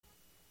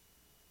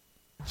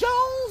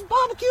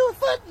Barbecue and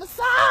Foot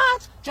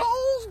Massage.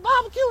 Jones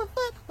Barbecue and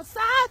Foot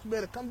Massage. You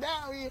better come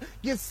down here,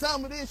 get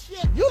some of this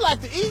shit. You like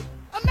to eat?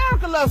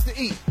 America loves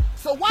to eat.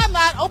 So why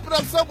not open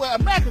up somewhere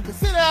America can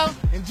sit down,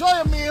 enjoy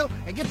a meal,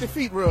 and get their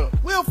feet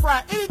rubbed? We'll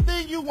fry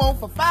anything you want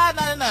for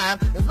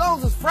 $5.99. As long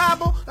as it's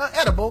friable or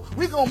edible,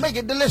 we're going to make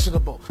it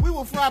deliciable. We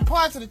will fry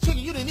parts of the chicken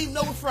you didn't even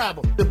know was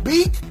friable. The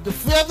beak, the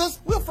feathers,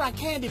 we'll fry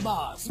candy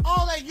bars.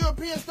 All that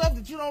European stuff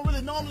that you don't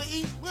really normally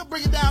eat, we'll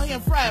bring it down here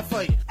and fry it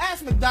for you.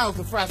 Ask McDonald's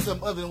to fry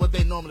something other than what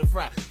they normally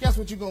fry. Guess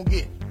what you're going to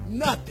get?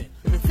 Nothing.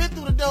 If it fit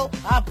through the dough,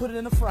 I'll put it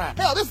in the fryer.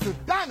 Hell, this is a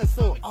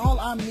dinosaur. All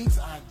our meats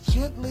are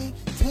gently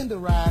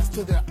tenderized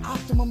to their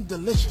optimum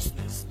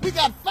deliciousness. We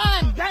got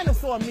fine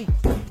dinosaur meat.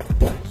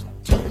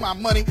 Took my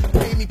money,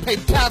 made me pay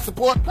child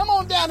support. Come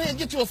on down here and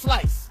get you a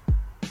slice.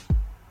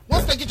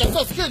 Once they get your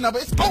social security number,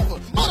 it's over.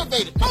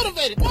 Motivated,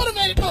 motivated,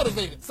 motivated,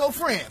 motivated. So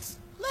friends,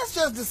 let's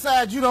just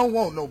decide you don't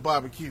want no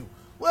barbecue.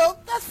 Well,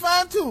 that's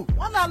fine too.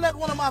 Why not let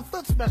one of my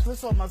foot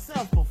specialists or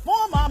myself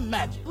perform our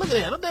magic? Look at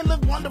that. Don't they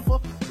look wonderful?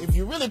 If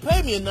you really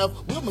pay me enough,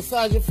 we'll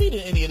massage your feet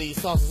in any of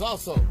these sauces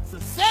also.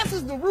 Success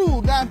is the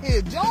rule down here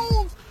at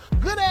Jones.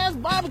 Good-ass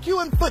barbecue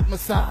and foot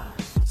massage.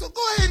 So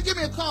go ahead and give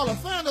me a call or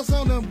find us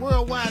on the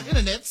worldwide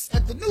internets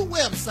at the new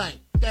website.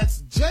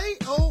 That's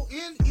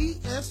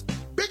JONES,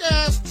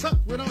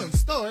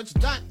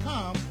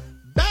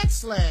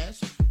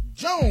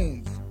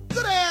 bigasstruckrentalstorage.com/Jones.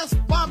 Good-ass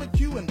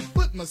barbecue and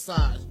foot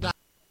massage.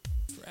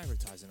 For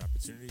advertising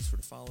opportunities for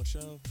the following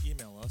show,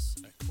 email us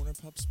at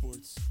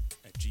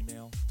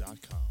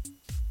cornerpubsports@gmail.com.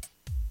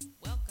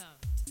 Welcome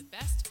to the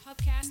best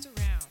pubcast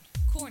around,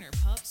 Corner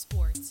Pub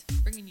Sports,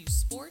 bringing you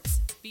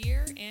sports,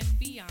 beer, and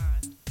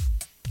beyond.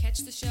 Catch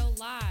the show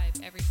live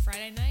every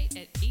Friday night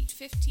at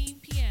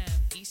 8:15 p.m.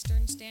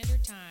 Eastern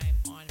Standard Time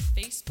on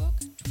Facebook,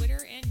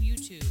 Twitter, and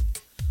YouTube.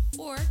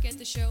 Or get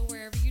the show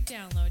wherever you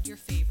download your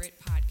favorite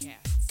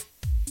podcasts.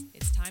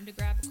 It's time to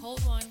grab a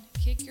cold one,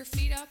 kick your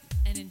feet up,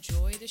 and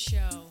enjoy the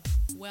show.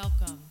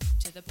 Welcome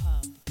to the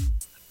pub.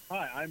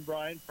 Hi, I'm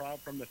Brian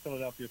from the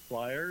Philadelphia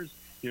Flyers.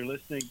 You're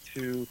listening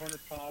to Corner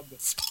Pub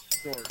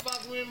Sports.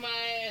 Fuck with my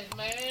ass,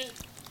 man.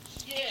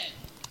 Shit.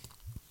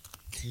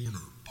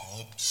 Corner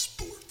Pub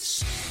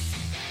Sports.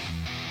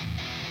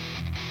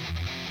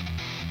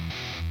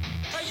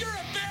 Hey, you're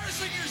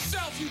embarrassing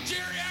yourself, you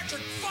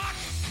geriatric fuck!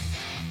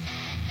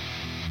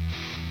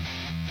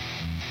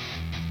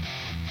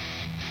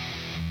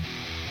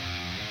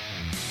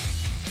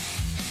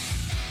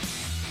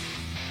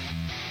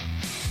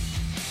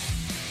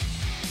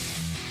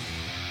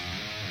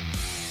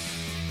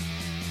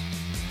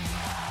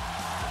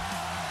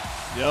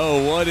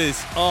 Yo, what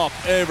is up,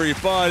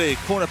 everybody?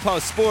 Corner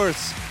Pub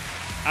Sports.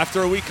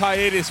 After a week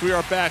hiatus, we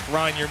are back.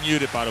 Ryan, you're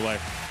muted, by the way.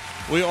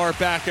 We are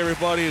back,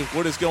 everybody.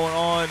 What is going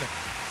on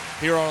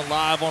here on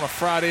live on a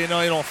Friday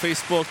night on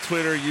Facebook,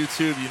 Twitter,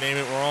 YouTube, you name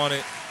it, we're on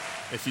it.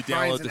 If you download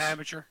Ryan's an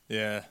amateur.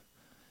 Yeah.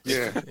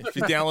 If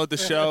you download the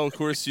show, of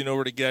course, you know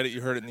where to get it.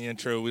 You heard it in the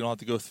intro. We don't have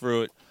to go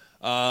through it.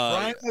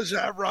 Ryan was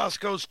at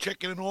Roscoe's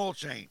Chicken and Oil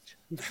Change.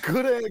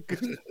 Good ass.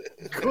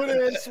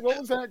 What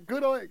was that?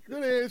 Good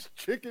ass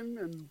chicken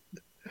and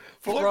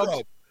Foot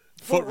rub.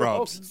 Foot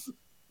rubs.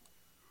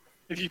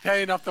 If you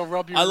pay enough, they'll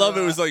rub you. I love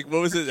it. Was like, what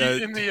was it?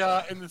 In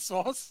the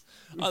sauce.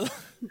 I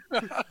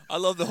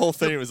love the whole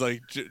thing. It was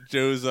like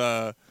Joe's.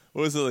 What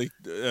was it like?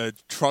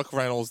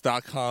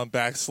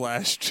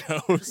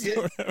 Truckrentals.com/Joe's.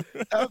 Yeah,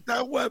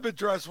 that web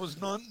address was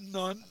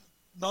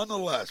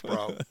nonetheless,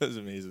 bro. That was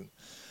amazing.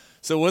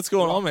 So what's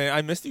going on, man?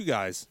 I missed you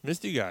guys.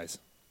 What's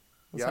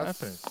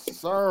happening?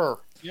 Sir.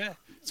 Yeah.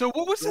 So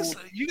what was this?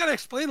 You got to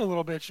explain a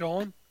little bit,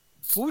 Sean.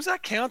 What was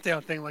that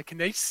countdown thing? Like, can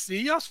they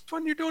see us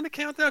when you're doing the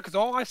countdown? Because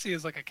all I see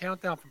is like a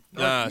countdown from.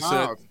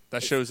 So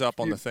that shows up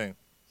on the thing.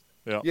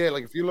 Yeah. Yeah,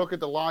 like if you look at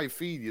the live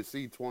feed, you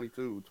see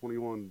 22,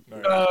 21.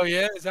 Oh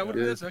yeah, is that what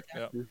it is? Okay.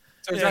 Yeah.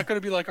 So is that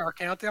going to be like our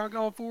countdown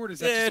going forward?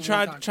 Is that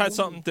tried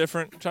something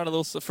different. Tried a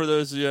little for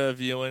those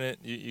viewing it.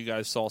 You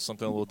guys saw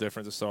something a little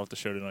different to start off the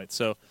show tonight.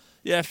 So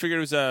yeah, I figured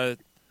it was I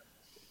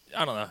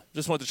don't know.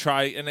 Just wanted to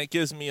try, and it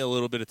gives me a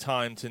little bit of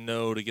time to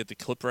know to get the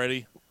clip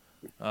ready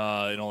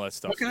and all that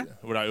stuff. Okay.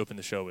 What I opened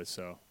the show with.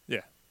 So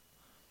yeah.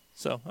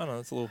 So I don't know.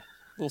 It's a little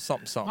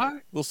something,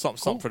 right. little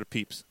something for the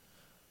peeps.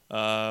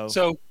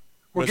 So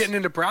we're getting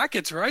into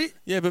brackets, right?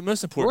 Yeah, but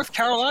most important. North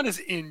Carolina's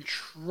in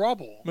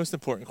trouble. Most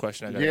important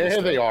question I got.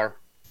 Yeah, they are.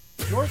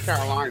 North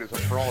Carolina's a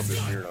fraud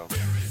this year, though.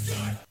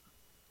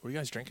 What are you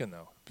guys drinking,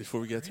 though? Before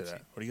we get to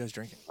that, what are you guys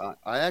drinking?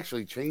 I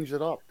actually changed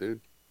it up,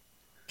 dude.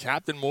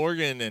 Captain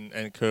Morgan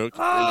and Coke.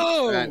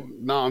 Oh!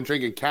 No, I'm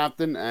drinking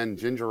Captain and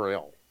ginger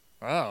ale.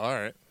 Oh, all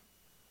right.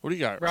 What do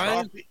you got,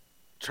 Ryan?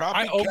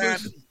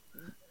 Tropicana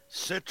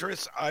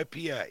Citrus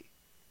IPA,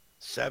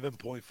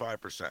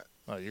 7.5%.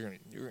 Oh, you're gonna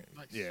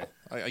yeah.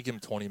 I give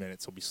him 20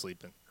 minutes. He'll be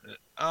sleeping.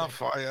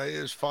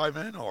 It's 5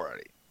 in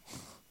already.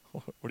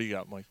 What do you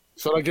got, Mike?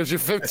 So that gives you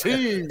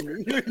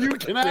 15. You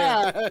can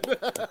add.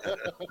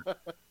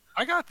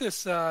 I got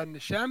this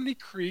Neshaminy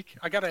Creek.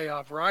 I got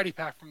a variety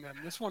pack from them.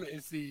 This one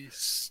is the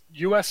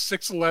U.S.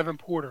 611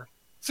 Porter.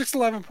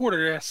 611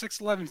 Porter, yeah.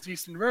 611's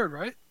Easton Road,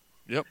 right?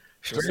 Yep.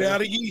 Straight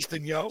out of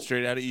Easton, yo.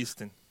 Straight out of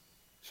Easton.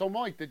 So,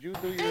 Mike, did you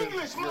do your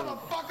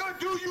motherfucker,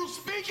 do you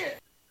speak it?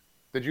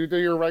 Did you do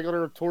your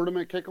regular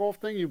tournament kickoff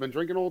thing? You've been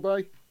drinking all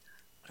day?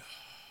 A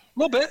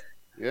little bit.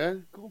 Yeah,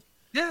 cool.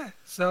 Yeah.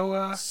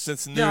 So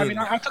Since noon. yeah, I mean,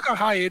 I took a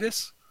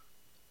hiatus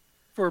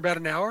for about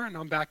an hour, and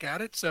I'm back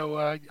at it. So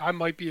I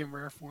might be in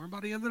rare form by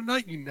the end of the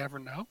night. You never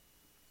know.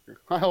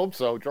 I hope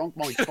so. Drunk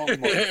Mike, drunk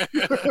Mike.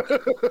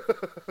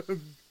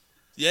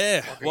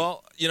 Yeah,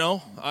 well, you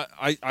know,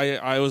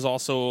 I was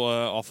also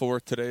off of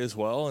work today as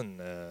well,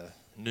 and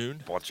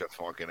noon. Bunch of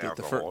fucking The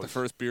alcohol.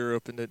 first beer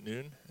opened at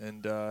noon,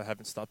 and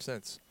haven't stopped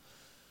since.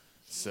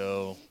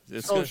 So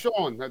it's So, gonna,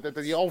 Sean,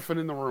 the elephant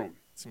in the room.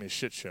 it's gonna be a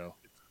shit show.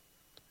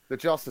 The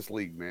Justice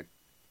League, man.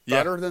 Yeah.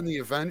 Better than the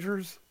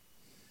Avengers?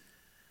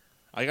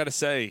 I gotta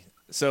say,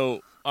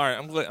 so all right,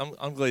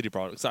 I'm glad you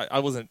brought it because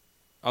I didn't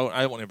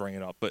want to bring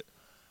it up, but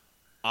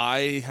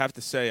I have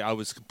to say I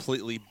was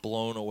completely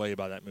blown away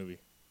by that movie.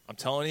 I'm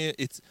telling you,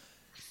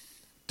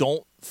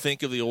 don't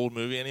think of the old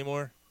movie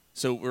anymore.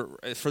 So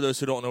for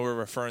those who don't know, we're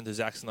referring to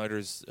Zack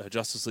Snyder's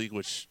Justice League,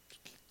 which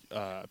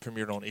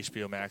premiered on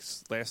HBO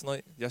Max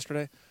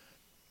yesterday.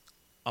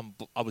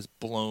 I was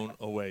blown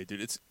away,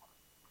 dude.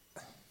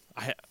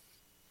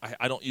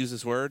 I don't use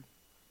this word.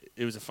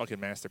 It was a fucking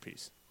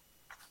masterpiece.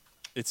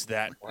 It's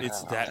that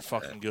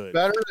fucking good.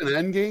 Better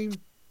than Endgame?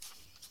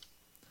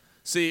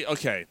 See,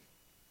 okay.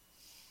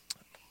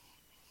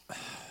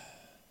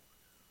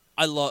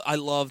 I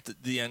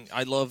loved the end.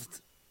 I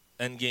loved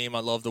Endgame. I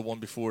loved the one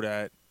before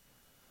that.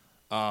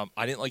 I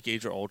didn't like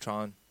Age of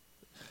Ultron.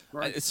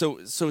 Right. So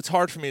it's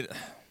hard for me to,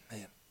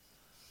 man.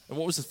 And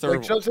what was the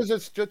third Like, one?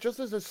 just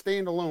as a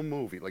standalone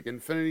movie, like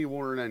Infinity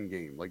War and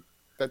Endgame. Like,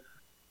 that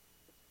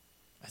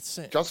That's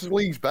it. Justice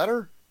League's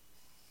better?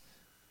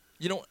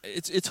 You know,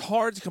 it's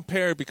hard to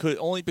compare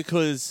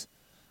because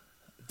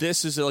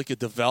this is like a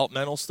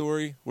developmental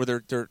story where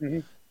they're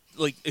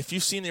like, if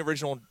you've seen the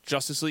original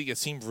Justice League, it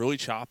seemed really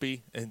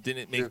choppy and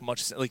didn't make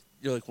much sense. Like,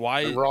 you're like,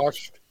 why And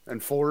rushed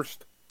and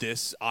forced.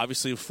 this?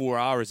 Obviously, 4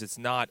 hours, it's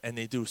not, and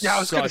they do. Yeah, I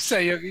was going to such-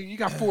 say you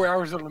got 4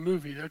 hours on the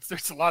movie.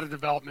 There's a lot of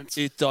developments.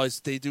 It does.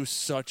 They do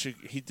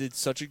he did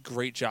such a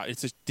great job.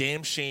 It's a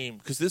damn shame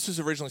because this was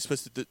originally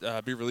supposed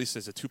to be released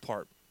as a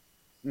 2-part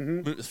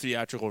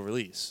theatrical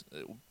release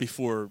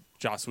before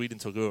Joss Whedon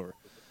took over.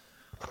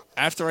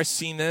 After I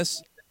seen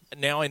this,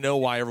 now I know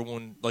why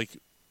everyone like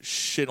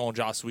shit on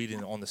Joss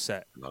Whedon on the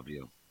set. Love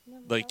you.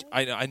 Like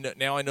I know,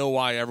 now I know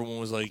why everyone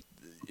was like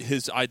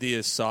his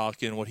ideas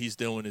suck and what he's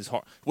doing is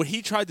hard. What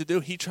he tried to do,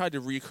 he tried to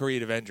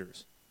recreate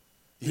Avengers.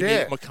 He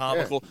made them a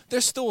comical.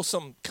 There's still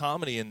some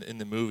comedy in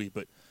the movie,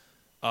 but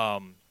I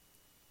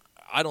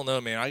don't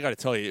know, man. I got to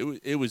tell you,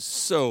 it was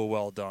so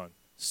well done.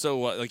 So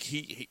like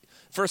he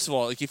first of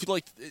all, like if you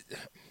like,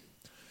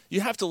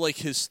 you have to like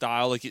his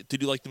style. Like,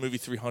 did you like the movie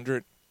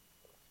 300?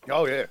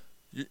 Oh, yeah.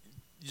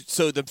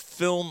 So the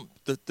film,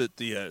 the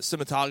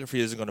cinematography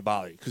isn't going to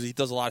bother you because he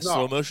does a lot of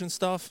slow motion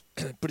stuff,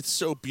 but it's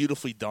so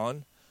beautifully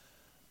done.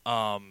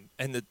 And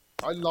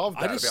I love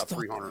that about thought,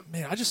 300.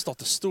 Man, I just thought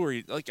the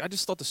story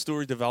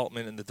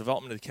development and the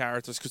development of the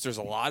characters, because there's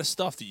a lot of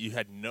stuff that you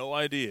had no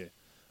idea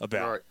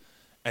about, Right.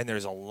 and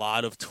there's a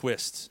lot of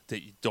twists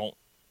that you don't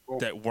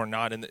that were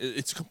not in.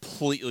 It's a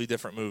completely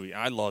different movie.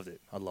 I loved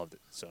it.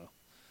 So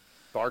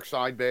Dark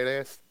Side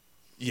badass?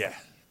 yeah.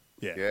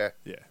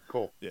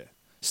 Cool. Yeah.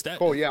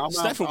 Cool, yeah, I'm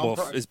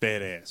Steppenwolf is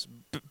badass.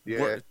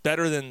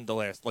 Better than the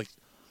last. Like,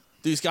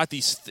 dude, he's got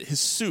his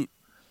suit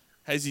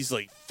has these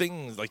like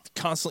things like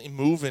constantly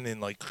moving and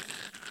like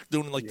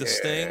doing like this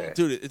thing.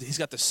 Dude, he's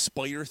got the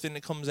spider thing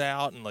that comes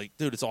out and like,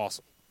 dude, it's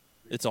awesome.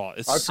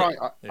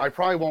 I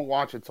probably won't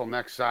watch it till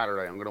next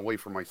Saturday. I'm going to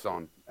wait for my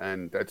son,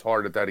 and it's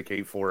hard to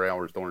dedicate 4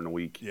 hours during the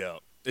week. Yeah,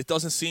 it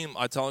doesn't seem.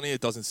 I'm telling you, it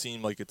doesn't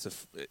seem like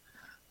it's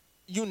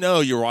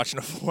you're watching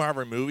a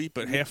 4-hour movie,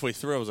 but halfway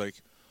through, I was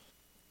like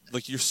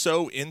you're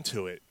so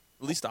into it.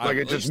 At least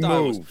it just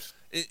moves.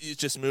 It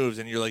just moves,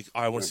 and you're like,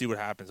 I want to see what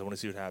happens.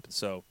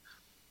 So,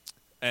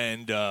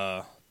 and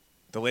the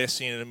last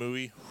scene in the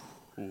movie,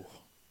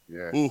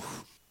 it's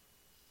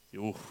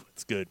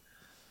good.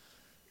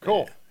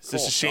 Cool. It's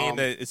just a shame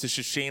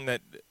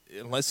that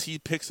unless he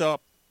picks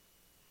up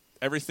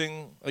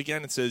everything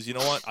again and says, you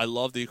know what, I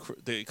love the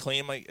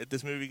acclaim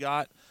this movie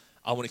got,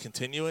 I want to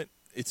continue it.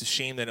 It's a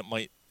shame that it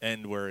might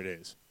end where it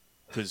is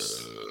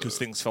because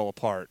things fell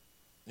apart,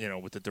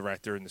 with the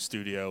director and the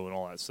studio and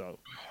all that. So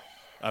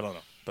I don't know,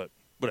 but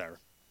whatever.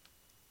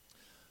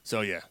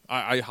 So yeah,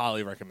 I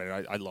highly recommend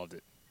it. I loved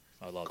it.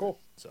 I loved it.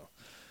 So,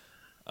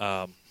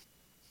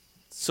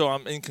 so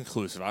I'm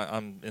inconclusive.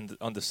 I'm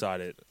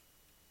undecided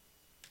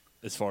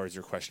as far as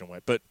your question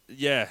went. But,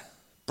 yeah,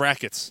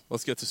 brackets.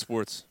 Let's get to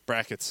sports.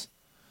 Brackets.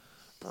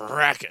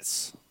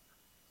 Bracketology.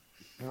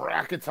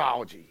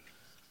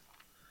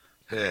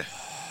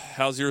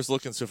 How's yours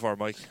looking so far,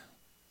 Mike?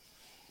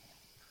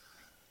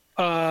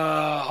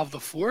 Of the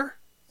 4?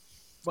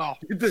 Well,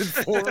 You did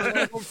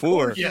 4.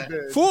 4. Yeah.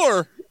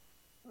 4?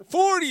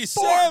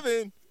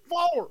 47?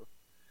 4.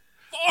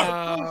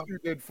 Uh, You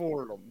did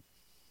 4 of them.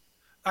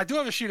 I do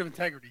have a sheet of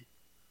integrity.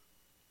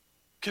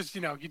 because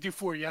you do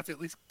 4, you have to at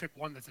least pick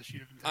one that's a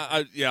shooting.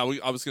 I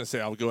was gonna say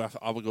I would go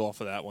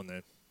off of that one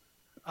then.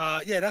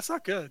 Yeah, that's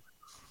not good.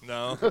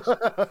 No.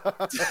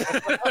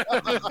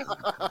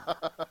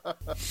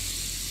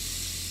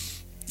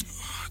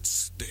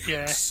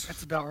 Yeah,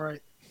 that's about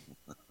right.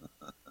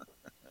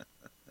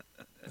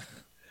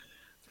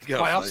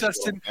 My upsets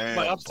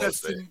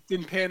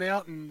didn't pan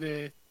out, and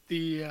the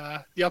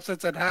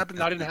upsets that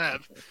happened I didn't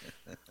have.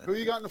 Who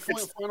you got in the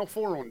final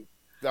four on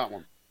that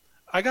one?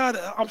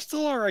 I'm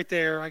still all right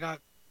there. I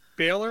got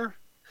Baylor,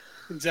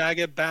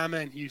 Gonzaga,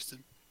 Bama, and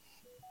Houston.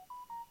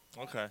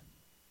 Okay.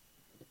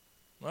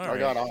 I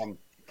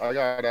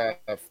got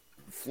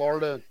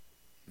Florida,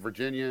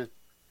 Virginia,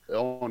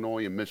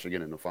 Illinois, and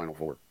Michigan in the final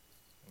four.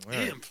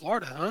 Damn,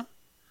 Florida, huh?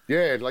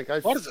 Yeah,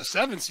 Florida's a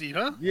 7 seed,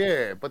 huh?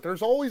 Yeah, but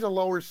there's always a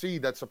lower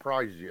seed that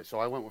surprises you, so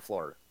I went with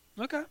Florida.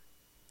 Okay.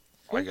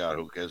 I got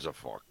who gives a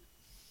fuck.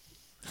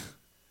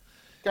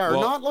 Gary,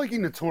 not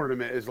liking the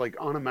tournament is like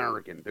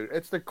un-American, dude.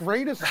 It's the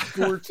greatest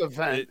sports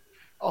event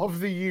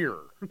of the year.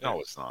 No,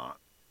 it's not.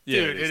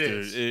 Yeah, dude, it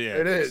is.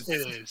 It is.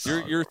 It is.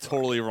 You're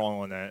totally wrong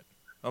on that.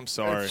 I'm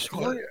sorry.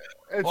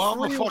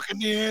 I'm a fucking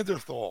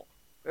Neanderthal.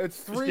 It's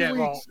 3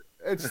 weeks.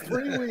 It's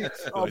 3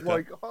 weeks of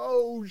like,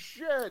 oh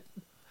shit.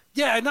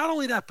 Yeah, and not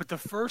only that, but the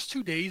first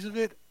 2 days of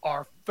it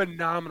are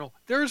phenomenal.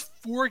 There's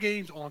 4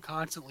 games on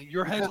constantly.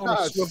 Your head's on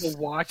a swivel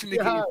watching the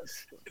game.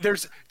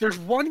 There's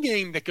one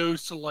game that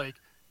goes to like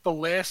the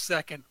last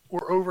second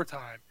or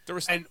overtime.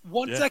 And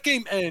once that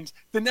game ends,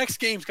 the next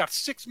game's got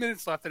 6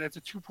 minutes left, and it's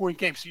a 2-point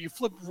game. So you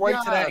flip right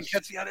to that and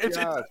catch the other.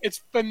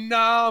 It's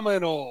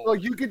phenomenal.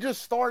 Like you could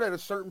just start at a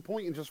certain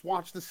point and just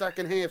watch the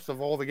second halves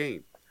of all the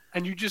game.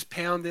 And you just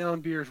pound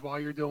down beers while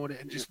you're doing it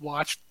and just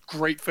watch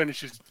great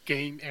finishes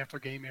game after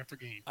game after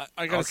game.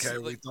 I gotta say,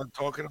 we done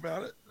talking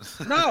about it?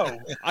 No.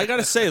 I got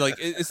to say, like,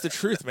 it's the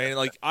truth, man.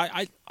 Like,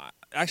 I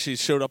actually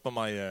showed up on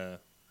my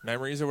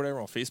memories or whatever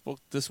on Facebook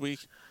this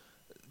week.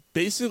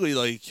 Basically,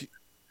 like,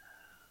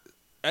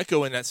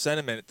 echoing that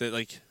sentiment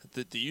that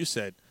you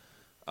said.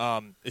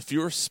 If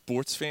you're a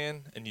sports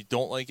fan and you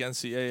don't like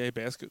NCAA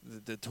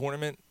basketball, the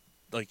tournament,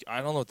 like, I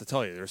don't know what to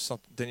tell you. There's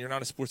something. Then you're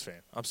not a sports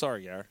fan. I'm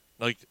sorry, Gary.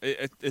 Like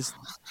it's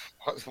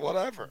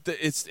whatever.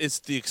 It's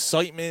the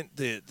excitement.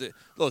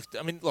 Look.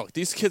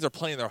 These kids are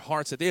playing their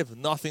hearts out. They have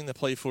nothing to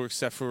play for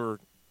except for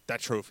that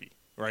trophy,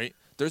 right?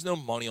 There's no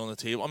money on the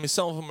table. I mean,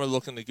 some of them are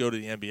looking to go to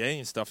the NBA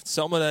and stuff.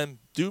 Some of them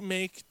do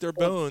make their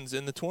bones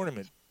in the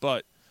tournament,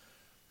 but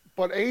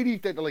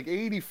 85,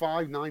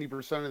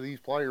 90% of these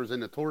players in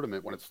the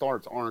tournament when it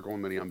starts aren't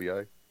going to the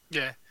NBA.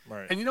 Yeah,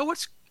 right. And you know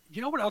what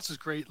else is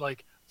great?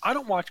 Like, I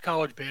don't watch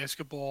college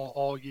basketball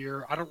all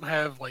year. I don't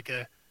have like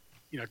a.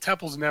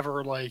 Temple's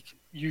never like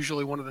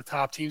usually one of the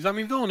top teams. I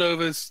mean,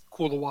 Villanova's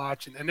cool to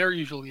watch, and they're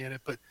usually in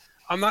it, but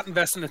I'm not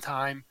investing the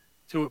time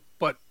to it.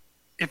 But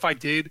if I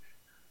did,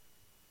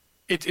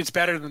 it's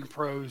better than the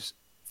pros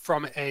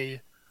from a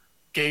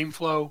game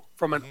flow,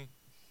 from an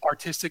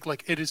artistic.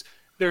 Like it is,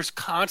 there's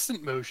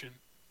constant motion.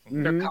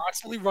 Mm-hmm. They're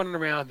constantly running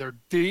around. They're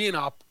D'ing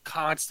up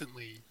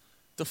constantly.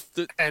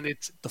 And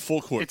it's the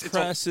full court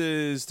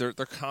presses. They're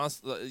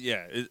constant.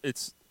 Yeah,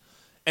 it's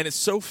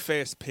so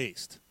fast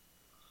paced.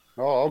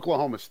 Oh,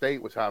 Oklahoma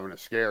State was having a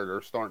scare.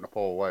 They're starting to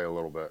pull away a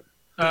little bit.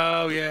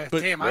 Oh yeah,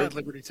 damn! I had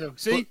Liberty too.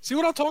 See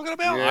what I'm talking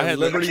about? Yeah, I had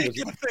Liberty. I can't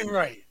get a thing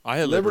right. I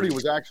had Liberty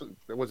was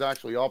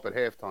actually up at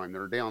halftime.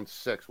 They're down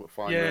 6 with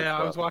 5 minutes. Yeah,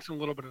 I was watching a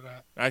little bit of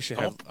that. I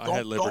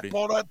had Liberty.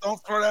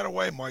 Don't throw that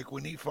away, Mike.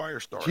 We need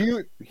Firestar.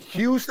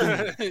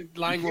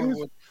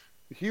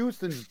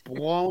 Houston's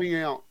blowing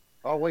out.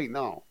 Oh wait,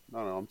 no.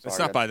 I'm sorry. It's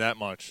not by that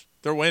much.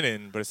 They're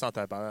winning, but it's not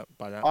that by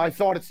that. I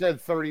thought it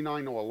said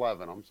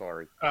 39-11. I'm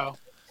sorry. Oh.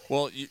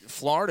 Well,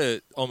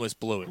 Florida almost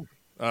blew it.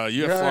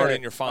 You have Florida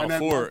in your Final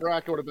Four. My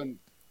bracket would have been.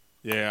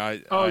 Yeah.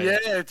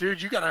 Dude,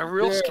 you got a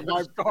real start.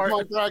 My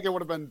bracket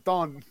would have been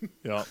done.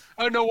 Yeah.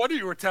 I don't know what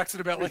you were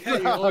texting about. Like,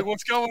 hey, Ollie,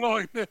 what's going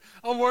on?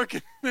 I'm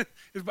working.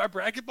 Is my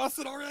bracket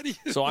busted already?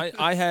 So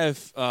I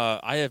have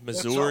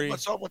Missouri.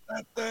 What's up with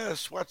that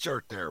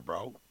sweatshirt there,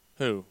 bro?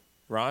 Who?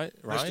 Ryan?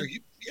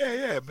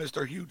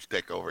 Mr. Huge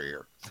Dick over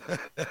here.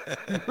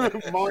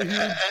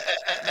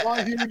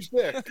 my huge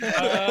dick.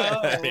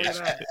 Got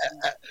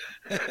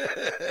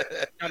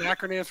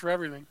acronyms for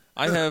everything.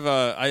 I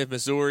have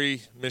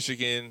Missouri,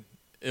 Michigan,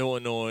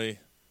 Illinois,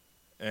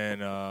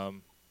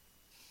 and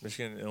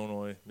Michigan,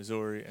 Illinois,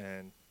 Missouri,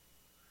 and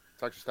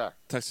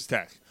Texas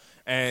Tech.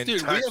 And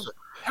dude, how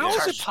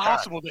is it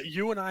possible that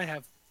you and I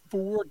have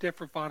 4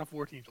 different Final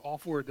Four teams? All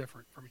 4 are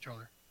different from each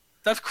other.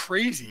 That's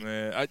crazy.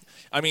 I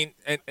mean,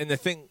 and the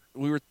thing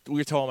we were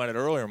talking about it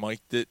earlier, Mike.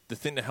 The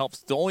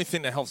only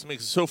thing that helps me,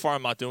 because so far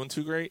I'm not doing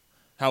too great.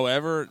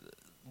 However,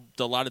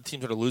 a lot of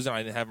teams that are losing,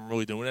 I haven't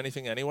really doing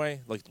anything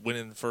anyway, like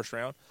winning the first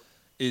round,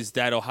 is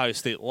that Ohio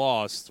State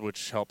lost,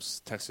 which helps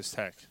Texas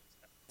Tech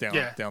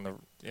down the.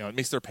 It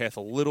makes their path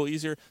a little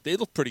easier. They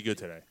look pretty good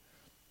today.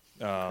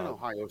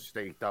 Ohio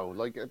State though,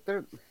 like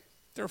they're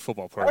a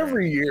football program.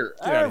 Every year,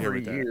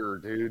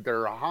 dude,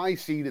 they're a high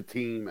seeded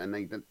team, and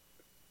they.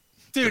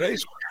 Dude, do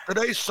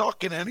they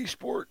suck in any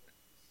sport?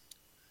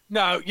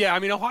 No, yeah, I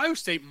mean Ohio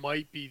State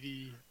might be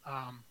the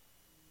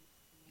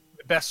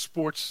best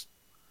sports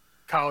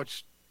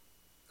college,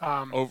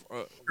 or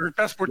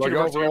best sports Like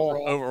university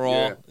overall.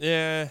 Overall,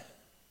 yeah.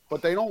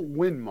 But they don't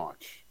win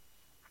much.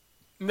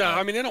 No,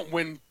 I mean they don't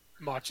win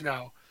much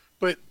now.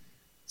 But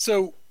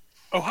so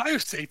Ohio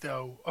State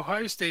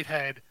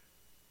had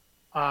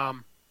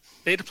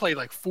they had to play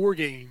like 4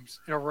 games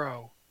in a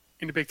row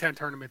in the Big Ten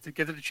tournament to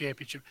get to the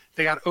championship.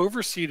 They got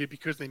overseeded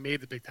because they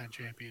made the Big Ten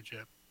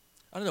championship.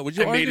 I don't know. Would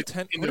you And made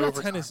argue it into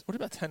overtime. What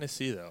about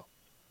Tennessee though?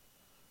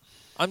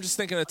 I'm just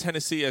thinking of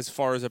Tennessee as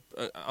far as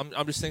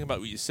I'm just thinking about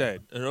what you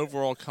said, an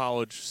overall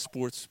college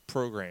sports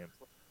program.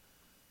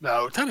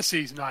 No,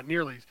 Tennessee's not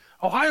nearly.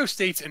 Ohio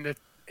State's in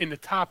the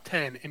top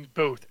 10 in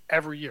both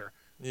every year.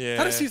 Yeah.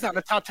 Tennessee's not in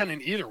the top 10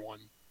 in either one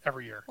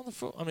every year. Well,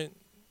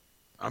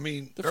 I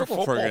mean, the their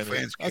football program.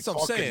 fans That's get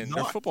what I'm fucking saying.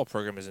 Their nuts. football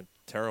program isn't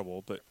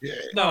terrible, but Yeah.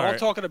 No, All I'm right. not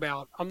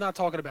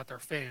talking about their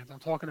fans. I'm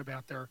talking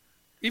about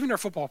even their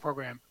football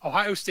program.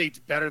 Ohio State's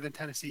better than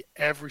Tennessee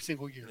every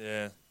single year.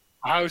 yeah.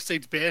 Ohio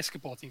State's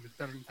basketball team is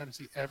better than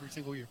Tennessee every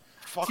single year.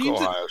 Fuck Teams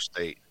that- Ohio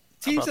State.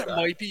 Teams about that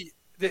might be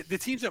the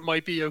teams that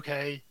might be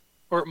okay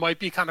or it might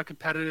be kind of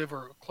competitive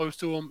or close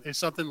to them is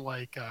something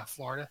like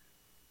Florida.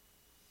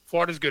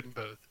 Florida's good in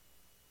both.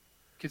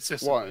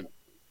 Consistent. What?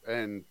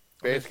 And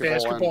basketball,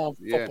 Basketball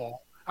and yeah.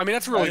 football. I mean,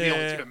 that's really the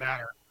only Yeah. two that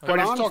matter. But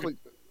I mean,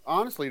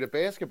 honestly, the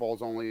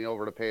basketball's only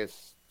over the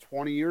past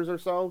 20 years or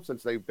so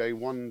since they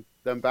won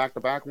them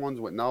back-to-back ones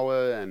with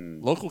Noah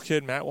and Local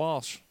kid Matt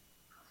Walsh.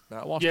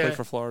 Matt Walsh Yeah. played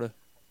for Florida.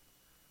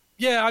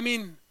 yeah, I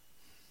mean,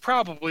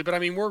 probably, but I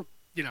mean, we're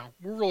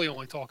really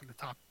only talking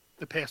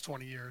the past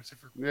 20 years. If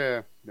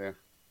we're,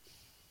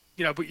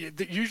 yeah. but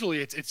usually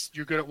it's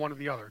you're good at one or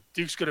the other.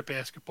 Duke's good at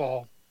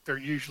basketball. They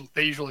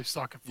usually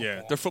suck at football.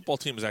 Yeah, their football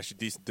team is actually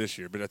decent this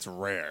year, but that's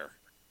rare.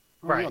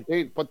 Right.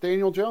 But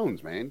Daniel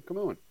Jones, man, come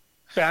on,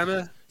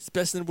 Bama, It's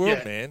best in the world,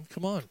 Yeah. man.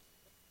 Come on.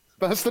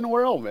 best in the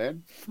world,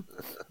 man.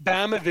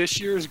 Bama this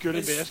year is good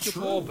at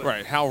basketball, but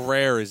Right. How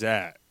rare is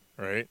that?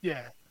 Right.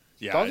 yeah,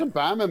 Yeah. Doesn't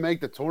Bama make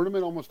the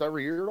tournament almost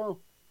every year though?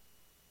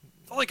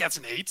 I feel like that's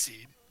an 8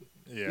 seed.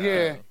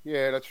 Yeah,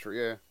 that's true.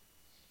 Yeah,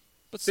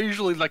 But They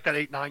usually like that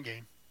 8-9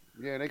 game.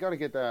 yeah, they got to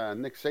get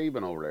Nick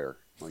Saban over there.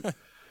 Like,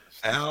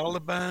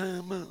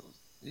 Alabama,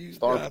 you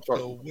Start- got start-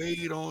 the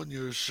weight on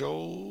your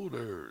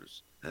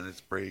shoulders, and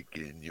it's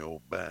breaking your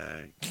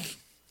back.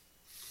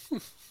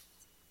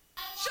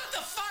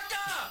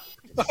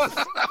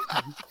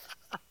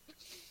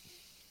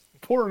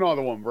 pour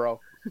another one, bro.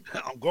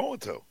 I'm going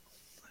to.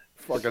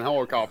 Fucking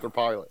helicopter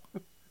pilot.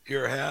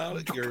 Your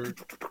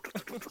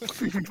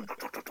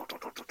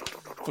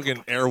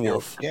fucking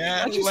Airwolf.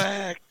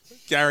 Cadillac.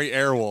 Gary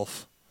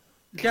Airwolf.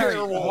 Gary,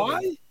 Terrible.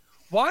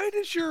 why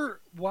does your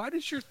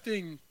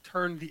thing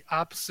turn the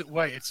opposite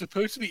way? It's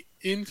supposed to be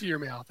into your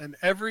mouth, and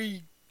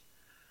every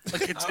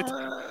like it's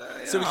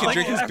So we can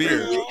drink his every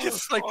beer. week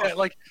it's like that.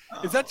 Like,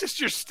 is that just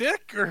your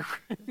stick or?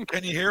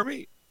 Can you hear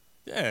me?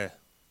 Yeah.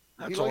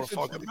 That's He all likes that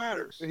fucking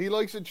matters. He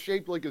likes it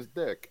shaped like his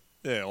dick.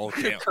 Yeah. All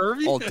down.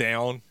 Curvy? All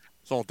down.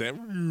 It's all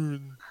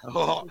down.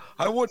 Oh,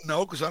 I wouldn't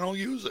know because I don't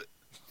use it.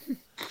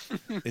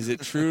 Is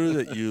it true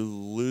that you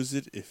lose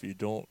it if you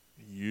don't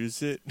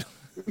use it?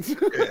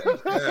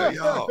 Yeah,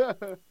 yo.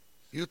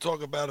 You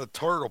talk about a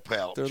turtle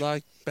pouch. They're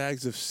like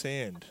bags of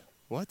sand.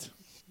 What?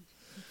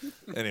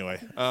 Anyway,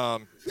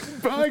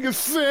 Bag of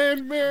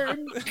sand,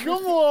 man.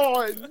 Come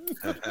on.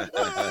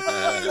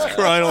 he's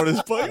crying on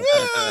his bike.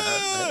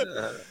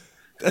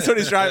 That's when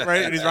he's driving,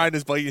 right? And he's riding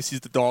his bike. He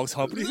sees the dogs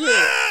humping.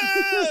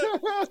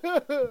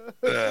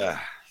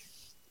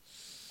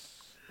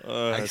 I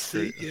That's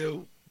see great.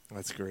 you.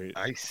 That's great.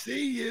 I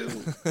see you.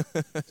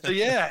 So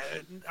yeah,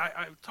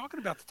 I'm talking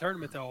about the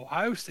tournament though.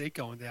 Ohio State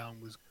going down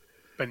was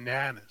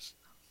bananas.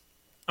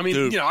 I mean,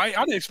 Dude. I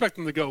didn't expect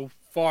them to go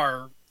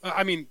far.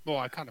 I mean, well,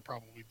 I kind of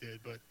probably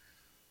did, but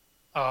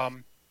I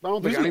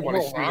don't think Losing to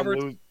anybody's Oral seen him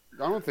Roberts? lose.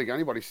 I don't think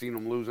anybody's seen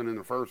him losing in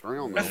the first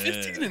round. a Though.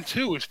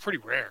 15-2 is pretty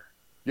rare.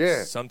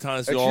 Yeah,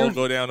 Sometimes It's we all usually-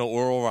 go down to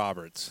Oral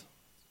Roberts.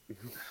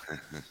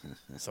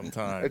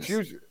 Sometimes.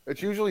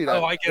 it's usually that.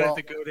 Oh, I get well,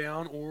 it to go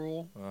down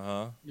oral.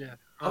 Uh-huh. Yeah.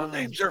 Who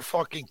names their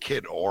fucking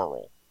kid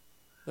Oral?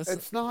 That's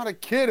It's not a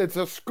kid. It's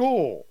a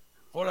school.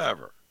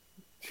 Whatever.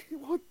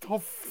 What the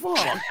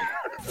fuck?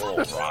 Oral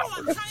I'm Roberts.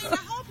 trying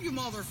to help you,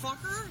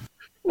 motherfucker.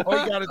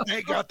 Oh,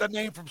 they got the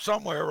name from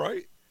somewhere,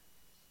 right?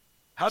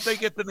 How'd they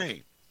get the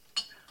name?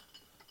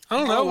 I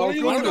don't know. Oh, What are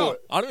you well, looking Google up?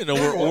 it. I don't even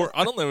know where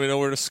I don't even know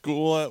where the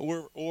school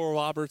where Oral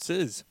Roberts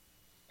is.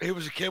 He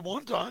was a kid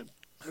one time.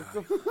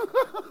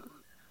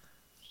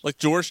 Like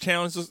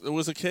Georgetown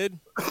was a kid.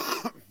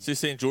 So you're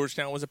saying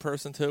Georgetown was a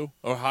person too?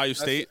 Ohio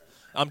State.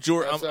 I'm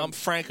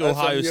Frank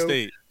Ohio SMU.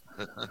 State.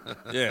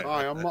 Yeah.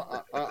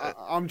 Hi,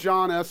 I'm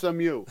John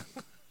SMU.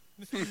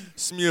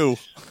 SMU.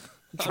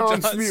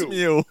 John SMU.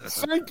 SMU.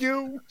 Thank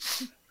you.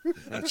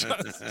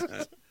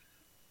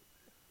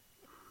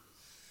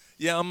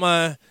 Yeah,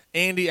 I'm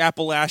Andy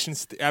Appalachian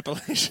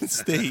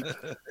State.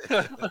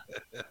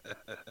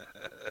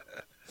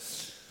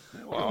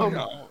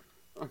 Well,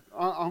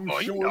 I'm Oh,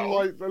 you showing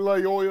know.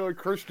 like all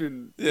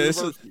Christian. Yeah, this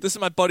University. is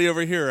my buddy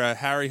over here,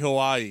 Harry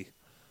Hawaii.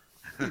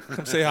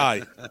 Come say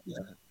hi.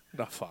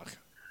 The fuck.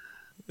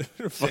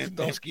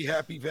 Sandusky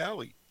Happy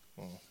Valley.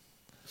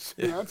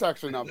 Yeah, that's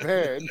actually not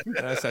bad.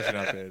 That's actually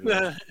not bad.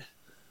 Yeah.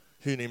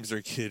 Who names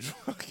their kid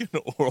fucking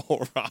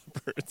Oral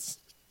Roberts?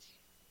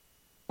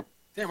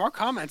 Damn, our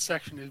comment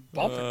section is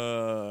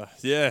bumping.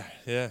 Yeah.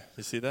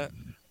 You see that?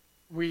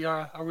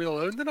 Are we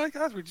alone tonight,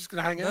 guys? We're just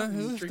gonna hang out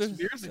and drink some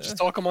beers and yeah. just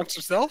talk amongst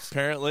ourselves.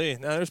 Apparently,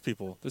 no. There's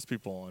people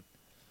on.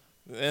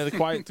 Yeah, the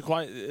quiet.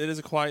 It is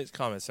a quiet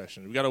comment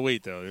section. We gotta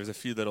wait though. There's a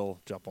few that'll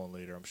jump on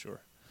later, I'm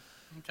sure.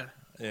 Okay.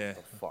 Yeah.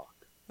 Fuck.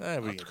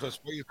 Because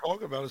what you're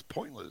talking about is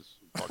pointless.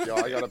 Yeah,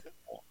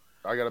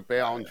 I gotta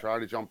bail and try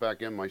to jump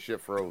back in. My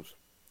shit froze.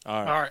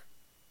 All All right.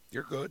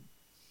 You're good.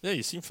 Yeah,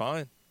 you seem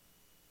fine.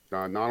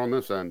 Not on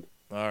this end.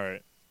 All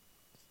right.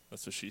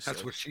 That's what she said.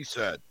 That's what she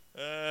said.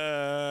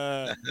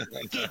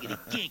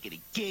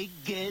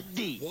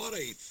 Giggity. What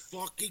a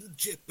fucking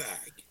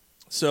jitbag.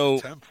 So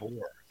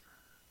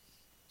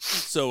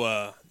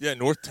 10-4. Yeah,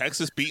 North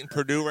Texas beating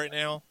Purdue right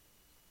now.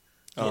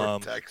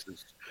 North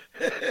Texas.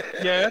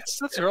 Yeah,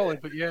 that's early,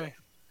 but yeah,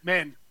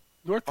 man,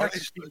 North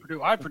Texas beat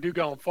Purdue. I have Purdue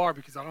going far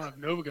because I don't have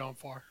Nova going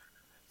far.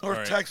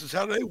 North Texas,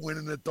 how do they win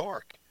in the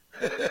dark?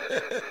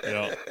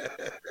 Yeah.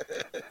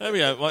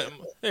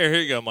 Here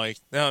you go, Mike.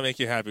 Now I make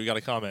you happy. We got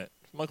a comment.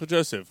 Michael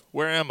Joseph,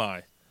 where am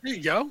I? There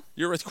you go.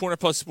 You're with Corner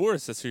Puff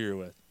Sports. That's who you're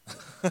with.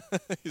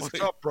 What's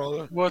up,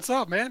 brother? What's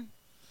up, man?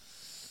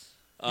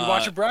 You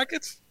watching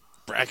brackets?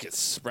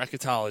 Brackets,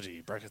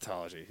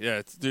 bracketology.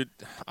 Yeah, dude.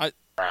 I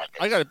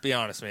gotta be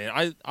honest,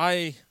 man.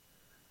 I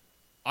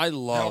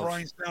love.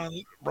 Now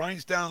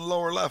Ryan's down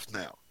lower left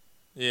now.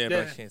 Yeah,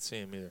 but I can't see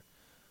him either.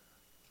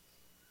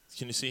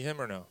 Can you see him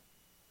or no?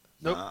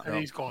 Nope, and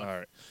he's gone. All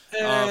right.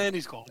 And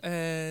he's gone.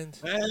 And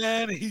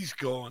he's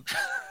gone.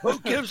 Who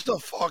gives the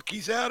fuck?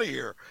 He's out of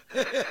here.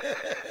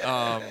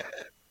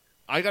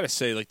 I gotta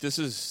say, like, this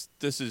is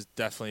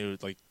definitely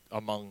like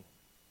among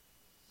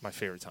my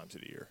favorite times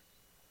of the year,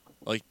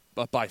 like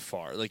by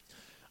far. Like,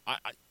 I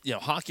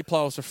hockey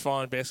playoffs are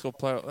fun, basketball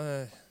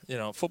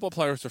football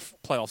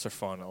playoffs are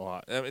fun a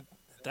lot. I mean,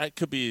 that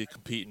could be a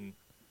competing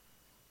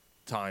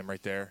time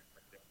right there,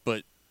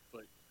 but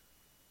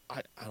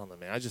I don't know,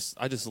 man. I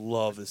just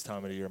love this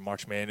time of the year.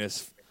 March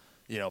Madness,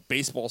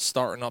 baseball's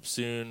starting up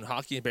soon.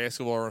 Hockey and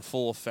basketball are in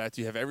full effect.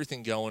 You have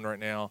everything going right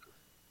now,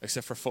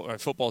 except for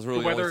football's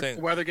really the only thing.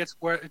 The weather gets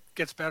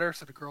better,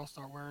 so the girls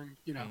start wearing,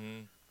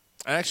 Mm-hmm.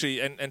 Actually,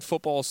 and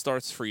football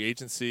starts free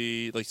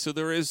agency, so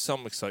there is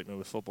some excitement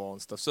with football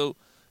and stuff. So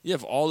you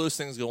have all those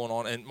things going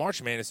on, and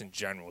March Madness in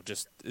general,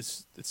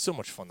 it's so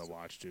much fun to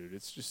watch, dude.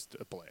 It's just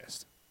a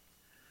blast.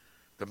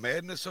 The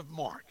madness of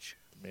March.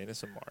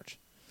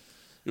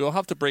 We'll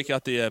have to break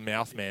out the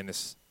Mouth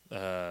Madness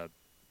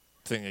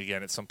thing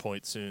again at some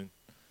point soon.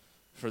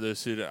 For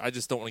those who, I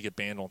just don't want to get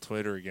banned on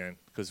Twitter again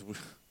because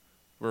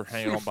we're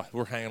hanging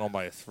on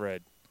by a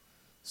thread.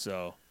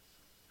 So.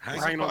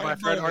 We're hanging on by a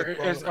thread.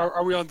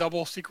 Are we on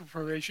double secret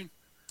probation?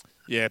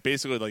 Yeah,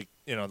 basically,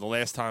 the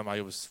last time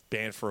I was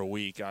banned for a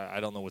week. I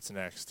don't know what's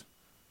next.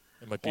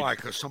 It might be. Why?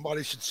 Because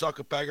somebody should suck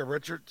a bag of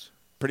Richards?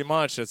 Pretty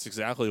much. That's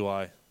exactly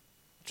why.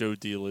 Joe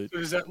D-Lute.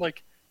 Is there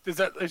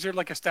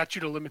a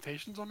statute of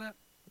limitations on that?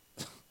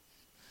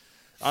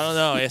 I don't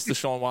know. Ask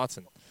Deshaun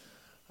Watson.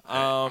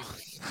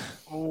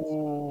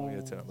 We'll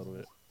get to that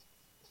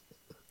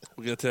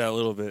a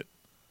little bit.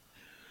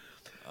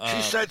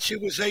 She said she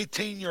was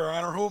 18, Your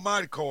Honor. Who am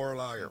I to call her a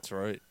liar? That's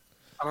right.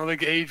 I don't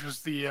think age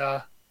was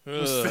the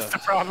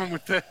problem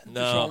with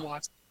Deshaun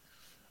Watson.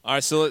 All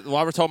right, so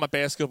while we're talking about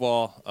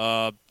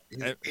basketball,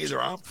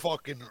 either I'm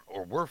fucking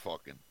or we're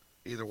fucking.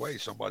 Either way,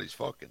 somebody's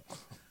fucking.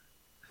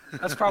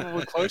 That's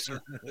probably closer.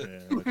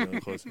 Yeah,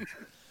 closer.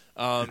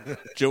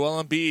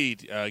 Joel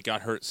Embiid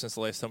got hurt since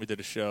the last time we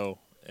did a show,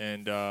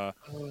 and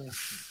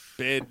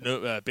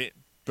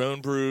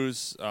bone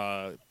bruise.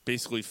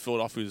 Basically,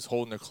 Philadelphia was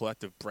holding their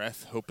collective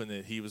breath, hoping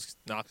that he was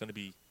not going to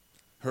be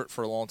hurt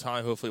for a long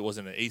time. Hopefully, it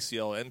wasn't an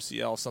ACL,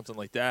 MCL, something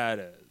like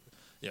that.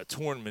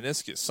 Torn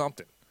meniscus,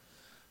 something.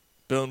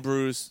 Bone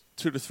bruise,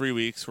 2 to 3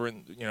 weeks.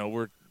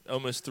 We're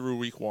almost through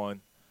week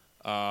one.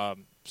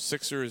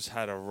 Sixers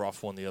had a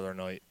rough one the other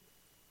night.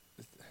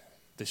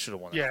 They should have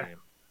won that game.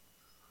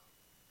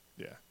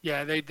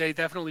 Yeah, they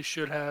definitely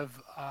should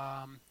have.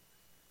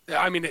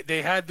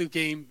 They had the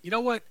game. You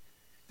know what?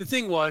 The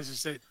thing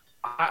is that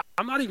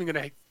I'm not even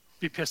going to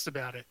be pissed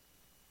about it.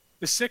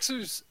 The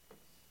Sixers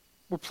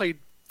were played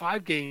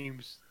 5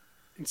 games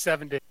in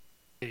 7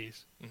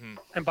 days,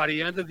 and by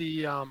the end of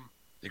the end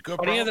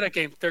of that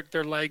game,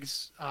 their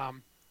legs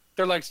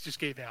just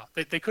gave out.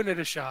 They couldn't hit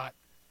a shot,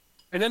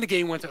 and then the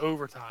game went to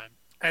overtime,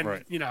 and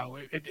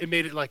it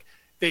made it like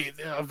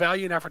a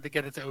valiant effort to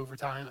get it to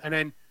overtime, and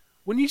then.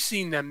 When you've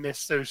seen them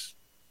miss those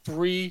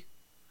 3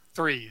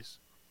 threes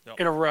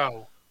in a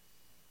row,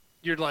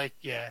 you're like,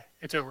 yeah,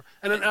 it's over.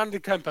 And then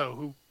Antetokounmpo,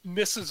 who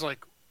misses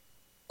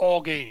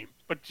all game,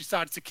 but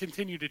decides to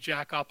continue to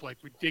jack up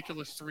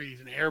ridiculous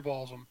threes and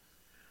airballs them,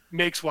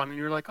 makes one, and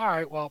you're like, all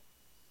right, well,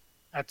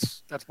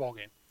 that's ball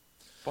game.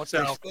 But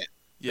So-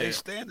 they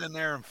stand in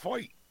there and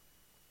fight.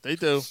 They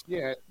do.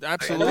 Yeah,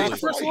 Absolutely. They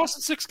first lost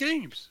in 6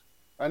 games.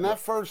 and that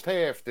first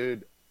half,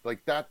 dude,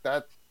 like that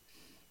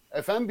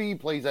if Embiid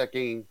plays that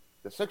game,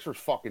 the Sixers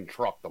fucking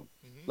trucked them.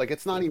 Like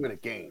it's not even a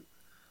game.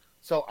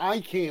 So I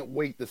can't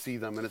wait to see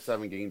them in a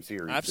 7-game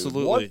series. dude.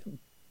 Absolutely.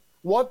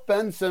 What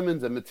Ben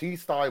Simmons and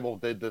Matisse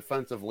Thybulle did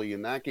defensively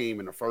in that game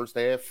in the first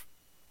half,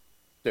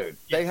 dude,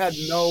 they had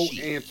no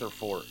answer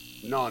for it.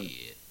 None.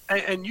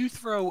 And you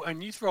throw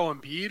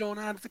Embiid on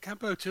out of the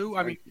Kempo too.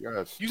 I mean,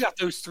 yes. you got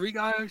those 3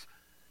 guys.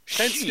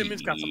 Ben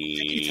Simmons got some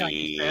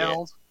ticky-tacky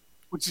fouls,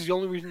 which is the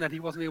only reason that he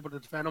wasn't able to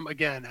defend them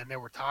again, and they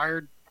were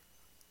tired.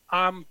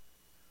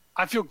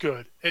 I feel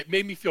good. It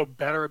made me feel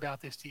better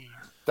about this team.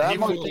 That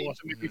Even might though be- it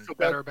also made me feel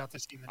better about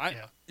this team.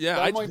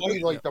 That might be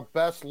like the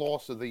best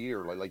loss of the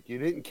year. Like you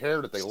didn't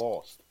care that they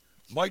lost.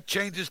 Mike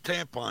changes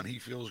tampon. He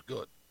feels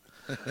good.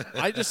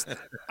 I just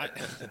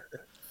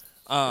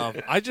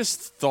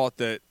thought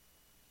that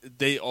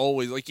they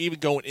always, like, even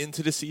going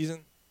into the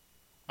season,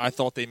 I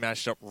thought they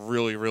matched up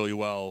really, really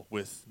well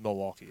with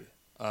Milwaukee.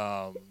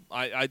 I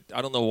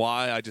don't know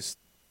why. I just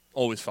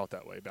always felt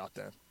that way about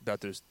them,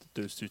 about those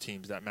 2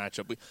 teams that match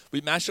up.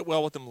 We matched up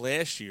well with them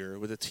last year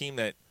with a team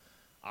that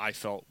I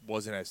felt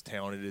wasn't as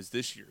talented as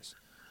this year's.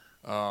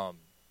 Now,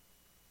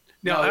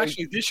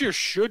 actually, this year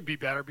should be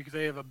better because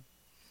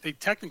they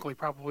technically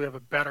probably have a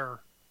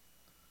better.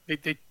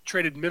 They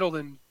traded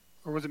Middleton,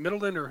 or was it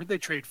Middleton, or who did they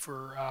trade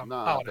for?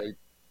 Holiday?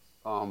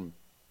 Not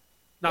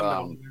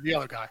Middleton, the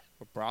other guy.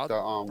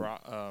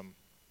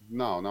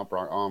 No, not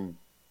Brogdon.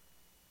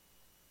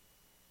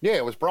 Yeah,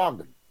 it was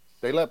Brogdon.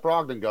 They let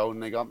Brogdon go,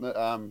 and they got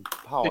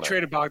Holiday. They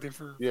traded Bogdan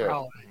for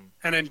Holiday,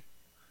 and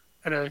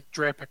a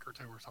draft pick or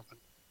 2 or something,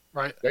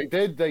 right? They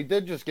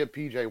did just get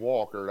PJ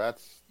Walker.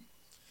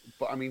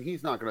 But I mean,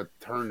 he's not going to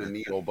turn the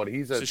needle, but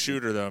he's a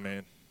shooter, though,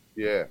 man.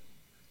 Yeah,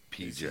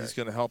 PJ. He's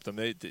going to help them.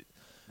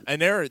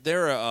 And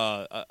they're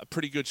a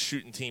pretty good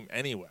shooting team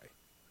anyway.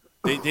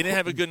 They didn't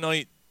have a good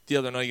night the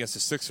other night against the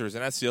Sixers,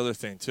 and that's the other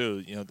thing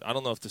too. You know, I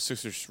don't know if the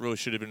Sixers really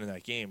should have been in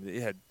that game.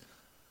 There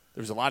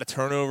was a lot of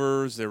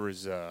turnovers. There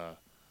was it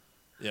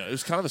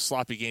was kind of a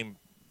sloppy game,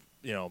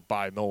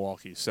 by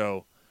Milwaukee.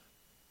 So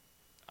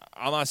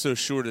I'm not so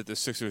sure that the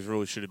Sixers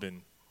really should have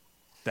been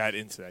that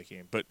into that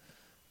game. But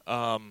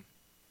I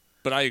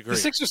agree. The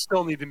Sixers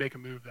still need to make a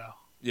move, though.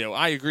 Yeah,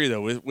 I agree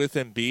though with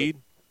Embiid.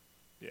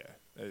 Yeah,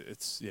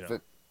 it's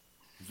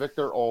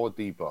Victor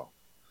Oladipo.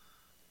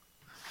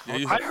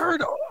 Yeah,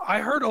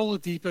 I heard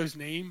Oladipo's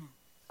name.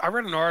 I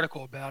read an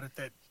article about it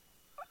that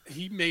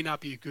he may not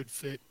be a good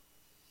fit.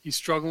 He's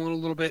struggling a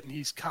little bit, and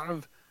he's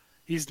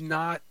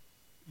not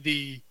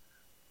the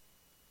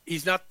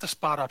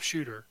spot up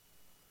shooter.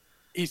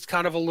 He's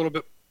kind of a little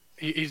bit.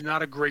 He's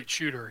not a great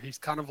shooter. He's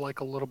kind of like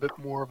a little bit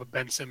more of a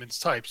Ben Simmons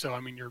type. So I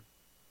mean,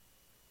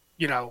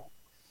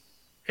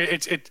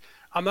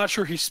 I'm not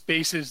sure he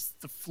spaces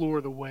the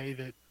floor the way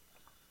that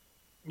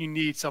you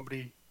need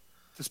somebody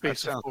to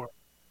space the floor.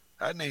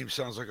 That name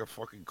sounds like a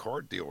fucking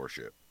car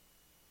dealership.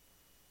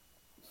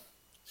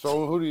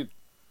 So who do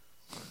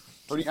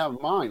you have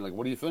in mind? Like,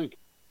 what do you think?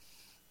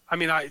 I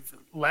mean,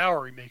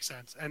 Lowry makes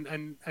sense, and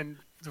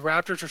the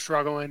Raptors are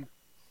struggling,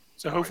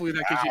 so hopefully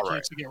that gives you a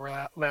chance to get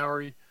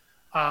Lowry.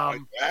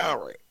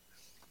 Lowry.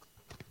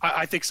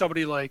 I think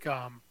somebody like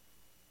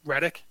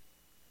Redick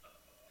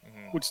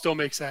would still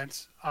make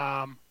sense.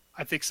 I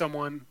think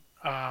someone.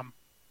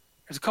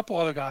 There's a couple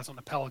other guys on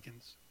the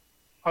Pelicans,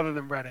 other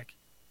than Redick.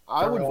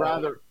 I would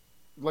rather,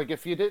 like,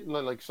 if you didn't,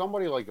 like,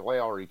 somebody like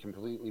Lowry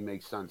completely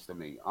makes sense to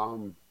me.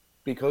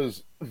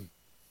 Because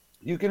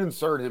you can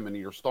insert him into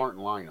your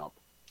starting lineup.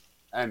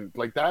 And,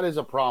 like, that is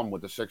a problem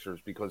with the Sixers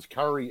because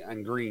Curry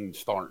and Green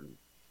starting.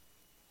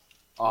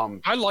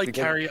 I like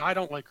Curry. I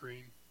don't like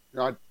Green.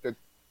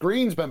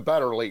 Green's been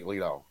better lately,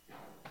 though.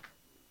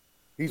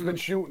 He's been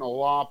shooting a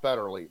lot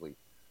better lately.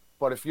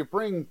 But if you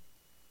bring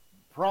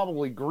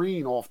probably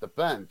Green off the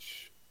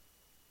bench,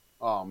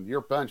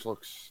 your bench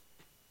looks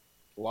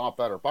a lot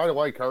better. By the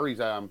way, Curry's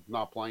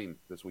not playing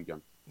this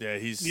weekend. Yeah,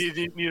 he's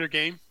neither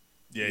game.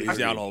 Yeah,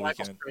 he's out all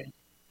weekend.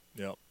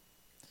 Yep.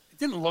 It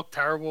didn't look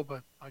terrible,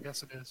 but I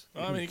guess it is.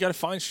 Well, I mean, you got to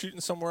find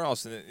shooting somewhere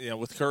else, and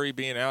with Curry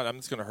being out,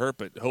 it's going to hurt.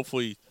 But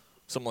hopefully,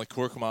 someone like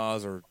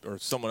Korkmaz or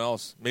someone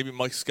else, maybe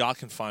Mike Scott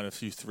can find a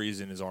few threes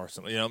in his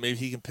arsenal. Maybe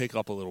he can pick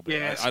up a little bit.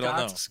 Yeah, I don't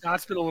know.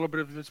 Scott's been a little bit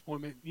of a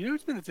disappointment. You know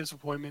who's been a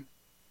disappointment?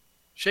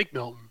 Shake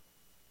Milton.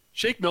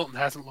 Shake Milton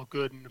hasn't looked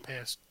good in the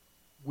past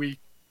week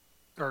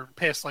or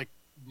past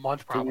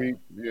month probably.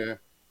 Yeah.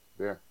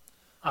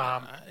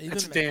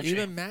 It's a damn shame.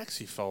 Even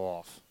Maxey fell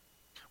off.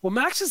 Well,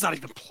 Max is not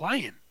even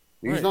playing.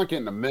 He's not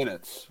getting the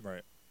minutes.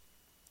 Right.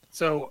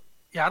 So,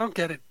 yeah, I don't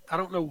get it. I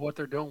don't know what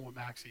they're doing with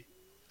Maxey.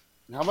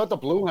 How about the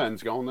Blue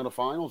Hens going to the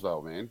finals,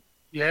 though, man?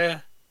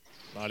 Yeah.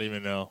 Not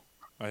even know.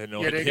 I had no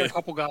idea. idea. They got a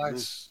couple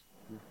guys.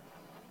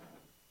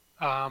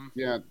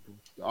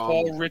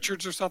 Paul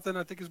Richards or something,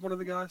 I think, is one of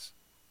the guys.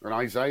 And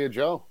Isaiah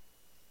Joe.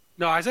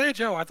 No, Isaiah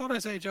Joe. I thought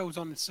Isaiah Joe was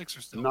on the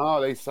Sixers still.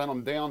 No, they sent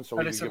him down so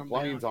he could get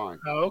playing time.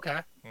 Oh, okay.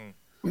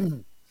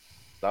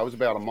 That was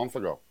about a month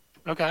ago.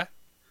 Okay.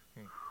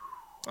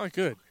 Oh,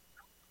 good.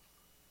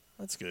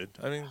 That's good.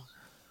 I mean,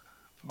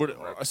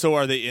 so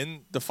are they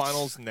in the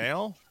finals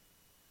now?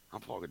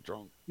 I'm fucking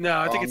drunk. No,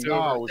 I think it's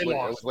over. It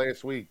was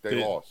last week.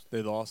 They lost.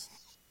 They lost.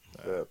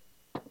 Yeah.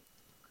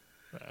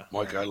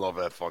 Mike, I love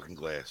that fucking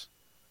glass.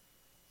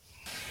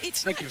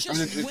 It's not just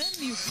when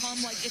you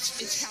come, like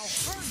it's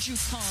how hard you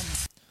come.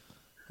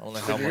 I don't know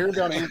how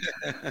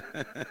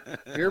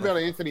hear about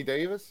Anthony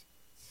Davis?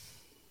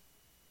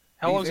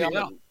 How long is he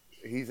out?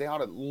 He's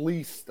out at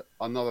least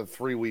another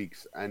 3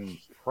 weeks and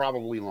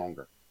probably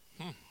longer.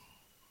 Wow.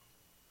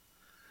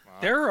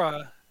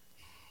 They're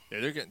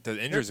they're getting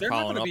the injuries are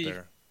piling up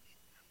there.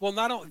 Well,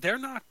 they're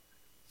not.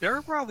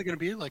 They're probably going to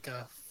be like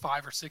a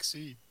 5 or 6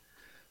 seed.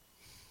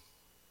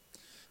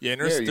 Yeah,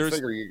 and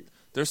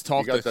there's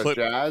talk you got the the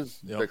Jazz,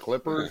 the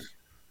Clippers,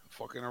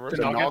 fucking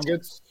the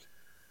Nuggets.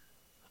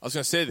 I was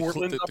going to say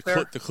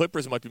the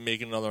Clippers might be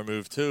making another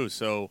move too.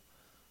 So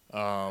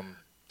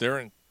they're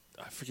in.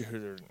 I forget who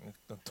they're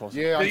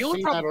tossing. Yeah, I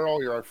seen that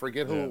earlier. I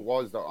forget who it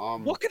was.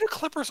 What can the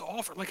Clippers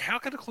offer? Like, how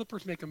can the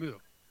Clippers make a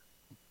move?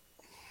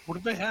 What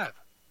do they have?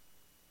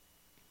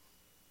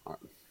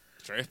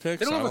 Draft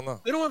picks? I don't know.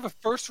 They don't have a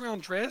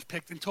first-round draft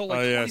pick until like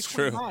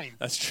 2029.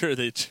 That's true.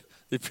 They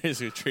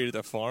basically traded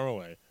their farm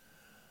away.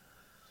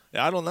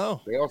 Yeah, I don't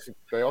know. They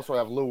also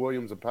have Lou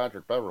Williams and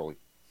Patrick Beverly.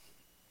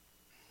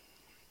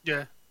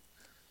 Yeah.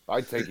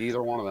 I'd take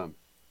either one of them.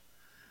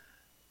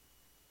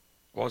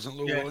 Wasn't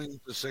Lou Williams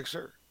the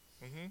Sixer?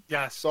 Mm-hmm.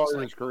 Yeah, started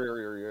his career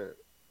here.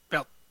 Yeah,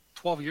 about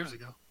 12 years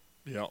ago.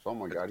 Yeah. Oh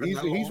my God,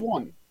 he's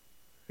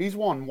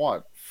won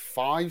what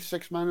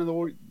 5-6 Man of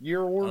the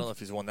Year awards. I don't know if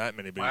he's won that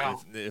many,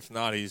 but if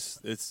not,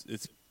 it's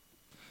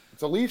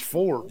at least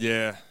 4.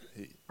 Yeah.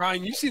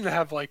 Ryan, you seem to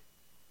have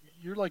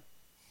you're like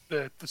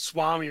the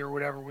Swami or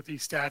whatever with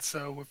these stats.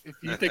 So if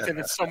you think that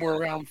it's somewhere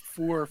around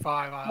 4 or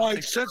 5,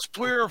 Mike, since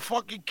we're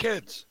fucking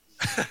kids.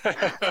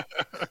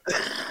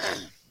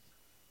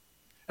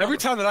 Every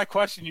time that I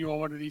question you on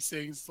one of these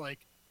things,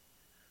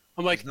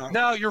 I'm like,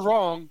 no, you're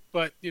wrong,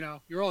 but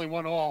you're only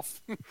one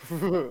off.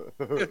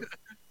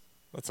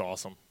 That's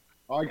awesome.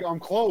 I'm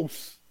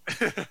close.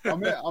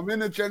 I'm in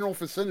the general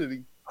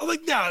vicinity. I'm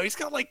like, no, he's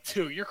got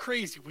 2. You're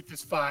crazy with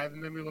this 5,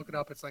 and then we look it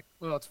up. It's like,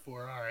 well, it's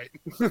 4. All right.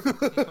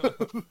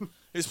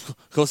 He's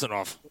close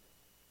enough.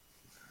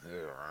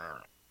 You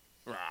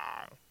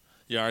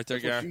all right there,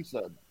 Gar?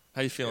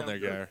 How you feeling there,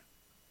 Gar?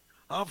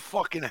 I'm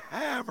fucking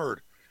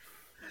hammered.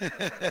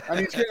 And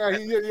he's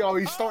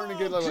starting to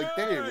get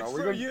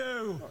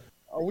damn.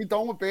 Are we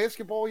done with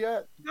basketball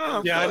yet?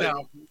 No, I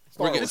know.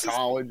 We're getting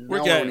college.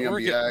 We're getting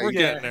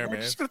there, man. We're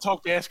just gonna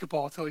talk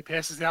basketball until he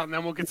passes out, and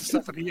then we'll get to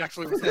stuff that he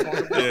actually was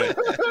talking about.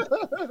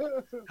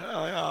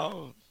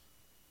 Yeah.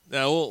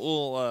 Now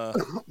we'll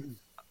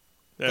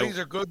things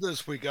are good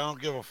this week. I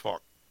don't give a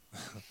fuck.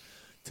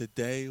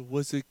 Today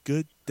was a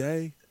good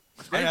day.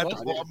 I had to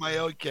blow my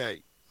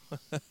OK.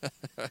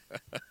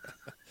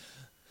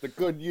 The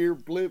Goodyear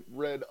blimp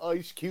read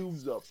Ice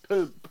Cube's a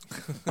pimp.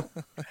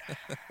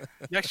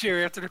 Next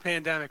year, after the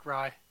pandemic,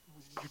 Rye,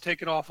 you're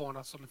taking off on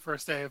us on the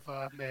first day of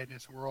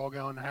Madness, and we're all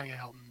going to hang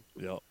out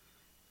and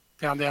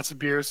pound down some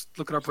beers,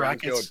 look at our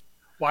brackets,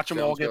 watch them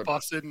all get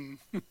busted, and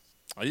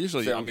I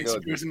usually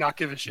and not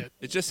give a shit.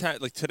 It just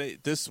had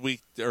this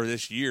week or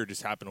this year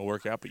just happened to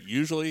work out, but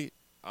usually,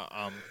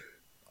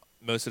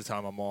 most of the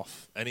time I'm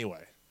off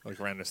anyway,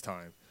 around this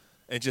time.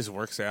 It just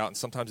works out, and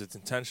sometimes it's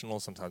intentional,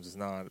 sometimes it's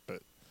not,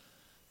 but.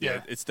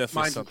 Yeah, it's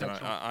definitely something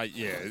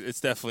it's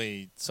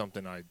definitely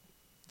something I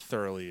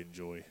thoroughly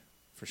enjoy,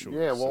 for sure.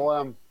 Yeah,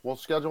 we'll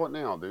schedule it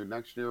now, dude.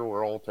 Next year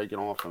we're all taking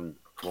off and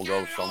we'll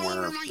go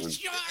somewhere.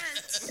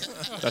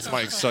 That's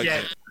my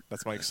excitement. Yeah.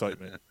 That's my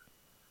excitement.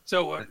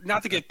 So,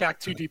 not to get back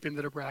too deep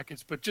into the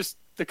brackets, but just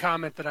the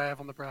comment that I have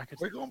on the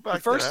brackets. We're going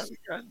back to that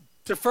again.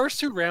 The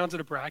first 2 rounds of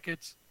the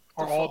brackets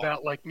are all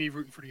about me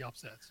rooting for the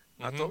upsets.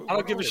 Mm-hmm. I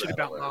don't give a shit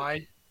about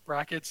my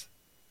brackets.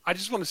 I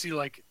just want to see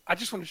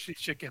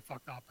shit get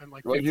fucked up and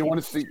you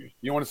want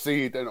to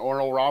see that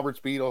Oral Roberts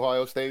beat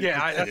Ohio State. Yeah,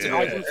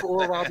 I root for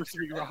Oral Roberts to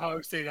beat Ohio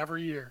State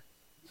every year.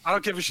 I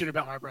don't give a shit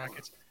about my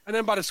brackets. And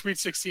then by the Sweet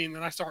 16,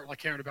 then I start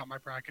caring about my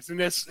brackets. In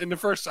the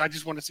first, I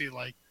just want to see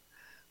the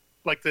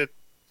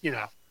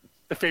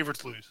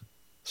favorites lose.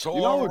 So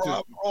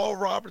Oral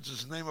Roberts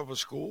is the name of a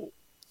school.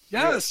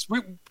 Yes,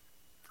 we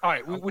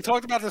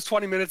talked about this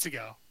 20 minutes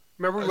ago.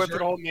 Remember we went through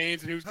the whole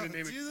names and who's going to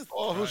name it?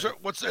 Oh, is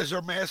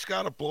their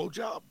mascot a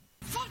blowjob?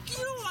 Fuck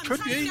you! I'm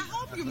Could trying be. to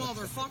help you,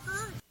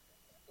 motherfucker.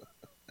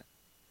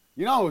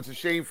 It's a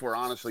shame for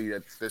honestly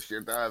this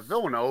year.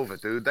 Villanova,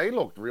 dude, they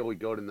looked really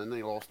good, and then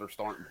they lost their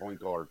starting point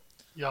guard.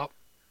 Yep.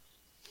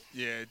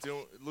 Yeah,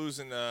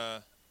 losing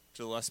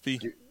Gillespie.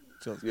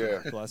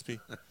 Gillespie.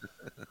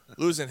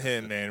 Losing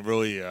him, man,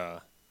 really.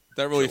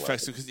 That really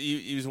affects it because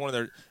he was one of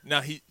their.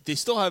 Now they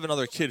still have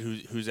another kid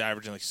who's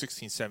averaging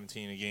 16,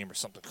 17 a game or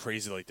something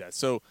crazy like that.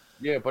 So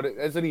yeah, but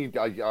isn't he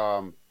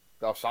a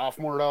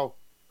sophomore though?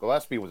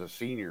 Gillespie was a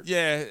senior.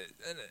 Yeah,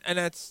 and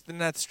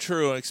that's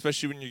true,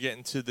 especially when you're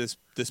getting to this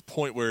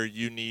point where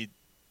you need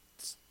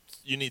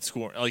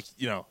scoring.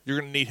 You're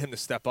going to need him to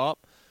step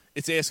up,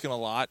 it's asking a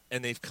lot,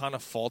 and they've kind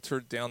of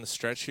faltered down the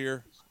stretch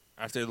here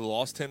after they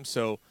lost him.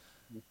 So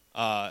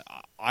I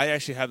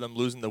actually have them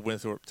losing to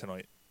Winthrop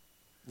tonight.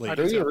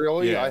 Do you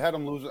really? Yeah. I had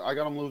them losing. I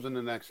got them losing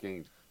the next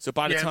game. So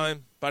by the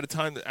time,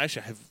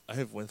 actually, I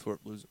have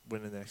Winthrop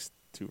winning the next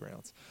 2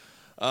 rounds.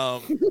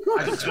 I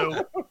do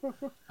too.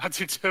 I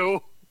do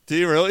too. Do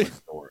you really?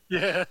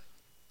 Yeah.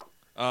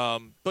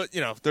 But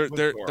you know they're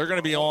going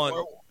to be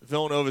on.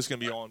 Villanova's going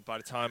to be on by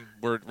the time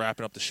we're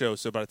wrapping up the show.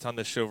 So by the time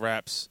the show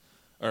wraps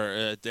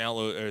or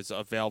download or is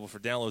available for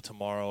download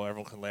tomorrow,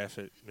 everyone can laugh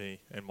at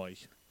me and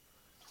Mike.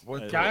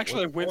 What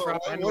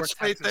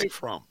state they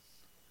from?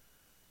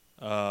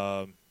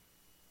 I'm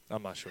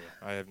not sure.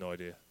 I have no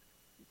idea.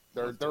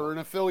 They're an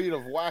affiliate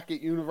of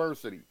Wackett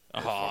University.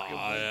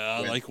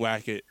 I like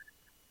Wackett.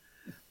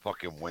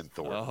 Fucking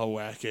Winthrop. Oh,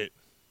 Wackett.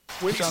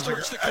 Sounds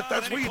like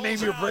that's what you name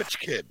your rich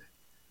kid.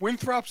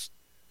 Winthrop's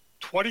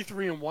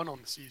 23-1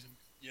 on the season.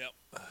 Yep.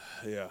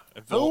 Yeah.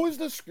 Who was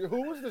the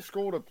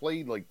school that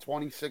played like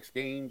 26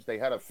 games? They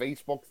had a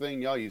Facebook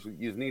thing. Yeah, you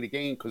need a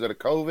game because of the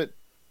COVID,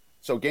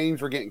 so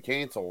games were getting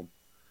canceled.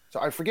 So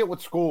I forget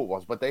what school it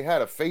was, but they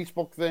had a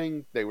Facebook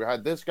thing. They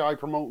had this guy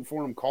promoting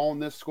for them, calling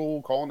this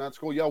school, calling that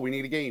school. Yo, we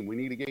need a game. We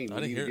need a game.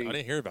 I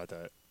didn't hear about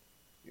that.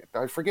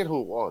 I forget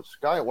who it was.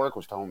 Guy at work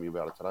was telling me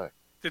about it today.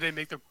 Did they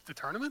make the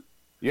tournament?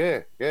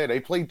 Yeah. They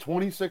played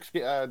 26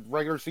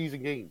 regular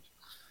season games.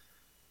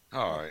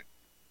 All right.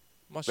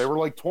 They were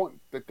like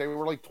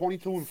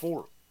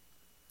 22-4.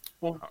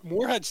 Well,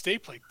 Moorhead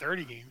State played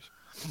 30 games.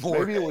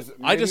 Maybe it was.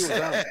 I just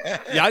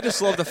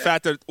love the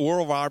fact that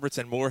Oral Roberts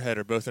and Moorhead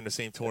are both in the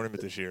same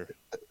tournament this year.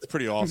 It's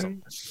pretty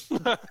awesome.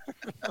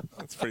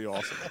 That's pretty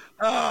awesome.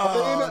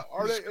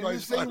 Are they in the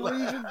same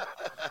region?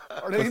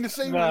 Are they in the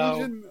same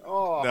region?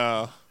 Oh.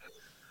 No.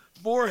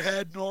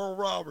 Moorhead and Oral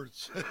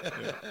Roberts.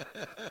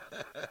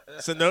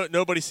 So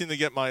nobody seemed to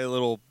get my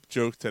little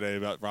joke today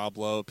about Rob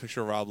Lowe,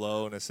 picture of Rob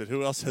Lowe, and I said,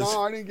 who else has...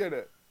 No, I didn't get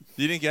it.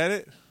 You didn't get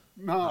it?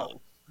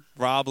 No.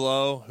 Rob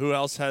Lowe. Who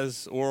else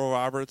has Oral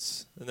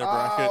Roberts in their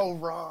bracket?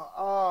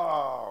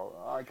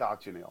 I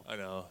got you, Neil. I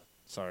know.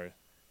 Sorry. A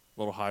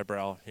little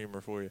highbrow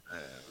humor for you.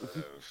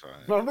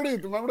 Remember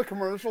the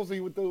commercials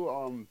he would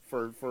do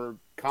for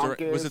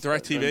Comcast? Was it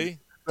DirecTV?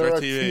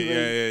 DirecTV.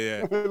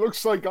 Yeah. It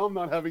looks like I'm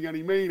not having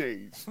any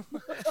mayonnaise.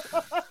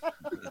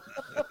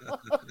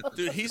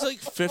 Dude, he's like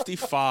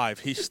 55.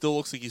 He still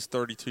looks like he's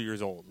 32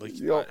 years old. Like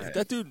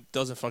that dude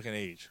doesn't fucking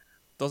age.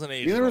 Doesn't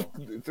age.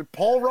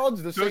 Paul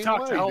Rudd's the same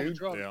way, dude.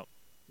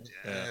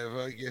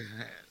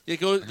 Yeah.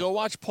 Go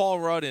watch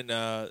Paul Rudd in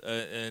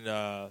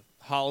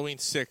Halloween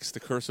 6, The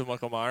Curse of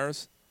Michael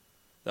Myers.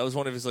 That was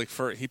one of his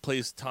first. He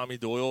plays Tommy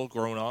Doyle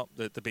grown up,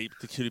 the kid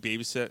who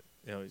babysat.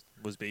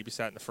 Was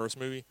babysat in the first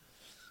movie,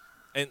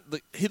 and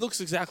he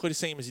looks exactly the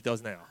same as he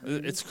does now.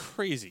 It's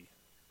crazy.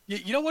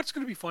 You know what's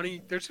going to be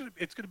funny? It's going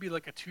to be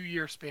like a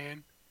 2-year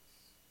span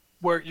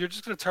where you're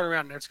just going to turn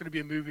around and there's going to be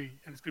a movie,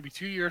 and it's going to be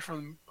 2 years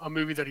from a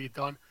movie that he had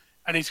done,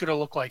 and he's going to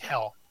look like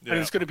hell. Yeah.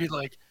 And it's going to be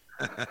like,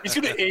 he's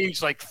going to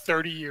age like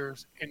 30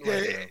 years in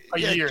a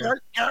year.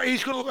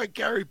 He's going to look like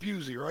Gary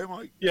Busey, right,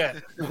 Mike? Yeah.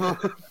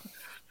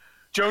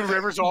 Joan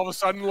Rivers all of a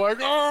sudden like,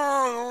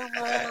 all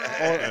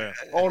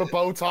the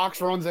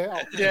Botox runs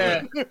out.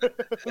 Yeah.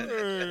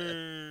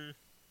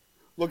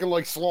 Looking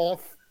like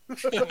Sloth.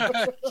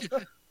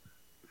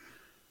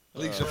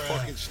 Leaves a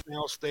fucking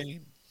snail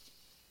stain.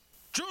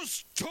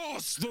 Just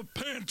toss the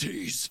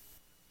panties.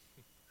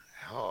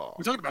 Oh.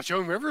 We're talking about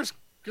Joan Rivers?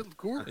 Good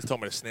cool. He's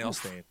talking about a snail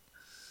stain.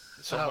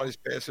 Somebody's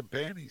passing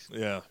panties.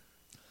 Yeah.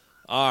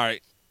 All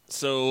right.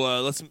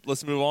 So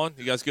let's move on.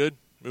 You guys good?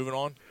 Moving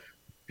on?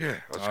 Yeah,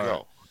 let's go.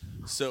 Right.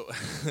 So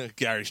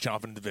Gary's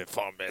chomping at the bit.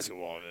 Farm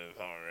basketball.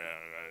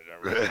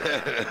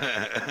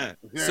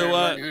 So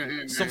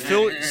some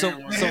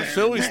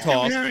Phillies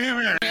talk. Now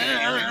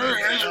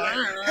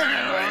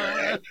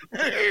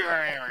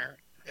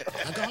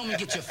go home and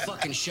get your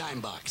fucking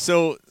shine box.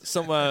 So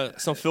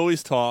some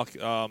Phillies talk.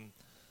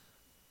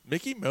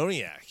 Mickey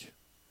Moniak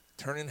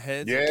turning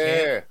heads.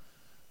 Yeah.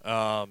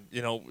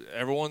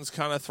 Everyone's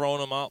kind of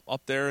throwing him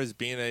up there as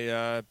being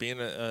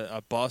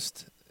a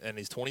bust, and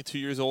he's 22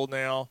 years old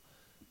now,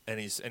 and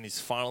he's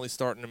finally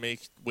starting to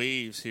make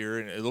waves here,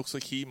 and it looks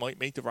like he might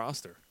make the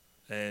roster.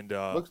 And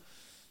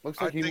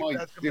looks like he might.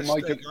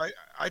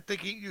 I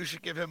think you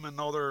should give him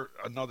another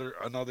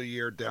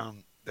year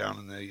down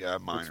in the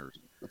minors.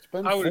 It's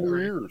been 4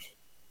 years.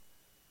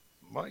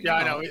 Well,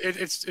 I know.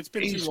 It's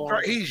been too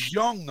long. He's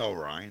young though,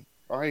 Ryan.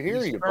 I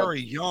hear he's you.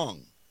 Very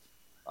young.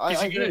 I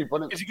hear you,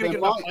 but is he going to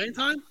get enough playing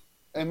time?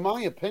 In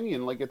my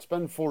opinion, it's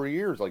been 4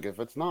 years. If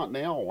it's not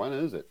now, when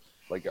is it?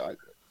 You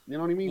know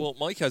what I mean? Well,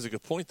 Mike has a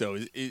good point though,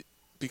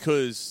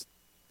 because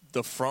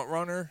the front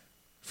runner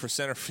for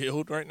center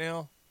field right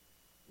now,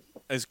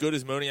 as good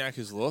as Moniak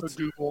has looked,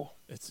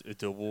 it's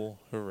Odubel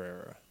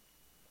Herrera.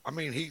 I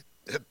mean,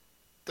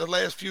 the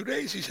last few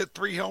days he's hit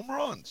 3 home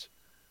runs.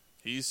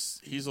 He's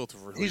looked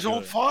really He's good.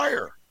 on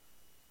fire.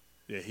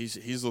 Yeah,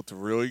 he's looked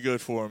really good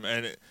for him,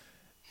 and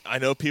I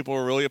know people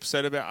are really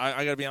upset about.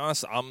 I got to be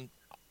honest,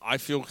 I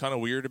feel kind of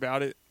weird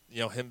about it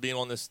him being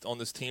on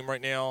this team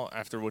right now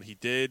after what he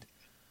did,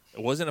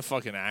 it wasn't a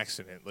fucking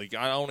accident. Like,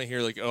 I don't want to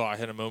hear like, oh, I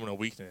had a moment of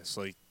weakness.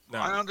 Like, no.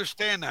 I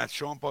understand that,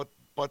 Sean, but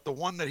the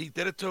one that he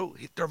did it to,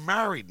 they're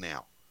married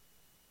now.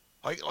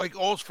 Like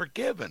all's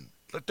forgiven.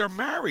 But they're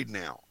married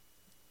now.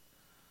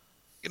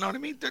 You know what I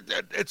mean?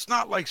 It's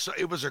not like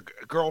it was a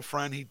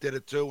girlfriend he did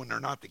it to, and they're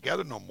not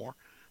together no more.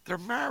 They're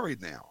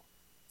married now.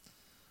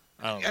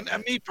 And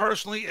me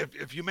personally,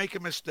 if you make a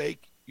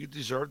mistake, you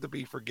deserve to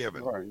be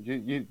forgiven. Right.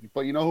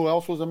 But you know who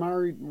else was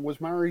married?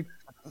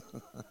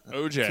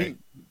 OJ.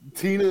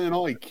 Tina and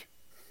Ike.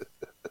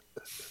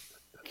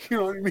 You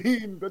know what I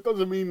mean? That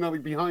doesn't mean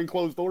that behind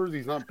closed doors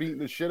he's not beating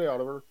the shit out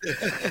of her. You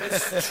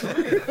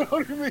know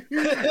what I mean?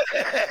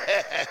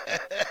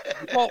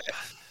 Well,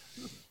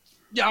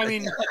 yeah, I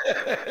mean,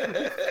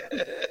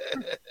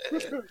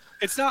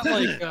 it's not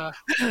like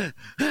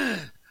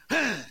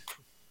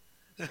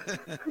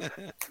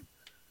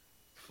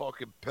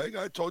fucking pig.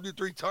 I told you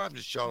 3 times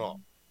to shut up.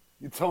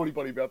 You tell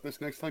anybody about this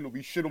next time, it'll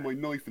be shit on my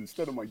knife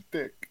instead of my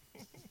dick.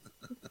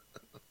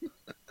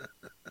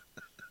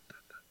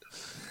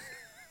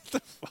 The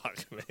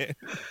fuck, man?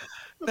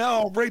 Now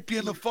I'll rape you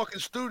in the fucking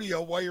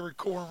studio while you're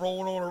recording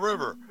Rolling on a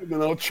River. And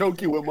then I'll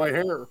choke you with my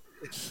hair.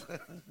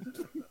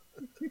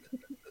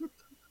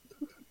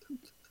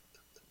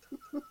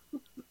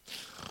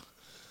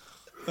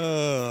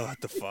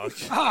 What the fuck?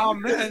 Oh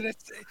man,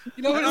 it's a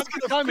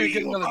good time to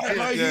get another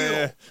beer.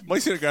 Yeah.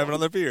 Mike's gonna grab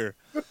another beer.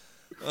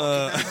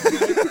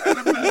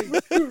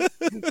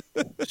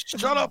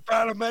 Shut up,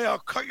 Anime. I'll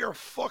cut your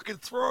fucking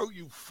throat,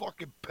 you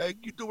fucking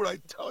pig. You do what I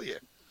tell you.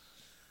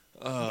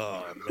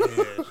 Oh,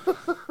 man.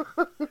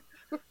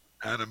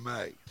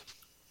 Anime.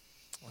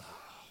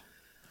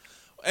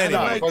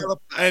 Anyway.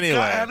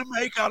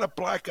 Anime got a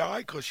black eye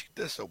because she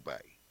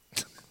disobeyed.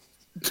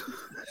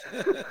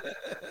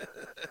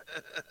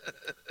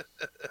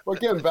 But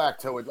getting back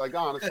to it, like,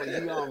 honestly, I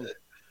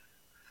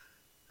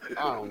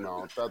don't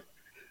know.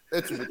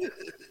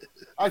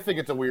 I think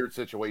it's a weird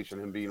situation,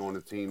 him being on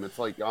the team. It's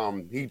like,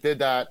 he did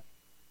that.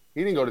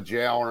 He didn't go to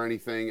jail or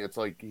anything. It's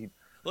like,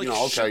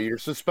 you're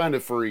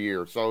suspended for a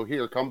year. So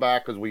here, come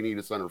back because we need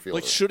a center fielder.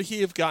 Like, should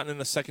he have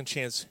gotten a second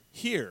chance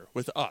here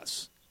with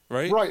us?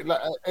 Right? Right.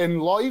 In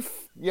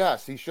life,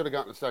 yes, he should have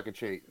gotten a second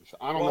chance.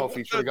 I don't know if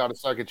he should have got a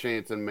second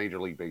chance in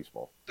Major League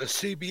Baseball. The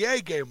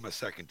CBA gave him a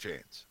second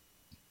chance.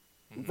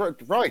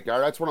 Right,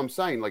 that's what I'm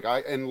saying. Like,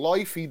 in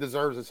life, he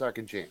deserves a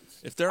second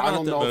chance. If they're I not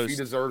don't the know most, if he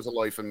deserves a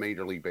life in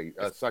Major League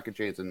second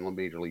chance in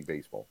Major League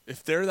Baseball.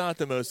 If they're not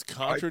the most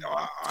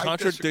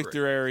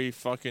contradictory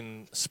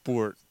fucking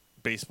sport,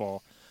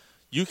 baseball,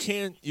 you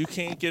can't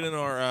get in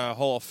our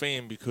Hall of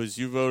Fame because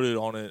you voted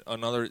on it.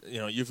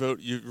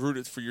 You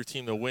rooted for your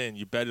team to win.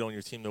 You betted on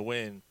your team to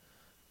win,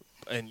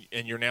 and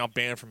you're now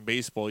banned from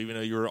baseball, even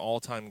though you're an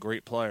all-time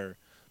great player.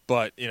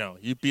 But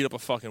you beat up a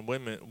fucking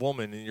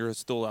woman, and you're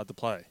still allowed to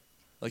play.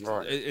 Like,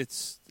 right.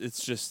 It's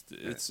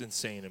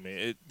insane to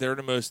me. They're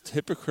the most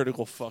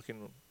hypocritical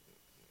fucking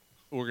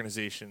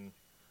organization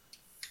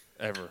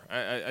ever.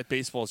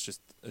 Baseball is just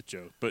a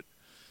joke. But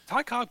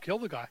Ty Cobb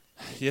killed the guy.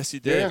 Yes, he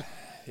did.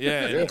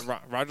 Yeah. And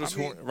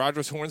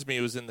Rogers Hornsby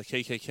was in the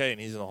KKK,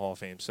 and he's in the Hall of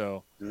Fame.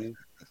 So,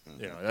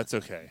 that's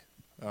okay.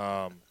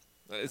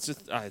 It's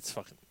just it's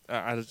fucking.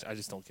 I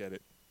just don't get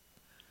it.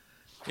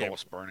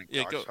 False burning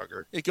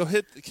cocksucker. Go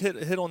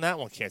hit on that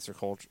one. Cancer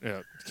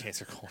culture.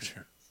 Cancer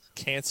culture.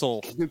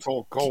 Cancel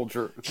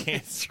culture.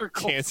 Cancer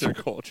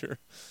culture.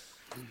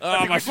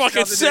 Oh, my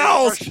fucking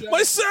cells!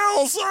 My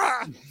cells!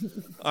 Ah!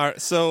 All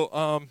right, so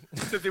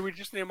So did we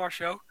just name our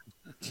show?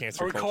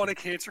 Cancer. Are we calling it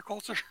Cancer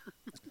Culture?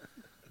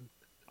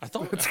 I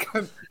thought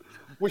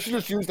we should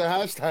just use the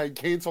hashtag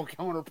cancel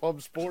Corner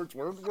Pub Sports.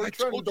 We're I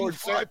told you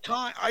 5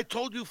 times. I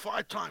told you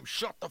 5 times.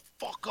 Shut the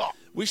fuck up.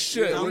 We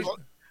should.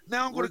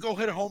 Now I'm going to go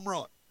hit a home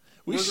run.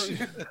 We should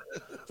do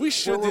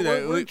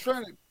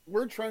that.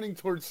 We're trending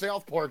towards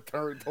South Park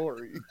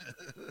territory.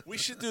 We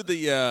should do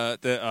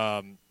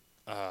the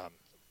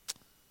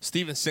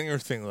Steven Singer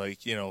thing, like,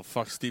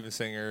 fuck Steven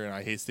Singer and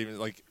I hate Steven,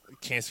 like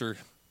cancer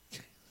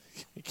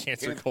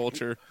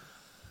culture.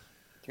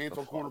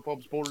 Cancel Corner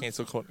Pub Sports.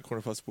 Cancel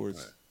Corner Pub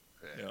Sports.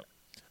 Yeah.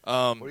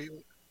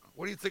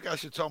 What do you think I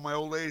should tell my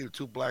old lady with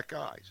 2 black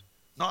eyes?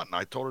 Nothing.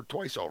 I told her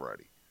twice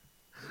already.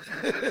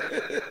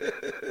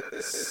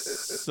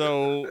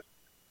 So.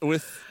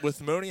 With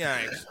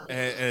Moniak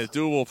and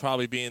Doable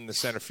probably being the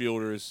center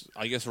fielders,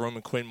 I guess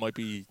Roman Quinn might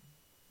be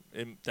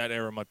that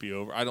era might be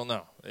over. I don't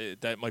know.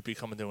 That might be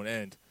coming to an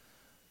end.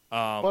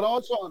 But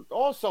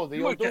also he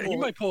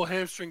might pull a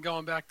hamstring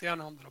going back down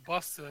onto the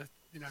bus to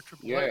AAA.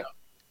 Yeah.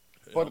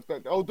 But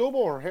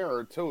Odubel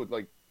Herrera too.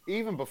 Like,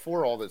 even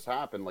before all this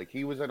happened, like,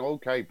 he was an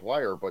okay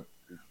player, but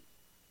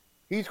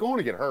he's going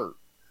to get hurt.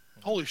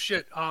 Holy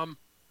shit!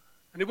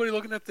 Anybody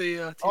looking at the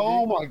TV?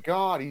 Oh my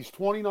God, he's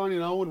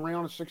 29-0 in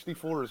round of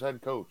 64 as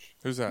head coach.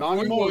 Who's that?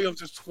 Roy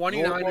Williams is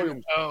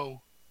 29-0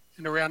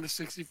 in the round of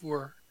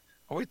 64.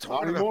 Are we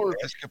talking about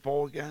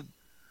basketball again?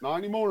 Not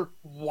anymore.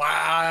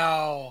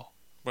 Wow.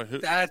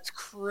 Wait, that's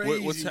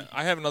crazy.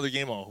 I have another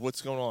game on.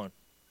 What's going on?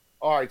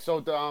 All right, so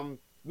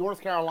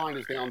North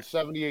Carolina's down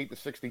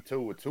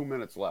 78-62 with 2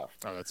 minutes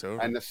left. Oh, that's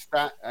over. And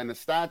the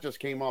stat just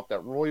came up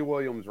that Roy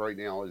Williams right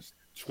now is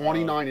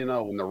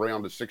 29-0 in the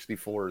round of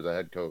 64 as a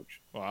head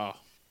coach. Wow.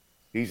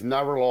 He's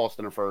never lost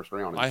in the first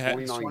round. I had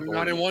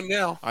 29-1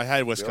 now. I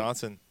had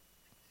Wisconsin.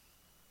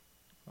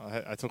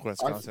 Yep. I took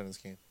Wisconsin in this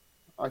game.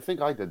 I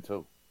think I did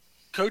too.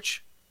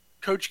 Coach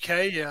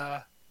K,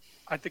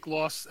 I think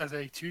lost as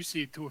a 2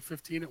 seed to a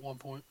 15 at one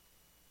point.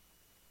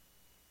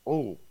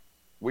 Oh,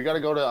 we got to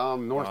go to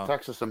North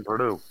Texas and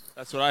Purdue.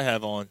 That's what I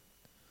have on.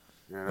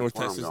 Yeah, North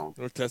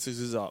Texas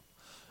is up.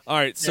 All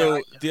right,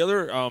 so the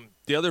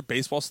other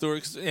baseball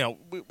story, because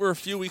we're a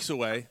few weeks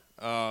away.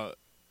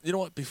 You know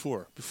what?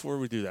 Before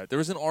we do that, there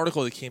was an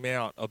article that came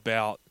out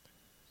about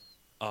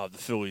the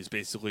Phillies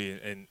basically,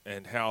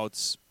 and how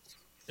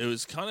it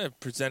was kind of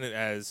presented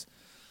as,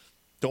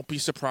 don't be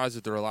surprised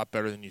that they're a lot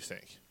better than you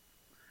think.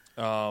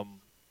 I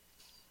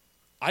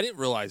didn't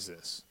realize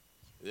this.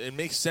 It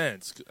makes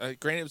sense.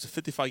 Granted, it was a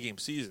 55-game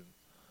season.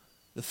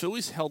 The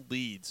Phillies held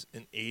leads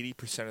in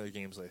 80% of their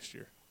games last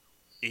year.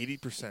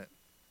 80%.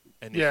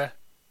 And yeah,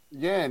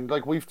 and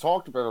like we've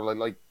talked about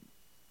it,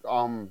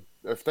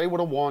 if they would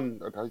have won,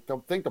 I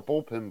think the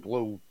bullpen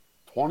blew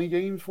 20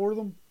 games for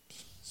them.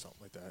 Something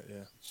like that,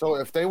 yeah. So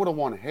if they would have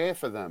won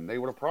half of them, they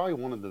would have probably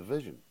won a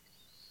division.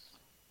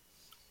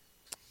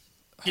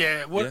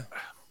 Yeah.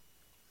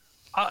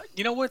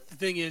 You know what the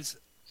thing is?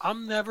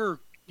 I'm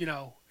never,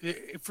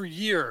 for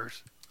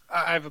years,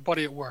 I have a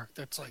buddy at work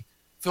that's like,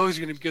 Phillies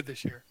are going to be good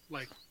this year.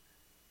 Like,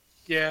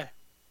 yeah,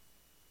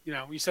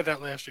 we said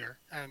that last year,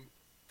 and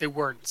they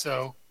weren't.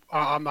 So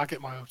I'm not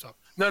getting my hopes up.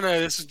 No,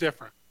 this is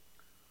different.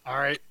 All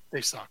right,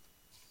 they sucked.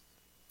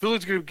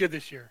 Phillies are going to be good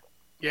this year.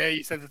 Yeah,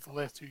 you said that the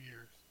last 2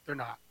 years. They're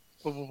not.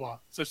 Blah, blah, blah.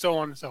 So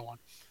on and so on.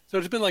 So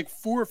it's been like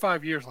 4 or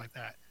 5 years like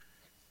that.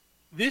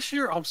 This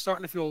year, I'm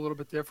starting to feel a little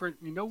bit different.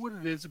 You know what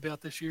it is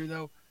about this year,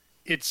 though?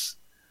 It's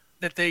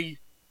that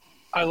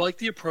I like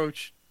the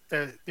approach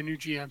that the new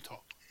GM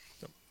took.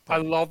 I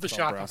love the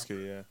shotgun.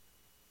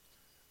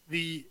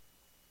 Yeah.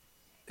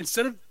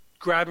 Instead of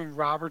grabbing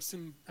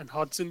Robertson and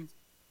Hudson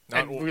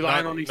and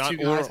relying on these two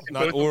guys.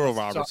 Not Oral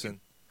Robertson.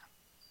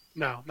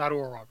 No, not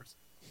Oral Robertson.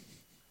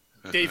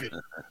 David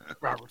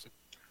Robertson.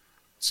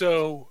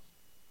 So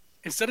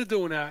instead of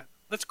doing that,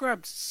 let's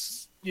grab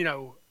 6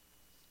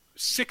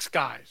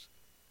 guys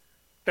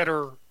that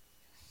are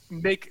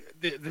make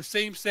the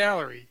same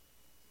salary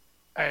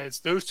as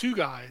those 2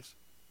 guys,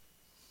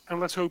 and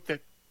let's hope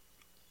that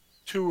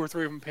 2 or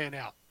 3 of them pan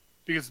out,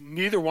 because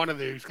neither one of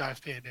those guys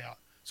panned out.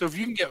 So if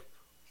you can get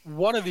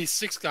one of these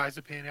 6 guys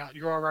to pan out,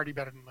 you're already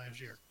better than last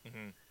year.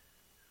 Mm-hmm.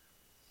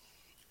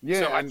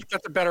 Yeah, so I think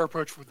that's a better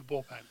approach with the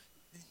bullpen.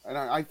 And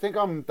I think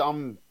I'm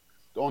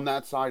on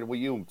that side with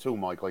you too,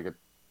 Mike. Like,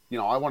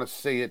 I want to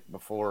see it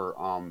before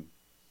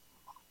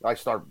I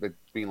start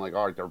being like,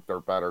 all right, they're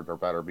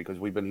better, because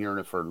we've been hearing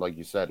it for, like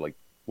you said, like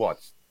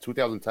what,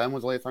 2010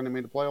 was the last time they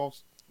made the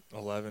playoffs?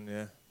 11,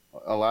 yeah.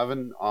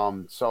 11.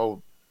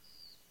 So,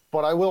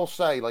 but I will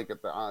say, like,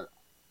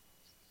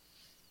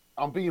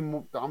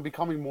 I'm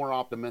becoming more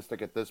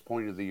optimistic at this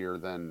point of the year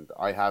than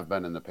I have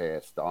been in the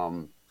past.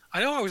 I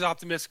know I was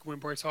optimistic when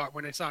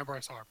they signed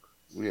Bryce Harper.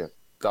 Yeah,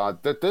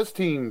 this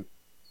team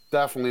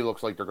definitely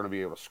looks like they're going to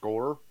be able to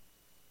score.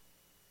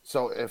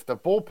 So if the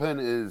bullpen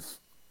is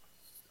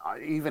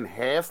even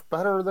half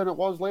better than it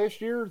was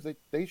last year,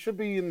 they should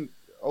be in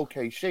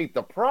okay shape.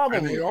 The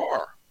problem, and they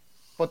are.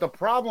 But the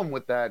problem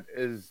with that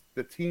is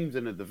the teams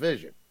in the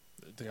division.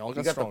 They all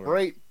got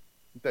stronger.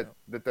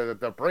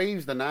 The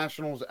Braves, the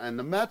Nationals, and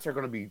the Mets are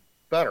going to be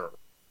better.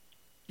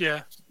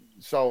 Yeah.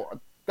 So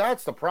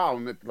that's the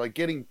problem. Like,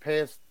 getting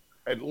past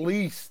at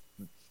least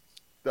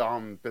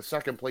the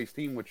second place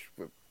team, which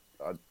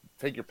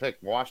take your pick,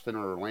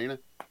 Washington or Atlanta.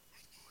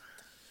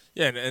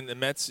 Yeah, and the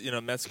Mets,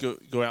 Mets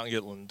go out and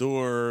get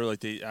Lindor.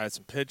 Like, they add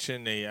some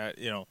pitching. They add,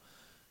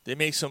 they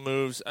make some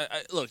moves.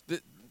 Look,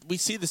 we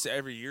see this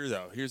every year,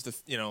 though. Here's the,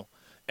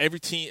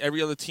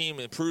 every other team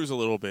improves a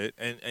little bit,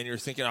 and you're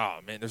thinking, oh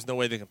man, there's no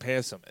way they can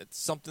pass them.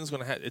 Something's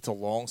going to happen. It's a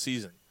long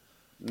season,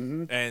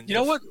 and you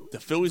know what? The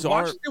Phillies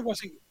Washington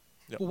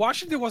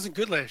wasn't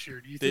good last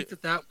year. Do you think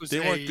that was? They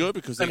weren't good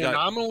because they got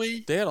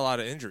anomaly. They had a lot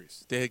of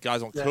injuries. They had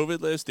guys on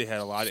COVID lists. They had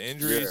a lot of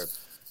injuries.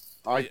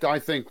 Yeah. I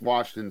think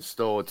Washington's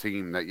still a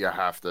team that you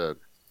have to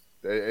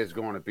is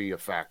going to be a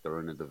factor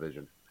in the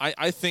division.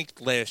 I think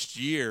last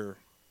year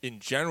in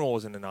general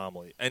was an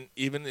anomaly, and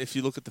even if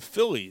you look at the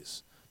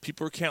Phillies,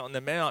 people are counting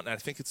them out, and I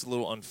think it's a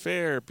little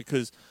unfair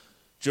because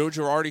Joe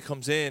Girardi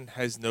comes in,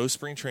 has no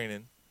spring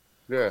training.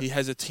 Yeah. He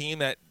has a team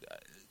that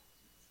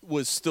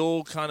was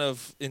still kind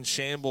of in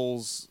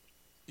shambles.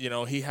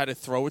 He had to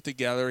throw it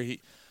together.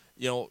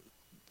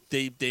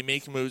 They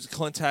make moves.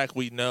 Clintack,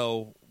 we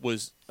know,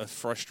 was a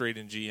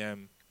frustrating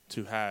GM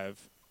to have,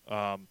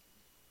 as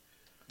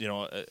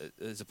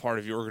a part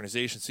of your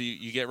organization. So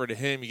you get rid of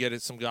him. You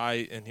get some guy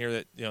in here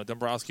that,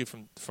 Dombrowski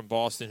from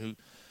Boston, who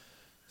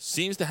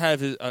seems to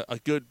have a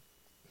good,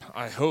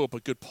 I hope, a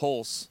good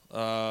pulse,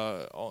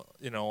 on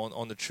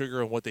the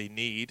trigger and what they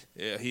need.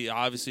 He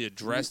obviously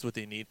addressed what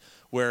they need,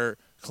 where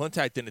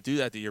Clintac didn't do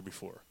that the year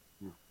before.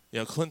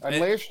 And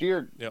last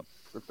year, yep.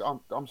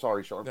 I'm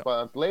sorry, Sean,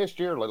 but last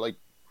year, like,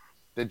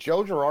 did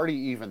Joe Girardi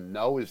even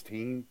know his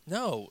team?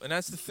 No, and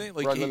that's the thing.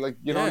 Like, right,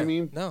 you know what I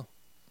mean? No,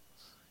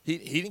 he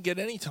didn't get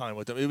any time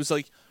with them. It was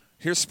like,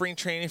 here's spring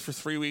training for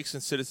 3 weeks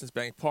in Citizens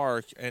Bank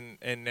Park, and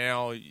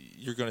now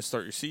you're going to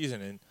start your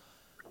season. And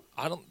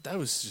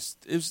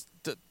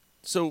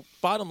so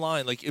bottom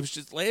line, like, it was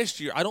just last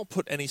year. I don't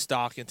put any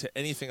stock into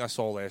anything I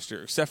saw last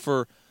year, except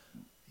for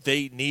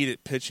they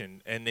needed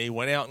pitching, and they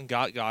went out and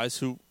got guys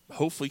who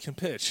hopefully can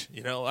pitch.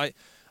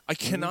 I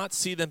cannot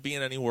see them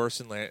being any worse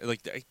than last.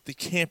 Like, they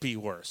can't be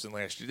worse than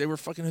last year. They were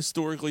fucking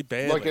historically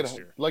bad last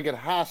year. Like, it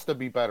has to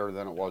be better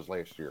than it was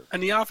last year.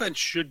 And the offense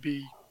should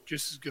be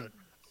just as good.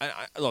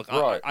 I bring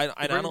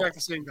back the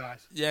same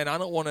guys. Yeah, and I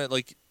don't want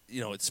to,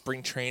 it's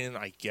spring training.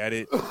 I get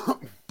it,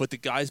 but the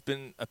guy's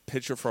been a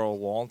pitcher for a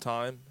long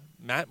time.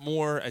 Matt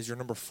Moore as your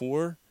number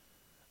 4,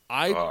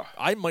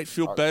 I might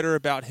feel better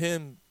about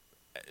him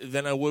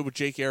than I would with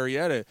Jake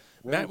Arrieta.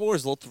 Yeah. Matt Moore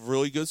has looked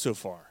really good so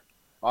far.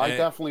 I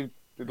definitely.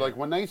 Like,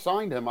 when they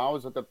signed him, I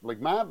was at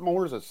Matt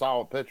Moore's a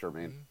solid pitcher,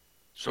 man.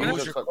 So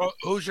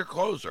who's your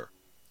closer?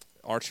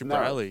 Archie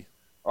Bradley.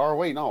 Or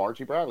wait, no,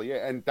 Archie Bradley.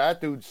 Yeah, and that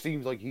dude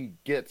seems like he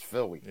gets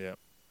Philly. Yeah.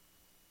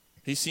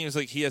 He seems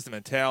like he has the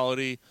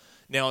mentality.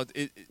 Now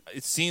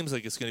it seems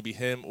like it's going to be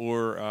him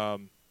or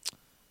from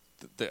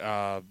the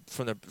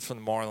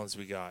Marlins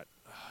we got.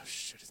 Oh,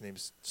 shit, his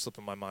name's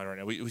slipping my mind right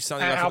now. We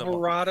signed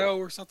Alvarado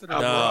or something.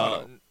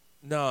 No.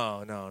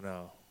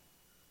 Oh,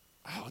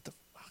 what the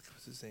fuck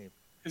was his name?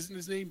 Isn't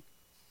his name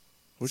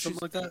something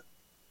like that?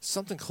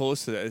 Something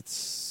close to that.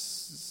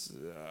 It's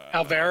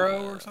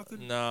Alvaro or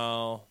something?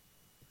 No.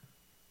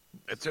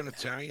 It's an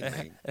Italian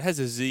name. It has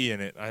a Z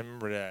in it. I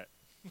remember that.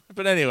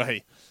 But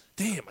anyway,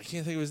 damn, I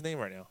can't think of his name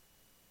right now.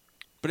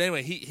 But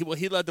anyway, he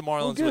led the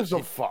Marlins. Who gives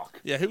a fuck?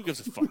 Yeah, who gives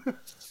a fuck?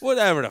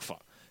 Whatever the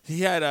fuck.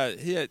 He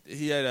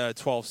had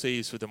 12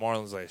 saves with the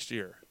Marlins last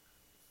year.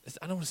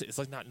 I don't want to say it's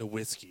like not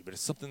Nowitzki, but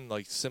it's something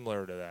like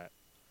similar to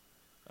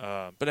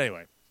that. But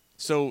anyway.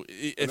 So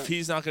if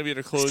he's not going to be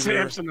able to close,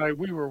 Samsonite,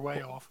 we were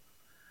way off.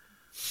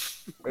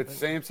 It's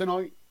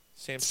Samsonite.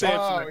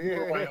 Samsonite. Oh, yeah.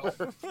 We're way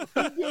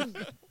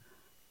off.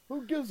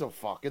 Who gives a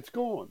fuck? It's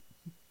gone.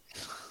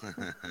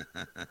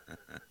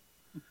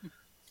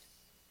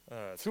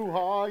 Too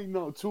high,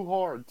 no. Too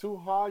hard. Too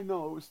high,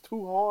 no. It's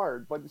too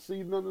hard. But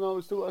see, no,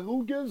 it's too.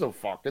 Who gives a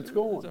fuck? It's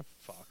gone. A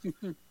fuck.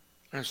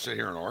 I sit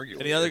here and argue.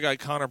 And the other guy,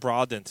 Connor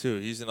Brogdon, too.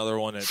 He's another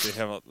one that they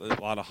have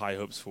a lot of high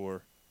hopes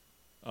for.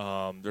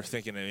 They're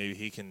thinking that maybe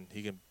he can,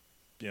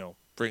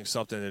 bring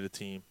something to the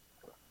team.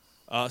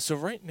 So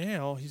right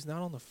now he's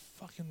not on the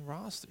fucking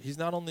roster. He's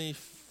not on the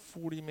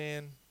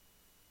 40-man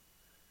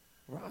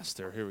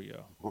roster. Here we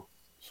go.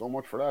 So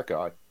much for that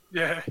guy.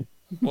 Yeah.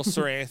 Well,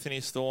 Sir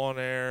Anthony's still on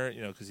there,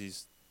 because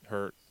he's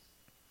hurt.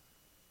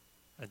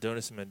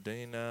 Adonis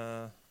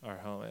Medina. All right,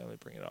 hold on, let me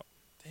bring it up.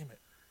 Damn it.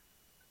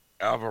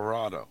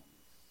 Alvarado.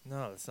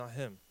 No, that's not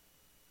him.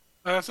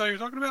 That's what you're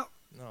talking about?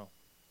 No.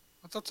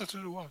 I thought that's who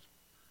it was.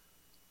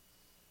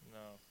 No.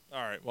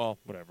 All right, well,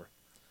 whatever.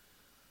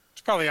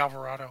 It's probably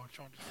Alvarado.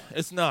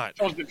 It's not.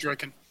 Sean's been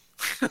drinking.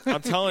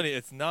 I'm telling you,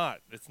 it's not.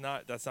 It's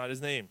not. That's not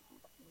his name.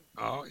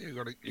 Oh, you're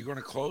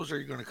gonna close or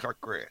you're gonna cut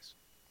grass?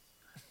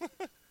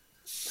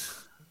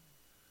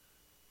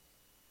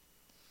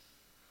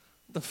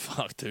 The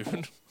fuck,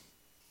 dude.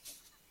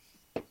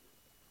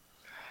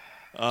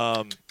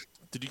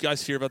 Did you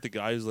guys hear about the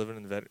guy who's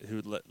living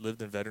who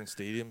lived in Veterans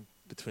Stadium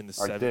between the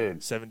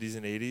 70s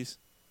and 80s?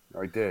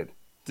 I did.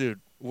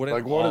 Dude, what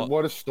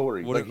a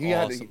story. What an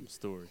awesome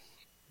story.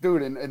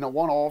 Dude, in the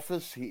one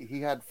office, he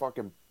had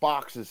fucking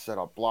boxes set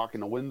up blocking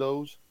the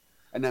windows.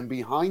 And then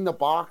behind the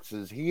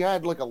boxes, he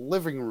had like a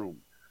living room.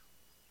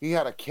 He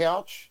had a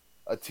couch,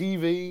 a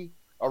TV,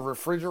 a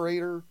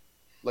refrigerator.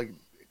 Like,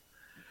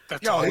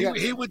 that's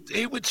he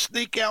would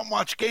sneak out and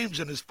watch games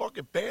in his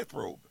fucking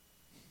bathrobe.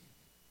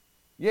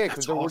 Yeah,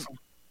 because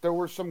there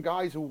were some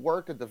guys who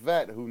worked at the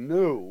vet who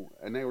knew,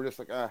 and they were just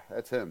like,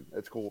 that's him.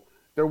 It's cool.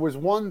 There was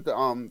one,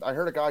 I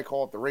heard a guy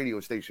call up the radio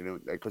station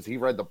because he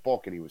read the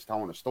book and he was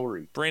telling a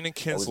story. Brandon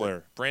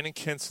Kinsler. Brandon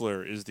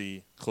Kinsler is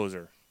the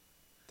closer.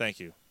 Thank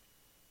you.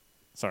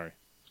 Sorry.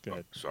 Go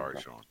ahead. Sorry,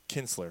 Sean.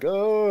 Kinsler.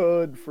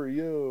 Good for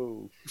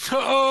you.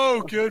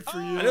 Oh, good for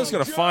you. I was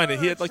going to find it.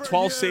 He had like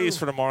 12 saves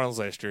for the Marlins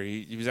last year.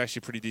 He was actually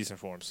pretty decent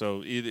for him.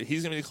 So either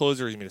he's going to be the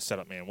closer or he's going to be the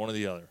setup man. One or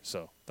the other.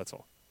 So that's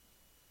all.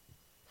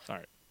 All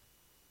right.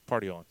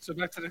 Party on. So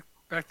back to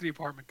the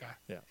apartment guy.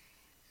 Yeah.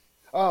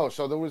 Oh,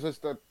 so there was this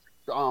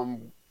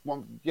one,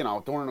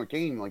 during a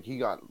game, like he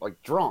got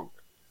like drunk.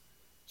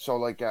 So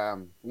like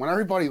when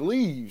everybody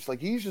leaves, like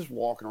he's just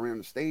walking around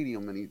the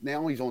stadium and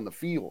now he's on the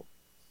field.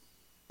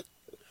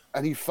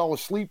 And he fell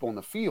asleep on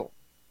the field.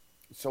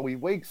 So he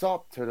wakes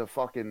up to the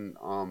fucking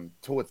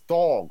to a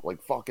dog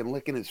like fucking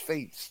licking his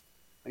face.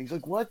 And he's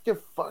like, "What the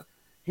fuck?"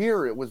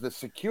 Here it was the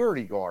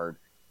security guard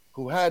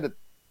who had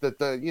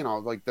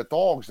the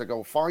dogs to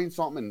go find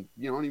something, and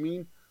you know what I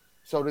mean?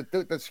 So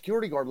the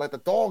security guard let the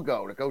dog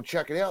go to go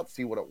check it out,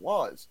 see what it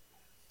was.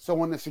 So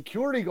when the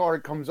security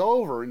guard comes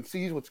over and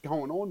sees what's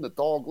going on, the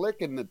dog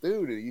licking the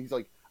dude, and he's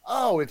like,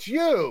 "Oh, it's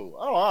you.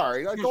 Oh, all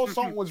right. I thought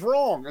something was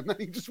wrong," and then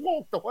he just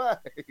walked away.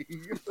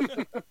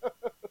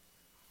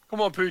 Come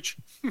on, Pooch.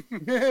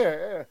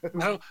 Yeah.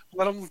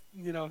 Let him,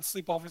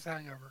 sleep off his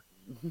hangover.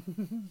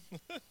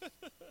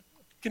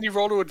 Can you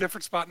roll to a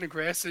different spot in the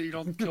grass so you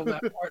don't kill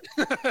that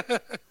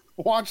part?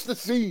 Watch the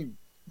scene.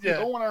 Yeah. You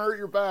don't want to hurt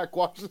your back.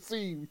 Watch the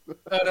scene.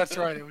 That's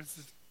right. It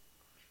was.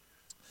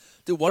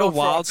 Dude, what a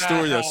wild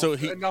story though. So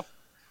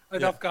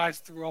enough guys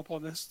threw up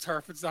on this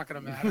turf. It's not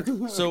going to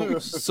matter.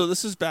 So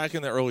this is back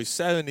in the early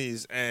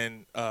 70s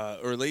and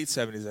or late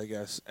 70s, I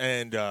guess.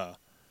 And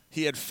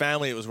he had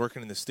family that was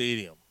working in the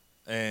stadium,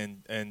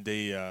 and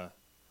they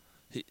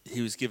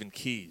he was given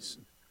keys.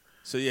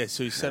 So he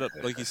set up,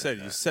 like you said,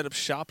 he set up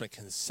shop in a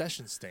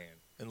concession stand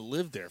and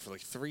lived there for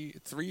like three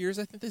years,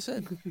 I think they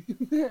said.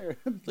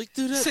 Like,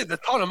 dude, saved a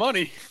ton of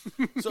money.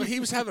 So he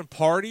was having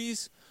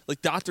parties.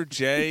 Like Dr.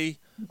 J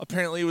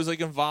apparently was like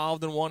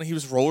involved in one. He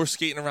was roller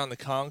skating around the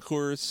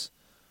concourse.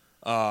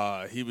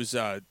 He was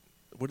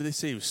what did they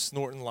say? He was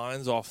snorting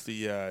lines off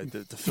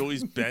the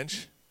Phillies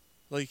bench.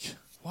 Like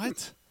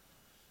what?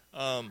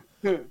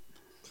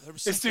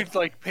 This dude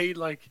like paid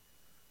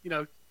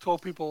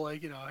told people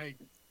hey,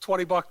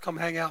 $20 come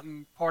hang out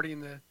and party in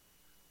the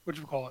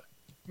what'd you call it?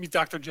 Meet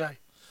Dr. J.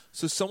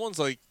 So someone's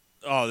like,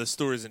 "Oh, this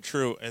story isn't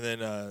true," and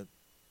then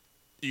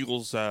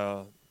Eagles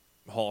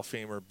Hall of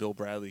Famer Bill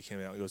Bradley came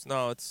out and goes,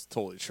 "No, it's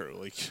totally true.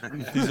 Like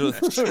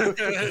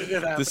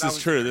this is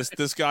true.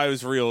 This guy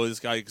was real. This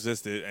guy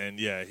existed,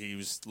 and yeah, he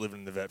was living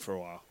in the vet for a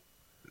while.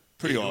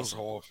 Pretty Eagles awesome.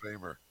 Hall of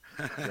Famer.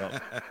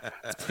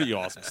 It's a pretty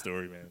awesome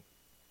story, man.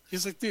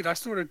 He's like, dude,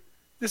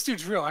 this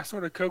dude's real. I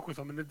snorted coke with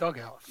him in the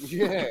dugout.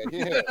 Yeah.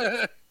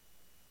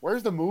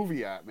 Where's the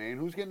movie at, man?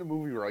 Who's getting the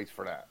movie rights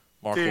for that?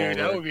 Mark Dude, Wahlberg.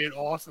 that would be an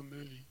awesome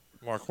movie.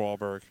 Mark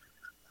Wahlberg.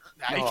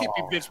 Nah, he can't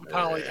be bitch with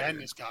Holly and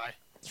this guy.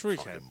 Sure he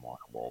can. Mark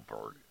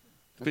Wahlberg.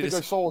 I think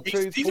I saw a He's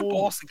a Transformer.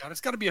 Boston guy.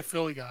 It's got to be a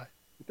Philly guy.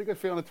 I think I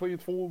found a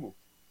Transformer.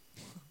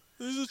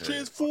 There's a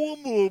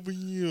Transformer over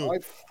here. I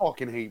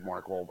fucking hate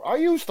Mark Wahlberg. I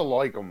used to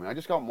like him. I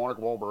just got Mark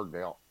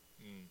Wahlberg out.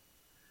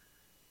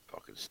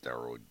 Fucking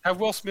steroid.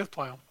 Have Will Smith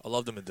play him. I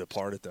loved him in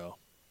Departed, though.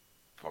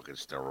 Fucking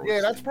steroid.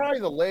 Yeah, that's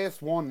probably the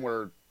last one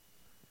where...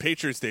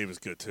 Patriots Day was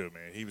good, too,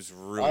 man. He was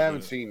really I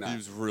haven't good. seen that. He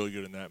was really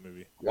good in that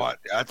movie. What?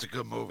 That's a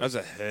good movie. That was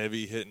a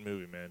heavy-hitting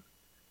movie, man.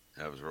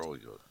 That was really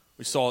good.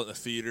 We saw it in the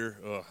theater.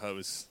 Oh, that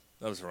was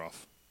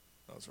rough.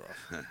 That was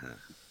rough.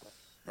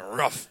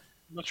 Rough.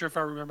 I'm not sure if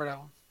I remember that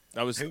one.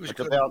 That was. It's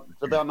about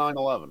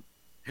 9/11.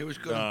 He was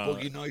good in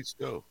Boogie Nights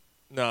too.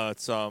 No,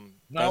 it's No,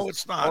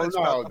 it's not. Oh, It's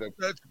no,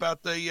 that's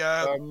about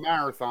the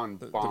marathon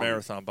bomb. the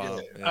marathon bomb.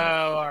 Yeah. Yeah.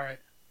 Oh, all right.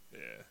 Yeah.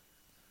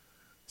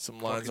 Some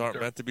lines Fucking aren't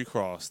dirt. meant to be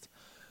crossed.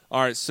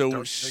 All right, so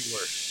Dirk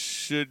Ziggler.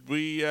 should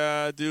we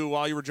do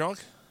While You Were Drunk?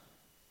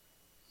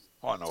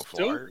 Oh no, do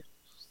Flyers.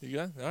 You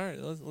got? All right,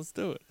 let's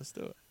do it. Let's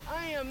do it.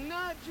 I am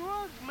not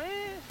drunk,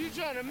 man. You're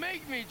trying to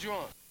make me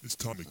drunk. It's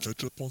time to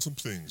catch up on some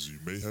things you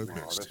may have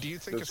missed. Do you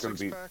think a This is gonna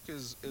be- six-pack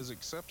is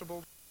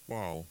acceptable?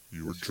 While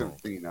you were It's drunk.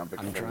 15, I'm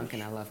drunk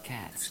and I love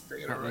cats.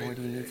 Say it What right. more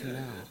do you need to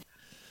know?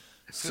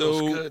 So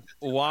good.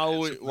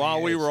 while That's we what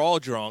it were is. all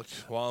drunk,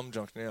 while I'm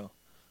drunk now,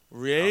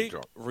 I'm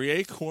drunk.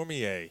 Rie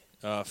Cormier,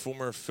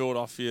 former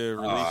Philadelphia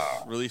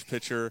relief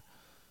pitcher,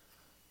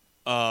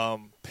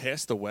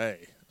 passed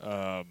away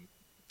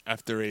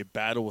after a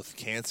battle with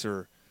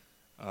cancer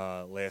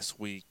last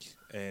week,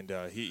 and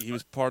he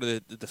was part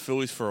of the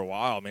Phillies for a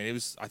while. Man,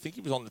 I think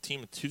he was on the team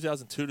in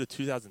 2002 to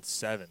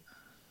 2007.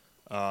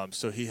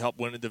 So he helped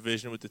win a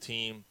division with the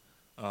team.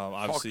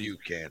 Obviously, Fuck you,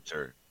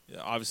 cancer.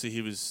 obviously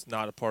he was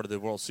not a part of the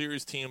World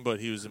Series team, but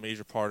he was a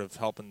major part of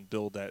helping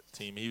build that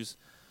team. He was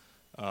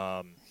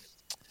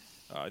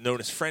known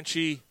as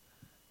Frenchie,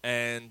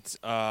 and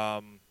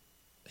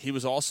he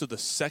was also the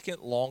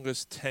second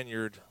longest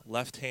tenured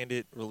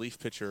left-handed relief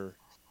pitcher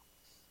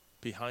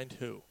behind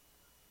who?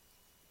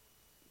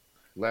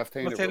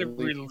 Left-handed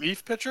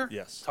relief pitcher?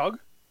 Yes. Tug?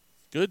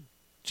 Good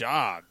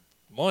job,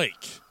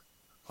 Mike.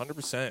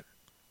 100%.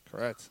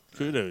 Correct.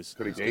 Kudos.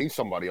 Could have gave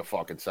somebody a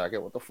fucking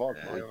second. What the fuck,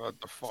 Yeah, man?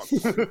 what the fuck?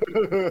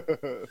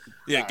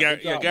 Yeah,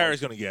 good job, Gary's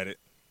going to get it.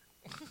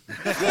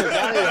 It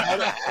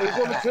was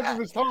on the tip of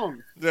his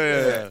tongue.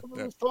 Yeah. Tip of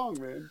his tongue,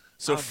 man.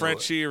 So I'll do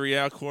Frenchie,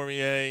 Real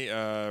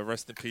Cormier,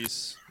 rest in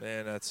peace,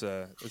 man. It's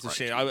a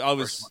shame. I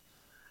was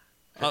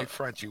Hey,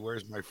 Frenchie,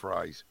 where's my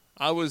fries?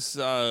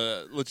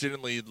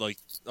 legitimately like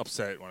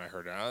upset when I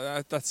heard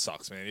it. That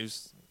sucks, man. He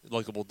was a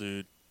likable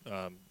dude.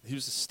 He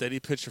was a steady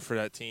pitcher for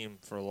that team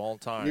for a long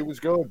time. He was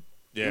good.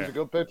 Yeah. He was a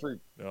good pitcher.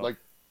 Yep. Like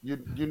you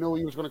knew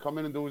he was going to come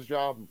in and do his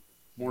job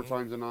more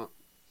times than not.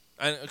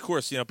 And of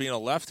course, being a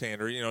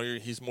left-hander,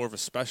 he's more of a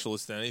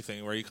specialist than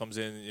anything. Where he comes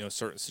in,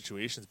 certain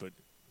situations, but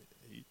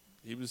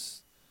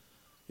he's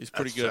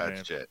pretty That's good, sad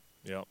man. shit.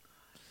 Yep.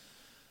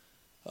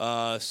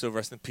 So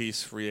rest in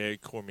peace, Rie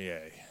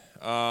Cormier.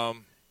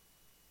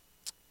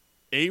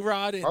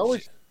 A-Rod and I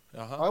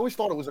always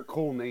thought it was a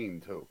cool name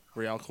too.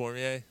 Real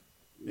Cormier.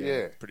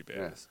 Yeah. Pretty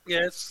badass.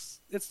 Yeah,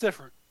 it's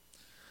different.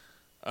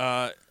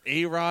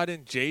 A-Rod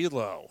and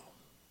J-Lo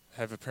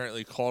have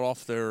apparently called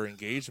off their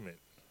engagement.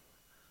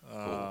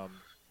 I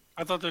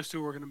thought those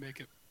two were going to make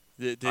it.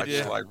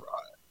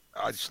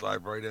 I'd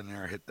slide right in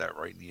there and hit that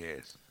right in the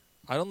ass.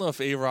 I don't know if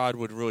A-Rod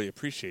would really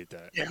appreciate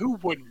that. Yeah, who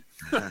wouldn't?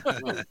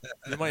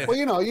 Well,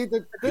 you know,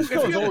 this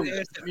goes on.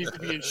 It needs to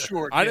be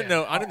insured. I didn't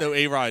know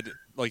A-Rod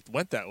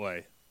went that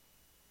way.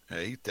 Yeah,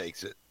 he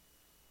takes it.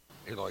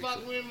 He likes Fuck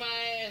it. with my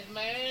ass,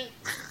 man.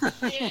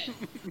 Shit.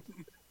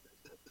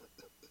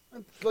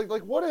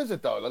 Like what is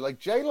it though? Like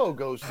J-Lo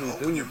goes through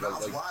dudes. Like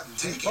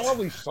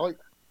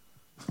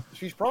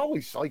she's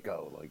probably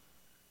psycho. Like,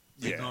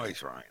 Be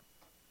nice, Ryan.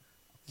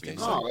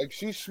 no, like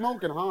she's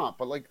smoking hot,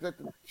 but like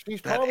she's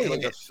probably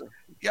like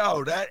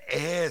yo, that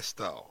ass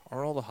though.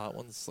 Are all the hot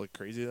ones like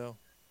crazy though?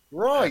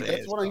 Right,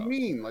 that's what I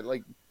mean.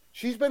 Like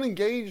she's been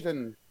engaged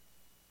and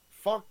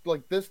fucked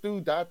like this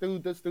dude, that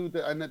dude, this dude,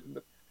 and then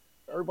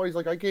everybody's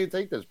like, I can't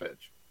take this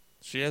bitch.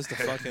 She has the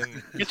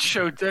fucking. It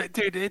showed,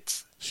 dude.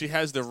 It's. She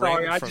has the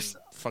Sorry, ring from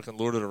fucking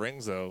Lord of the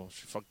Rings though.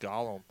 She fucked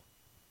Gollum.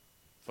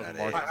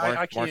 Fucking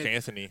Mark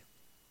Anthony.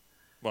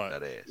 What?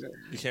 That ass.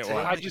 You can't Take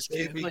watch. I just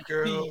me, can't, like,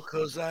 girl,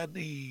 because I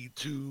need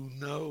to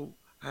know.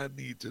 I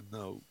need to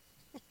know.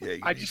 Yeah,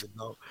 you need to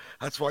know.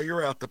 That's why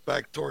you're out the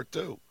back door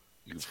too.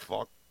 You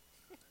fuck.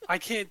 I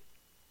can't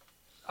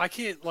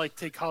like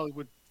take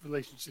Hollywood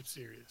relationships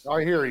serious.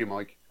 I hear you,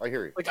 Mike. I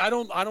hear you. Like I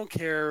don't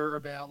care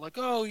about like,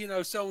 oh, you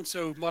know, so and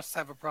so must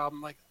have a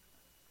problem. Like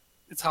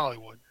it's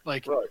Hollywood.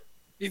 Like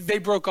they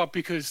broke up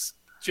because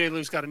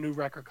J-Lo's got a new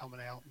record coming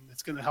out and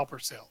it's going to help her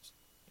sales.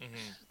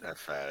 Mm-hmm. That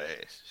fat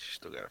ass. She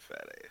still got a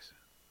fat ass.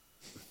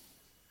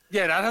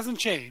 Yeah, that hasn't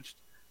changed.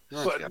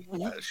 No, But she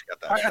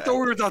got that I fat thought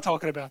we were not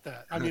talking about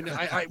that. I mean,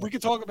 we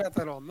could talk about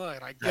that all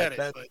night. I get it.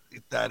 But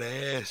That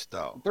ass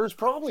though. There's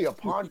probably a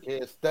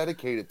podcast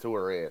dedicated to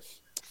her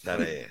ass. That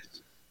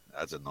ass.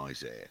 That's a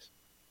nice ass.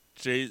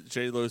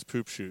 J-Lo's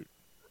poop shoot.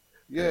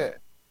 Yeah.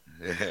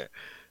 Yeah.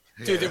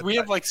 dude, we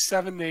have like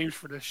 7 names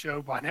for this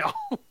show by now.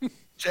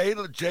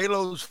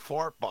 J-Lo's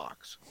fart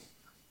box.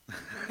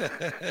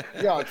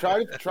 Yeah,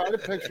 try to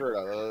picture it.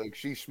 Like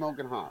she's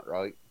smoking hot,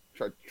 right?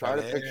 Try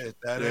to picture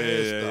that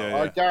is. All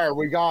right, Gar,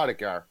 we got it,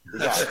 Gar. We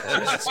got it.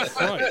 Let's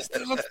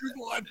move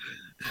on.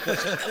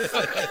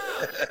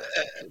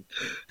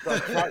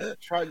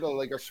 Try to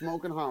like a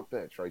smoking hot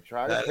bitch, right?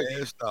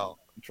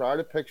 Try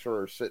to picture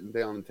her sitting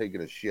down and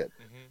taking a shit.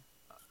 Mm-hmm.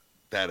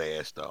 That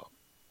ass though.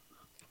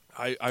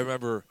 I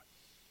remember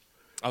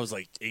I was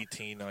like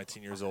 18,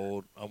 19 years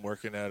old. I'm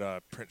working at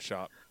a print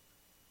shop.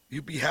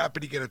 You'd be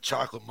happy to get a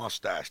chocolate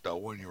mustache though,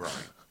 wouldn't you, Ryan?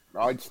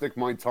 I'd stick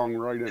my tongue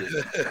right in it.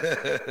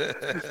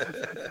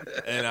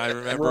 And I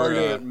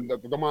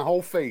remember my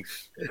whole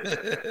face.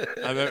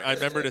 I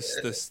remember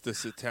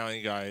this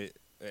Italian guy,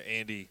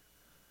 Andy.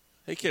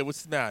 Hey kid,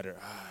 what's the matter?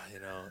 You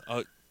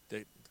know,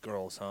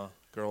 girls, huh?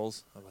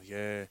 Girls. I'm like,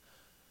 yeah. And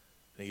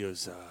he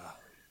goes,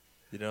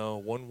 you know,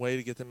 one way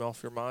to get them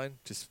off your mind,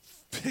 just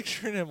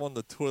picturing them on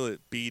the toilet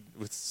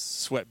with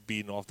sweat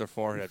beading off their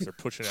foreheads. They're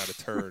pushing out a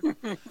turd.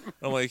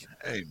 I'm like,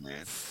 hey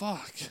man,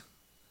 fuck.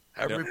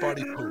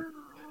 Everybody poop.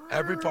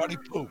 Everybody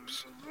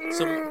poops.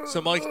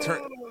 So Mike,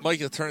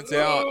 it turns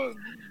out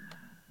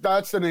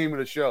that's the name of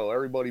the show.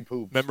 Everybody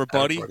poops. Remember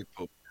Buddy?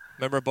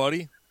 Remember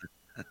Buddy?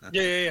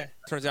 Yeah.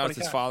 Turns out it's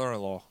his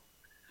father-in-law.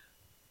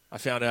 I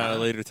found out at a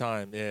later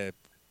time. Yeah.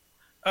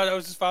 Oh, that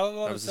was his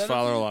father-in-law. That was his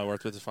father-in-law. I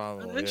worked with his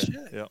father-in-law. Good shit.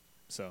 Yeah.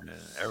 So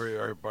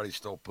everybody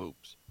still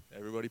poops.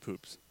 Everybody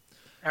poops.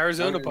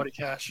 Arizona Buddy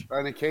Cash.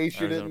 And in case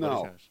you didn't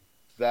know,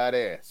 that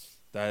ass.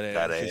 That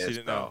ass. You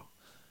didn't know.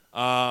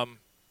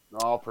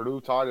 Oh,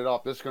 Purdue tied it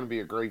up. This is going to be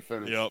a great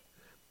finish. Yep.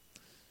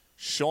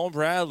 Sean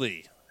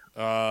Bradley,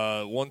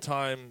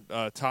 one-time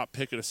top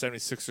pick of the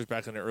 76ers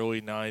back in the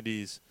early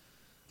 90s.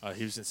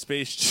 He was in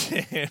Space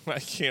Jam. I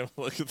can't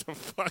look at the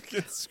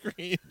fucking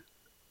screen.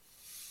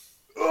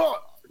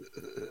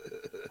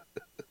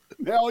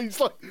 Now he's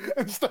like,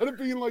 instead of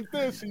being like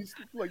this, he's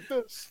like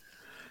this.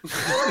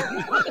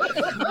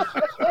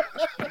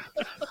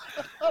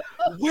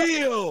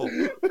 Will!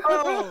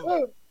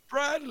 Oh!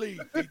 Bradley.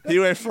 He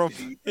went from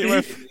he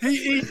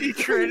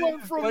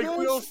traded from like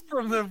wheels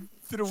from the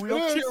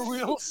wheelchair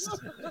wheels.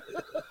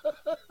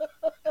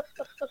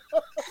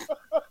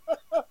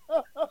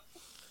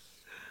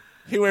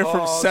 He went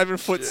from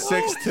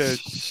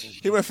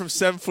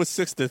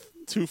 7'6" to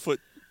 2'6".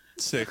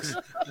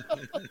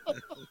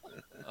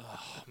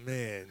 Oh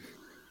man!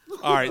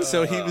 All right,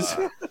 so he was.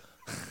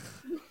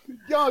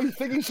 Yo, you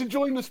think he should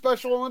join the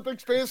Special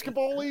Olympics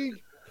Basketball League?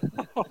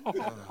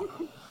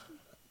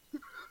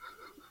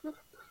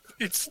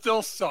 It'd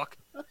still suck.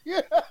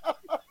 Yeah.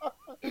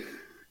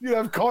 You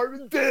have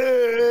Carmen.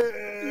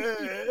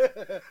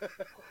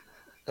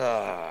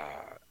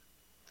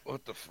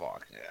 What the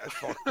fuck? Yeah, that's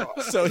fucked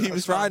up. So he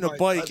was riding a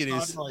bike and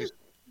he's.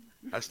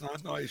 That's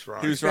not nice,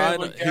 Ryan. He was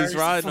riding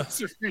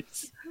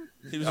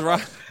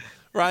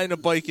a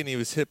bike and he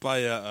was hit by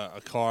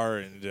a car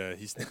and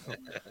he's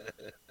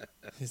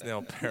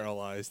now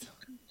paralyzed.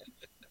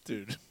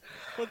 Dude,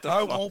 what the fuck?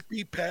 I won't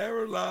be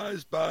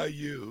paralyzed by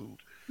you.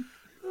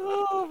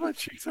 Oh, my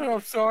cheeks are.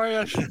 I'm sorry.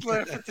 I should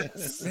laugh at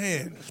this.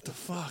 Man, what the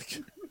fuck?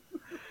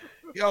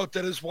 Yo,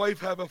 did his wife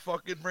have a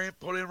fucking rant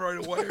put in right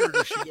away, or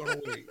did she go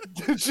to wait?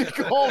 Did she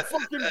call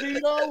fucking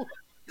Vito?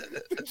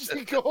 Did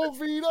she call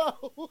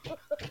Vito?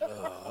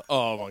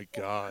 Oh my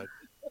God!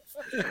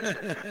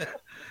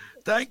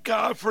 Thank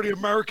God for the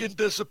American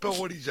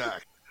Disabilities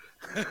Act.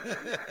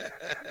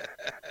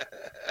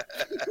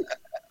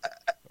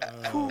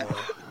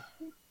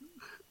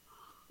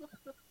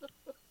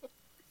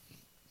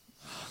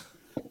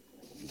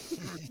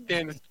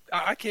 Dan,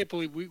 I can't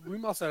believe we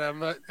must not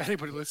have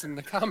anybody listening.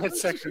 The comment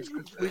section is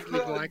completely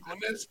blank on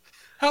this.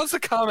 How's the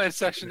comment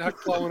section not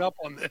blowing up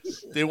on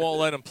this? They won't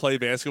let him play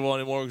basketball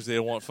anymore because they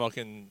want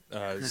fucking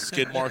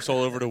skid marks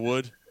all over the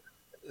wood.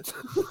 Now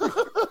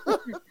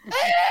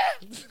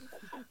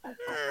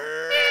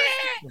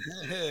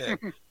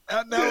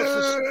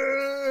it's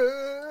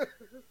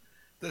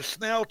the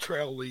Snail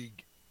Trail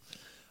League.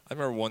 I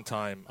remember one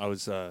time I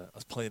was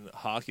playing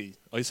hockey,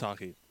 ice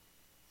hockey,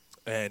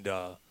 and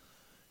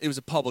it was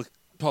a public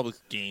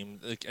game,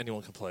 like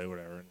anyone could play,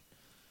 whatever. And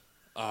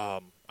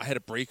I had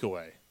a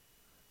breakaway,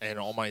 and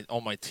on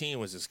my team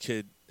was this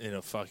kid in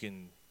a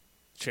fucking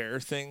chair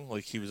thing,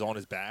 like he was on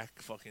his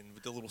back, fucking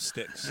with the little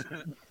sticks.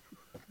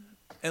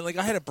 And like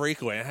I had a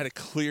breakaway, I had a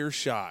clear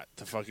shot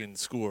to fucking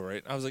score,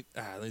 right? And I was like,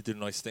 let me do a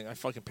nice thing. I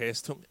fucking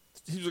passed to him.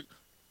 He was like,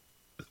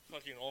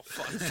 fucking all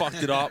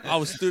fucked it up. I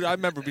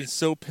remember being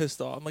so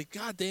pissed off. I'm like,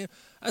 God damn,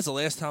 that's the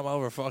last time I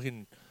ever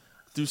fucking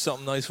do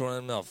something nice for one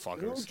of them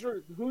motherfuckers.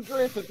 Who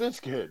drafted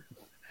this kid?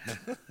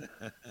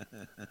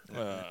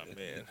 Oh,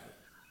 man.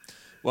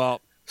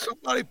 Well,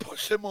 somebody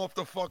push him off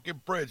the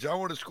fucking bridge. I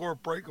want to score a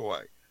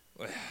breakaway.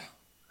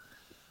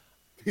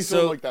 He's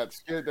doing like that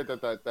skid,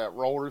 that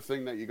roller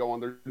thing that you go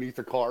underneath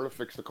the car to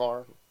fix the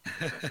car.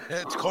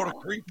 It's called a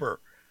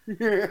creeper.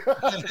 Yeah.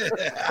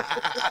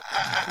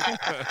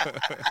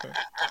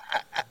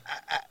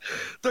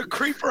 The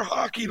Creeper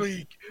Hockey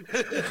League.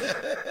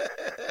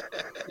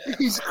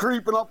 He's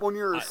creeping up on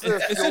your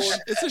assist.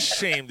 It's a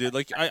shame, dude.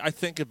 Like I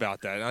think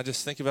about that, and I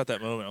just think about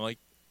that moment. I'm like,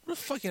 what a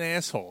fucking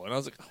asshole. And I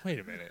was like, oh, wait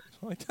a minute.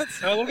 Like,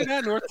 that's... Oh, look at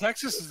that. North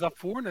Texas is up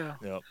 4 now.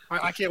 Yep.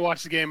 I can't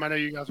watch the game. I know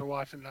you guys are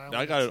watching now.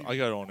 I got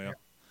it on now.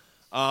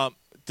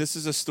 This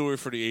is a story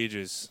for the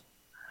ages.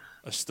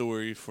 A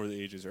story for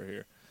the ages right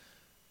here.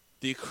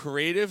 The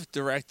creative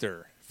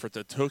director for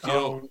the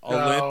Tokyo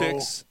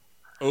Olympics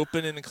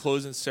open and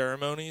closing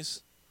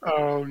ceremonies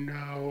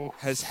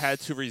has had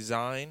to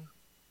resign.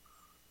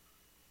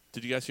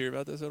 Did you guys hear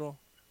about this at all?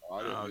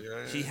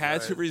 He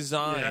had to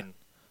resign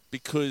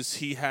because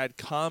he had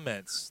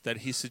comments that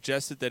he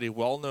suggested that a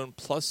well-known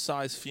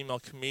plus-size female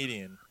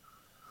comedian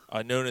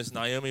known as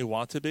Naomi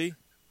Watanabe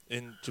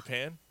in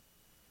Japan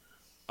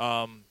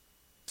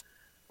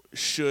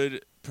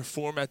should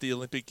perform at the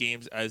Olympic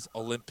Games as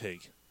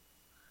Olympig.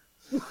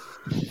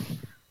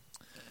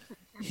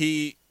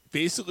 He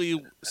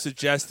basically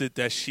suggested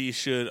that she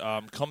should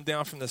come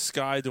down from the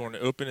sky during the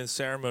opening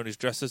ceremonies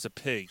dressed as a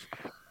pig.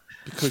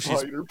 Because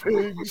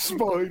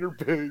Spider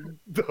Pig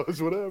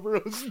does whatever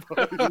a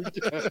spider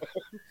can.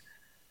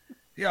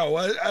 Yeah,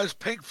 well, as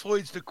Pink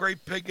Floyd's The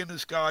Great Pig in the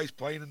Sky is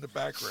playing in the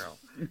background.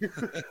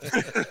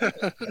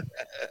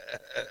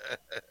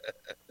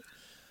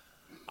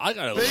 I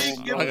got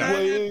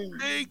a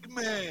big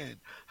man.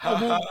 Ha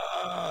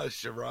ha,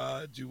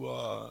 Sharad, you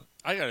are.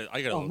 I got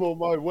I'm on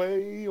my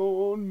way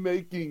on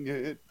making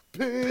it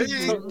pig.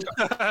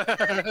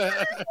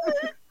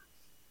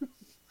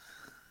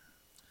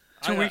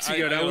 2 weeks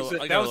ago, that was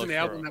an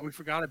album that we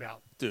forgot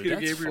about. Dude, Peter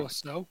Gabriel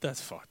Snow.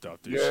 That's fucked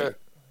up, dude.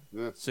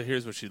 Yeah. So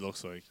here's what she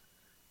looks like.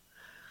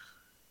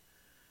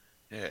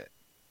 Yeah.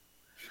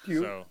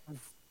 Cute. So,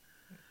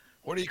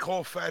 what do you call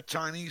a fat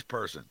Chinese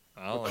person?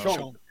 I don't A know.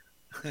 chunk.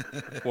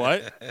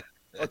 What?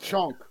 A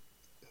chunk.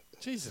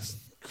 Jesus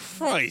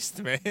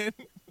Christ, man.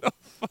 The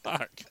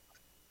fuck?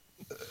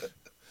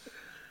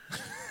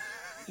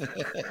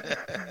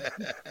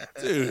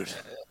 Dude.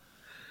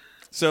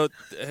 So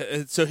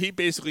he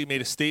basically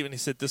made a statement. He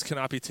said, "This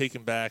cannot be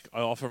taken back.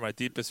 I offer my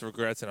deepest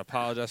regrets and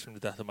apologize from the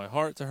depth of my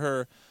heart to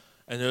her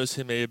and those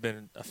who may have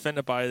been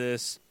offended by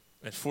this.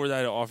 And for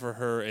that, I offer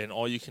her an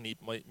all-you-can-eat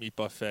meat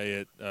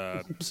buffet at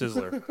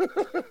Sizzler."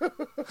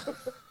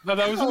 No,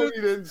 that was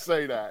he didn't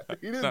say that.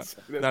 He didn't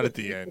say that. Not at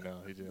the end. No,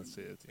 he didn't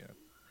say it at the end.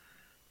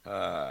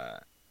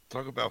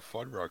 Talk about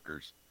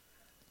Fuddruckers.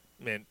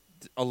 Man,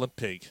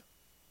 Olympig.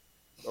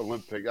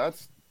 Olympic.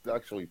 That's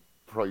actually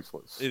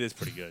priceless. It is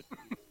pretty good.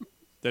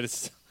 That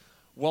is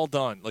well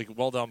done. Like,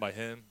 well done by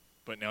him.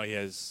 But now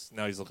he's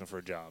looking for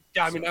a job.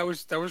 Yeah, I mean, that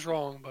was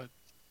wrong, but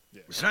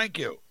yeah. Thank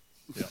you.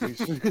 Yeah.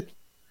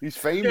 He's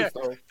famous,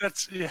 though.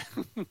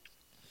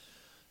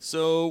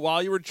 So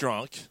while you were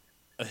drunk,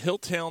 a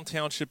Hilltown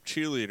Township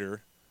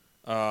cheerleader,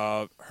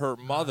 her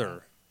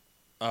mother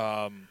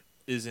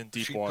is in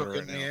deep water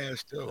right now. She took in the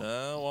ass, too.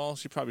 Well,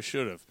 she probably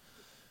should have.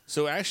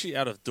 So actually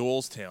out of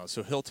Doylestown,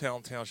 so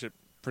Hilltown Township,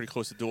 pretty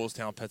close to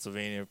Doylestown,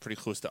 Pennsylvania, pretty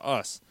close to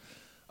us.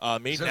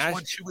 Is this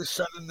when she was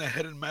sending the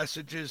hidden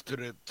messages to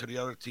the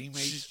other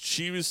teammates?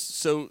 She was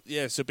so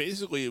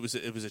basically it was a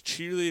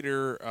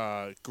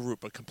cheerleader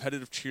group, a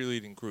competitive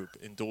cheerleading group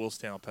in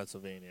Doylestown,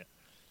 Pennsylvania,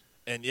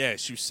 and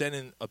she was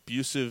sending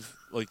abusive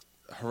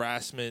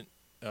harassment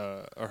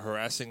or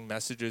harassing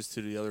messages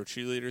to the other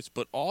cheerleaders,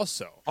 but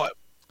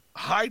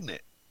hiding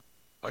it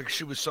like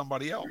she was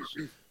somebody else.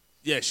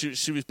 Yeah,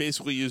 she was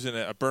basically using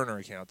a burner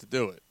account to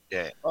do it.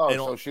 Yeah. Oh,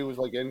 so she was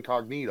like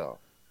incognito.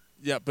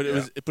 Yeah, but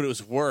it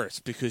was worse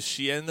because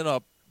she ended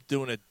up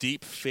doing a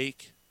deep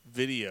fake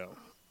video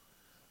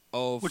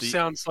of which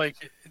sounds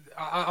like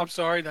I'm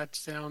sorry, that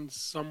sounds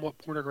somewhat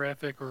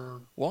pornographic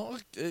or. Well,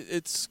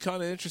 it's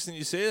kind of interesting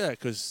you say that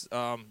because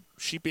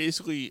she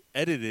basically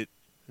edited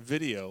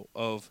video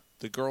of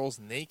the girls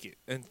naked,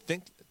 and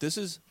think this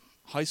is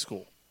high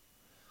school,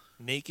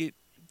 naked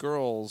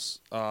girls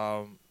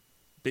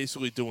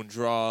basically doing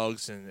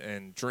drugs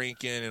and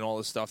drinking and all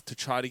this stuff to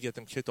try to get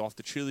them kicked off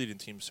the cheerleading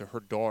team so her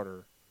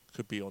daughter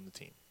could be on the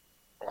team.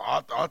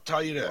 Well, I'll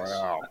tell you this.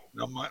 Wow.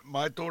 Now,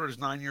 my daughter's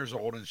 9 years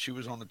old, and she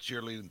was on the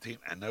cheerleading team,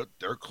 and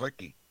they're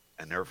cliquey,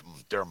 and they're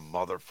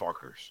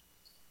motherfuckers.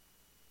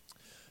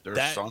 They're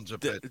sons of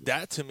bitches.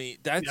 That to me,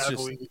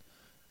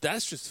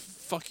 that's just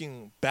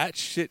fucking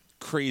batshit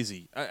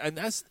crazy, and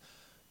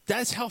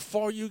that's how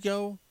far you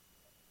go.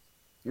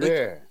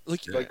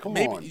 Come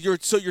maybe on. your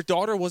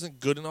daughter wasn't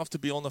good enough to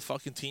be on the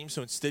fucking team,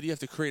 so instead you have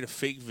to create a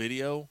fake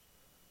video.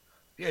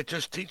 Yeah,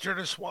 just teach her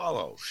to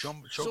swallow.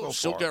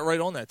 She'll get right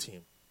on that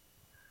team.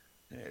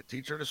 Yeah,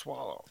 teach her to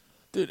swallow.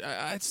 Dude,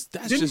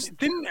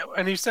 didn't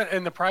and he said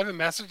in the private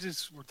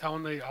messages were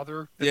telling the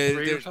other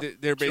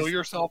they're kill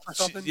yourself or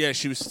something.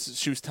 She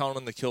was telling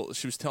them to kill.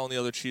 She was telling the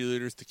other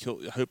cheerleaders to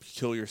kill. I hope you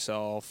kill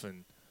yourself.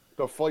 And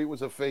the fight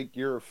was a fake.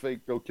 You're a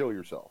fake. Go kill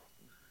yourself.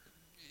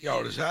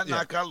 Yo, does that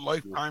not got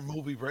Lifetime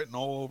movie written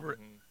all over it?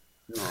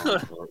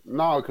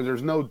 No, because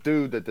there's no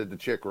dude that did the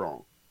chick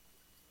wrong.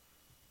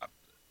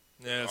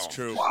 Yeah, that's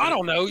true. Well, I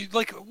don't know.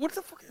 Like, what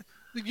the fuck?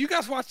 You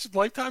guys watch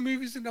Lifetime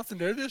movies and nothing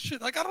to know this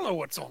shit? Like, I don't know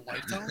what's on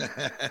Lifetime.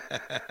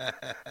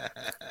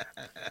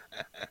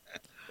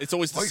 It's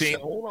always the same.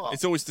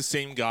 It's always the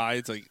same guy.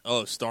 It's like,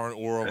 starring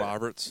Oral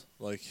Roberts.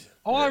 Like,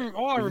 all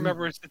I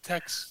remember is the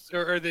text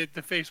or the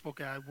Facebook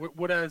ad.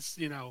 What has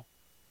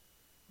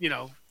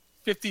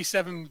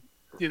 57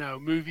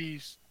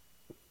 movies.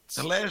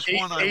 The last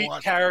one I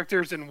watched, 8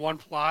 characters in one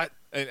plot.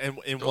 And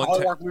in one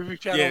Hallmark movie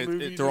channel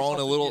movies. They're all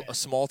in a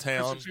small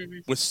town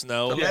with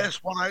snow. The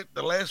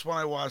last one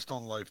I watched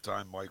on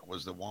Lifetime, Mike,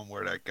 was the one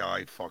where that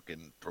guy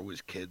fucking threw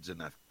his kids in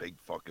that big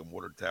fucking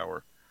water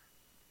tower.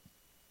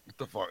 What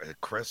the fuck,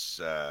 Chris?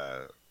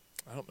 I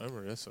don't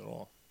remember this at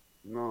all.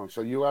 No,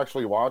 so you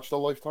actually watch the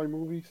Lifetime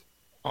movies?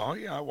 Oh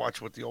yeah, I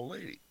watch with the old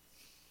lady.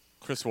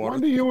 Chris Water.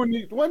 When do you and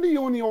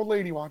the old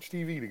lady watch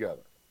TV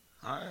together?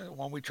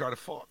 When we try to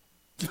fuck.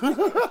 How you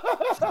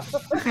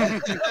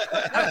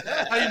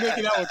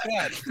making out with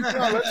that? No,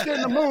 let's get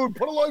in the mood.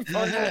 Put a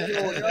Lifetime on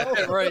here,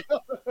 yeah, right.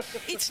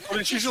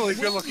 It's usually a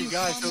good-looking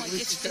guy, so at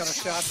least he's got a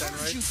shot then,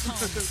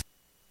 right?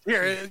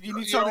 Here, you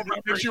need something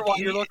to picture while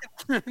you're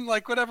looking.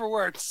 Like, whatever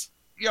works.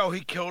 Yo,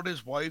 he killed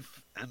his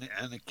wife and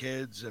the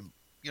kids, and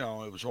it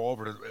was all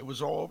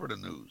over the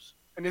news.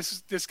 And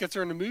this gets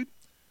her in the mood.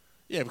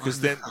 Yeah, because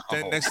then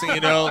next thing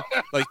you know,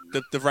 like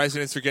the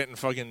residents are getting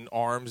fucking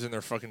arms and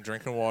they're fucking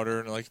drinking water,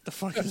 and like, the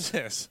fuck is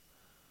this?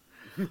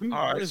 All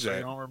right, so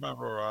you don't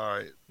remember? All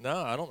right.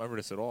 No, I don't remember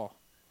this at all.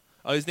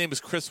 Oh, his name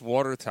is Chris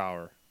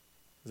Watertower.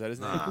 Is that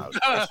his name?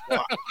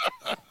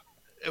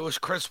 It was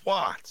Chris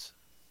Watts.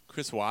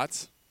 Chris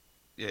Watts?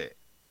 Yeah.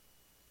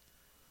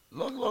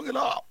 Look it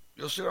up.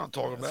 You'll see what I'm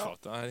talking about.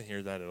 I didn't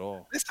hear that at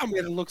all. This time we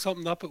had to look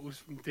something up. It was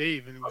from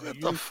Dave. And it was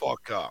Get the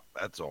fuck up.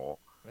 That's all.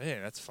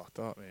 Man, that's fucked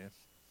up, man.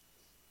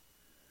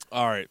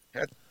 All right.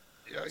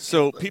 Yeah,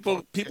 so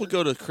people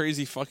go to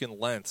crazy fucking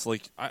lengths.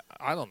 Like, I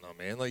don't know,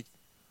 man. Like,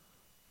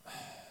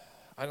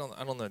 I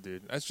don't know,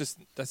 dude.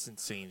 That's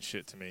insane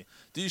shit to me.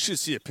 Dude, you should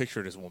see a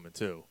picture of this woman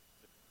too.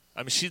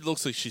 I mean, she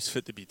looks like she's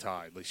fit to be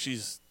tied. Like,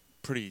 she's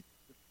pretty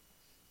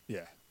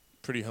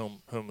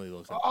homely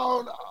looking.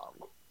 Oh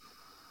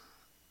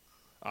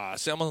no.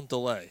 See, I'm on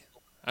delay.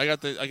 I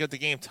got the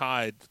game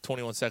tied.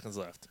 21 seconds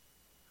left,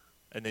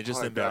 and they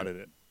just inbounded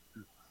it.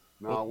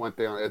 No, it went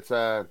down. It's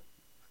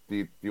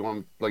do you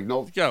want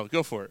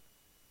go for it?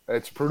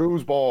 It's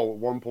Purdue's ball.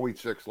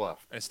 1.6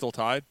 left. And it's still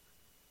tied.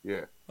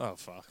 Yeah. Oh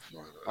fuck.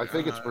 I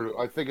think it's Purdue.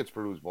 I think it's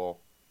Purdue's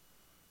ball.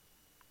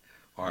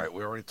 All right,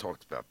 we already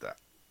talked about that.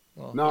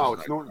 Well, no,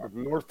 it's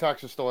North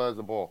Texas still has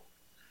the ball.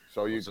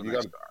 So you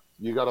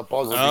got a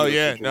buzzer. Oh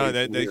yeah, no,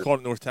 they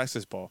called it North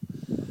Texas ball.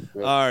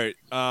 Yeah. All right,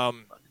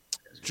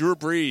 Drew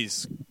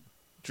Brees.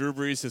 Drew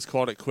Brees has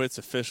called it quits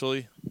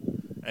officially,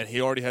 and he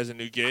already has a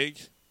new gig.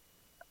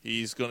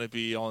 He's going to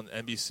be on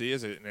NBC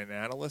as an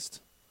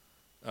analyst.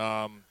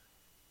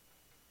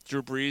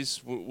 Drew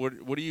Brees,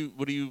 what do you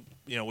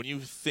when you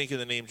think of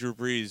the name Drew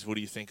Brees, what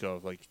do you think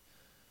of? Like,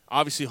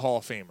 obviously Hall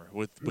of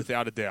Famer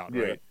without a doubt,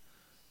 yeah.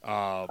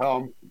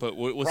 Right? But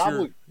what's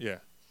probably, your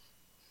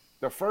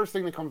The first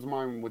thing that comes to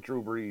mind with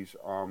Drew Brees,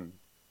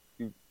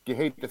 you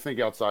hate to think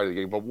outside of the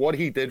game, but what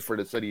he did for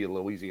the city of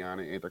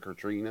Louisiana after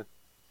Katrina,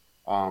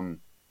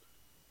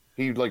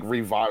 he like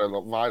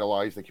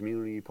revitalized the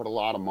community. He put a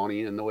lot of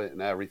money into it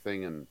and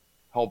everything, and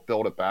helped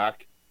build it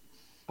back.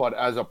 But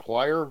as a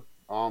player,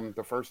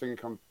 the first thing that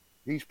comes,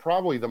 he's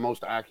probably the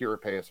most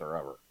accurate passer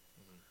ever.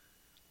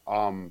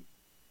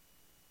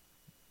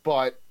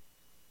 But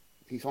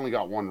he's only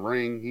got one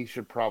ring. He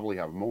should probably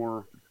have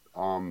more.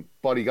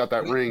 But he got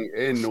that ring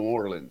in New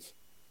Orleans.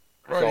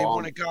 Right, So, he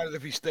wouldn't have got it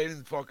if he stayed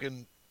in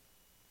fucking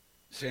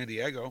San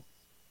Diego.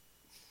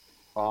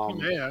 He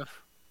may have.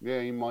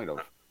 Yeah, he might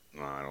have.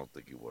 No, I don't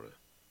think he would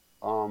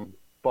have.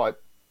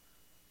 But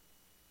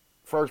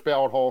first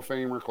ballot Hall of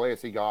Famer,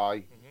 classy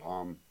guy.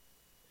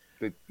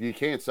 You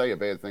can't say a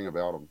bad thing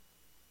about him.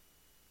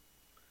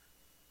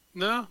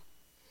 No.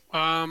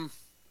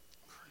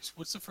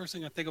 What's the first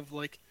thing I think of?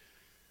 Like,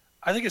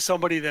 I think it's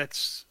somebody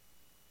that's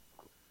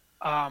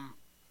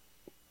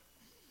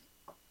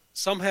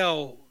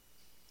somehow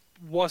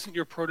wasn't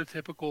your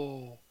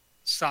prototypical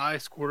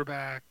size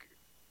quarterback,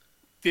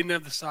 didn't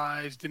have the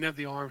size, didn't have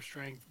the arm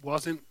strength,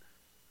 wasn't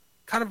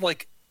kind of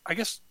like, I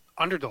guess,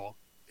 underdog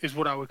is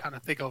what I would kind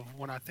of think of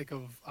when I think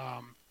of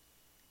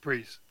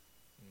Brees.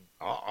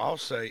 I'll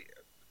say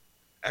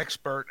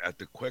expert at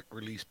the quick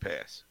release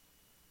pass.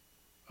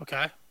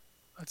 Okay.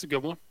 That's a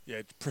good one.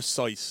 Yeah,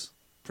 precise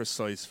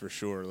for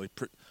sure. Like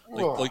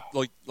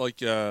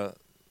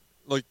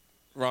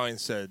Ryan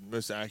said,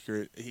 most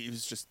accurate. He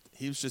was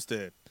just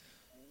a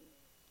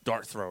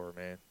dart thrower,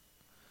 man.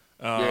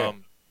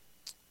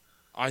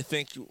 I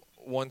think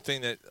one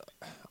thing that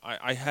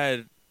I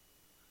had,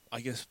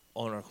 I guess,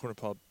 on our Corner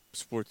Pub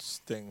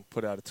Sports thing,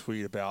 put out a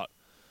tweet about.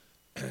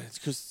 It's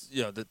because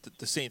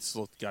the Saints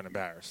got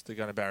embarrassed. They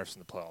got embarrassed in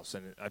the playoffs,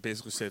 and I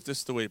basically said, if this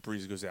is the way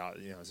Brees goes out,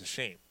 it's a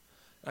shame.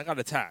 And I got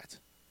attacked.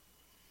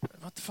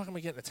 What the fuck am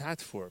I getting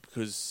attacked for?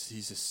 Because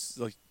he's just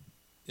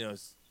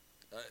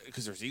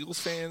because there's Eagles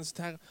fans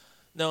attack.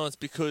 No, it's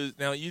because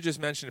now you just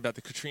mentioned about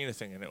the Katrina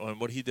thing and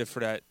what he did for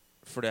that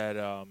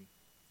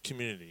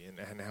community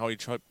and how he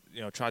tried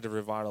to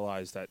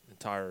revitalize that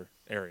entire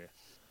area.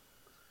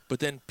 But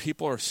then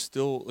people are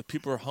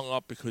hung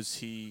up because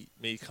he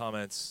made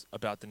comments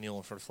about the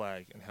kneeling for the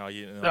flag and how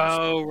you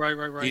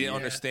right. He didn't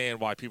understand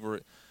why people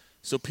were.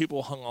 So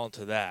people hung on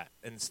to that.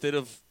 And instead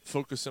of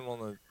focusing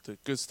on the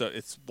good stuff,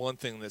 it's one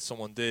thing that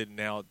someone did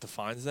now it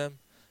defines them.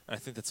 And I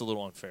think that's a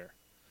little unfair.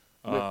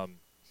 Yeah.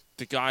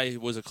 The guy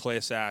was a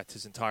class act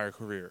his entire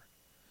career.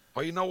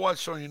 Well, you know what?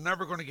 So you're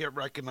never going to get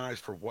recognized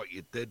for what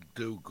you did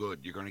do good.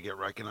 You're going to get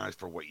recognized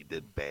for what you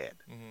did bad.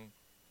 Mm-hmm.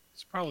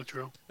 It's probably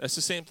true. That's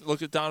the same.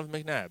 Look at Donovan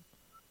McNabb.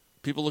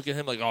 People look at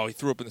him like, oh, he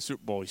threw up in the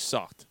Super Bowl. He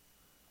sucked.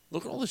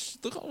 Look at all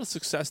the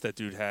success that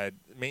dude had.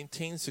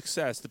 Maintained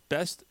success. The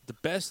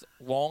best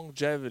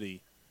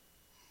longevity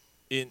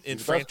in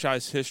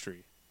franchise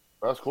history.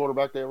 Best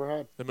quarterback they ever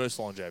had. The most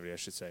longevity, I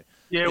should say.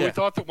 Yeah, we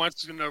thought that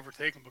Wentz was going to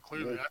overtake him, but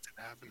clearly that didn't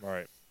happen.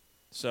 Right.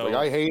 So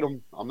I hate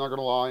him. I'm not going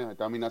to lie.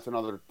 I mean, that's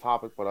another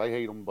topic, but I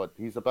hate him. But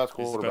he's the best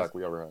quarterback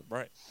we ever had.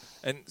 Right.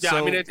 And yeah,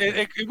 I mean,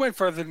 it went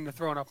further than the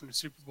throwing up in the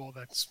Super Bowl.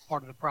 That's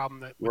part of the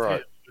problem that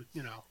with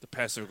him, the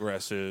passive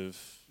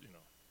aggressive.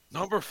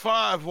 Number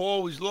 5 will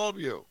always love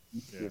you.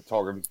 Yeah.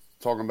 Talking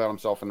about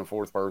himself in the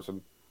fourth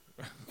person.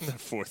 The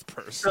fourth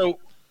person. So,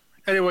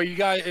 anyway, you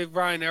guys,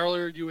 Ryan,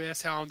 earlier you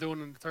asked how I'm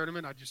doing in the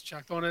tournament. I just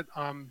checked on it.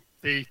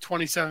 The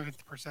 27th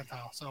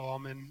percentile, so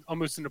I'm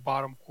almost in the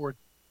bottom quartile.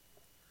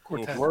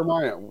 Where am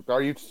I at?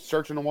 Are you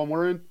searching the one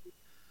we're in?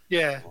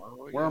 Yeah.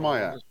 Where am I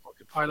at? All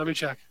right, let me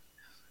check.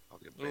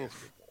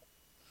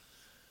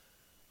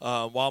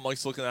 While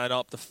Mike's looking that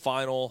up, the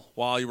final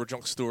While You Were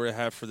Drunk story I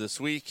have for this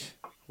week.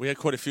 We had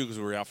quite a few because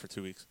we were out for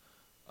 2 weeks.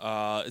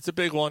 It's a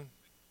big one,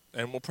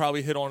 and we'll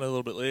probably hit on it a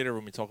little bit later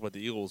when we talk about the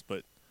Eagles.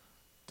 But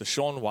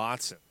Deshaun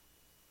Watson,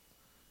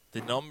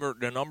 the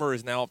number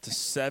is now up to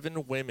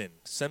 7 women.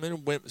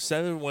 7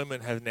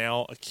 women have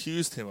now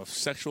accused him of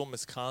sexual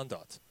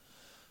misconduct.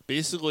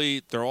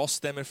 Basically, they're all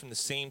stemming from the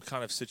same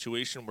kind of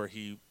situation where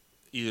he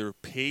either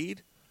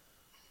paid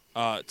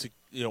to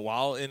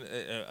while in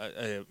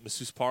a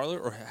masseuse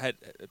parlor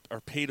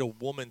or paid a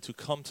woman to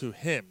come to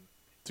him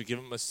to give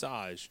him a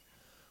massage,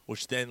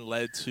 which then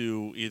led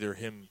to either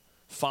him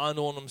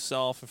fondling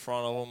himself in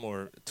front of them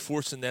or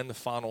forcing them to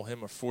fondle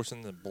him or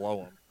forcing them to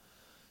blow him.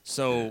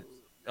 So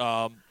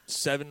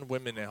 7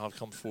 women now have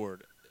come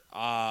forward.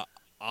 I'm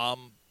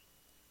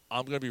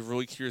going to be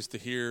really curious to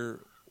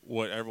hear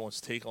what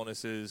everyone's take on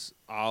this is.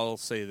 I'll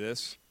say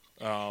this,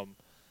 and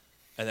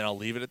then I'll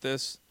leave it at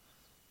this.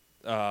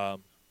 You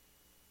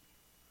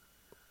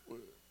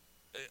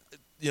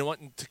know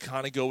what? To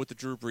kind of go with the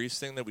Drew Brees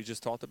thing that we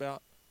just talked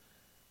about,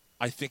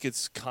 I think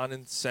it's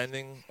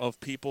condescending of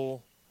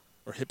people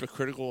or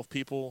hypocritical of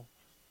people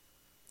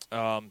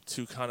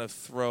to kind of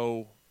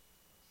throw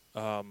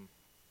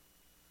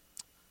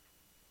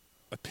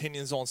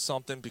opinions on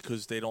something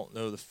because they don't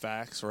know the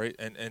facts, right?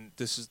 And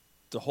this is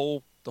the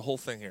whole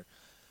thing here.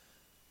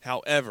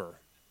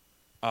 However,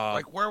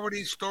 like where were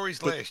these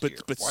stories last year?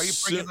 Why are you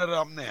bringing it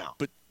up now?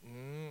 But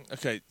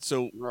okay,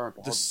 so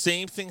the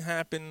same thing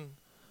happened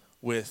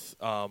with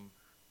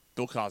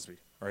Bill Cosby,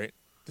 right?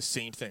 The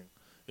same thing.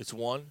 It's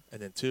 1,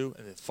 and then 2,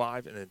 and then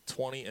 5, and then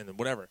 20, and then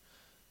whatever.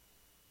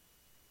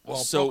 Well,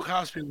 So, Bill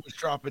Cosby was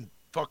dropping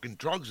fucking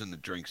drugs in the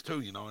drinks too.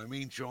 You know what I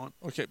mean, Sean?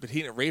 Okay, but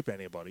he didn't rape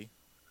anybody.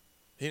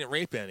 He didn't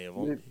rape any of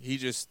them. He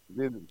just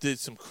did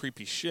some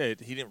creepy shit.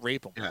 He didn't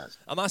rape them. Yes.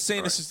 I'm not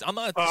saying this is. I'm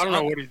not. I don't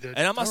know what he did.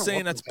 And I'm not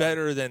saying that's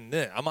better than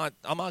this. I'm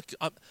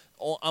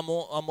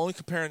only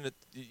comparing it.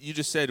 You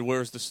just said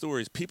where's the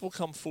stories? People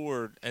come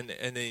forward and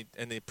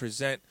they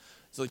present.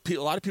 It's like a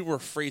lot of people were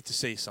afraid to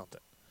say something.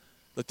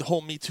 Like the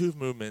whole Me Too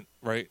movement,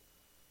 right?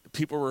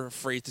 People were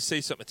afraid to say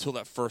something until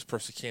that first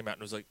person came out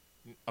and was like,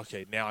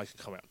 okay, now I can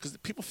come out. Because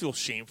people feel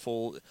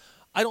shameful.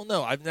 I don't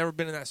know. I've never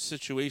been in that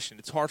situation.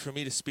 It's hard for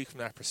me to speak from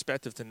that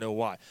perspective to know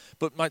why.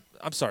 But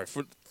I'm sorry.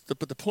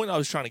 But the point I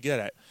was trying to get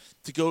at,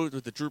 to go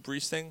with the Drew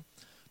Brees thing,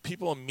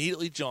 people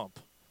immediately jump.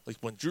 Like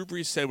when Drew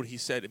Brees said what he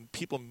said, and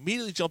people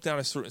immediately jumped down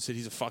his throat and said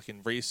he's a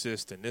fucking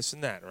racist and this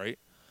and that, right?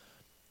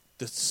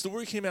 The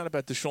story came out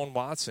about Deshaun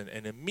Watson,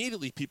 and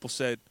immediately people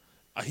said,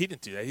 he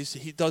didn't do that.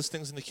 He does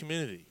things in the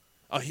community.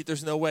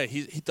 There's no way.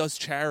 He does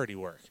charity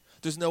work.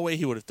 There's no way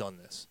he would have done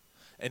this.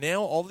 And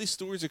now all these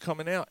stories are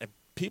coming out, and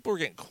people are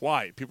getting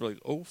quiet. People are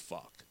like, oh,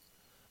 fuck.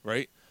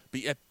 Right?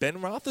 But yet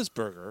Ben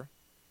Roethlisberger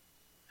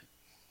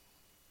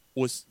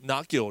was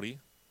not guilty,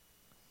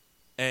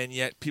 and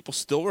yet people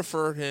still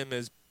refer to him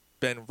as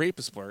Ben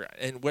Roethlisberger.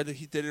 And whether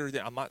he did it or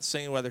didn't, I'm not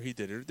saying whether he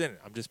did it or didn't.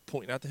 I'm just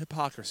pointing out the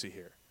hypocrisy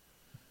here.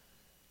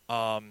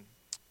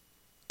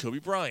 Kobe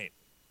Bryant,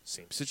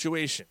 same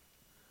situation.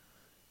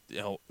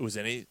 It was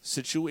in a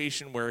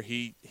situation where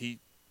he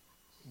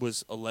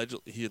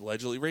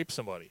allegedly raped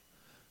somebody.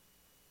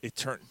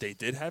 They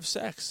did have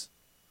sex.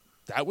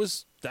 That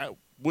was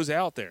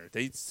out there.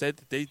 They said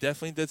that they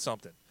definitely did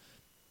something.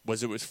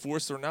 Was it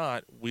forced or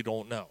not? We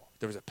don't know.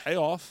 There was a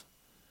payoff,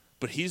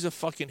 but he's a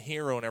fucking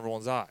hero in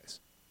everyone's eyes.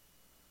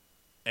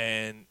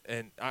 And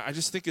I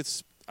just think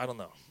it's, I don't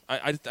know.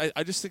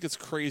 I just think it's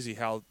crazy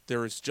how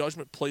there is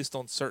judgment placed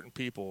on certain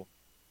people,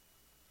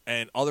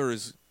 and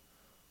others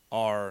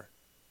are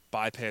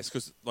bypassed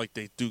because like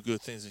they do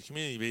good things in the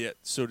community, but yet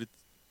so did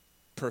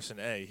person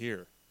A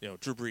here.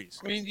 Drew Brees.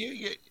 I mean,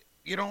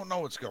 you don't know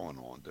what's going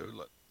on, dude.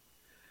 Look,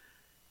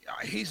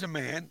 he's a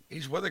man.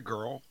 He's with a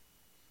girl.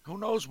 Who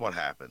knows what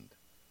happened?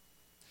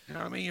 You know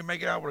what I mean? You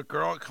make it out with a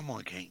girl. Come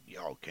on, can't you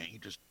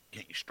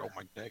stroke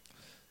my dick?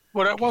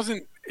 Well, that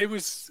wasn't. It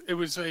was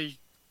a.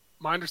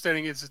 My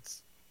understanding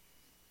is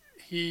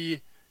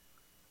he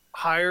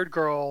hired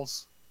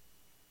girls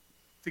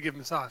to give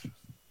massages.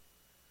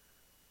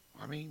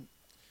 I mean,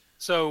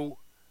 so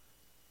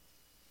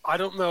I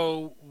don't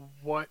know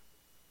what.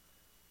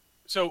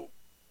 So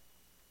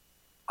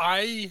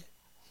I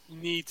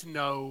need to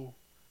know.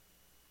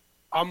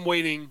 I'm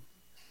waiting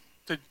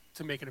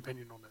to make an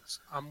opinion on this.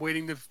 I'm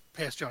waiting to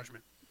pass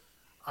judgment.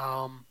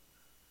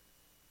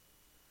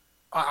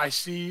 I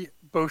see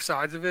both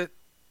sides of it,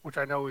 which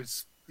I know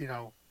is,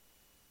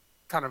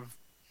 kind of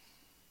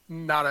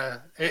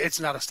it's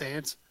not a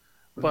stance,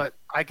 but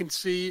I can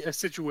see a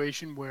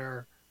situation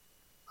where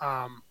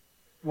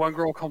one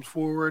girl comes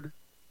forward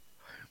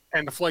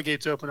and the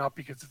floodgates open up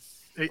because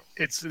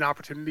it's an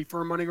opportunity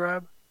for a money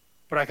grab,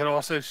 but I could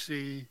also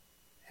see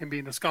him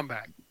being a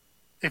scumbag.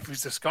 If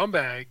he's a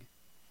scumbag,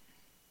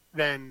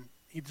 then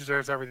he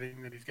deserves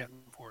everything that he's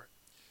getting for it.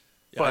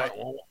 Yeah,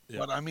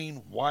 but I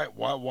mean, why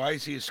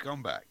is he a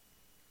scumbag?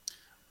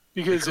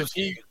 Because if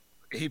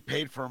he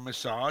paid for a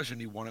massage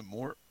and he wanted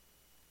more.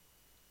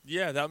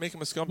 Yeah, that would make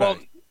him a scumbag. Well,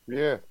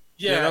 yeah,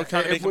 that would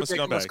kind of make him a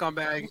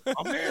scumbag.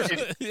 I'm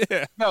asking.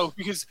 Yeah. No,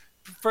 because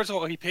first of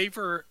all, he paid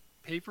for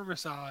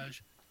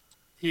massage.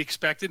 He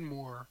expected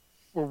more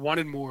or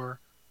wanted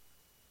more,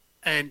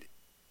 and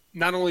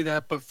not only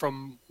that, but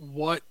from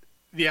what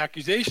the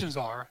accusations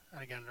are,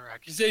 and again, they're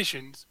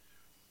accusations,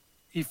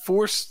 he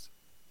forced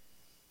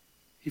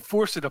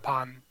it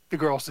upon the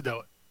girls to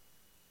do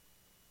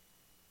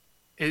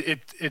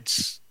it.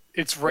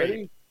 It's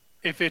rape.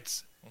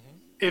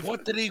 If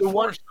what did he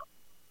force?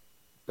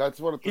 That's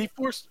what he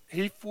forced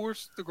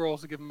the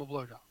girls to give him a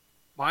blowjob.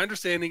 My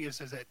understanding is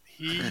that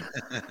he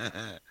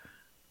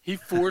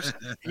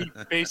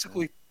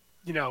basically,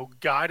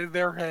 guided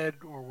their head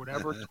or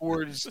whatever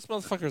towards. This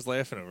motherfucker's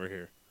laughing over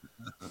here.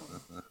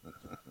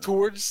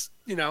 Towards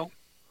You're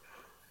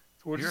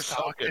his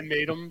cock sucking. and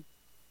made him,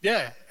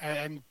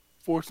 and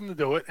forced him to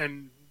do it.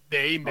 And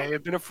they may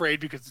have been afraid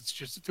because it's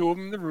just the two of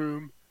them in the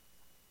room.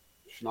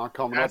 She's not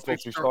coming up till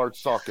she starts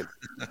sucking.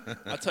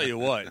 I'll tell you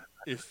what.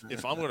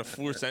 If I'm going to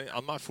force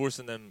I'm not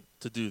forcing them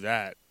to do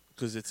that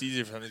because it's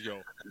easier for them to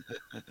go.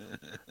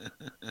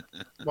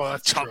 Well,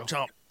 that's true.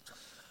 Chomp.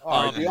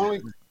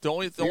 The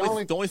only thing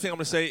I'm going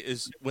to say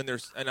is when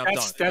there's and I'm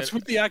done. That's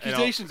what the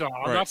accusations are.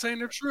 I'm right. not saying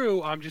they're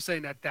true. I'm just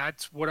saying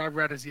that's what I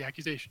read as the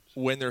accusations.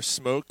 When there's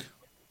smoke,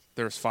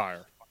 there's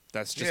fire.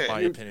 That's just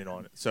my opinion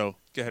on it. So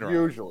go ahead.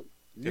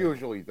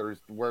 Usually,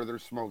 where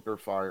there's smoke, there's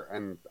fire.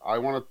 And I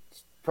want to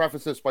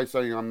preface this by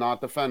saying I'm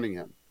not defending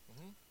him,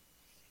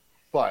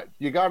 but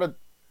you got to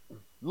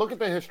look at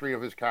the history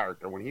of his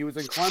character. When he was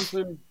in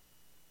Clemson,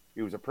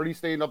 He was a pretty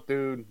stand-up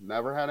dude.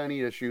 Never had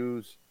any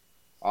issues.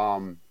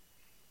 Done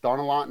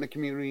a lot in the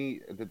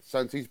community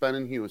since he's been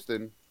in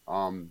Houston.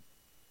 Something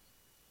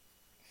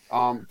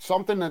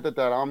that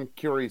I'm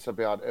curious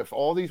about: if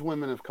all these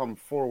women have come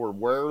forward,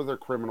 where are their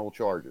criminal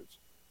charges?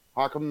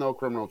 How come no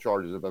criminal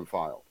charges have been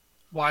filed?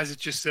 Why is it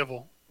just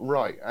civil?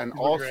 Right, and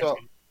also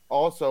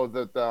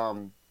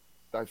that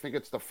I think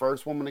it's the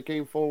first woman that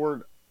came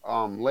forward.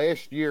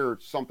 Last year,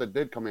 something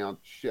did come out.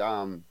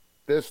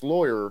 This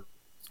lawyer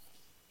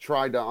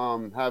tried to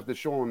have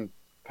Deshaun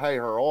pay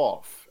her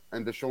off,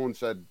 and Deshaun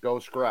said, "Go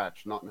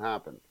scratch." Nothing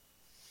happened.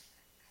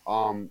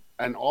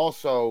 And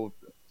also,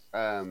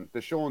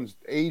 Deshaun's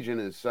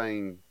agent is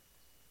saying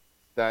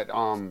that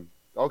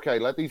okay,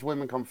 let these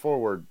women come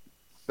forward.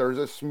 There's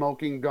a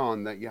smoking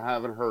gun that you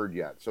haven't heard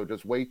yet, so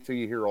just wait till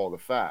you hear all the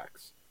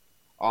facts.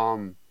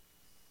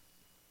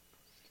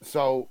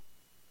 So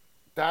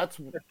that's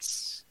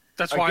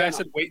why I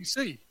said wait and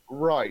see.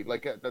 Right,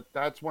 like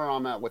that's where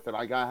I'm at with it.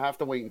 I have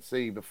to wait and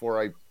see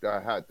before I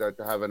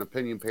have an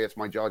opinion pass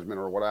my judgment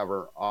or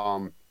whatever.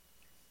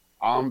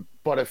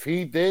 But if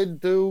he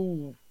did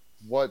do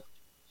what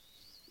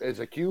he's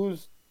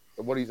accused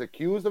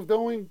of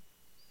doing,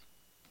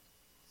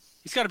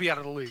 he's got to be out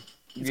of the league.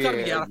 He's got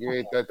to be out of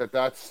football.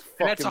 That's fucking.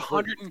 And that's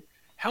 100.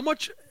 How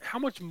much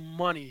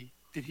money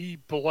did he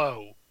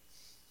blow?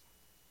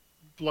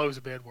 Blow is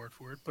a bad word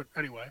for it, but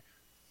anyway,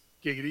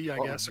 giggity, I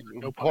guess.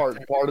 No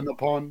pardon the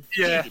pun.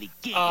 Yeah.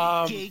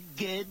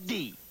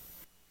 Giggity.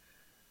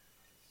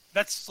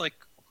 That's like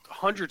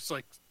hundreds,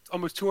 like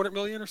almost 200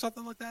 million or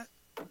something like that,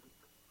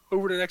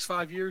 over the next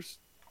 5 years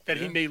that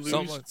he may lose.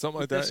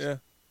 Something like that. Yeah.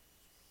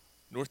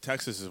 North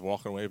Texas is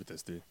walking away with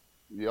this, dude.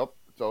 Yep,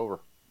 it's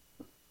over.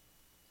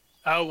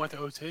 Oh, went to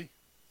OT.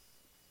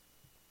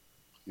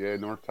 Yeah,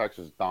 North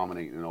Texas is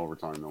dominating in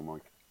overtime, though,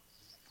 Mike.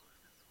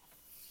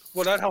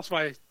 Well, that helps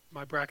my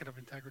bracket of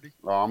integrity.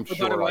 I'm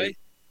sure.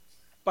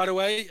 By the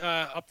way,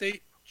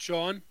 update,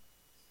 Sean.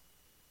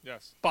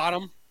 Yes.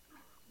 Bottom.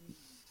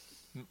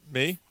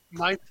 Me?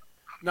 Ninth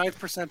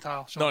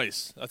percentile. Sean.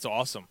 Nice. That's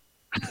awesome.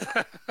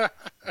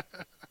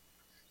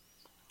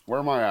 Where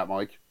am I at,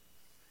 Mike?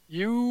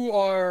 You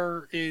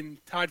are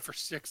tied for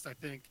 6th, I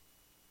think.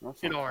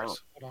 That's in not ours. fair.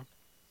 Hold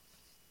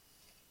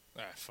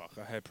on. Fuck.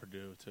 I had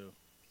Purdue, too.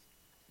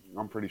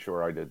 I'm pretty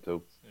sure I did,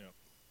 too. Yeah.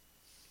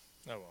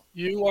 Oh, well.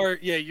 You're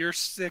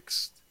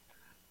 6th.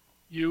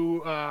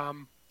 You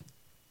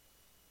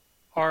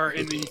are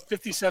in the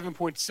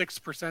 57.6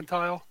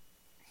 percentile,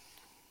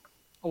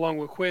 along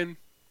with Quinn.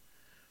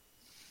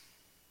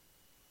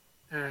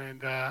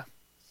 And, so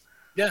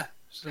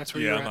that's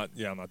where you're at.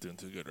 I'm not doing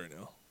too good right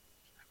now.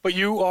 But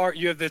you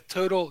have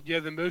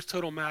the most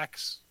total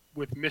max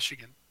with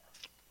Michigan.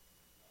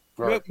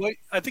 Right.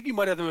 I think you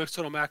might have the most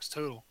total max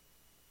total.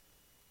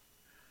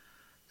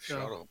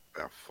 Shut up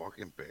about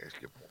fucking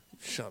basketball.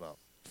 Shut up,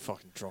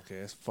 fucking drunk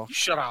ass. Fuck.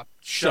 Shut up.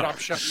 Shut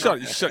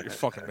your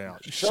fucking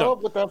mouth. Shut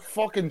up with that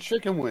fucking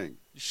chicken wing.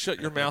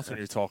 Shut your mouth when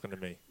you're talking to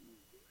me.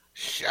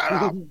 Shut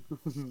up.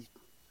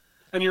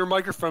 And your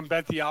microphone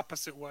bent the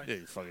opposite way. Yeah,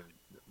 you fucking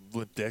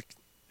limp dick.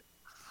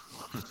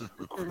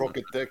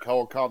 Crooked dick,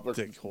 helicopter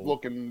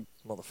looking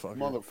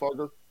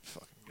motherfucker.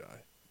 Fucking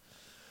guy.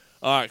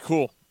 All right,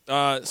 cool.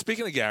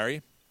 Speaking of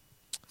Gary.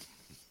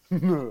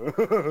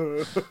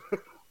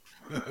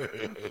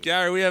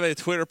 Gary, we have a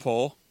Twitter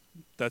poll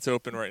that's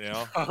open right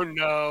now. Oh,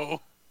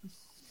 no.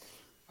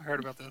 I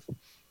heard about this.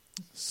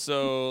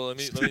 So, let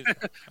me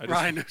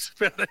Ryan knows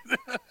about it.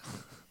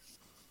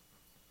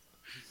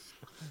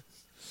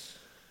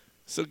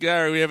 So,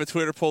 Gary, we have a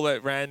Twitter poll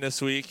that ran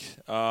this week.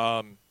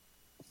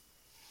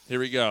 Here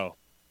we go.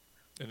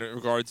 And it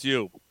regards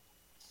you.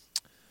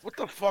 What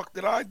the fuck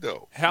did I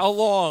do? How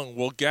long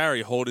will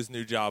Gary hold his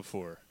new job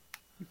for?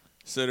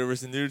 So there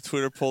was a new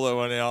Twitter poll that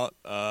went out.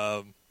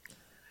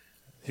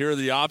 Here are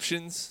the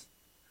options: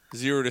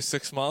 0 to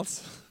 6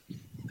 months,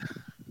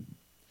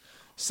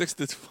 6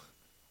 to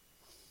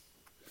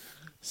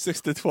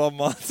 12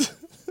 months.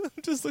 I'm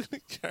just looking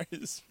at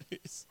Gary's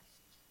face.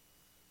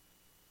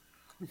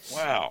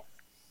 Wow.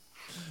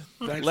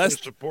 Thanks for the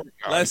support,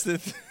 guys.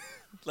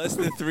 Less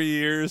than 3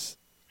 years,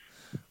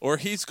 or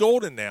he's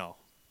golden now.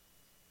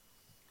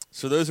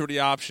 So those are the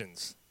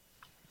options.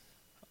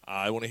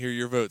 I want to hear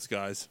your votes,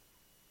 guys.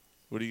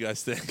 What do you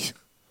guys think?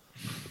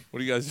 What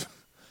do you guys?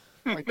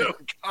 No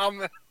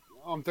comment.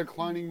 I'm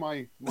declining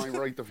my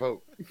right to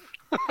vote.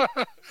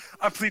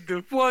 I plead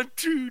the 1,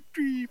 2,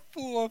 3,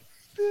 4, 5.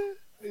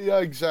 Yeah,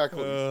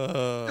 exactly.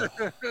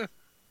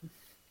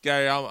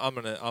 Gary, I'm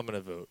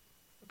gonna vote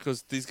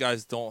because these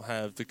guys don't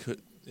have the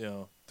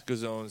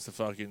gazones to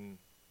fucking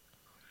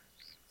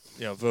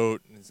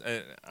vote.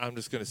 And I'm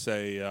just gonna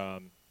say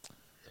I'm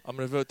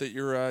gonna vote that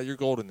you're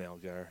golden now,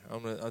 Gary.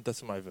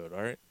 That's my vote.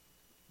 All right.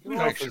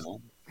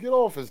 Get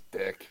off his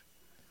dick.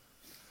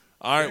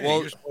 All right.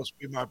 Well, you're supposed to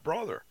be my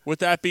brother. With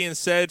that being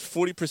said,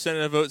 40%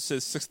 of the vote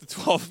says 6 to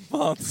 12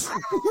 months.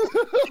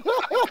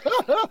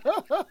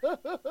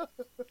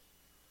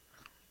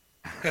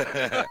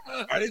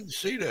 I didn't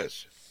see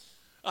this.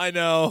 I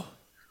know.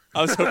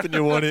 I was hoping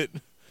you won it.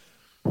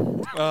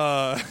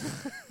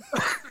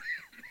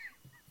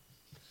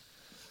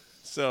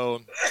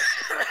 So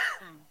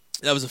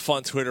that was a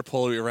fun Twitter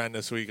poll we ran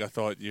this week. I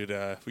thought we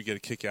get a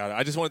kick out of it.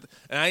 I just wanted,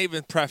 and I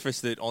even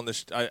prefaced it on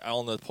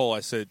the poll. I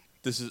said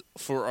this is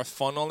for a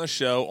fun on the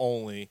show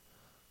only,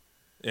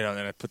 and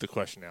then I put the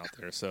question out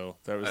there. So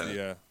that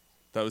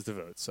was the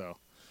vote. So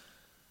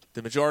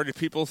the majority of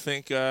people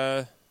think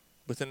within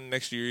the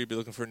next year you'd be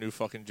looking for a new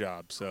fucking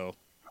job. So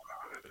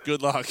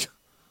good luck.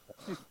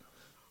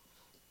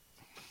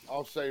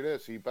 I'll say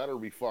this: he better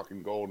be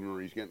fucking golden, or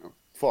he's getting a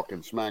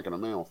fucking smack in the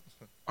mouth.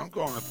 I'm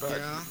going to bed.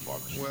 Yeah,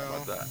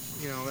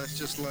 well, that's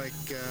just like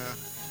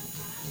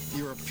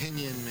your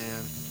opinion,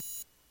 man.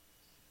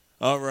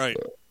 All right,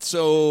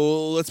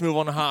 so let's move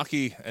on to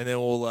hockey, and then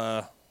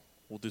we'll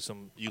do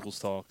some Eagles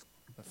talk,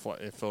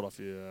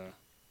 Philadelphia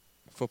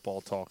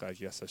football talk, I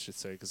guess I should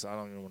say, because I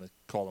don't even want to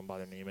call them by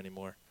their name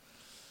anymore.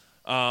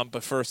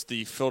 But first,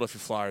 the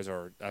Philadelphia Flyers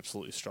are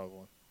absolutely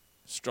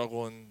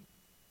struggling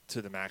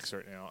to the max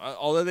right now.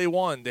 Although they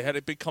won, they had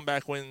a big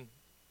comeback win.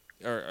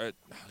 But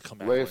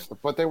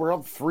they were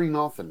up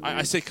 3-0.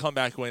 I say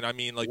comeback win. I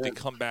mean, they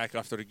come back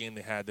after the game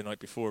they had the night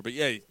before. But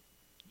yeah,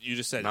 you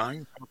just said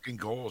 9 fucking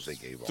goals they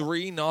gave up.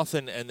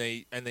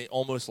 3-0, and they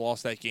almost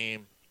lost that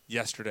game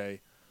yesterday.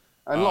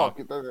 And look,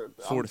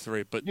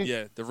 4-3. But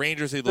yeah, the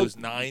Rangers, they lose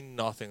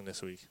 9-0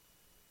 this week.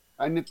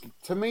 And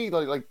to me,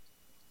 like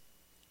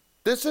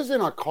this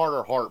isn't a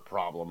Carter Hart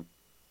problem.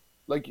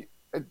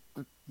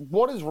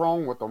 What is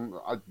wrong with them?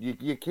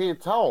 You can't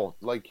tell.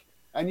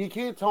 And you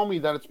can't tell me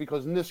that it's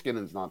because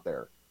Niskanen's not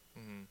there.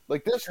 Mm-hmm.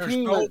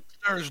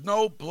 There's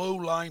no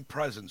blue line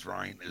presence,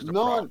 Ryan. Is the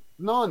problem.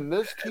 None.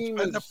 This team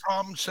has been the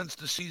problem since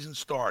the season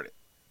started.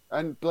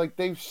 And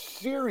they've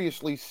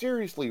seriously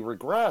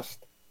regressed.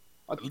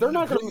 They're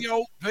not going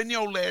to.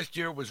 Vigneault last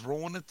year was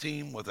ruining the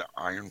team with an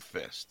iron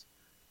fist,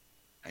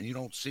 and you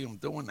don't see him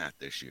doing that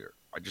this year.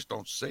 I just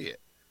don't see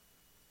it.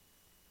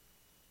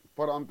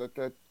 But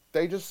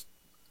they just,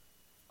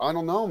 I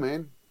don't know,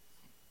 man.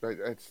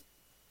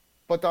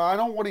 But I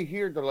don't want to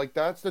hear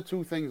that's the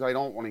two things I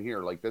don't want to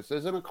hear. This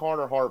isn't a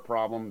Carter Hart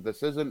problem.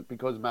 This isn't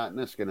because Matt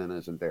Niskanen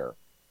isn't there.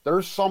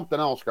 There's something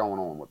else going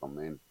on with them,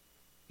 man.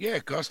 Yeah,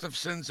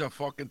 Gustafson's a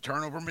fucking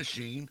turnover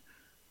machine,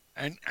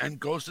 and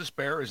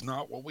Gostisbehere is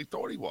not what we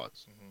thought he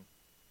was. Mm-hmm.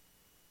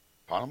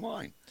 Bottom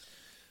line.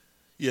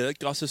 Yeah, that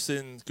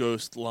Gustafson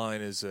Ghost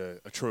line is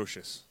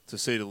atrocious, to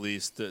say the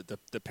least.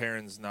 The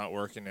pairing's not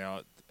working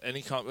out.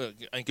 And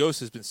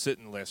Ghost has been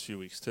sitting the last few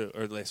weeks too,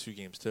 or the last few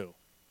games too.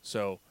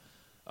 So.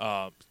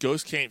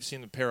 Ghost can't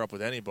seem to pair up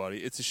with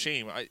anybody. It's a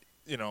shame.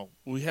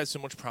 We had so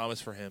much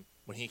promise for him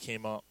when he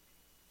came up.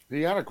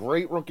 He had a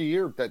great rookie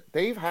year. That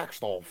Dave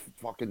Haxtell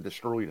fucking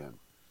destroyed him.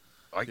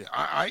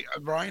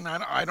 Brian,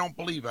 I don't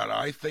believe that.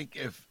 I think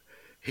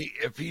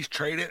if he's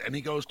traded and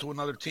he goes to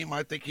another team,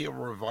 I think he'll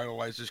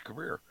revitalize his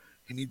career.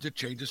 He needs to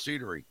change the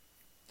scenery.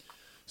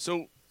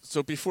 So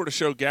before the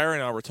show, Gary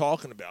and I were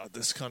talking about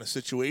this kind of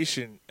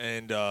situation,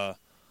 and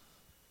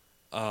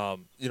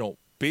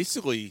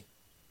basically.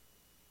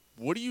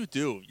 What do you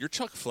do? You're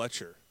Chuck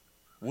Fletcher.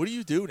 What do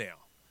you do now?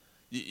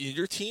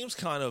 Your team's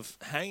kind of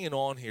hanging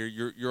on here.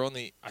 You're on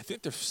the. I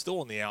think they're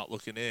still on the out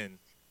looking in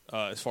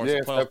as far as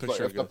the playoff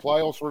picture goes. If the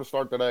playoffs were to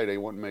start today, they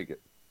wouldn't make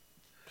it.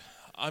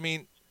 I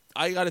mean,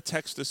 I got a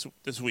text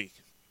this week.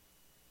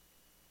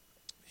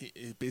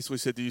 He basically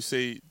said, "Do you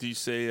say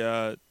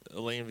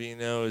Alain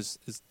Vigneault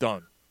is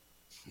done?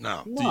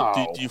 No.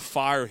 Do you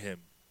fire him?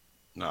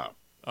 No.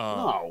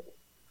 No.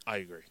 I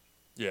agree.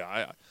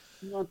 Yeah,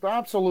 no,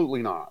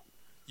 absolutely not.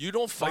 You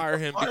don't fire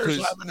him because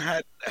because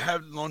haven't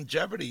had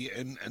longevity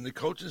in the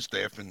coaching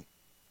staff in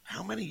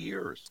how many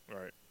years?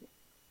 Right.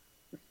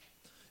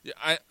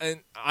 Yeah,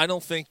 I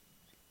don't think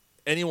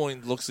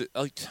anyone looks at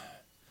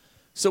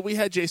So we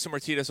had Jason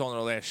Martinez on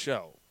our last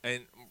show,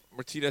 and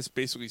Martinez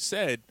basically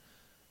said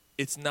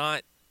it's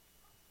not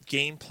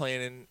game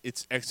planning,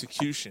 it's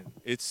execution.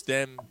 It's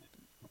them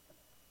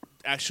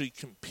actually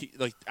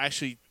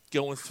actually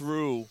going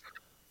through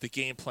the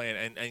game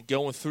plan and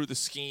going through the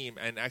scheme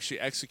and actually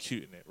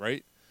executing it,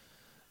 right?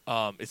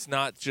 It's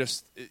not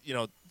just,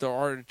 there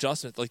are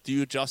adjustments. Do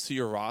you adjust to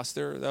your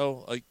roster,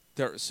 though?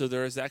 So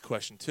there is that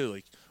question,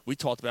 too. We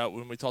talked about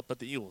when we talked about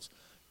the Eagles.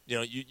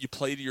 You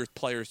play to your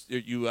players,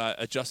 you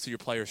adjust to your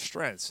players'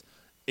 strengths.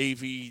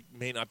 AV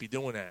may not be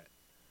doing that.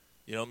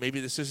 Maybe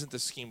this isn't the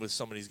scheme with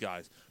some of these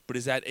guys. But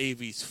is that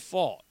AV's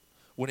fault?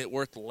 When it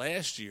worked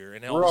last year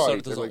and now all of a sudden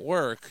it doesn't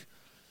work,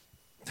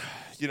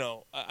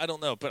 I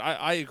don't know. But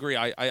I agree.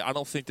 I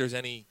don't think there's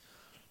any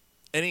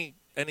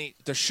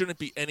there shouldn't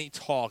be any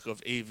talk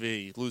of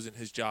AV losing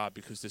his job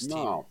because this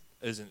team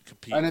isn't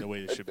competing the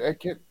way they should be.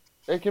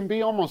 It can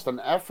be almost an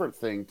effort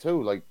thing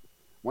too.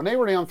 When they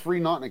were down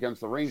 3-0 against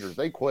the Rangers,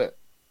 they quit.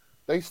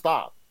 They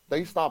stopped.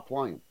 They stopped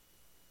playing.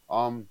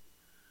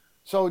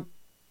 So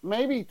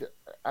maybe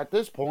at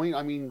this point,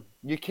 I mean,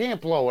 you can't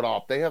blow it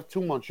up. They have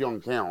too much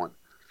young talent.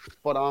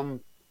 But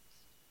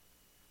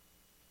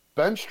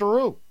bench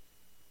Giroux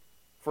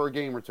for a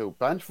game or two.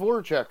 Bench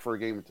Voracek for a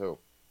game or two.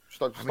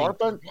 Start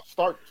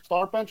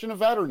benching the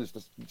veterans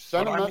to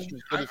send a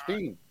message to this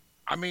team.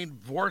 I mean,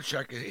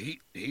 Voracek,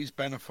 he's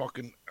been a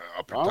fucking.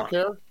 I don't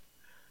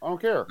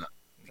care.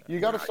 You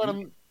got to send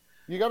him.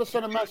 You got to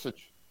send a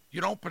message.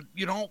 You don't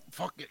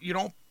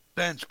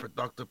bench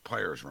productive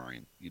players,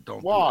 Ryan. You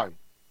don't. Why?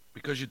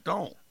 Because you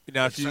don't.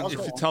 Now, if you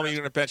tell me you're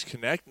going to bench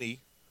Konechny,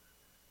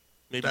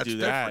 maybe that's do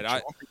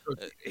that.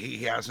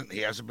 He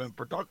hasn't been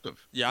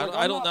productive. Yeah,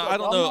 I don't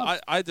know.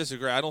 I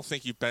disagree. I don't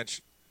think you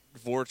bench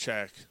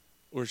Voracek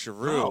or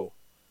Giroux. No.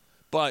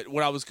 But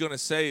what I was going to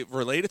say,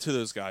 related to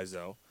those guys,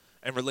 though,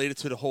 and related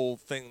to the whole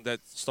thing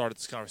that started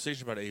this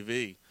conversation about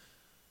AV,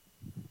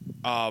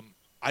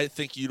 I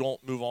think you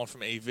don't move on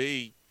from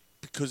AV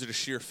because of the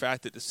sheer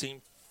fact that the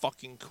same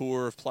fucking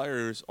core of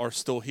players are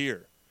still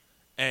here.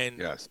 And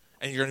yes.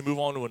 And you're going to move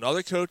on to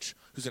another coach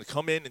who's going to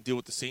come in and deal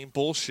with the same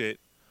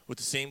bullshit with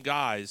the same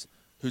guys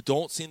who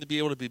don't seem to be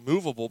able to be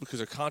movable because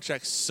their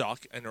contracts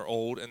suck and they're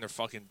old and they're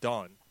fucking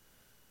done.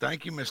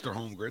 Thank you, Mr.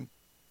 Holmgren.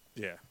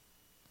 Yeah.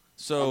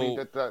 So, I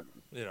mean,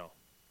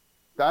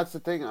 that's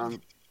the thing.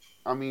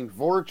 I mean,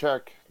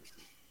 Voracek,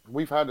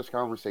 we've had this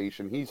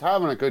conversation. He's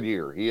having a good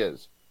year. He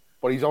is.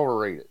 But he's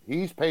overrated.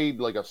 He's paid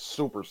like a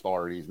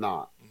superstar, and he's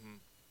not. Mm-hmm.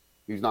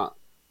 He's not.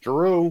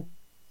 Giroux,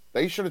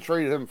 they should have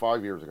traded him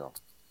 5 years ago.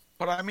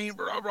 But, I mean,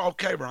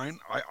 okay, Ryan,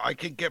 I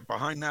can get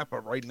behind that,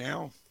 but right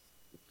now,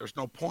 there's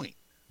no point.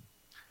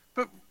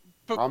 But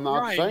I'm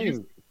not Ryan,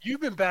 saying...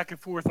 You've been back and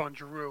forth on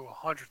Giroux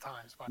 100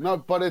 times. No,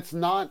 but it's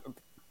not...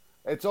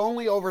 It's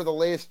only over the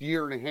last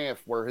year and a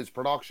half where his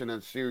production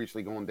has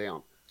seriously gone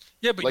down.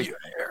 Yeah, but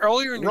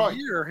earlier in the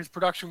year, his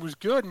production was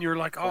good, and you're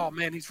like, oh,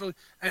 man, he's really...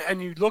 And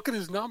you look at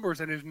his numbers,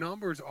 and his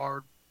numbers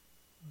are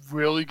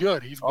really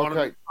good. He's one of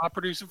the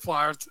top-producing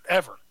Flyers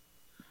ever.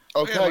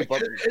 Okay, yeah,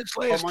 but his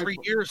last 3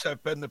 years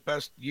have been the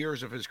best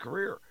years of his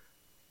career.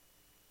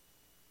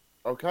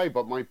 Okay,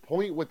 but my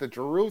point with the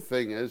Giroux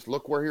thing is,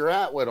 look where you're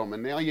at with him,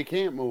 and now you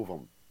can't move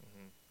him.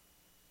 Mm-hmm.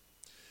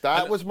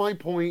 That was my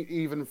point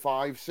even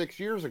 5-6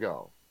 years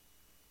ago.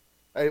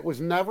 It was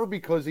never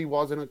because he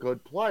wasn't a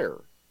good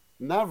player.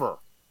 Never.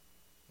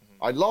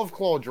 Mm-hmm. I love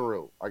Claude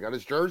Giroux. I got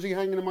his jersey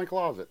hanging in my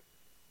closet.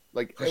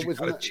 Like it was.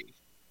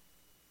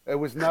 It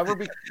was never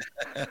because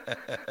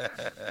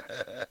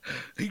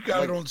he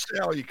got it on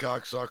sale, you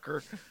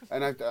cocksucker.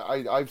 And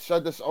I've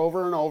said this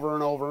over and over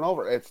and over and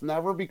over. It's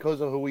never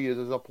because of who he is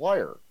as a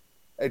player.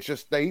 It's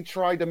just they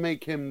tried to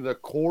make him the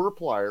core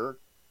player.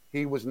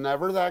 He was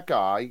never that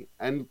guy.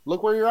 And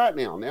look where you're at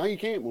now. Now you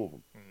can't move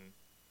him. Mm-hmm.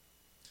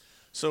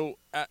 So,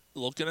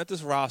 looking at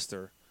this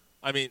roster,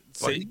 I mean,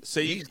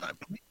 he's not,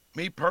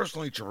 me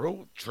personally,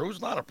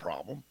 Giroux's not a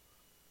problem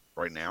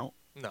right now.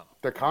 No.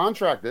 The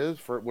contract is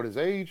with his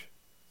age.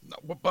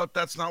 No, but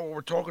that's not what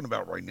we're talking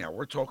about right now.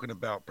 We're talking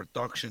about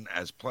production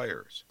as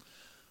players.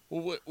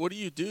 Well, what do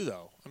you do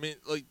though? I mean,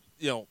 like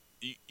you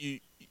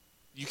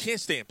can't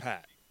stay in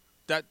pat.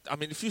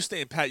 If you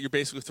stay in pat, you're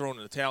basically throwing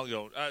in the towel and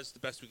going, "It's the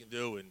best we can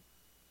do," and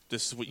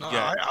this is what you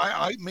get.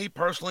 Me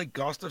personally,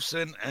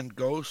 Gustafsson and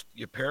Ghost,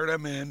 you pair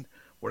them in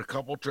with a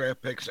couple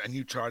draft picks, and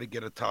you try to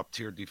get a top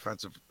tier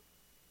defensive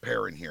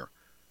pair in here.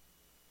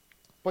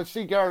 But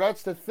see, Garrett,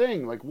 that's the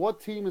thing. Like,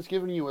 what team is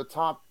giving you a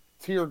top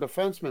tier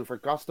defenseman for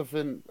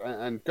Gustafsson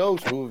and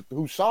Ghost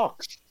who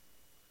sucks?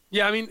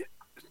 Yeah, I mean,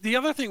 the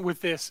other thing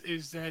with this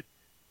is that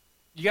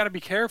you got to be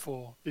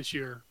careful this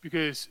year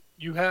because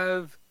you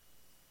have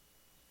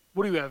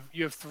what do you have?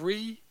 You have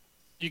three.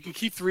 You can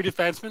keep 3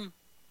 defensemen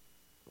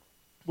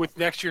with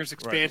next year's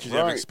expansion. Right.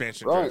 You have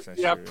expansion draft next year.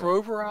 You have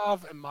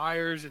Provorov and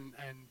Myers and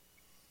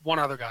one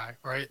other guy,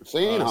 right?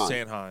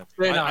 Sanheim.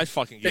 I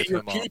fucking give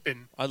him up.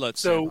 I'd let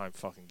Sanheim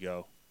fucking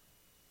go.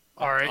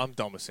 All right. I'm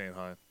done with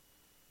Sanheim.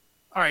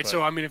 All right,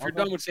 so I mean, if you're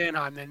done with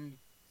Sanheim, then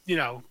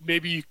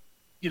maybe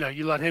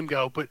you let him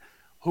go. But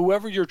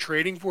whoever you're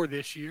trading for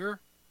this year,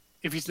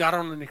 if he's not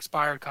on an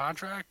expired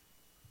contract,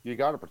 you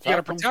got to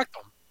protect him.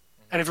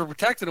 And if you're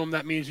protecting him,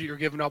 that means that you're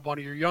giving up one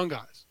of your young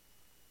guys.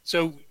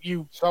 So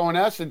in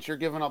essence, you're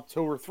giving up 2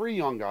 or 3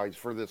 young guys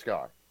for this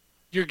guy.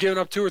 You're giving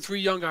up 2 or 3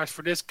 young guys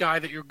for this guy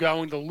that you're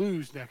going to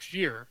lose next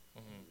year.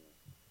 Mm-hmm.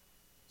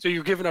 So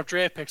you're giving up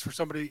draft picks for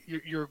somebody.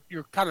 You're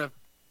kind of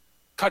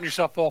cutting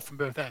yourself off from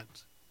both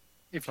ends.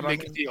 If you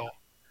make a deal.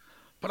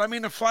 But, I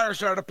mean, the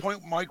Flyers are at a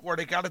point, Mike, where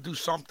they got to do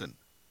something.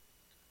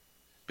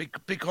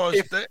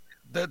 Because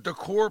the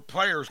core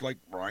players, like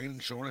Ryan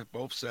and Sean have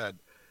both said,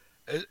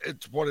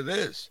 it's what it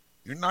is.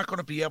 You're not going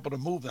to be able to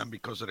move them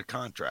because of the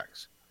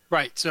contracts.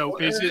 Right. So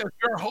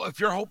if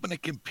you're hoping to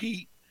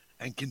compete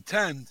and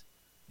contend,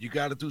 you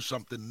got to do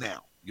something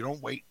now. You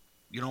don't wait.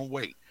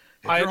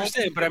 I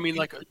understand, but I mean,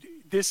 like,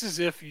 this is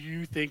if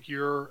you think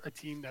you're a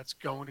team that's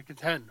going to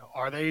contend.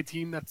 Are they a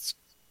team that's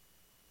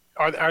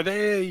Are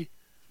they?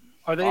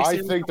 I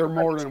think they're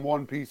more than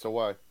one piece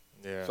away.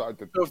 Yeah. So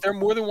if they're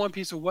more than one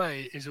piece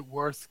away, is it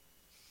worth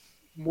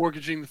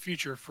mortgaging the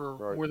future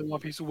for more than one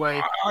piece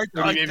away?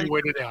 Maybe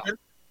wait it out.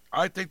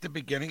 I think the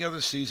beginning of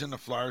the season, the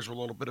Flyers were a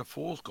little bit of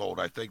fool's gold.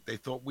 I think they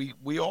thought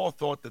we all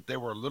thought that they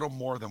were a little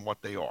more than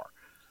what they are.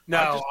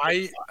 No,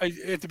 I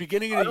at the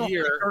beginning of the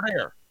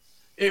year,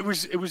 It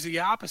was the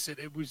opposite.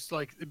 It was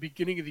like the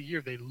beginning of the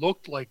year. They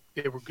looked like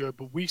they were good,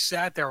 but we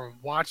sat there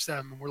and watched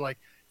them, and we're like,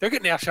 they're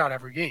getting outshot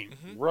every game.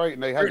 Right,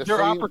 and they had They're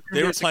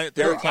opportunistic.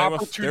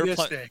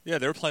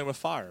 They were playing with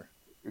fire.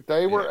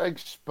 They were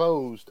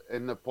exposed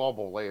in the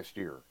bubble last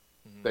year.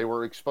 They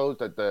were exposed.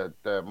 That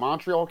the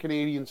Montreal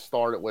Canadiens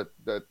started with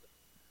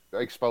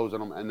exposing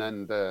them, and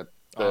then the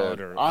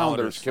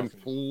Islanders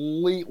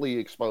completely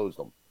exposed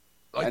them.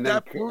 Like and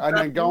then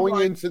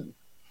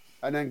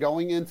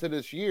going into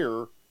this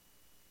year,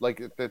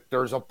 like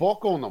there's a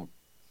book on them,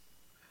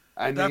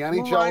 and the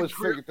NHL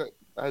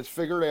has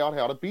figured out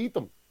how to beat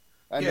them,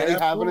 and they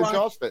haven't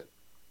adjusted.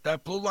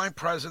 That blue line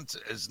presence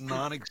is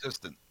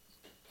non-existent,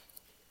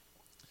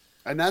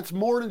 and that's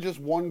more than just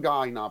one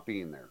guy not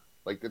being there.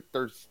 Like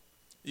there's.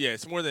 Yeah,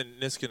 it's more than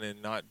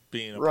Niskanen not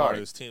being a part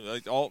of this team.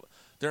 Like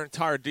their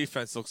entire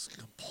defense looks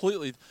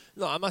completely.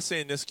 No, I'm not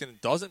saying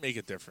Niskanen doesn't make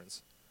a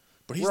difference,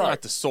 but he's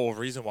not the sole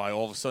reason why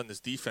all of a sudden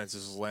this defense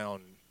is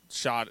allowing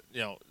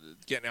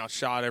getting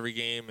outshot every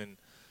game, and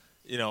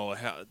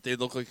they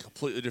look like a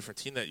completely different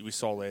team that we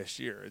saw last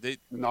year. They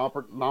not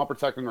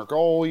protecting their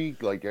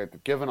goalie, like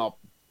giving up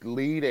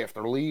lead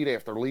after lead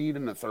after lead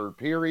in the third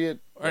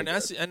period. And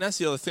that's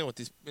the other thing with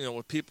these,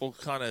 with people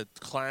kind of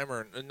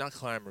not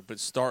clamor, but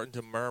starting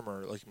to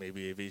murmur, like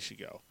maybe AV should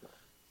go.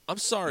 I'm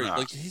sorry,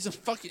 like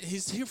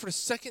he's here for the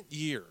second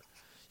year.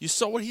 You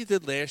saw what he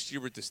did last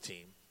year with this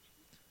team.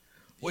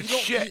 With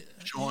shit,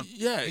 Sean.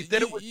 Yeah, he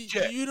did it with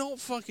shit. You don't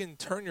fucking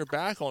turn your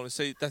back on him and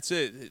say that's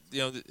it.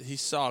 He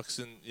sucks,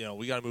 and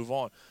we got to move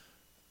on.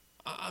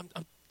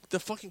 The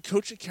fucking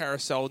coaching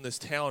carousel in this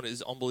town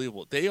is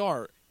unbelievable.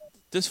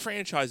 This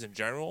franchise in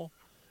general,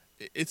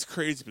 it's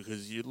crazy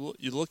because you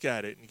look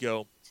at it and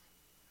go,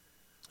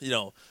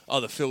 the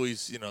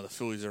Phillies, the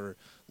Phillies are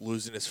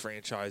losing this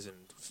franchise in,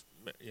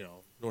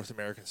 North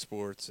American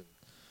sports and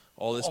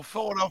all this. Well,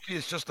 Philadelphia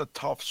is just a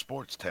tough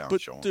sports town,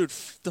 but, Sean. Dude,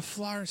 the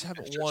Flyers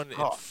haven't won in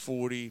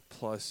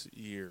 40-plus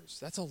years.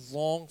 That's a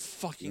long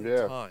fucking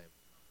time.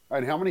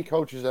 And how many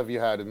coaches have you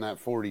had in that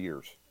 40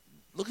 years?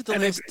 Look at the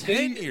last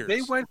 10 years.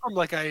 They went from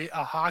like a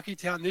hockey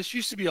town. This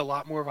used to be a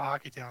lot more of a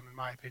hockey town, in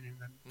my opinion,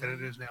 than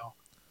it is now.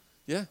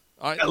 Yeah.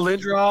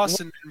 Lindros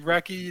and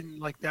Recchi, and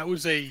like that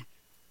was an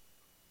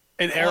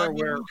era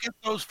where you get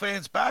those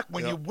fans back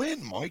when you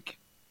win, Mike.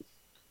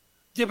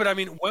 Yeah, but I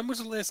mean, when was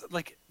the last?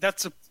 Like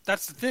that's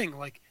the thing.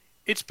 Like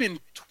it's been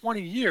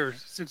 20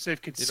 years since they've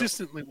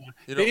consistently won.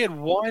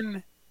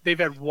 They've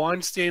had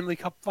one Stanley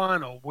Cup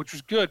final, which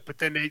was good, but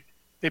then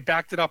they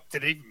backed it up.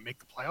 Did they even make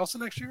the playoffs the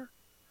next year?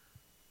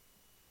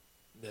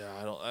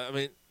 Yeah, I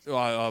mean,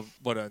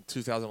 in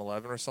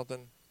 2011 or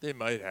something? They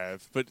might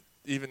have, but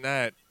even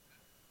that,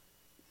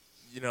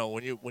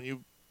 when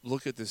you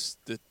look at this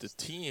the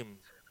team,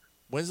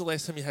 when's the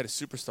last time you had a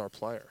superstar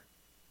player?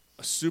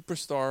 A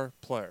superstar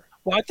player.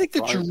 Well, I think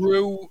that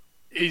Giroux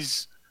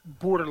is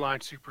borderline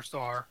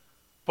superstar,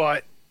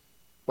 but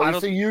you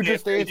see, you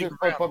just answered.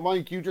 But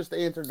Mike, you just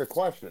answered the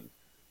question.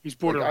 He's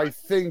borderline. I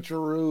think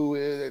Giroux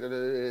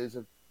is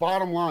a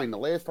bottom line. The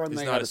last time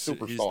they had a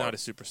superstar, he's not a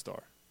superstar.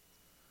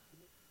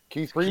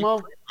 Keith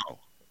Primo?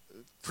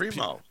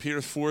 Peter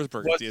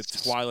Forsberg at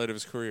the twilight of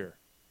his career.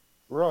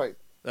 Right.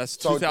 That's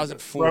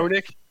 2004.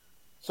 Roenick?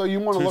 So you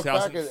want to look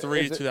back at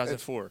 2003,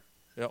 2004.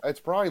 Yep. It's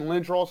probably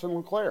Lindros and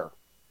Leclerc.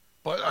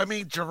 But I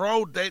mean,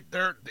 Giroux,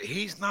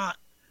 he's not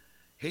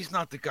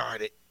the guy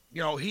that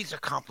he's a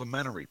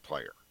complimentary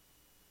player.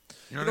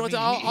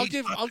 I'll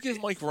give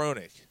Mike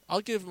Roenick.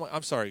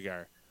 I'm sorry,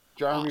 Gary.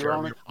 Jeremy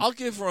Roenick. I'll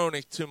give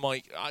Roenick to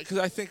Mike because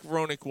I think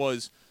Roenick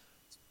was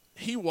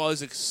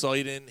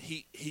exciting.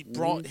 He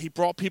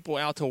brought people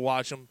out to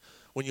watch him.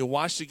 When you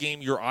watch the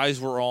game, your eyes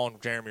were on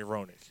Jeremy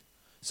Roenick.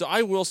 So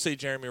I will say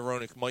Jeremy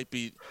Roenick might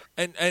be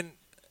and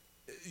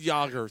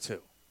Jágr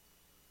too.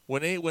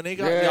 When they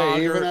got Jágr,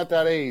 even at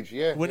that age,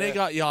 they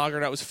got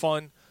Jágr, that was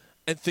fun.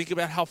 And think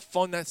about how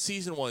fun that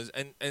season was,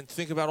 and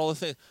think about all the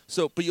things.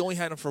 So, but you only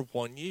had him for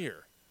 1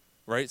 year,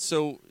 right?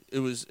 So it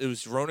was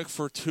Roenick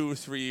for 2 or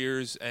 3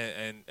 years,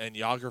 and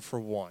Jágr for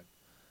 1.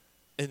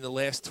 In the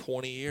last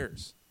 20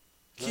 years,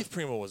 Keith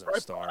Primo wasn't a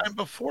star. And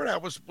before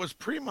that was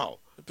Primo.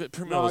 But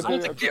Primo was. I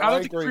don't think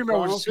Primo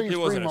was a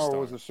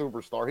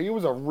superstar. He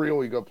was a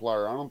really good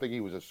player. I don't think he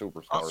was a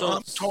superstar. So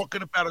I'm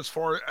talking about as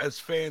far as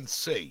fans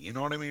see. You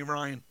know what I mean,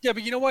 Ryan? Yeah,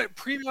 but you know what?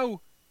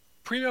 Primo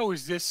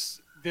is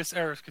this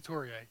era's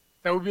Couturier.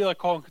 That would be like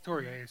calling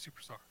Couturier a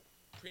superstar.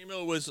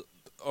 Primo was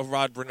a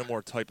Rod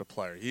Brind'Amour type of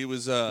player. He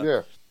was he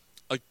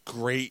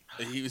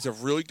was a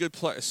really good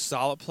player, a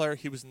solid player.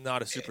 He was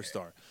not a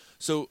superstar.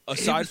 So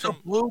aside from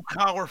blue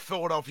collar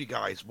Philadelphia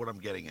guys, what I'm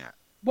getting at.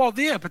 Well,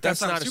 yeah, but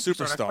that's not a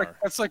superstar.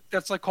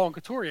 That's like calling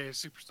Couturier a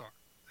superstar.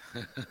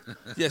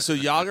 Yeah, so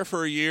Jágr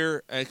for a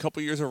year, and a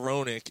couple years of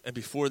Roenick, and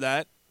before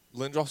that,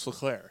 Lindros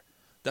Leclerc.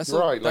 That's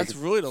right. That's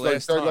really the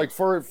last time. Like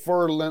for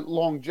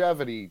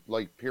longevity,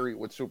 like period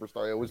with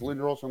superstar, it was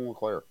Lindros and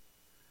Leclerc.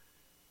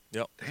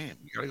 Yep. Damn,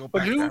 you gotta go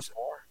back that far.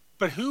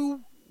 But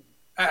who?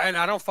 And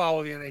I don't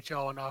follow the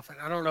NHL enough, and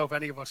I don't know if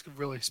any of us could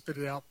really spit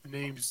it out the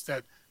names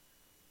that,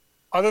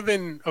 other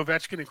than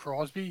Ovechkin and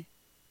Crosby,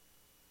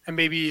 and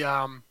maybe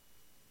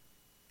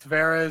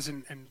Tavares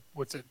and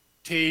what's it,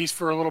 Tays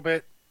for a little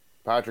bit.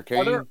 Patrick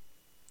Kane.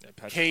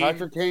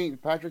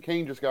 Patrick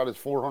Kane just got his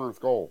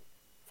 400th goal,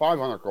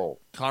 500th goal.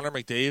 Connor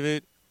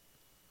McDavid.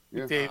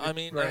 Yeah. McDavid, I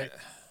mean, right.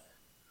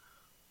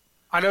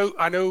 I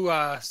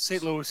know.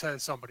 St. Louis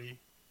has somebody.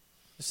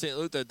 St.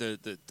 Louis,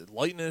 the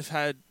Lightning have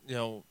had,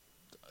 Or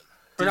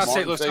not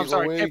St. Louis. I'm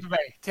sorry, Louis. Tampa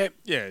Bay.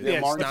 Yeah,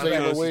 Martin Stamkos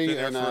St. has Louis been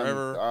there and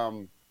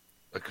forever.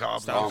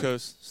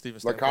 Stamkos, Steven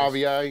Stamkos.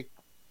 LeCavier.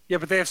 Yeah,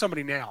 but they have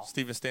somebody now.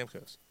 Steven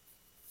Stamkos.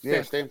 Yeah,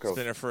 He's Stamkos.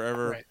 been there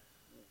forever. Right.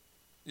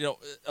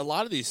 A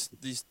lot of these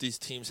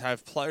teams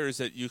have players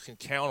that you can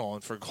count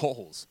on for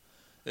goals.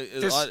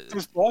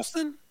 Does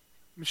Boston?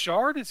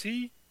 Machard, is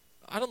he?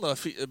 I don't know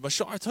if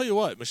Machard. I tell you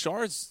what,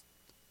 Machard's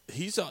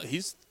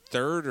he's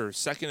third or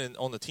second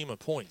on the team in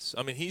points.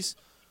 I mean,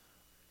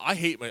 I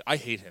hate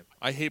him.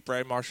 I hate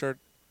Brad Marchand,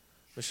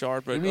 but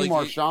You mean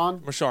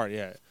Marchand? Marchand,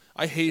 yeah.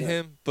 I hate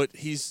him, but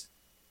he's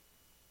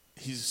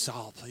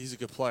solid. He's a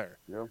good player.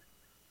 Yeah.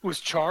 Was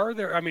Char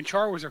there? I mean,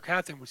 Char was their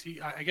captain. Was he?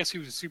 I guess he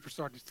was a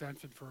superstar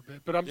defenseman for a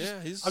bit. But I'm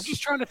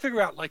just trying to figure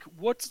out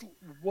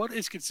what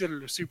is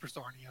considered a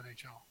superstar in the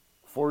NHL.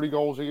 40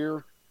 goals a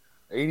year,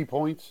 80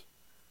 points.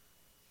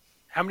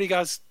 How many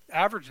guys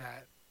average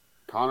that?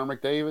 Connor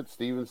McDavid,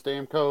 Steven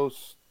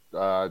Stamkos,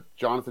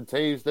 Jonathan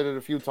Taves did it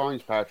a few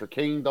times. Patrick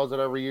Kane does it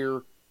every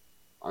year.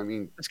 I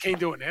mean, does Kane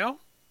do it now?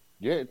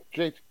 Yeah,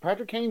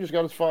 Patrick Kane just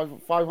got his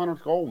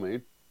 500th goal,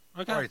 man.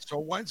 Okay. All right.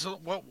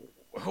 So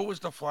who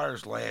was the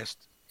Flyers'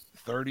 last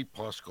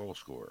 30-plus goal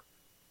scorer?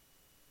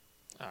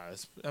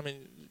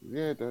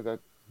 Yeah, that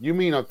you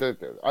mean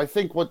I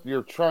think what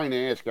you're trying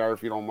to ask, Gary,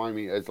 if you don't mind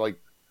me, is like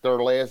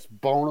their last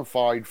bona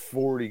fide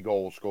 40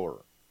 goal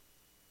scorer.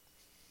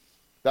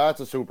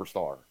 That's a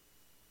superstar.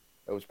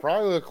 It was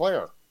probably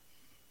Leclerc.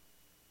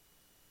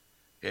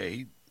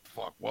 Yeah,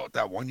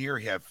 that 1 year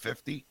he had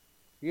 50?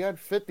 He had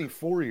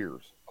 54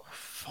 years. Oh,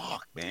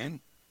 fuck, man.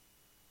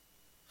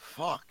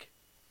 Fuck.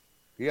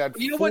 He had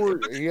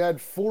he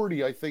had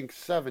 40, I think,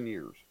 7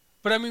 years.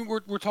 But I mean,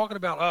 we're talking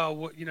about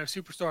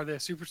superstar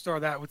this, superstar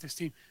that with this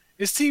team.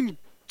 This team,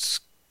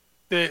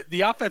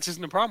 the offense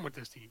isn't a problem with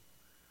this team.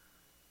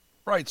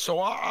 Right. So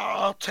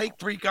I'll take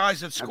three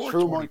guys that score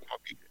 20.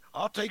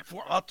 I'll take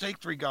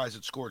 3 guys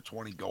that score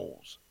 20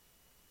 goals.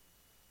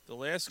 The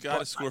last guy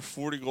to score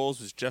 40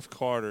 goals was Jeff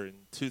Carter in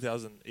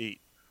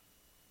 2008.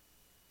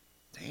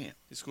 Damn.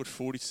 He scored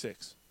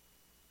 46.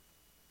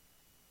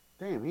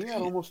 Damn, he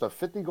had almost a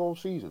 50-goal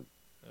season.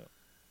 Yeah.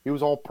 He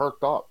was all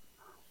perked up.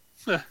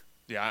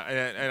 Yeah,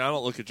 and I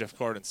don't look at Jeff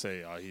Carter and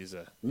say, "Oh, he's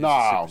a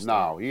superstar."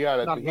 No. He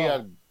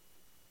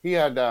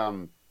had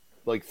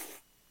like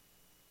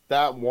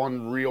that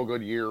one real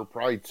good year,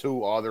 probably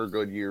 2 other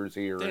good years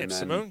here. Damn, and then,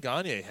 Simone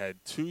Gagne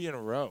had 2 in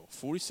a row,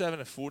 47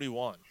 and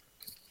 41.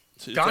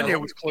 Gagne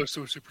was close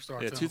to a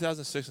superstar. Yeah, too.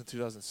 2006 and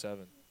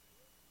 2007.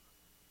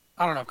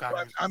 I don't know if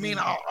Gagne. I mean,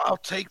 I'll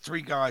take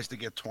 3 guys to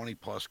get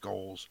 20-plus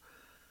goals,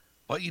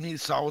 but you need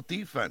solid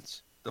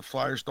defense. The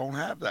Flyers don't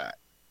have that.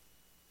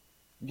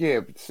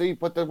 Yeah,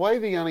 but the way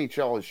the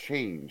NHL has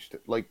changed,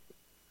 like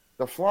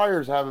the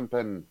Flyers haven't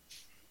been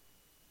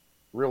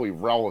really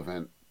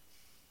relevant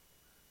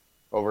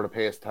over the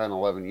past 10,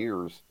 11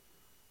 years.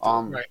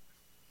 Right.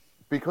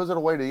 Because of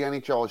the way the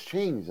NHL has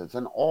changed. It's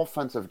an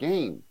offensive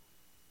game.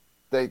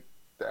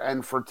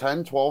 And for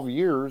 10, 12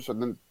 years,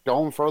 and then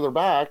going further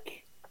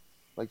back,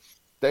 like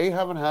they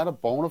haven't had a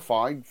bona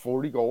fide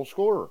 40-goal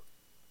scorer.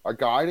 A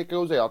guy that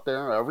goes out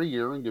there every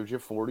year and gives you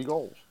 40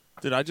 goals.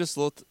 Dude, I just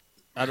looked.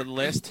 Out of the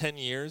last 10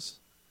 years,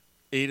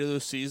 8 of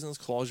those seasons,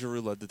 Claude Giroux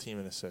led the team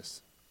in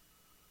assists.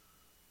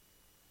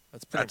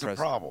 That's impressive. A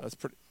problem. That's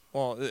pretty.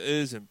 Well, it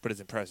isn't, but it's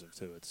impressive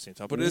too at the same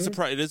time. But it is a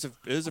problem.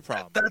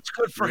 That's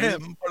good for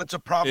him, but it's a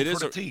problem for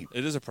the team.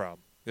 It is a problem.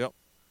 Yep,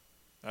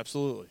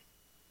 absolutely.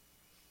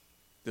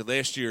 The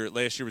last year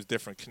was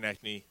different.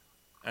 Konechny,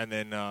 and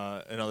then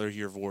another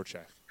year of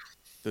Voracek.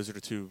 Those are the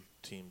 2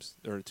 teams.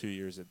 There are 2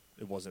 years that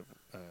it wasn't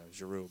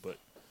Giroux, but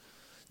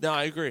no,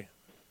 I agree.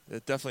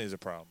 It definitely is a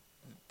problem.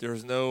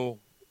 There's no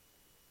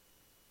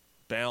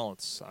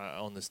balance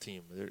on this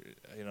team.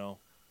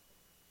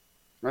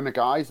 And the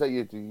guys that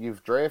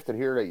you've drafted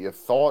here that you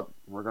thought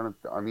were going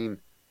to, I mean,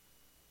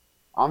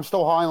 I'm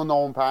still high on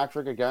Nolan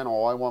Patrick. Again,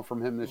 all I want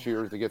from him this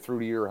year is to get through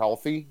the year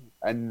healthy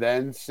and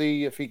then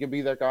see if he can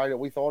be that guy that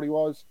we thought he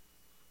was.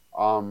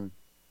 I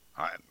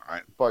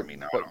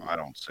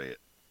don't see it.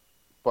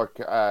 But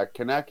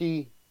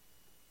Konechny,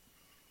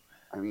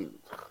 I mean,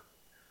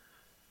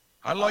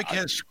 I like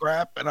his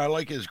scrap and I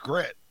like his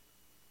grit.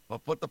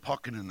 But put the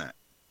puck in that.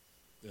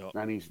 Yep.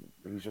 And he's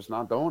just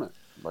not doing it.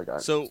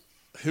 So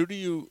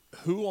who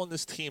on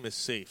this team is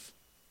safe?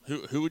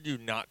 Who would you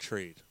not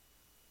trade?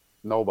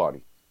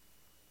 Nobody.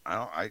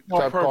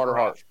 Except Carter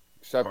Hart.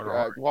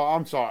 Well,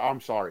 I'm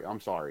sorry.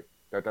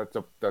 That's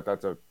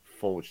a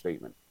foolish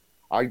statement.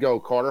 I'd go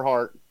Carter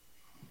Hart,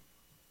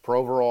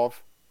 Provorov.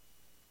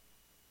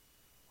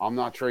 I'm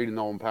not trading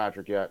Nolan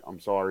Patrick yet. I'm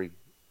sorry.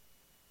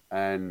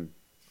 And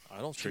I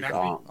don't trade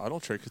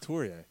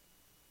Couturier.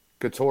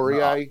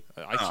 Couturier.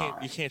 I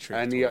can't. You can't trade.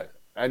 And Couturier.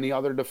 And the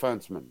other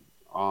defenseman,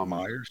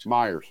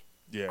 Myers.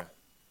 Yeah,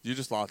 you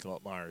just locked him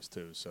up, Myers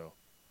too. So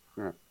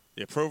Yeah.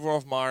 yeah,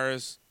 Provorov,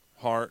 Myers,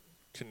 Hart,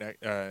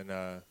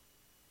 and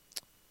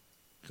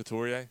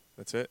Couturier.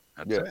 That's it.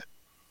 That's it.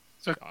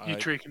 So you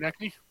trade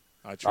Konechny?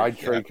 I'd trade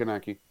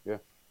Konechny. Yeah.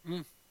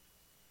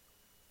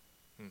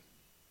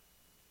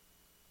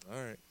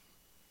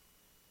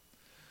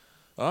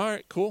 All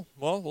right, cool.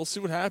 Well, we'll see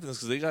what happens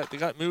because they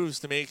got moves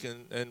to make,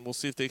 and we'll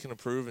see if they can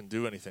improve and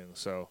do anything.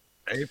 So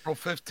April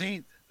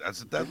 15th. That's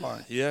the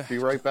deadline. Yeah. Be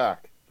right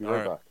back. Be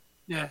right back.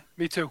 Yeah,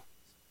 me too.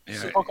 Yeah.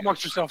 So talk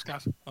amongst yourselves,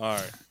 guys. All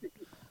right.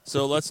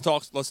 So let's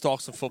talk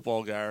some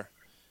football, Gar.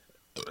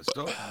 Let's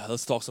do it.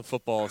 Let's talk some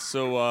football.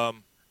 So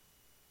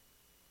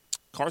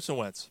Carson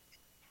Wentz.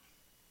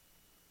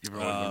 You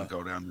really want to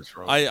go down this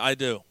road? I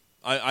do.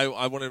 I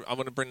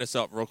want to bring this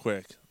up real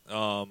quick.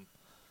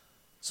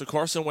 So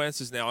Carson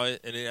Wentz is now in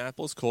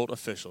Indianapolis Colt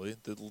officially.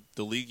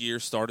 The league year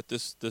started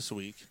this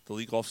week. The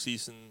league off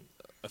season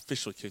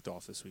officially kicked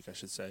off this week, I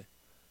should say.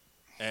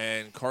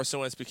 And Carson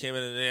Wentz became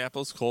an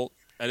Indianapolis Colt.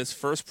 At his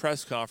first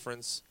press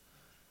conference,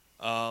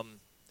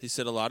 he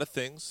said a lot of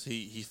things.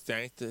 He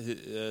thanked.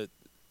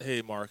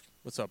 Hey, Mark,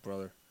 what's up,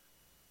 brother?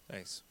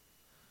 Thanks.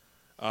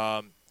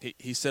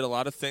 He said a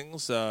lot of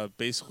things.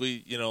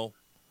 Basically,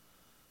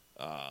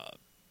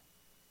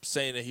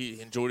 saying that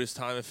he enjoyed his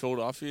time in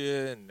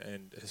Philadelphia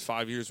and his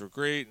 5 years were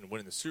great and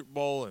winning the Super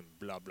Bowl and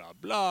blah, blah,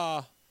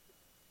 blah.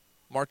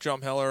 Mark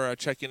Drumheller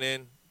checking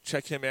in.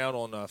 Check him out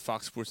on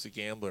Fox Sports The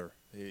Gambler.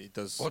 He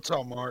does. What's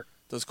up, Mark?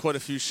 Does quite a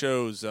few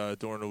shows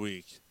during the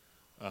week.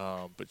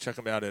 But check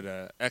him out at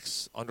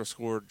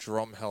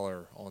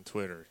X_Drumheller on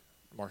Twitter.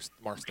 Mark's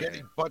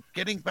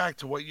getting back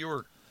to what you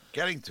were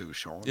getting to,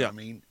 Sean. Yeah. I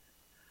mean,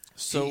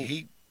 so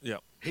he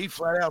he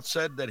flat out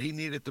said that he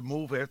needed to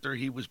move after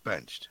he was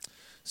benched.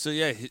 So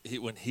yeah, he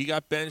when he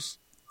got benched,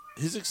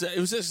 it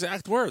was his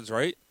exact words,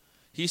 right?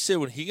 He said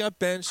when he got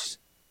benched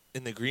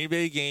in the Green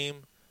Bay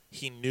game,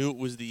 he knew it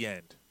was the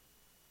end.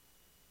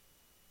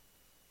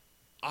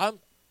 I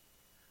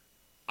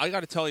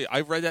got to tell you,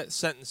 I read that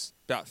sentence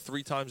about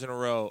 3 times in a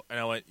row, and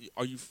I went,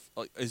 "Are you?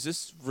 Is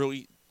this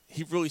really?"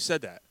 He really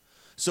said that.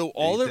 So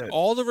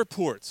all the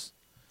reports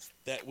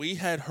that we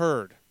had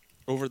heard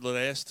over the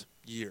last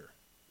year,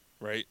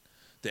 right?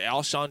 The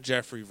Alshon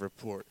Jeffrey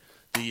report,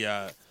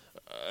 the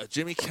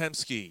Jimmy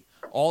Kempski,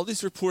 all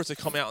these reports that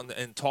come out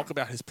and talk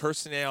about his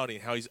personality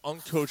and how he's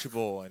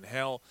uncoachable and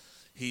how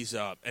he's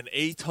an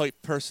A-type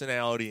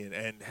personality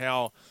and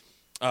how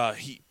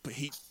he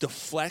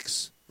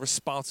deflects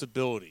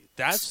responsibility.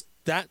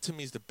 That to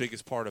me is the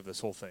biggest part of this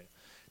whole thing.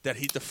 That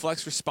he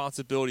deflects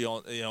responsibility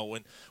on,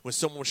 when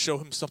someone would show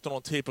him something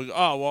on tape, like,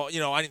 oh,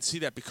 well, I didn't see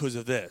that because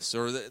of this.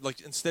 Or,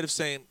 instead of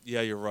saying, yeah,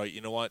 you're right, you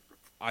know what,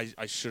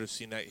 I should have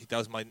seen that.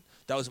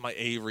 That was my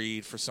A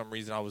read. For some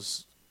reason, I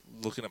was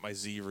looking at my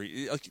Z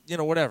read.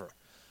 Whatever.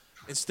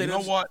 Instead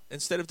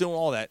of doing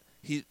all that,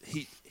 he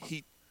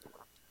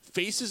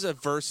faces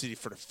adversity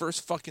for the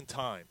first fucking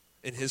time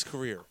in his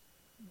career.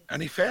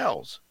 And he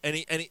fails. And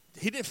he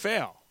didn't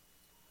fail.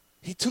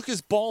 He took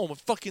his ball and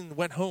fucking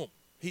went home.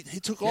 He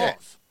took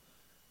off.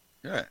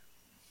 Yeah.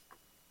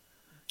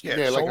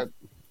 Yeah, so,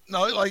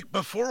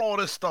 before all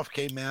this stuff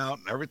came out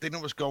and everything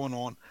that was going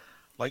on,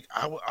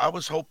 I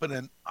was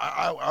hoping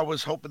I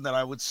was hoping that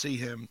I would see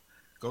him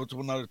go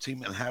to another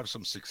team and have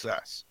some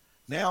success.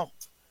 Now,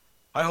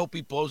 I hope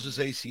he blows his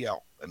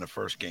ACL in the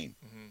first game.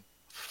 Mm-hmm.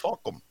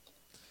 Fuck him.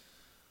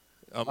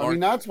 I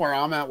mean, that's where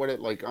I'm at with it.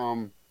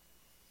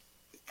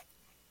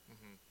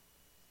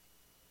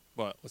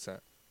 What's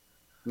that?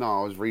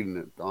 No, I was reading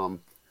it.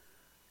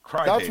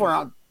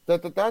 Crybaby.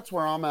 That's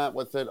where I'm at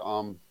with it.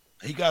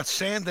 He got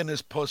sand in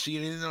his pussy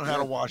and he didn't know how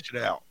to wash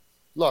it out.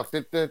 Look,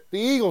 the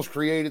Eagles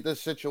created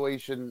this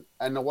situation,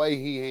 and the way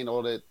he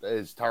handled it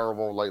is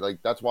terrible.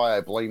 That's why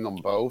I blame them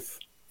both.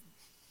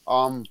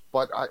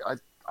 But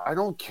I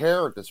don't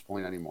care at this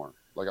point anymore.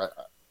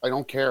 I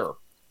don't care.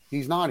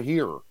 He's not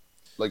here.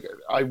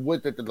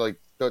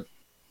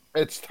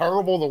 It's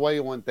terrible the way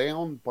it went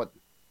down, but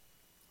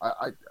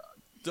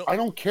I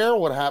don't care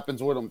what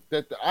happens with him.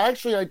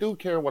 Actually, I do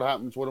care what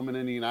happens with him in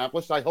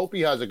Indianapolis. I hope he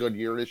has a good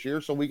year this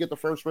year, so we get the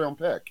first round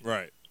pick.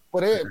 Right.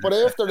 But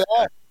after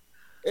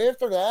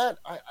that,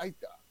 I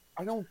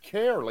don't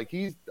care.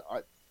 He's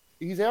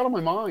out of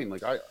my mind.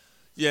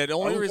 The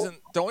only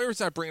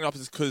reason I bring it up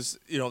is because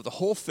the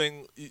whole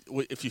thing.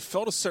 If you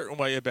felt a certain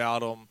way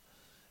about him,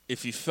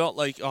 if you felt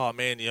like, oh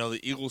man, the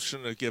Eagles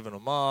shouldn't have given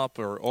him up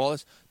or all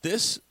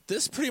this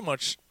pretty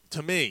much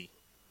to me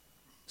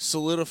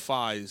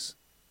solidifies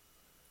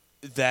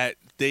that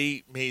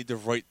they made the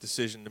right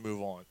decision to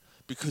move on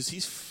because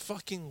he's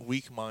fucking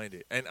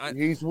weak-minded and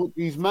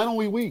he's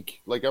mentally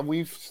weak. And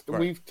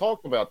we've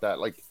talked about that.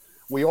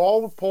 We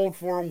all pulled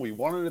for him. We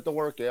wanted it to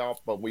work out,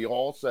 but we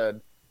all said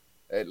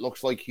it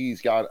looks like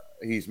he's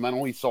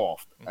mentally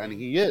soft, and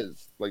he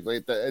is.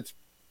 It's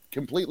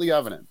completely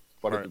evident.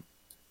 But at the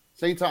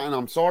same time, and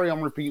I'm sorry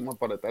I'm repeating it,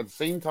 but at the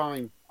same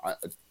time,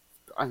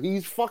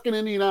 he's fucking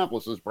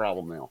Indianapolis'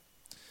 problem now.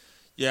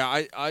 Yeah,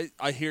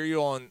 I hear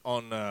you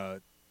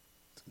on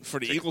for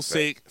the Eagles'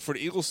 sake,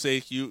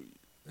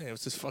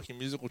 it's just fucking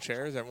musical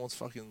chairs. Everyone's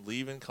fucking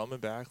leaving, coming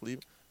back,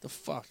 leaving. The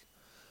fuck.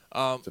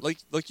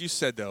 Like you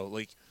said though,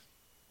 like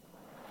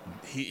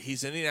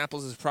he's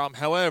Indianapolis' problem.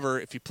 However,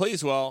 if he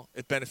plays well,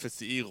 it benefits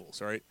the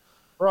Eagles, right?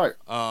 Right.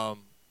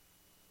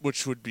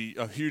 Which would be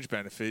a huge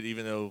benefit,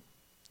 even though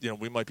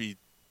we might be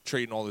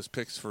trading all those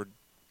picks for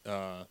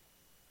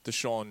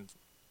Deshaun,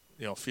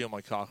 feel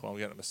my cock while I'm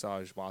getting a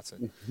massage,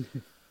 Watson.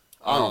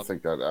 I don't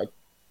think that.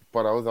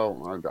 But I don't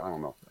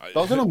know.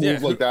 Doesn't a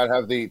move like that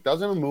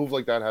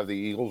have the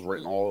Eagles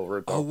written all over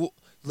it? Though?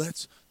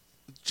 Let's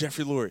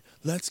Jeffrey Lurie.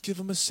 Let's give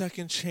him a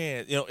second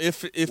chance.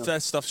 If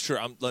that stuff's true.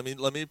 Let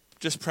me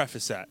just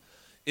preface that.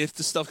 If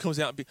the stuff comes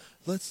out and be,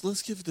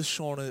 let's give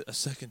Deshaun a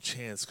second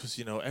chance because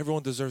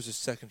everyone deserves a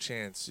second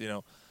chance.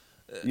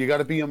 You got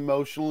to be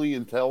emotionally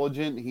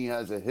intelligent. He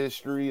has a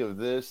history of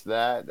this,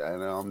 that,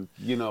 and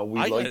we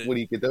like what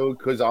he could do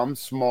because I'm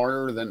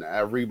smarter than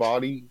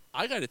everybody.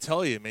 I got to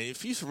tell you, man,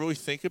 if you really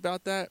think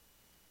about that,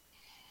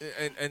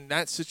 and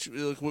that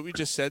situation, like what we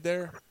just said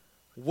there,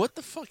 what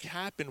the fuck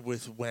happened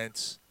with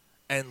Wentz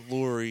and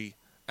Lurie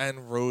and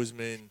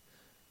Roseman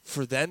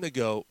for them to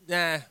go,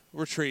 nah,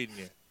 we're trading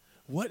you?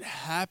 What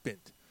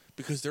happened?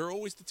 Because they're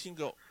always the team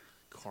go,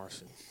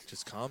 Carson,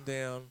 just calm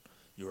down.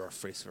 You're a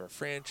face of our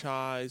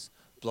franchise,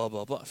 blah,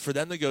 blah, blah. For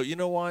them to go, you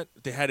know what?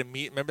 They had a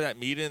meet. Remember that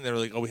meeting? They were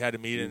like, oh, we had a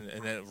meeting.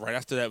 And then right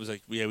after that, it was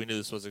like, yeah, we knew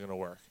this wasn't going to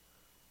work.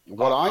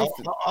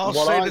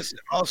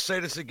 I'll say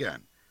this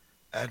again.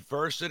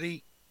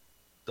 Adversity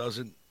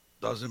doesn't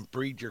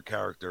breed your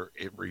character.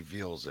 It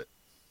reveals it.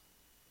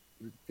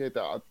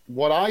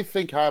 What I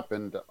think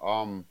happened,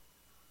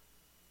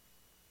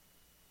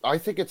 I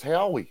think it's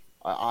Howie.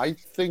 I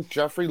think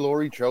Jeffrey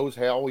Lurie chose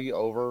Howie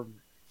over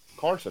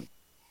Carson.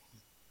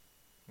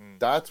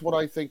 That's what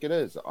I think it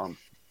is.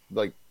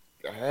 Like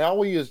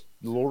Howie is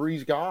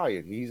Lurie's guy,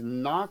 and he's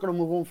not going to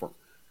move on from him.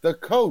 The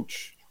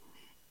coach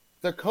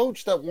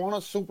that won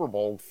a Super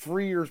Bowl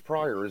 3 years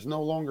prior is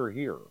no longer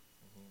here.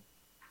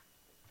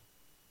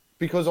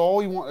 Because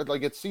all he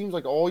wanted, it seems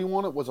like all he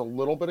wanted was a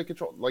little bit of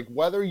control. Like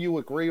whether you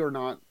agree or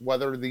not,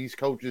 whether these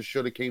coaches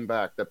should have came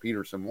back that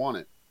Peterson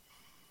wanted,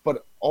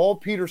 but all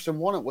Peterson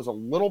wanted was a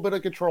little bit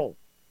of control,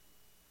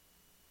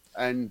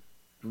 and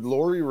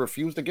Lurie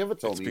refused to give it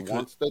to him. He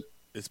wants to.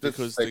 It's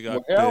because they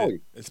got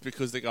bit. It's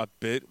because they got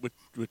bit with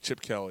Chip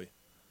Kelly.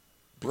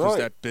 Because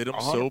that bit them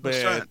 100%. So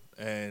bad,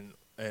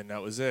 and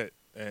that was it.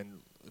 And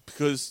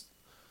because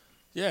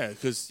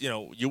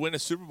you win a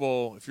Super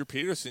Bowl, if you're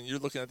Peterson, you're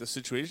looking at the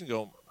situation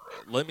going,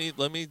 let me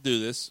do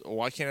this.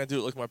 Why can't I do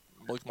it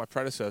like my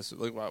predecessor?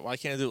 Like why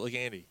can't I do it like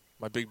Andy,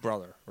 my big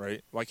brother,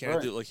 right? Why can't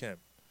I do it like him?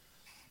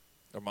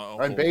 Or my uncle?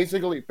 And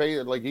basically,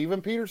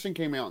 even Peterson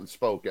came out and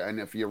spoke.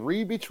 And if you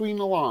read between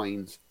the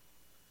lines,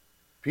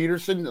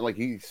 Peterson,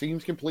 he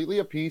seems completely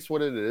at peace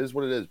with it. It is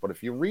what it is. But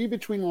if you read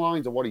between the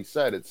lines of what he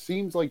said, it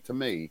seems like to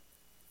me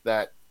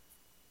that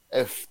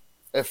if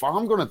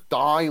I'm going to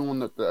die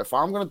if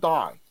I'm going to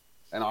die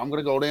and I'm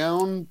going to go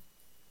down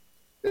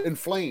in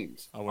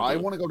flames, I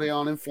want to go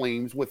down in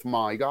flames with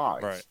my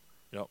guys. Right.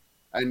 Yep.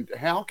 And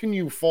how can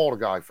you fault a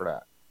guy for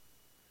that?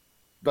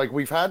 Like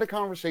we've had the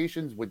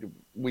conversations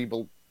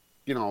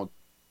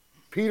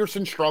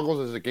Peterson struggles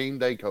as a game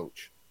day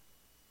coach.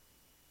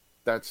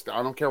 I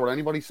don't care what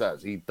anybody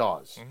says. He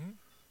does.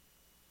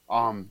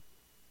 Mm-hmm.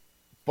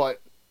 But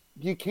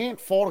you can't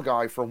fault a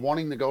guy for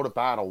wanting to go to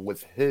battle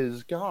with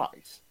his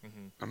guys.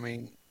 Mm-hmm. I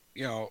mean,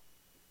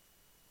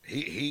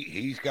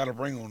 he's got a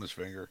ring on his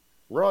finger.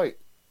 Right.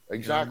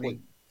 Exactly. You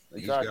know what I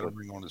mean? He's got a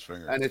ring on his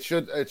finger. And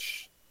it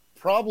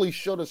probably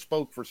should have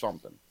spoke for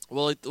something.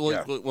 Well,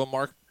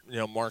 Mark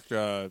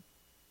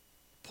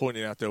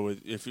pointed out though,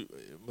 if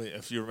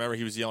you remember,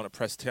 he was yelling at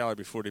Press Taylor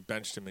before they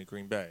benched him in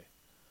Green Bay.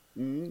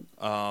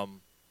 Mm-hmm.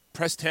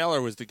 Press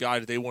Taylor was the guy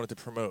that they wanted to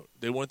promote.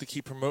 They wanted to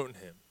keep promoting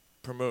him.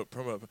 Promote.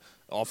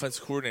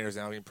 Offensive coordinators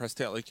now being Press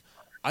Taylor.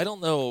 I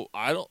don't know.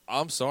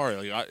 I'm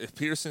sorry. If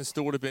Peterson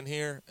still would have been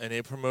here and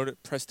they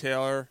promoted Press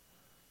Taylor,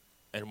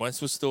 and Wentz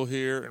was still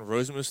here and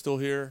Roseman was still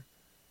here.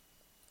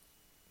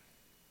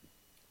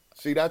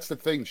 See, that's the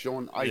thing,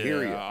 Sean. I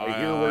hear you.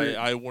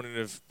 I wouldn't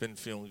have been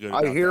feeling good.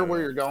 I hear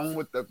where you're going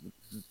with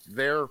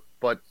there,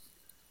 but.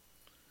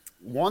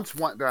 Once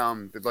went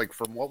down,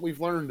 from what we've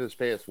learned this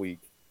past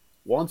week,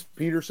 once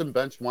Peterson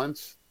benched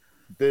Wentz,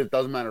 it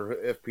doesn't matter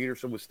if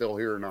Peterson was still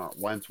here or not.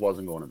 Wentz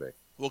wasn't going to be.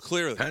 Well,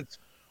 clearly.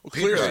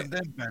 Clearly.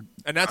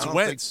 And that's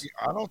Wentz.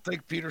 I don't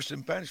think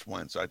Peterson benched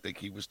Wentz. I think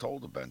he was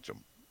told to bench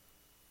him.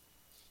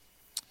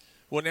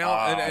 Well, now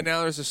and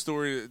now there's a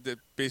story that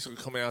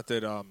basically coming out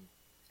that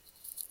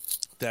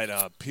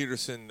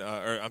Peterson,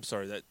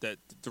 that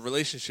the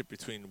relationship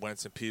between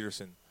Wentz and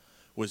Peterson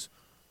was,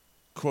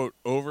 quote,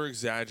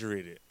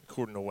 over-exaggerated,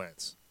 according to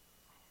Wentz.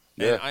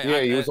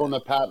 Yeah, he was on the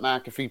Pat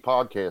McAfee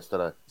podcast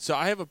today. So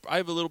I have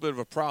a little bit of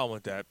a problem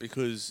with that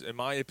because, in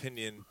my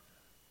opinion,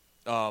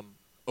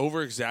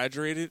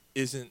 over-exaggerated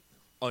isn't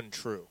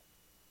untrue.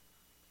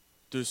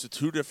 There's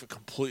two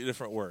completely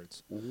different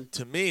words. Mm-hmm.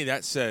 To me,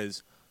 that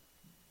says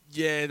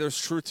Yeah, there's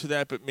truth to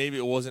that, but maybe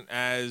it wasn't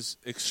as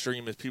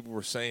extreme as people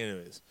were saying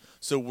it is.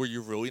 So were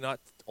you really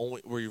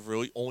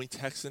only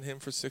texting him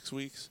for 6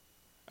 weeks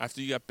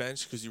after you got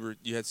benched because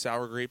you had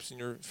sour grapes in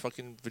your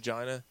fucking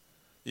vagina?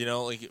 You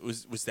know, like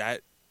was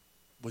that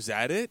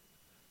it?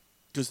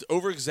 Because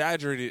over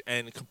exaggerated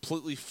and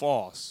completely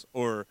false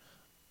or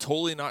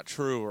totally not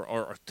true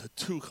or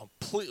two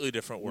completely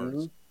different words.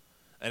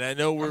 Mm-hmm. And I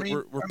know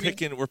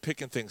we're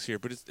picking things here,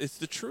 but it's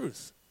the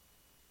truth.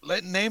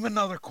 Name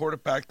another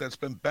quarterback that's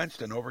been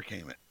benched and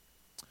overcame it.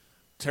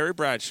 Terry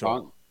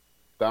Bradshaw.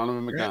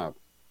 Donovan McNabb.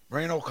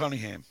 Randall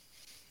Cunningham.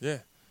 Yeah.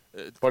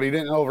 But he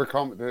didn't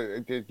overcome.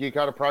 You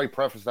got to probably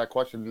preface that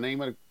question.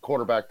 Name a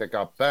quarterback that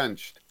got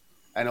benched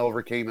and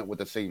overcame it with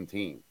the same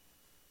team.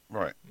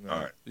 Right. All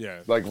right.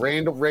 Yeah. Like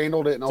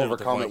Randall didn't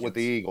overcome it with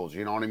the Eagles.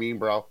 You know what I mean,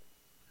 bro?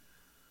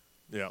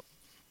 Yeah.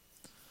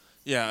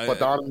 Yeah. But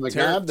Donovan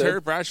McNabb did.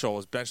 Terry Bradshaw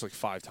was benched like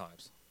 5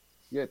 times.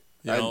 Yeah.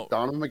 And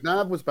Donovan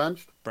McNabb was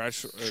benched.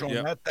 Bradshaw.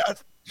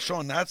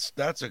 Sean, that's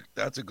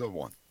a good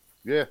one.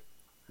 Yeah.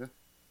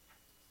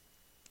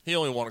 He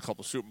only won a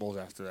couple Super Bowls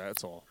after that.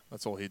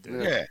 That's all he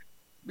did.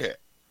 Yeah.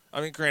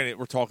 I mean, granted,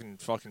 we're talking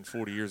fucking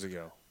 40 years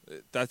ago.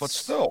 But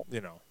still,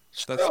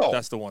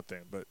 that's the one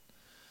thing. But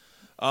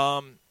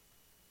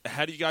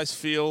how do you guys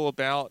feel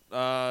about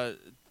the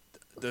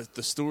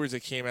stories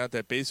that came out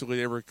that basically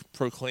they were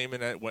proclaiming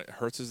that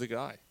Hurts is the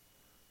guy,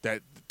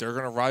 that they're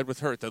going to ride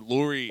with Hurts, that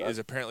Lurie is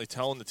apparently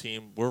telling the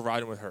team we're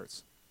riding with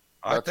Hurts.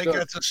 I think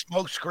that's a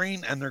smoke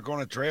screen, and they're going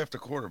to draft a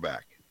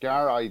quarterback.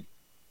 Gar,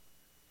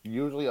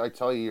 usually I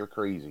tell you you're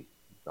crazy.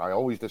 I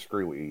always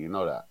disagree with you. You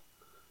know that.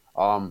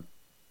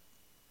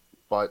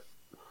 But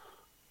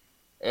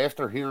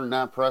after hearing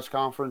that press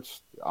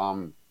conference,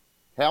 Howie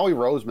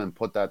Roseman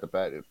put that to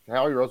bed.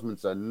 Howie Roseman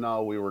said,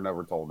 no, we were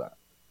never told that.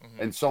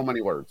 Mm-hmm. In so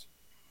many words.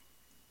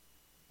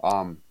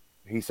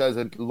 He says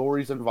that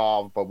Lurie's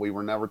involved, but we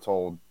were never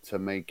told to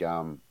make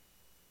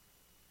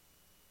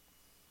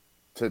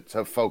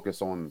to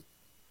focus on,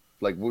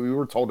 like, we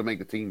were told to make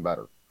the team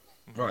better.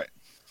 Right.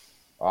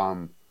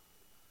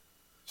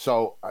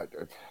 So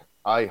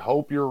I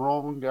hope you're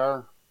wrong,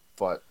 Gar,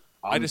 but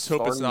I just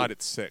hope it's not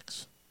at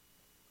 6.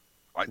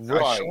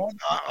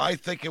 I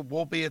think it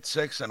will be at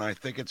 6, and I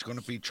think it's going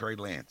to be Trey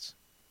Lance.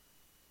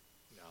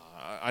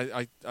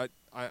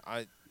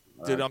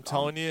 Dude, I'm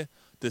telling you,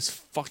 this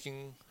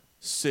fucking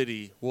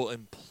city will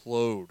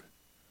implode.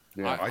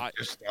 Yeah.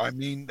 I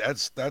mean,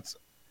 that's.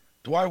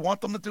 Do I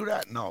want them to do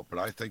that? No, but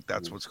I think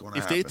that's what's going to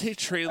happen. If they take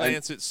Trey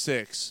Lance at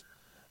 6,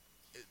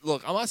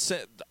 look, I'm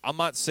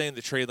not saying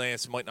that Trey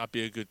Lance might not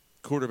be a good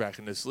quarterback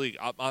in this league.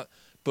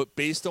 But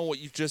based on what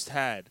you've just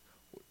had,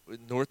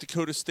 North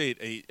Dakota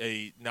State,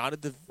 not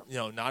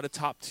a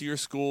top tier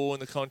school in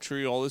the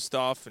country, all this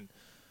stuff, and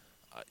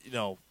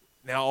now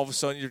all of a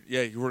sudden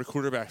you're at a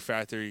quarterback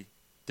factory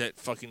that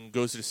fucking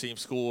goes to the same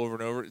school over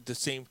and over, the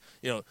same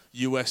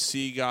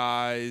USC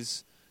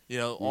guys,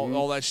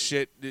 all that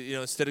shit.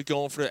 Instead of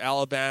going for the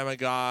Alabama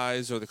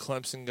guys or the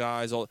Clemson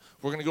guys, we're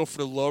gonna go for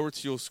the lower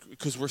tier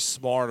because we're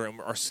smarter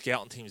and our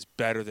scouting team is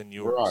better than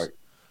yours.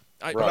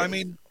 Right. But I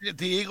mean,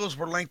 the Eagles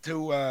were linked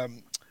to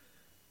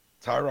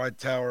Tyrod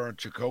Taylor and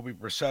Jacoby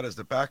Brissett as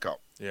the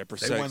backup. Yeah,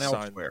 Brissett they went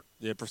signed. Elsewhere.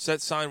 Yeah, Brissett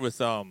signed with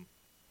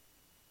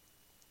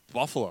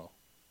Buffalo.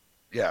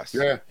 Yes.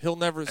 Yeah. He'll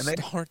never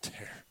start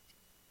there.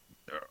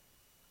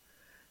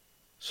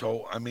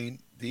 So I mean,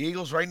 the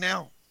Eagles right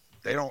now,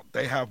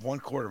 they have one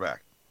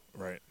quarterback.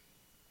 Right.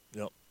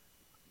 Yep.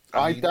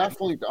 I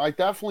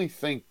definitely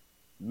think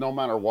no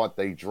matter what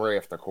they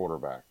draft a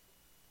quarterback.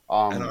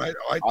 And I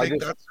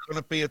think that's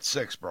going to be at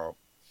 6, bro.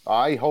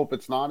 I hope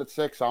it's not at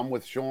 6. I'm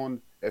with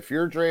Sean. If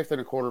you're drafting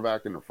a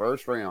quarterback in the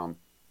first round,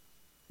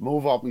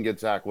 move up and get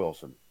Zach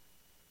Wilson.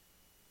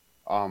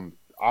 I'm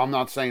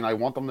not saying I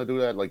want them to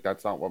do that. Like,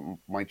 that's not what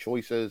my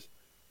choice is.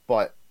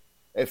 But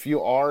if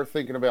you are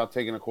thinking about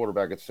taking a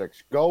quarterback at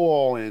 6, go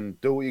all in.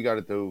 Do what you got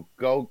to do.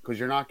 Go, because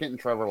you're not getting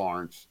Trevor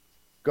Lawrence.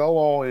 Go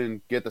all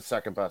in. Get the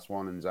second best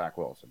one in Zach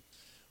Wilson.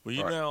 Well,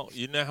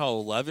 you know how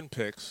 11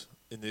 picks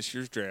in this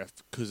year's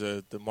draft because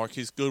of the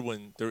Marquise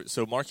Goodwin.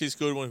 So Marquise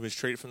Goodwin, who was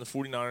traded from the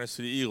 49ers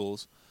to the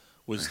Eagles,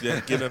 was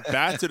then given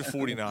back to the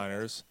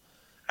 49ers.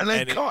 And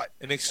then cut.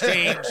 In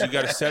exchange, you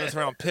got a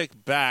 7th-round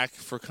pick back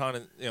for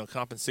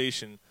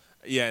compensation.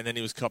 Yeah, and then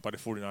he was cut by the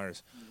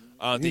 49ers.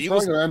 The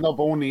Eagles going to end up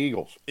owning the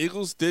Eagles.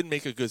 Eagles did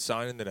make a good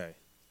signing today.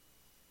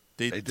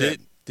 They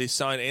did. They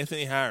signed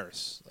Anthony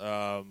Harris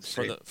from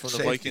the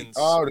Vikings.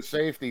 Oh, the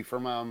safety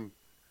from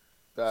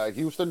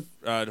Houston.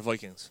 The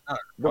Vikings.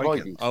 The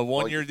Vikings. A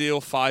 1-year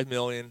deal, $5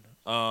 million.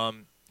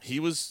 He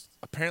was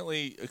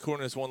apparently,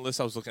 according to this one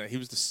list I was looking at, he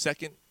was the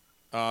second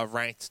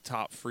ranked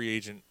top free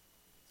agent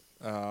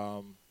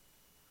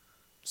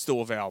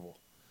still available.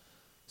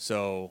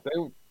 So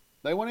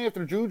they went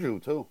after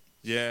Juju too.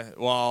 Yeah,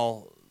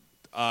 well,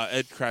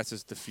 Ed Kratz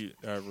is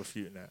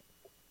refuting that.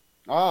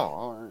 Oh,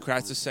 all right.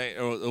 Kratz is saying,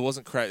 it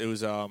wasn't Kratz, it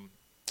was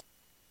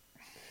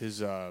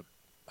his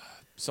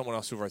someone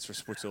else who writes for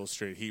Sports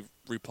Illustrated. He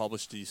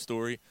republished the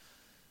story.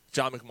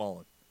 John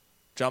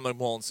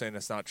McMullen saying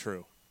that's not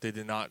true. they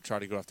did not try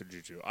to go after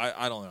Juju.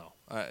 I don't know.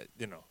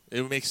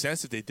 It would make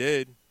sense if they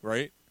did,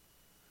 right?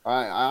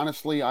 I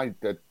honestly,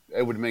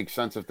 it would make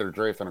sense if they're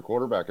drafting a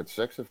quarterback at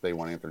 6 if they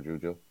went after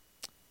Juju.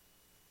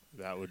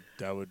 That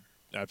would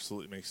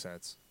absolutely make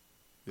sense.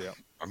 Yeah.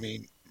 I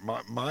mean,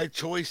 my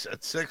choice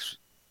at 6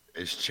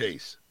 is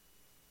Chase.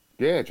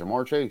 Yeah,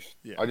 Jamar Chase.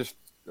 Yeah.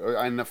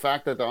 And the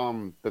fact that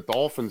the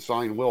Dolphins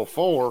signed Will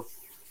Fuller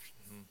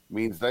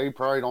means they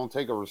probably don't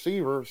take a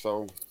receiver.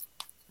 So,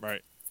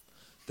 right.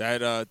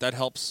 That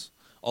helps.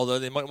 Although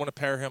they might want to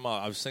pair him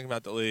up. I was thinking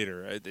about that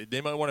later.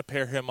 They might want to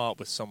pair him up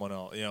with someone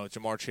else.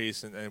 Jamar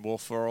Chase and Will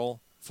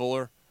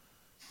Fuller.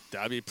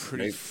 That'd be a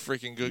pretty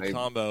freaking good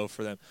combo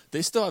for them.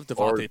 They still have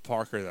Devontae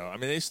Parker, though. I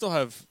mean, they still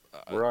have...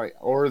 right.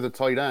 Or the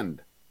tight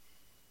end,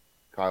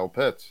 Kyle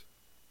Pitts.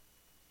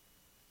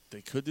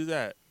 They could do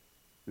that.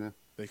 Yeah.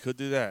 They could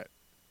do that.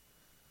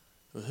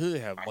 Who do they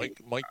have?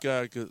 Mike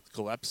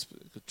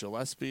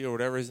Gillespie or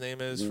whatever his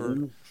name is for...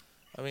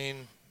 I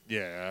mean,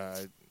 yeah.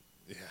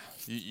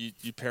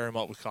 You pair him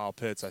up with Kyle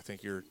Pitts, I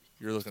think you're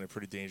looking at a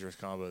pretty dangerous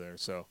combo there.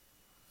 So,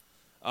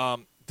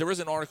 there was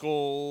an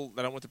article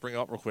that I want to bring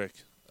up real quick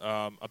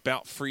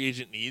about free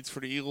agent needs for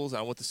the Eagles.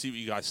 I want to see what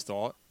you guys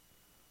thought,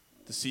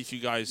 to see if you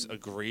guys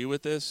agree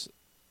with this.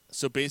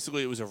 So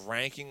basically, it was a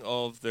ranking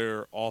of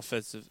their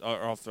off-season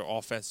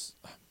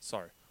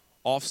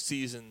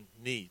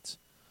needs.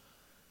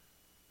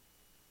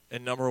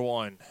 And number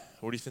one,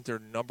 what do you think their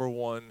number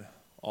one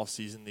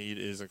off-season need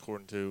is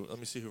according to? Let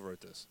me see who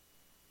wrote this.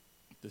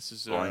 This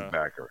is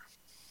linebacker.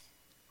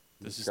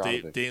 This is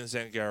Dan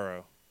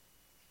Zangaro.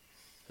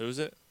 Who is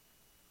it?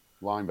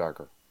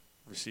 Linebacker.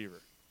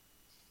 Receiver.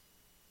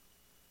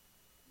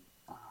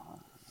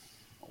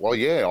 Well,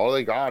 yeah, all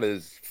they got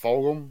is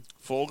Fulgham,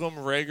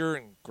 Reagor,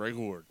 and Greg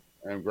Ward.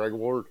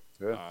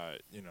 Yeah.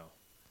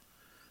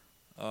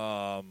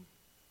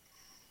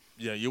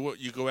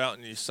 You go out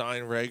and you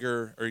sign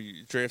Reagor, or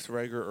you draft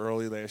Reagor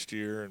early last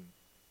year, and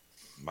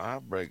my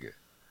Reagor.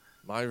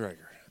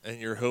 And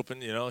you're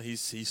hoping,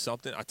 he's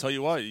something. I tell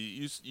you what,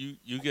 you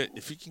get,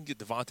 if you can get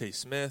Devontae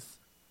Smith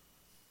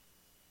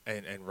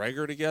and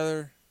Reagor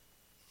together.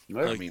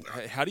 Yeah.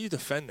 How do you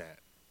defend that?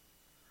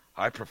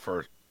 I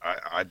prefer.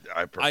 I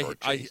prefer.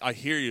 Chase. I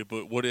hear you,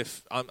 but what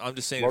if I'm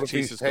just saying? What if if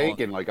Chase he's is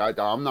taken? gone,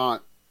 I'm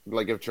not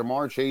if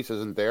Jamar Chase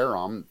isn't there,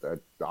 I'm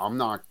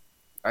not,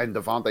 and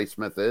Devontae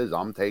Smith is.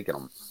 I'm taking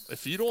him.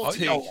 If you don't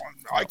take,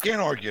 I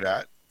can't argue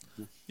that.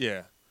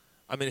 Yeah,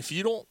 I mean, if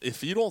you don't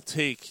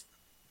take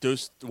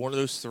one of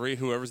those three,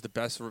 whoever's the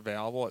best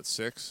available at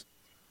 6,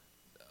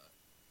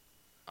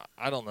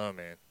 I don't know,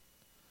 man.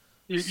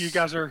 You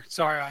guys are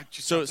sorry.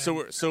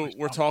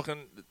 We're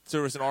talking.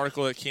 There was an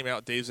article that came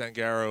out. Dave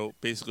Zangaro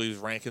basically was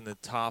ranking the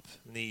top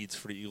needs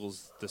for the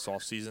Eagles this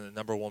offseason, and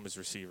number one was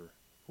receiver.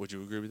 Would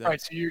you agree with that? All right.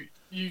 So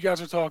you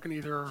guys are talking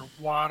either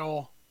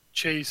Waddle,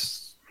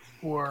 Chase,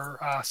 or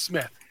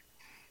Smith,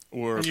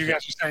 and you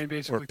guys are saying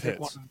basically pick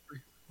one of the three.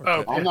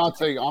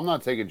 I'm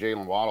not taking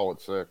Jalen Waddle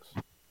at 6.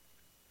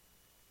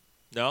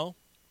 No.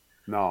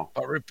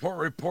 But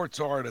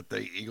reports are that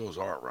the Eagles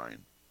are,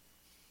 Ryan.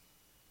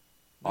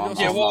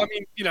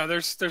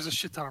 There's a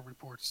shit ton of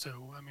reports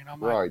too. I mean,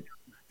 I'm right.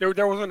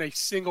 There wasn't a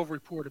single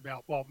report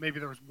about. Well, maybe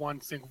there was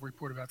one single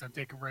report about them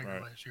taking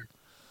Reagor last year.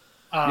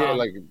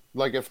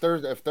 Like if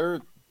they're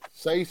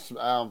say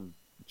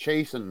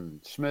Chase and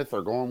Smith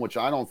are going, which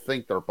I don't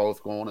think they're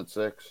both going at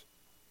 6.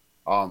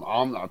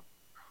 I'm not.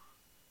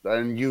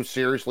 And you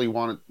seriously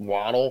want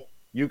Waddle?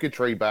 You could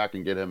trade back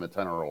and get him at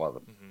 10 or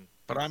 11. Mm-hmm.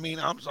 But I mean,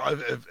 I'm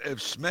sorry,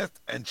 if Smith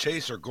and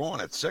Chase are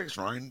going at 6,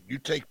 Ryan, you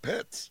take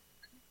Pitts.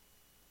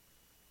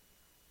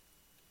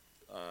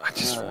 I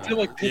just feel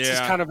like Pitts is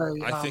kind of a.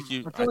 I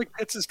feel like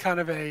Pitts is kind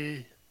of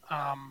a.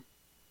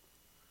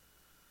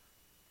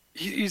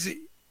 He's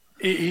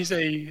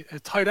a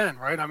tight end,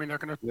 right? I mean, they're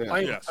going to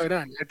play him tight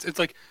end. It's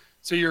like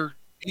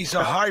He's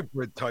a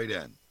hybrid tight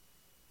end.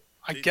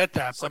 I get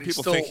that. Some but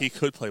people think he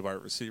could play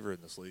wide receiver in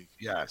this league.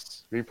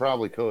 Yes, he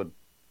probably could.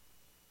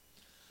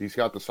 He's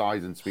got the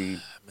size and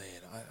speed. Man,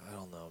 I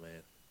don't know,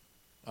 man.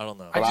 I don't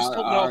know. I just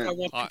don't know if I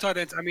want 2 tight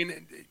ends. I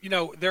mean,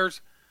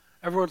 there's.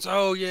 Everyone's,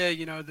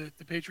 the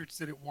Patriots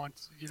did it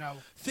once.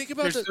 Think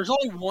about there's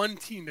only one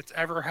team that's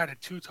ever had a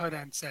 2 tight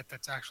end set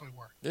that's actually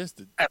worked. There's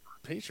the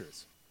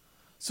Patriots.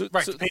 The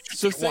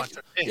Patriots once.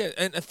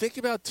 And think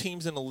about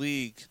teams in the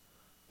league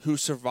who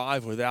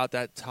survive without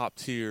that top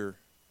tier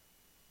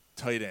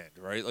tight end,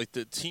 right? Like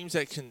the teams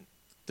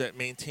that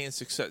maintain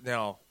success.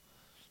 Now,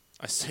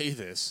 I say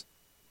this,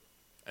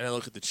 and I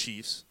look at the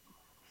Chiefs.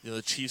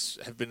 The Chiefs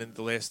have been in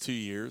the last 2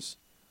 years.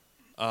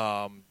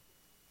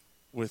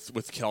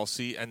 With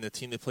Kelsey, and the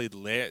team they played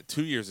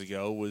 2 years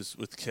ago was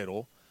with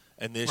Kittle,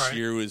 and this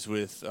year was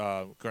with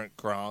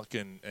Gronk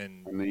and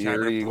the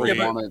year the Eagles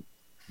won it.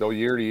 The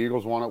year the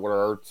Eagles won it with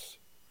Ertz.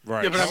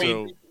 Right. Yeah, but I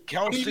mean,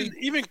 Kelsey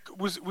even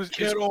was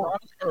Kittle,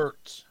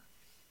 Ertz.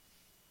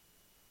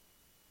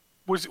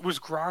 Was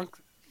Gronk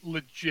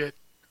legit,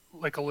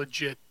 like a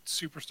legit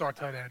superstar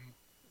tight end?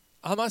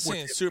 I'm not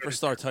saying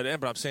superstar tight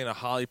end, but I'm saying a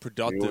highly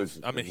productive.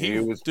 He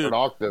was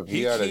productive.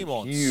 He came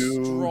on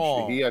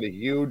strong. He had a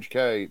huge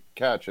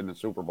catch in the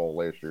Super Bowl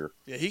last year.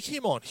 Yeah, he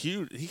came on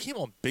huge. He came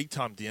on big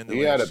time at the end of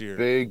last year.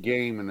 He had a big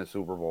game in the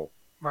Super Bowl.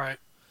 Right.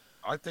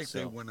 I think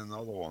they win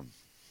another one.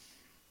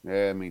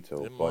 Yeah, me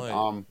too.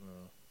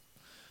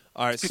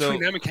 All right, it's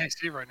between them and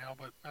KC right now,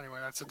 but anyway,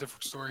 that's a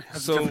different story.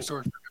 That's a different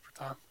story for a different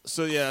time.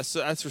 So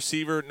that's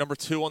receiver number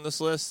 2 on this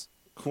list,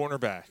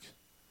 cornerback.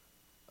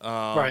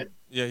 Right.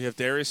 Yeah, you have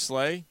Darius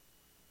Slay,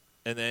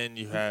 and then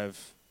you have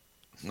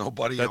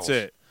nobody else.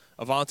 That's it.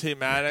 Avonte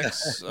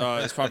Maddox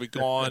is probably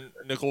gone.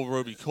 Nickel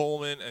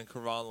Roby-Coleman and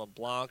Caron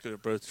LeBlanc are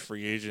both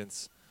free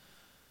agents.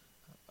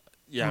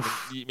 Yeah,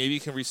 maybe you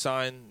can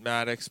re-sign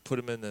Maddox, put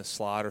him in the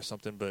slot or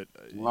something. But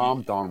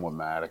I'm done with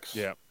Maddox.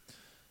 Yeah.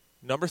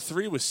 Number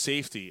 3 was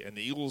safety, and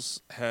the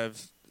Eagles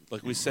have,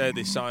 like we said,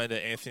 they signed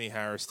Anthony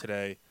Harris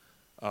today.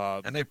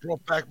 And they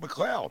brought back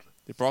McLeod.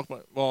 They brought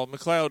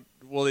McLeod.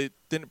 Well, they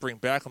didn't bring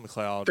back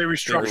McLeod. They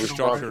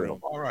restructured him.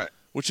 All right,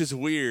 which is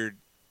weird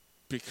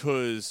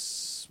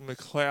because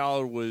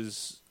McLeod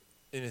was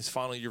in his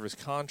final year of his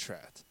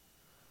contract,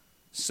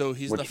 so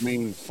he's which in the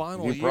means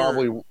final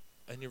year,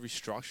 and you're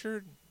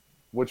restructured.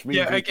 Which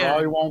means he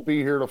probably won't be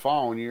here the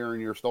following year,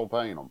 and you're still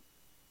paying him.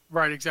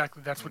 Right,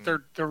 exactly. That's what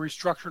they're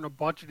restructuring a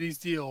bunch of these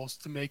deals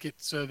to make it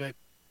so that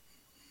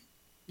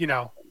the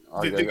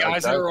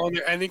guys that are on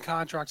their ending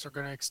contracts are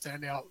going to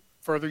extend out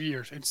further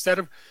years instead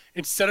of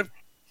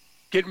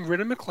getting rid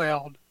of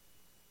McLeod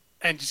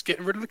and just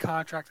getting rid of the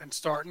contract and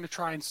starting to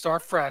try and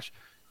start fresh.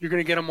 You're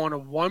going to get him on a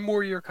 1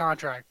 more year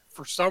contract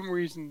for some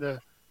reason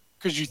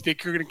because you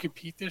think you're going to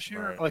compete this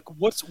year. Right. Like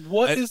what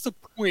is the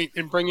point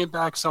in bringing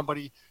back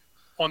somebody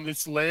on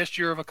this last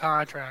year of a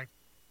contract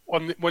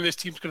when this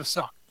team's going to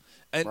suck?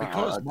 And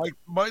because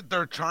Mike,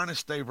 they're trying to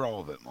stay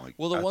relevant, Mike.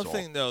 Well, the one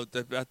thing though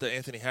about the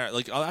Anthony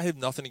Harris, I have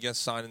nothing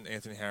against signing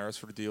Anthony Harris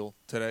for the deal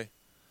today.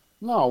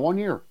 No, 1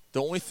 year.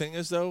 The only thing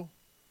is though,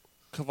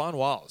 Kevon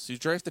Wallace, you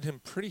drafted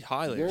him pretty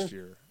high last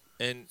year,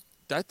 and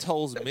that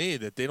tells me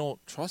that they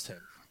don't trust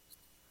him.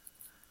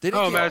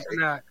 Imagine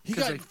that. He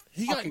got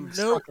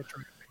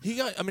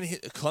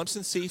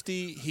Clemson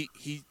safety.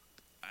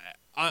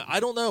 I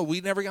don't know. We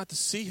never got to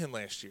see him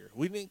last year.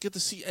 We didn't get to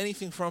see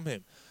anything from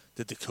him.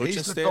 Did the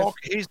coaching staff?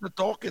 He's the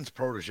Dawkins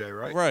protege,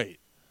 right? Right.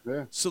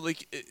 Yeah. So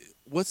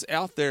what's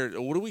out there?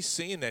 What are we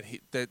seeing that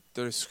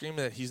they're screaming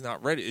that he's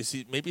not ready? Is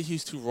he? Maybe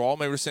he's too raw.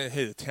 Maybe we're saying,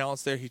 hey, the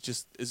talent's there. He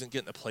just isn't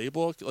getting the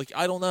playbook.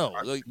 I don't know.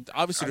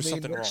 Obviously, there's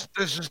something wrong.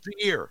 This is the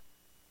year.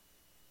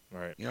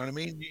 Right. You know what I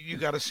mean? You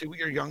got to see what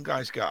your young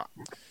guys got.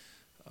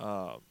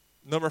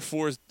 Number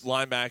 4 is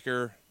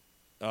linebacker.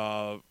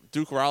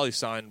 Duke Riley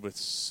signed with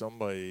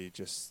somebody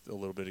just a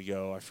little bit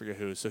ago. I forget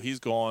who. So he's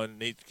gone.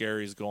 Nate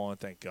Gary's gone.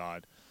 Thank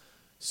God.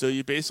 So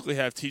you basically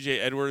have T.J.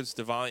 Edwards,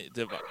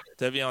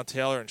 Devion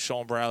Taylor, and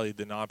Sean Bradley,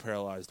 the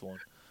non-paralyzed one.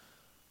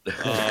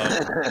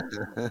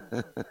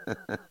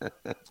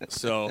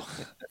 So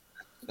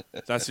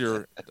that's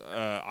your.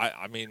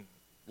 I mean,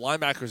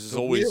 linebackers is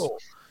always.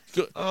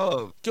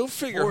 Go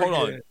figure.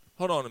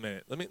 Hold on a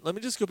minute. Let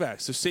me just go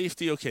back. So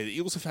safety. Okay, the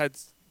Eagles have had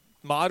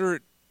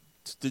moderate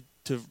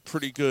to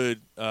pretty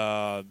good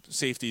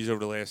safeties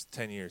over the last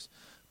 10 years,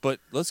 but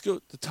let's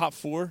go the top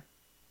 4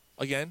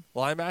 again: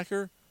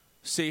 linebacker,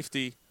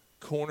 safety,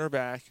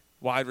 cornerback,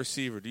 wide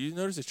receiver. Do you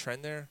notice a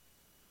trend there?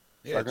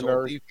 Yeah, it's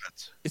all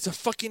defense. It's a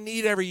fucking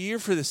need every year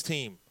for this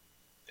team.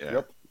 Yeah.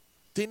 Yep.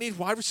 They need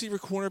wide receiver,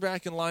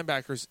 cornerback, and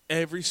linebackers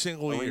every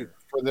single year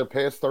for the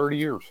past 30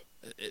 years.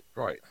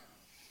 Right.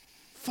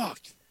 Fuck.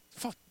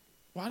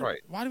 Why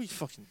do we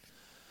fucking?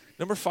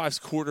 Number 5's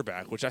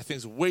quarterback, which I think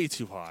is way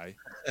too high.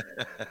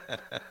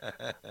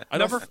 You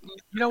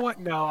know what?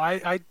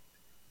 No,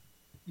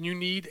 you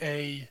need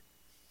a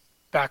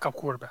backup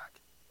quarterback.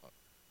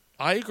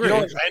 I agree.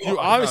 You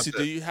obviously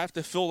do. You have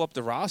to fill up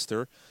the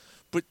roster,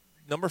 but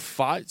number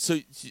 5. So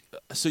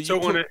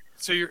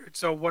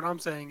what I'm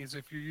saying is,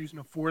 if you're using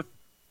a 4th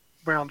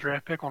round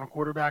draft pick on a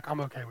quarterback,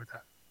 I'm okay with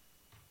that.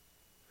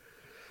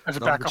 As a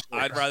backup,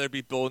 I'd rather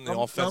be building the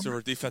offensive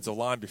or defensive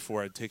line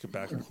before I'd take a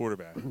backup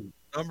quarterback.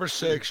 Number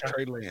 6,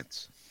 Trey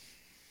Lance.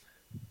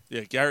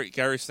 Yeah,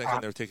 Gary's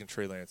thinking they're taking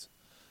Trey Lance.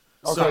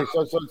 Okay,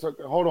 so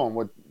hold on.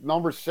 With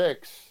number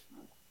 6,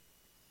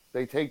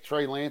 they take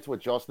Trey Lance with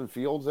Justin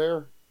Fields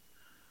there.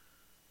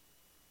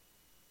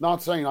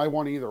 Not saying I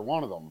want either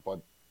one of them,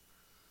 but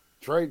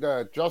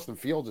Justin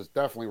Fields is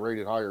definitely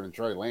rated higher than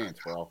Trey Lance,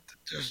 bro.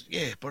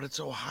 But it's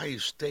Ohio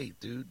State,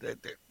 dude.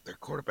 Their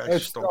quarterback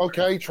is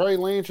okay. Trey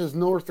Lance is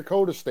North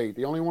Dakota State.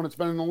 The only one that's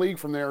been in the league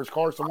from there is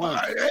Carson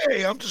Wentz.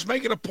 Hey, I'm just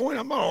making a point.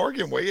 I'm not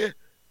arguing with you.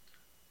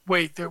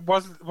 Wait,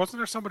 wasn't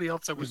there somebody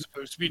else that was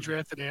supposed to be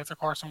drafted after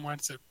Carson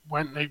Wentz that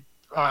went?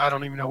 I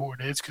don't even know who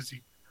it is because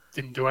he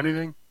didn't do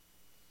anything.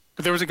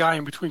 But there was a guy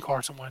in between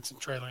Carson Wentz and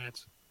Trey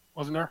Lance,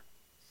 wasn't there?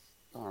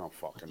 I don't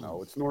fucking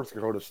know. It's North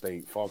Dakota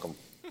State. Fuck them.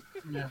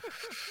 Yeah.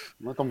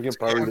 Let them get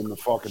buried in the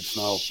fucking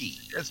snow.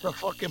 It's the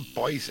fucking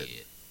Bison.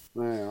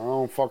 Man, I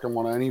don't fucking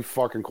want any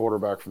fucking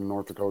quarterback from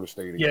North Dakota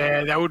State again.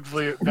 Yeah, that would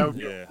be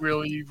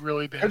really,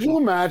 really bad. Could you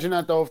imagine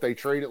that, though, if they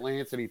traded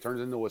Lance and he turns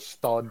into a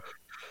stud?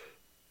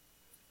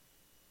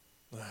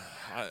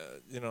 I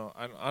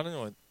don't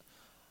know.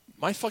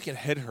 My fucking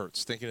head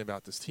hurts thinking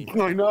about this team.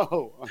 I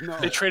know.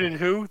 They traded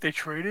who? They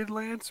traded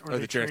Lance? Or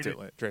they drafted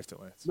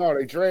Lance. No,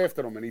 they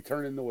drafted him, and he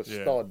turned into a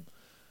stud.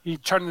 He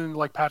turned into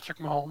like Patrick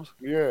Mahomes.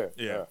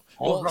 Yeah.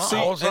 All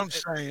I'm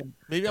saying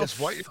is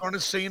what you're going to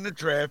see in the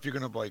draft, you're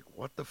going to be like,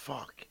 what the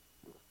fuck?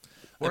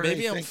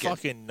 Maybe I'm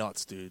fucking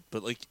nuts, dude.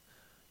 But, like,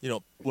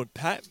 when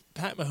Pat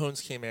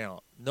Mahomes came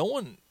out, no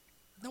one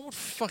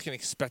fucking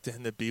expected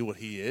him to be what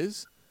he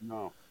is.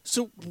 No.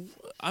 So,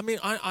 I mean,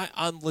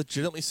 I'm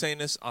legitimately saying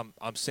this. I'm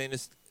saying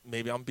this.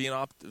 Maybe I'm being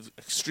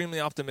extremely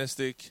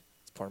optimistic.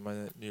 It's part of my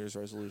New Year's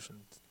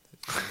resolution.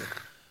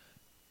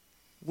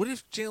 What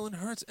if Jalen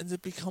Hurts ends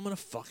up becoming a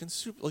fucking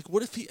super? Like,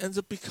 what if he ends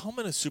up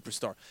becoming a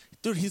superstar?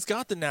 Dude, he's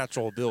got the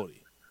natural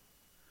ability.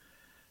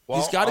 Well,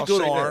 he's got a I'll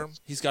good say arm.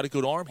 this. He's got a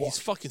good arm. He's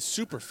fucking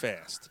super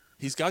fast.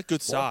 He's got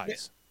good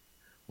size.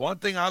 One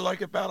thing I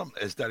like about him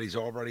is that he's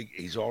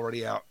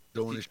already out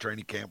doing his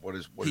training camp with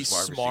his He's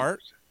wide smart.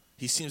 receivers.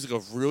 He seems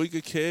like a really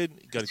good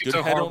kid. Got a He's good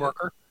a head hard on.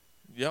 worker.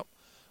 Yep.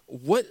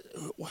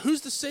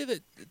 Who's to say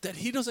that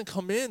he doesn't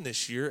come in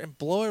this year and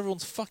blow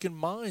everyone's fucking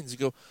minds? You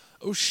go,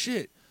 oh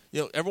shit.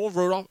 Everyone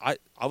wrote off. I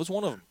was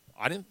one of them.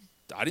 I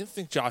didn't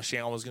think Josh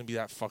Allen was going to be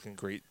that fucking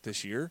great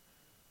this year,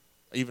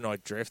 even though I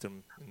drafted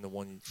him in the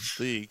one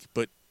league.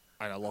 But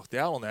I lucked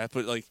out on that.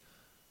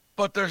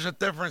 But there's a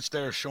difference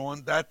there,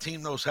 Sean. That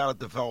team knows how to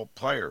develop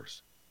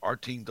players. Our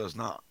team does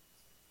not.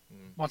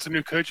 Wants a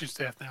new coaching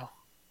staff now.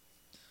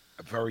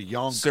 A very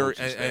young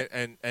coaching staff.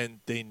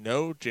 And they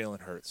know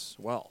Jalen Hurts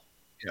well.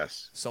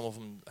 Yes. Some of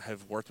them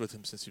have worked with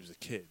him since he was a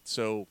kid.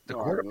 So the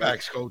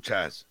quarterback's coach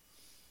has.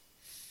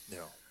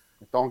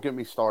 Don't get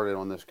me started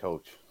on this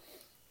coach.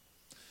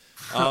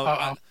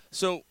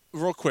 So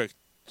real quick,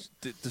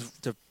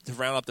 to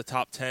round up the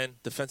top 10,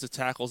 defensive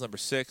tackles number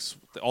 6.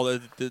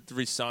 Although they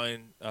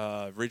re-sign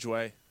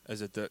Ridgeway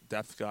as a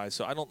depth guy,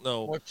 so I don't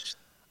know.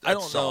 I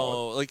don't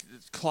know. Like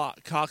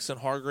Cox and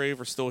Hargrave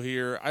are still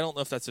here. I don't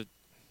know if that's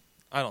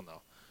I don't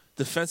know.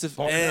 Defensive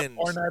end.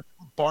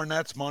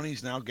 Barnett's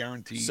money's now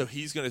guaranteed, so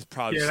he's going to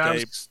probably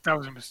stay. That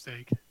was a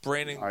mistake.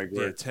 Brandon, I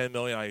agree. yeah, $10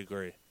 million. I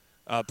agree.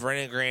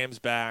 Brandon Graham's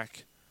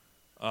back.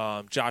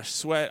 Josh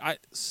Sweat.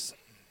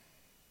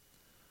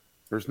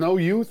 There's no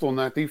youth on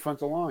that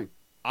defensive line.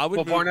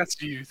 Barnett's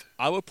the youth.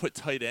 I would put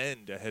tight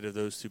end ahead of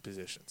those two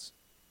positions.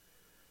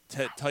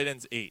 Tight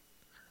end's 8.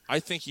 I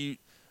think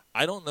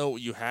I don't know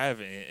what you have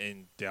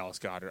in Dallas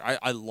Goedert.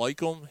 I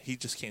like him. He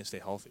just can't stay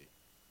healthy.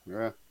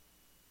 Yeah.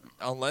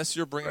 Unless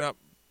you're bringing up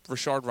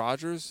Rashard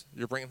Rodgers,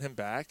 you're bringing him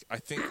back. I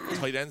think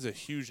tight end's a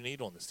huge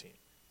need on this team.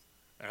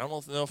 And I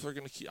don't know if they're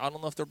going to. I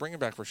don't know if they're bringing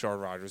back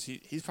Rashard Rodgers.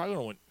 He's probably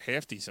going to win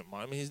half decent.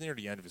 I mean, he's near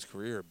the end of his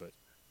career, but.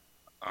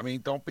 I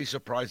mean, don't be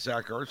surprised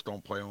Zach Ertz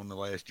don't play on the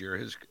last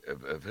year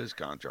of his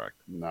contract.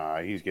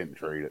 Nah, he's getting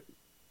traded.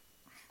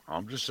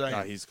 I'm just saying.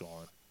 Nah, he's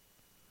gone.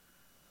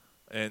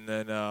 And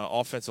then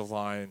offensive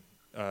line,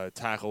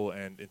 tackle,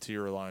 and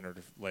interior line are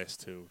the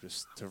last two,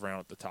 just to round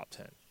up the top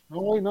 10.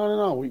 Oh, wait,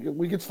 no.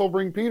 We could still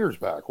bring Peters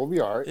back. We'll be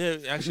all right. Yeah,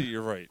 actually,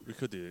 you're right. We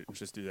could do it.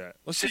 Just do that.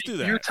 Let's just do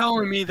that. You're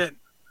telling me that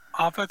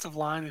offensive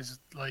line is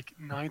like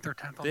 9th or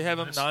 10th on They have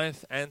the him list?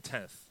 9th and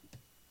 10th.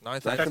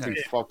 9th That and should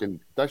 10th. be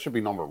that should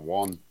be number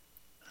 1.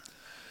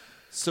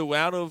 So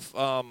out of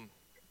the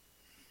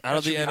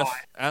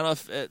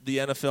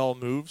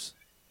NFL moves,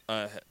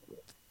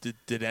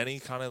 did any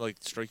kind of like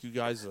strike you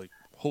guys like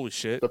holy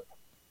shit?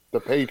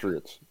 The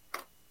Patriots.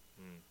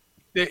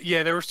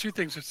 Yeah, there was 2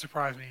 things that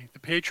surprised me.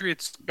 The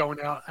Patriots going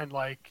out and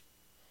like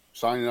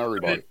signing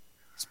everybody,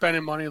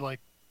 spending money like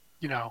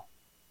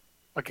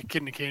like a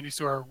kid in a candy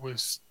store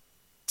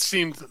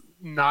seemed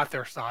not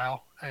their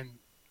style and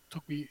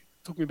took me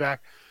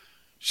back.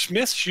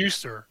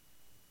 Smith-Schuster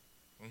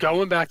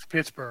going back to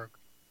Pittsburgh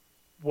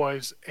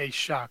was a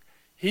shock.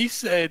 He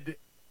said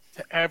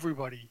to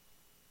everybody,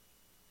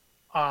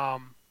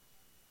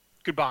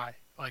 goodbye.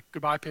 Like,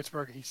 goodbye,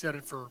 Pittsburgh. He said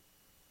it for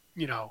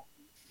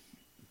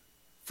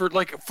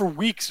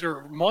weeks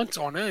or months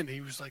on end. He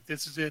was like,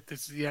 this is it.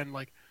 This is the end.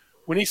 Like,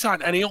 when he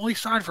signed, and he only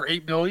signed for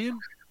 $8 million.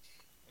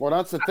 Well,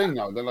 that's the thing,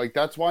 though.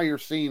 That's why you're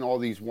seeing all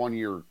these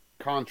 1-year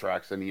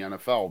contracts in the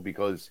NFL,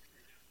 because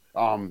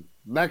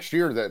next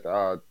year or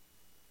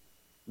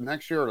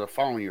the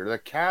following year, the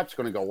cap's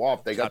going to go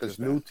up. They got this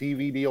new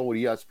TV deal with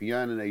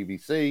ESPN and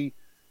ABC.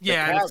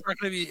 Yeah, it's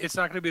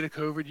not gonna be the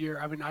COVID year.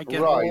 I mean, I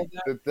get right. all of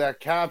that. That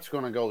cap's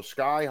going to go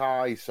sky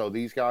high, so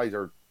these guys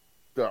are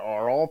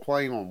all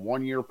playing on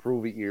 1-year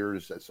prove-it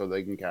years so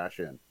they can cash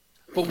in.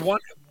 But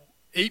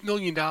 $8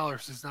 million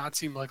does not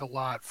seem like a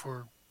lot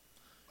for.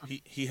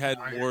 He had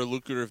more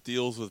lucrative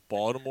deals with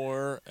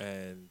Baltimore,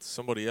 and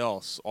somebody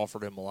else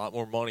offered him a lot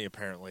more money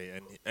apparently,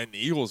 and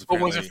the Eagles. But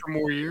was it for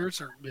more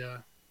years or yeah?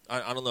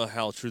 I don't know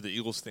how true the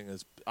Eagles thing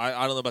is.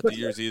 I don't know about the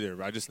years either.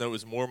 But I just know it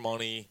was more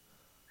money.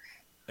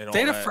 And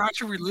They all had a that.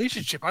 fractured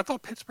relationship. I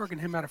thought Pittsburgh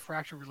and him had a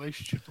fractured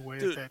relationship. The way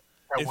Dude, that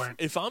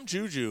if I'm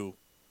Juju,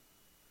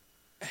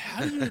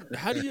 how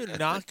do you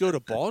not go to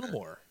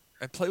Baltimore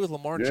and play with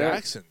Lamar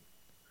Jackson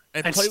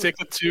and stick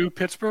it to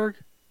Pittsburgh?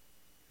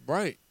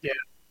 Right. Yeah.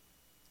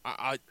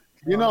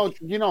 He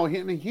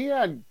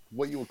had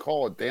what you would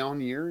call a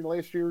down year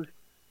last year.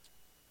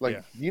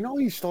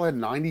 He still had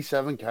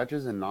 97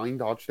 catches and 9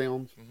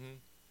 touchdowns.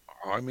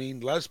 Mm-hmm. I mean,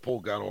 Les Paul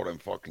got all them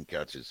fucking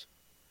catches.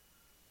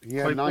 He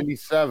had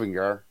 97,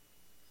 Gar,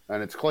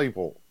 and it's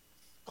Claypool.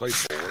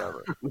 Claypool,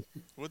 whatever.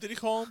 What did he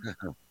call him?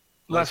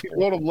 He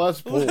called him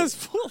Les Paul.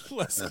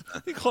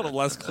 He called him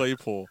Les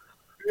Claypool.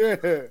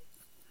 Yeah.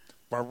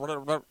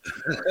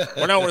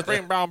 We're now with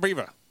Green Brown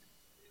Beaver.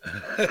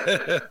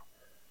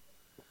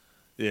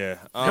 Yeah.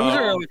 Who was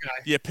our other guy?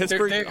 Yeah,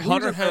 Pittsburgh.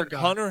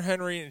 Hunter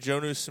Henry and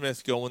Jonnu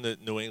Smith going to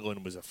New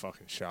England was a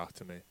fucking shock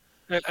to me.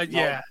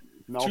 Yeah.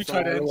 Two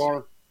tight ends.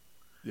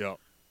 Yeah.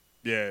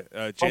 Yeah.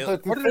 Where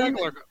did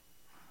Aguilar go?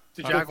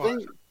 The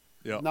Jaguars.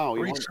 Yeah. No,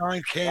 he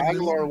signed Cam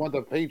Aguilar went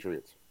to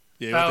Patriots.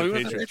 Yeah, he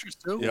went to Patriots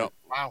too? Yeah.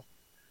 Wow.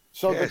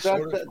 So that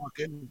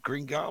fucking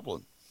Green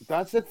Goblin.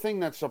 That's the thing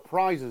that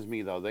surprises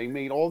me, though. They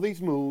made all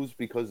these moves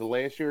because the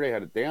last year they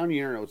had a down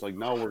year, and it was like,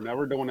 no, we're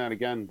never doing that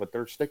again. But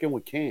they're sticking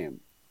with Cam.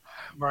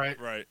 Right.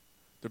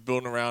 They're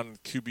building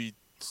around QB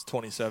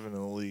 27 in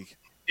the league.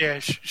 Yeah,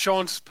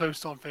 Sean's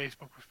post on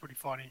Facebook was pretty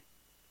funny.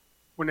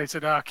 When they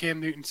said, Cam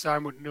Newton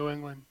signed with New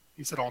England,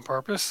 he said on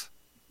purpose.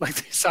 Like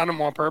they signed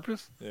him on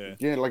purpose. Yeah.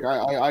 Yeah, like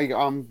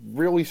I'm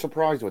really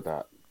surprised with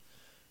that.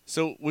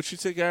 So what you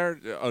say, Garrett?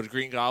 Oh, the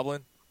Green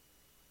Goblin?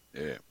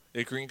 Yeah.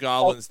 Yeah, Green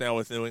Goblin's now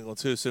with New England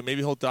too. So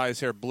maybe he'll dye his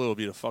hair blue. It'll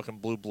be the fucking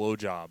blue blow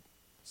job.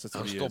 So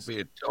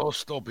I'll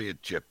still be a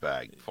chip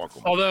bag. Fuck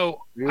him.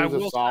 Although he was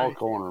a solid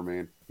corner,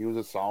 man. He was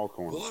a solid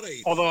corner.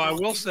 Although I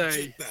will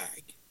say, he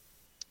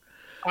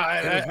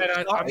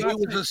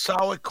was a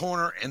solid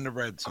corner in the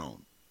red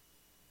zone.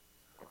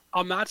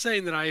 I'm not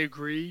saying that I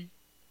agree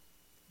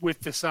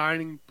with the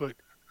signing, but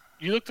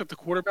you looked at the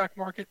quarterback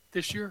market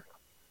this year.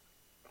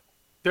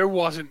 There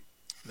wasn't.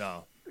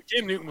 No.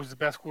 Cam Newton was the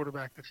best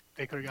quarterback that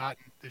they could have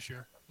gotten this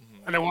year,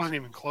 and it wasn't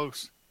even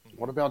close.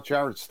 What about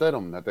Jarrett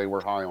Stidham that they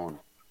were high on?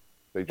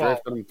 They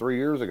drafted him 3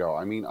 years ago.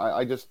 I mean,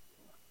 I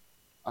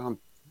don't.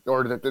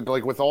 Or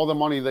like with all the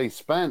money they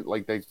spent,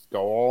 like they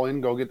go all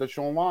in, go get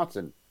Deshaun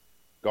Watson,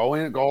 go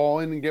all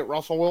in and get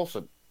Russell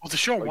Wilson. Well,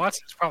 Deshaun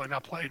Watson's probably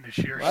not playing this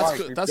year.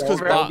 That's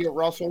because Bob get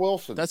Russell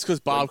Wilson. That's because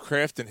Bob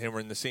Kraft and him are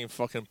in the same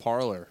fucking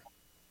parlor.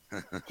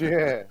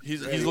 Yeah,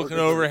 he's looking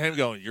over at him,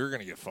 going, "You're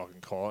gonna get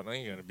fucking caught, and I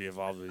ain't gonna be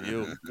involved with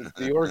you."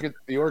 The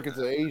orchids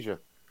of Asia.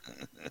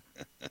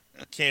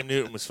 Cam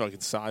Newton was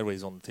fucking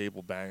sideways on the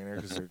table banging her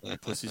because their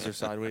pussies are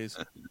sideways.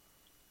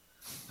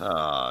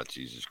 Ah,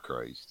 Jesus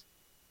Christ.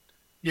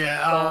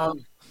 Yeah.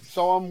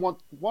 So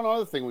one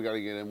other thing we got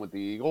to get in with the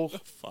Eagles.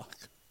 Fuck.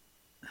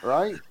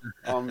 Right.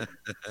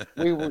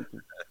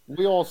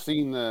 We all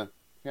seen the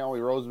Howie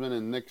Roseman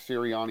and Nick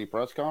Sirianni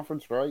press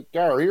conference, right?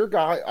 Gary, your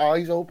guy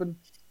eyes open.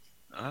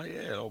 Oh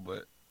yeah, a little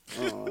bit.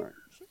 All right.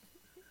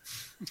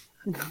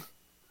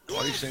 Why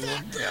are you singing?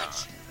 Yeah.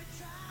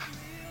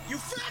 You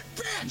fat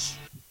bitch!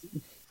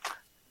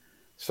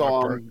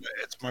 So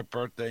it's my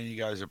birthday, and you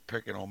guys are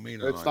picking on me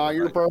tonight. It's not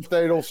your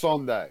birthday till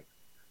Sunday.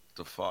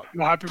 The fuck?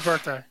 Well, happy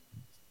birthday.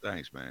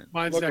 Thanks, man.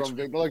 Mine's next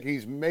week. Look,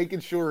 he's making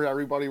sure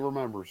everybody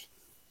remembers.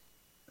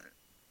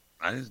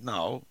 I didn't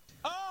know.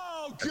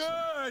 Oh,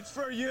 good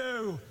for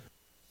you.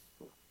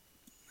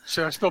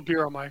 So I spilled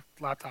beer on my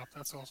laptop.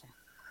 That's awesome.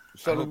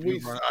 So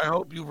I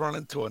hope you run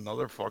into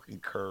another fucking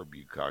curb,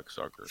 you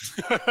cocksucker.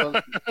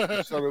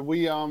 So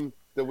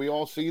did we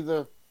all see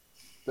the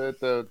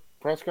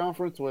press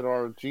conference with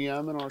our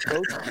GM and our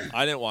coach?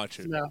 I didn't watch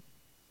it. No,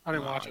 I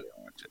didn't watch it.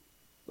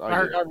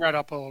 I read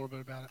up a little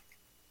bit about it.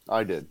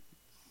 I did.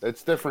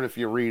 It's different if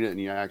you read it and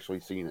you actually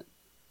seen it.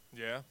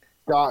 Yeah.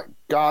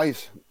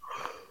 Guys,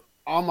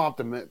 I'm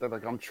optimistic.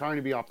 Like I'm trying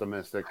to be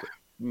optimistic.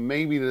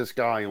 Maybe this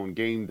guy on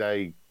game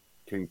day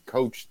can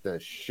coach the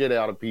shit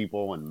out of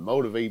people and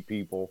motivate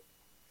people.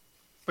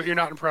 But you're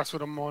not impressed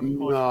with him on.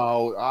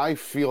 No, I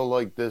feel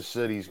like this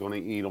city's going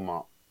to eat him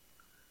up.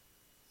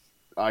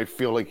 I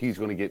feel like he's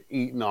going to get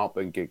eaten up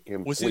and get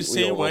completely. Was he the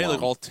same way,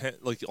 like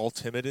all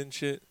timid and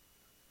shit?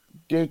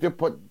 Yeah,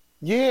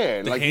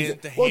 yeah, the like hands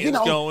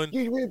going.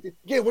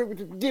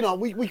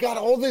 We got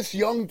all this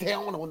young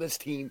talent on this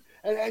team,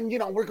 and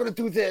we're going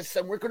to do this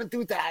and we're going to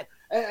do that,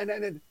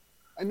 and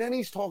then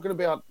he's talking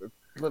about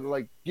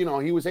like he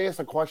was asked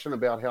a question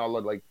about how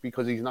like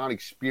because he's not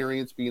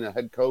experienced being a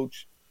head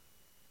coach.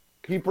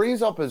 He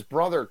brings up his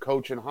brother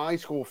coaching high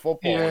school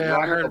football and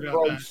running the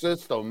pro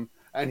system,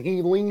 and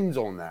he leans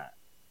on that.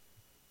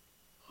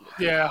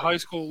 Yeah,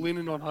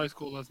 leaning on high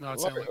school does not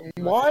sound like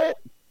what.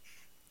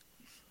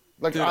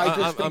 Like Dude, I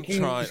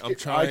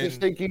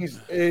just think he's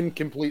in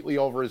completely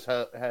over his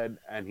head,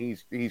 and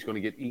he's going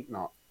to get eaten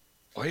up.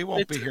 Well, he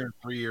won't be here in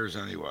 3 years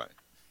anyway.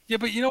 Yeah,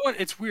 but you know what?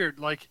 It's weird.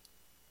 Like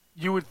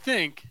you would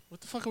think.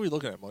 What the fuck are we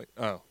looking at, Mike?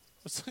 Oh,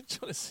 what's I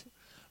trying to see?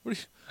 What are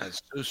you?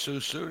 That's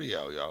Susu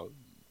Studio, yo.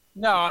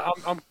 No,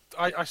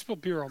 I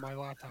spilled beer on my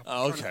laptop.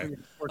 Oh, okay.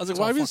 I was like,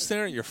 why are you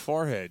staring at your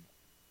forehead?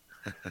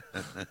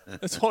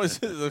 That's always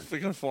the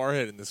freaking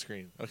forehead in the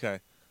screen. Okay.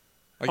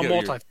 I'm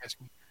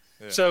multitasking.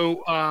 Yeah.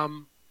 So,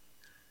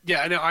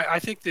 yeah, I know. I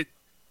think that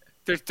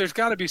there's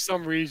got to be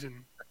some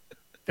reason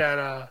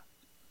that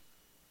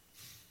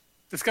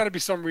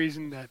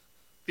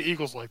the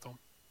Eagles liked him.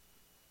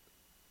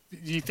 Do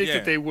you think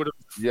that they would have?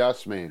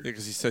 Yes, man.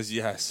 Because he says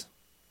yes.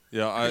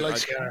 Yeah, he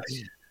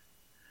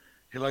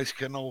likes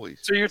cannolis.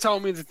 So you're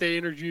telling me that they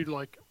interviewed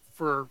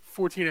for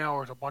 14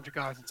 hours a bunch of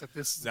guys and said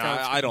this is. No,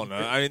 I don't know.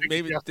 I mean,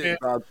 maybe.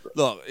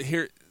 Look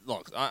here.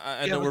 Look,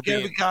 I know we're give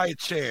being. the guy a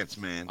chance,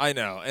 man. I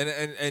know,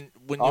 and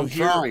when I'm you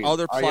hear trying.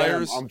 other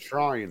players, I'm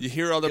trying. You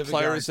hear other Give the guy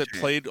players a that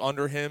chance. played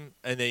under him,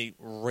 and they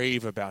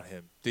rave about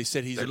him. They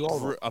said he's They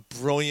love him. a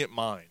brilliant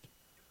mind.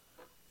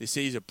 They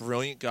say he's a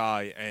brilliant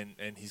guy, and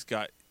he's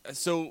got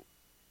so.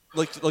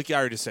 Like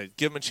Gary just said,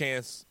 give him a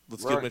chance.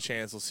 Let's give him a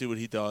chance. Let's see what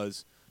he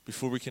does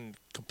before we can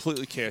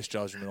completely cast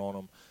judgment on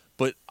him.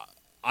 But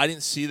I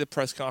didn't see the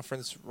press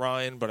conference,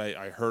 Ryan, but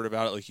I heard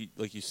about it.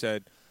 Like you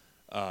said,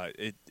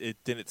 it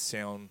didn't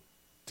sound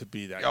to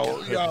be that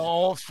good. Yeah,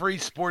 all 3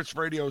 sports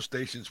radio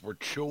stations were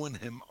chewing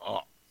him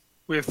up.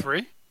 We have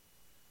 3?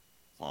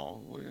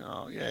 Well,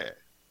 yeah.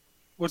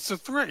 What's the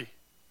 3?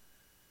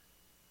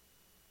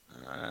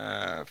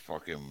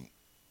 Fucking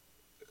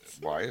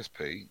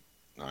YSP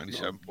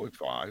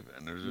 97.5,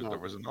 and there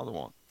was another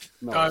one.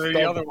 No,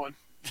 the other one.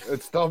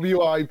 It's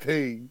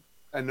WIP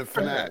and the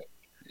Fanatic.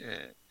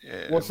 Yeah.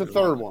 What's the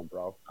third one,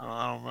 bro?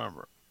 I don't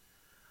remember.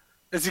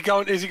 Is he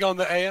going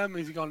to AM?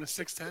 Is he going to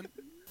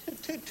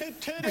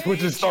 610?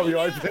 Which is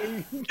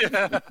WIP.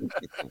 Yeah.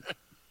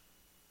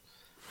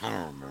 I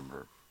don't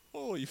remember.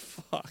 Holy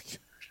fuck!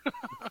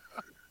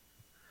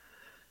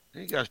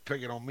 You guys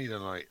picking on me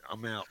tonight.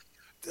 I'm out.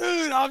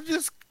 Dude, I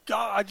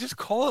just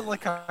call it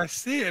like I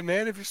see it,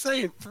 man. If you're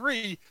saying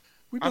 3,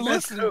 we've been I'm out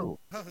listening. too,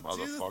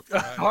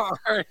 motherfucker. All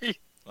right.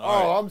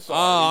 Oh, I'm sorry.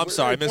 Oh, I'm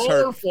sorry. I It's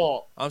misheard. our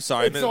fault. I'm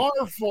sorry. It's our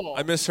fault.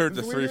 I misheard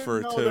the 3 for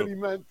a 2. We didn't know that he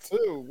meant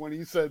 2 when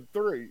he said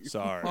 3.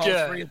 Sorry.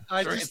 Yeah, three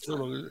I and just-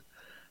 two,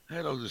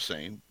 they look the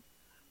same.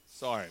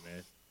 Sorry,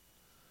 man.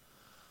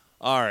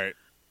 All right.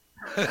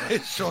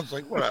 Sean's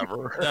like,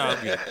 whatever. No,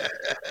 I'm good.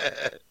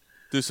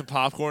 Do some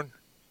popcorn.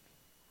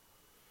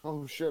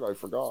 Oh shit, I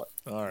forgot.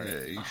 All right.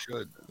 Yeah, you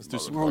should. Let's do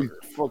some. We're only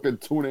fucking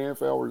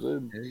 2.5 hours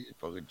in. Yeah, you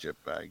fucking chip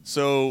bag.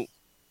 So,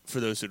 for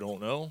those who don't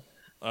know,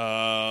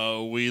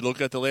 we look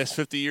at the last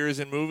 50 years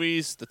in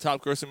movies. The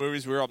top grossing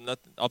movies. We're up to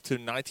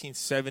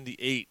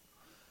 1978.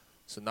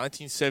 So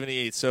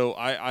 1978. So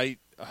I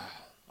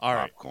all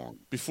right. Popcorn.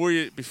 Before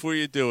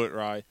you do it,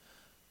 Rye,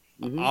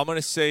 I'm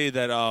gonna say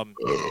that I'm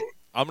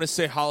gonna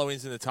say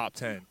Halloween's in the top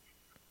 10.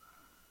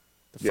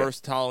 The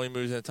first Halloween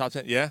movie's in the top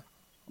 10. Yeah.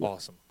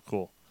 Awesome.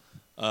 Cool.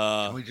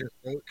 Can we do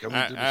the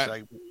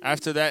segment?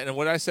 After that, and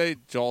what did I say?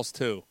 Jaws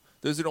 2.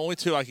 Those are the only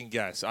 2 I can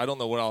guess. I don't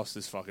know what else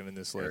is fucking in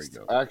this list.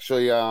 There you go.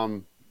 Actually,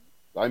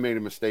 I made a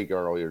mistake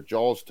earlier.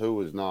 Jaws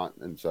 2 is not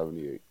in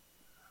 78.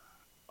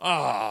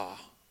 Ah.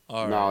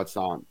 All right. No, it's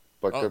not.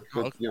 But,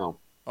 Okay. you know.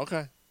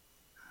 Okay.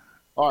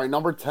 All right,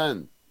 number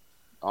 10.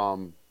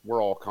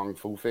 We're all Kung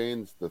Fu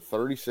fans. The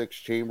 36th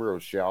Chamber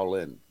of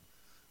Shaolin.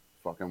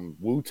 Fucking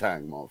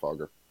Wu-Tang,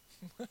 motherfucker.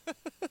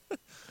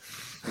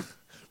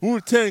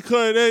 Wu-Tang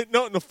Clan ain't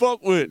nothing to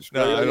fuck with.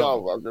 No, I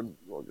don't.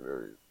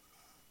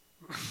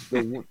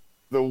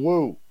 The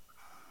Wu.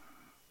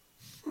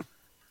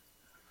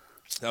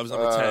 That was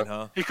number 10,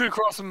 huh? He couldn't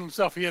cross him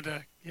himself. He had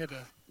to.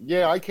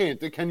 Yeah, I can't.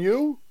 Can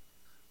you?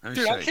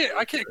 Dude,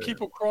 I can't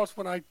keep him crossed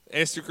when I.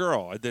 Ask your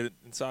girl. I did it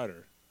inside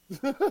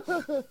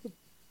her.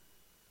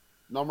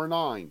 Number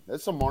 9.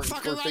 That's a Martin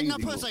Fucking right in Scorsese the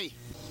movie. pussy.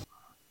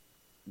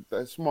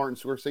 That's a Martin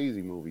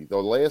Scorsese movie. The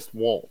Last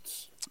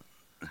Waltz.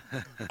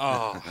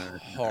 Oh,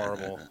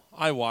 horrible.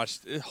 I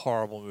watched it.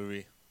 Horrible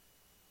movie.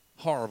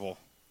 Horrible.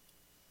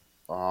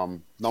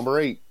 Number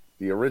 8.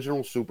 The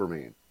original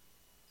Superman.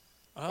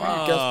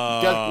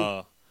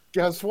 Ah.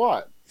 Guess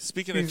what?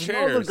 Speaking He's of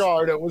another chairs.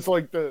 guy that was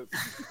like this.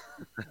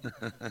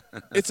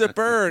 It's a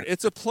bird.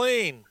 It's a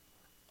plane.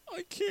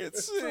 I can't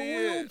It's see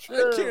a it. I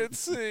wheelchair. can't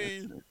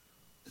see.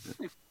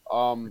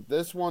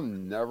 This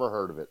one, never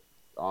heard of it.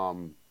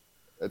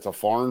 It's a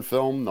foreign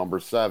film. Number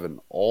 7.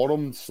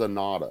 Autumn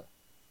Sonata.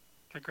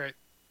 Okay, great.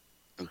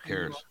 Who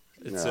cares?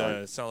 It's Yeah.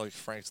 it sounds like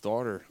Frank's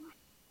daughter.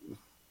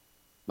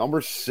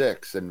 Number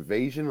 6.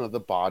 Invasion of the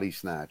Body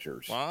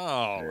Snatchers.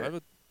 Wow.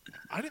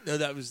 I didn't know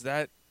that was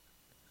that.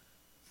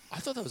 I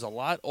thought that was a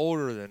lot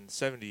older than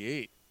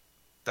 78.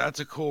 That's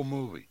a cool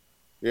movie.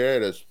 Yeah,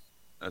 it is.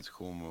 That's a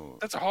cool movie.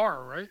 That's a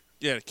horror, right?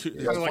 Yeah, Kind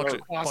of like a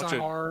quasi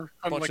horror.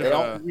 Kind of like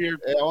a weird.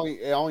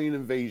 Alien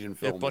invasion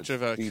Yeah, film. a bunch of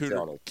that's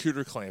detailed.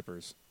 cooter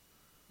clampers.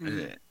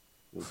 Yeah.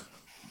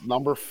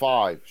 Number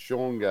 5.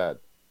 Sean Gad.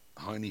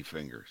 Honey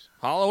Fingers.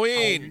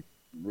 Halloween.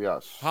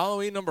 Yes.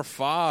 Halloween number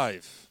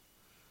 5.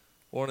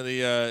 One of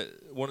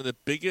the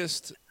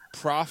biggest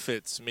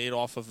profits made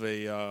off of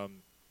a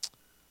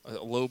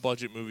low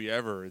budget movie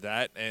ever.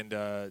 That and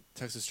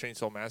Texas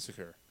Chainsaw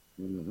Massacre.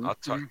 Mm-hmm. I'll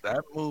tell you,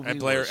 that movie And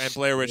Blair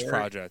Witch scary.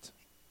 Project.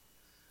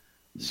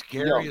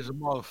 Scary as a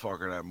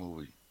motherfucker, that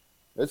movie.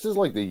 This is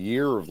like the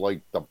year of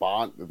like the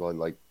bond,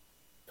 like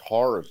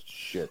horror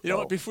shit. You know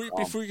what? Before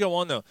you go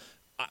on though,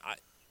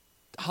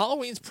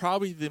 Halloween's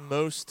probably the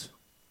most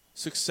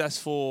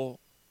successful.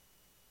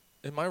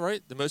 Am I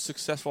right? The most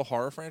successful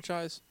horror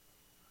franchise.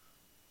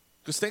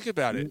 Because think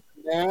about it.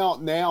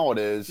 Now it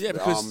is. Yeah,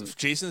 because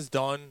Jason's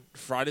done.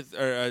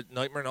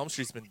 Nightmare on Elm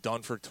Street's been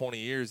done for 20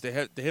 years. They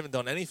haven't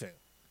done anything.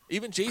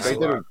 Even Jason,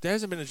 there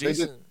hasn't been a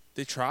Jason.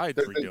 They tried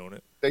redoing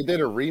it. They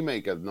did a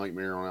remake of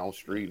Nightmare on Elm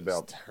Street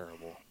about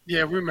terrible.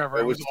 Yeah, we remember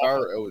it was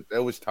terrible. It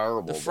was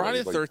terrible. The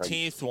Friday the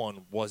 13th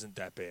one wasn't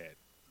that bad.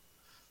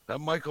 That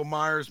Michael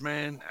Myers,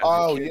 man.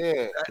 Oh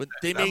yeah, but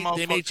they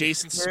made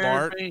Jason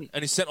smart, and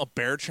he set up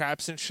bear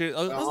traps and shit.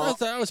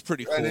 That was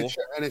pretty cool.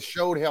 And it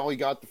showed how he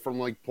got from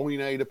like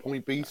point A to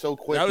point B so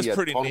quick. That was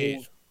pretty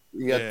neat.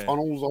 He had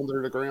tunnels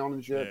under the ground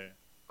and shit. Yeah.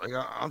 Like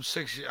I'm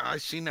 6. I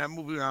seen that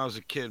movie when I was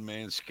a kid,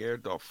 man. It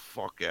scared the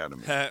fuck out of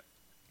me.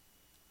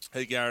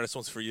 Hey, Gary, this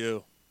one's for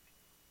you.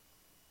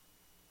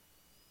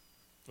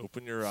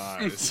 Open your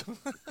eyes.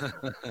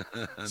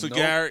 So nope.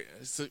 Gary,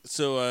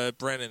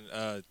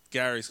 Brennan,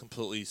 Gary's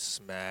completely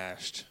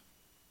smashed.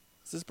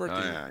 It's his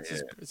birthday.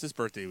 It's his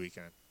birthday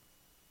weekend.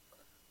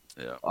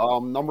 Yeah.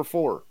 Number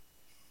 4,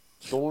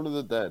 Dawn of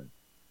the Dead.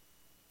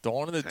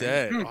 Dawn of the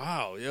Dead.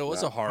 Wow. Yeah, it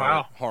was a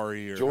horror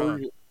year.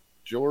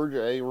 George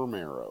A.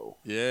 Romero.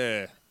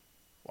 Yeah.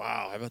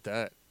 Wow. How about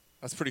that?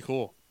 That's pretty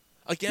cool.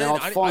 Again,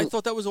 I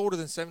thought that was older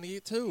than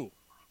 78 too.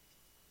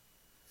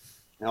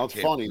 Now it's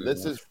funny.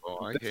 This is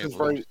right.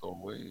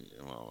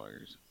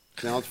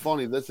 Now it's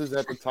funny. This is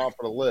at the top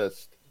of the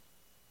list.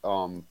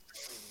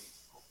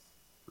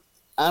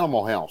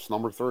 Animal House,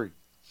 number 3.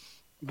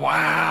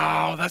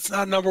 Wow, that's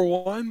not number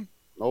 1.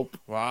 Nope.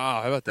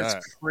 Wow, how about that?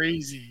 That's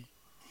crazy.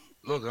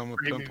 Look, I'm a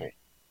pimple.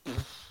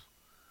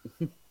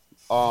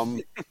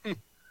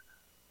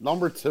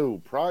 Number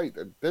 2, probably.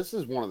 This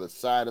is one of the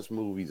saddest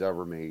movies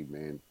ever made,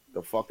 man.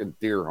 The fucking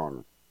Deer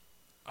Hunter.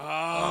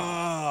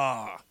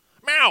 Meow.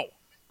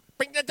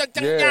 Bring that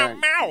down,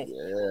 meow.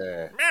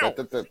 Yeah. Meow.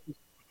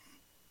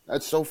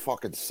 That's so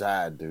fucking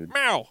sad, dude.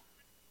 Meow.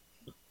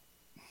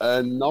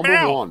 And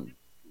number 1,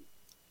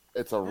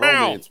 it's a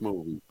romance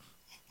movie.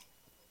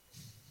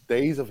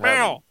 Days of Heaven.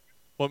 Meow.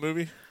 What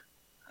movie?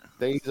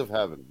 Days of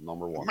Heaven,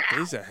 number 1.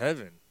 Days of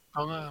Heaven.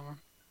 Oh no.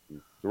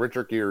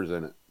 Richard Gere's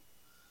in it.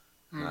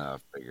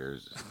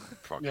 Figures.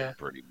 Fucking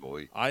pretty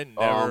boy. I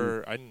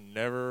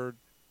never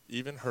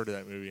even heard of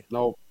that movie.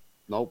 Nope.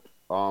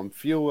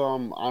 Few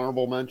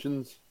honorable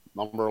mentions.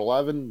 Number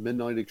 11,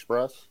 Midnight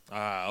Express.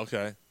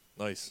 Okay.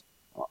 Nice.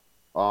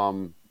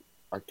 I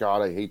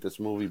hate this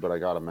movie, but I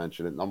gotta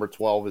mention it. Number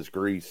 12 is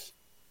Grease.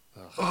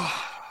 Yeah.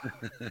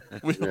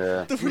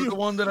 The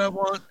one that I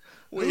want.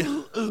 We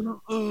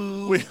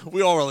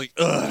all were like,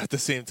 ugh, at the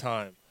same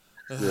time.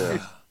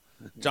 Yeah.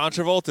 John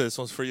Travolta, this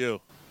one's for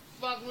you.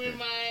 Fuck with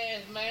my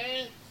ass,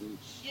 man.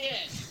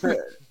 Shit.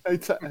 Hey,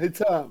 Tom,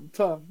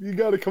 you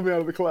gotta come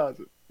out of the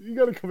closet.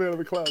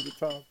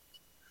 Tom.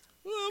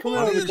 Come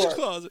out of the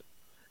closet.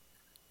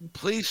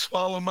 Please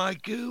swallow my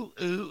goo.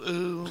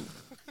 Ooh.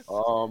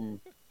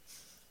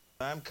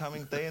 I'm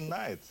coming day and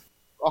night.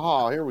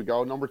 Here we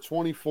go. Number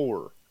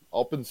 24,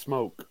 Up in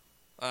Smoke.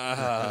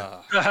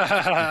 That's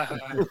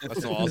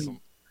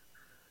awesome.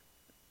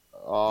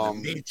 The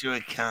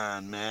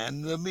Michoacan,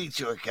 man. The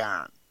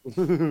Michoacan.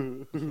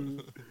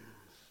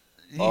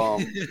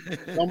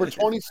 Number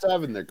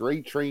 27, The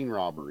Great Train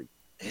Robbery.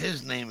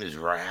 His name is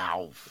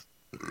Ralph.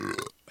 I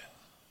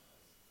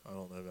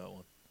don't know that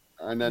one.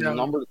 And then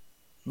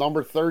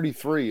number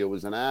 33, it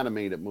was an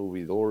animated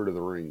movie, The Lord of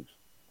the Rings.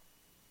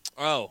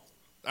 Oh,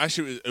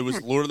 actually, it was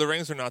Lord of the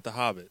Rings or not The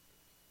Hobbit?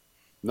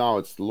 No,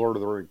 it's The Lord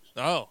of the Rings.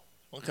 Oh,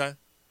 okay.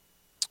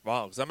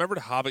 Wow, because I remember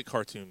the Hobbit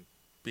cartoon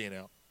being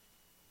out.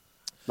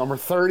 Number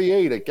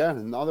 38, again,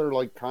 another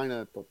like kind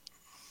of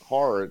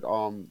horror.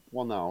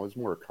 Well, no, it's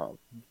more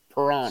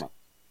Piranha.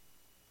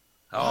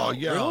 Oh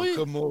yeah, really?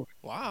 Good movie.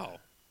 Wow.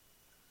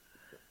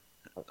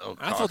 Oh,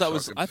 I thought that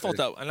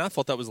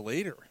was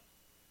later.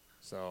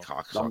 So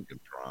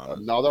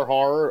another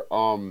horror.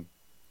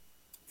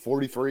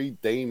 43,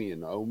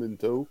 Damien, Omen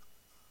 2.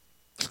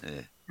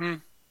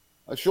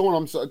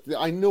 Sean,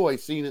 I knew I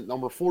seen it.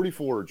 Number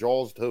 44,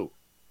 Jaws 2.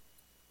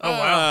 Oh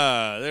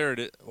wow, there it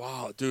is.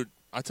 Wow, dude,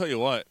 I tell you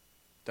what,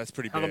 that's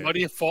pretty bad. How the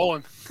mighty have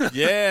fallen.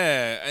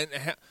 Yeah, and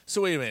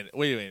so wait a minute,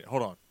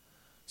 hold on.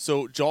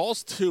 So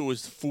Jaws 2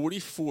 was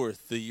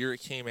 44th the year it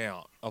came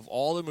out of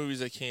all the movies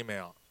that came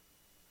out,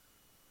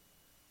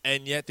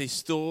 and yet they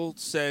still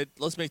said,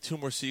 let's make 2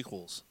 more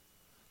sequels.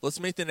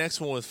 Let's make the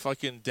next one with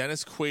fucking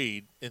Dennis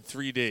Quaid in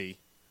 3D,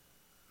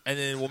 and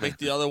then we'll make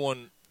the other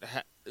one,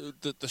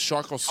 the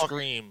shark will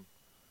scream.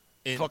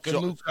 In fucking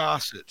Luke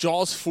Gossett.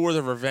 Jaws 4: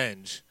 The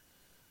Revenge.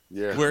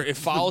 Yeah. Where it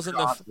follows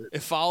into the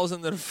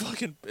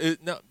fucking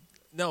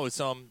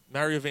it's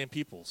Mario Van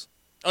Peebles.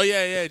 Oh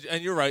yeah,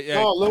 and you're right.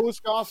 Yeah. No, Louis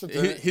Gossett.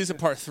 He's in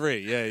part 3.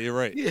 Yeah, you're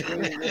right. You're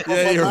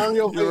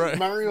right.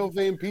 Mario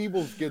Van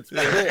Peebles gets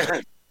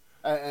hit,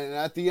 and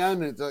at the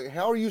end it's like,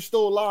 how are you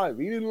still alive?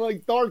 He didn't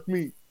like dark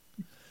meat.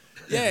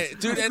 Yeah,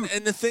 dude, and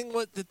the thing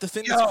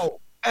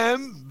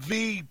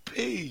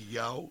MVP,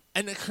 yo.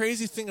 And the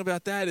crazy thing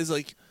about that is,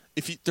 like,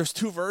 there's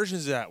two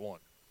versions of that one.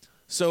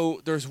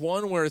 So there's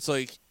one where it's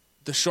like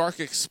the shark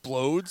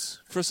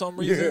explodes for some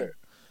reason,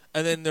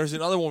 and then there's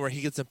another one where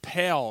he gets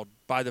impaled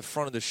by the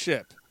front of the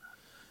ship.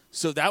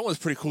 So that one's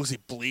pretty cool because he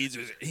bleeds.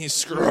 He's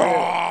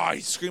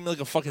screaming like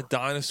a fucking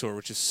dinosaur,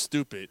 which is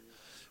stupid.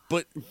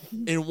 But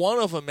in one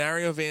of them,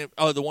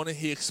 the one that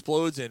he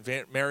explodes in,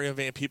 Mario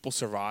Van Peebles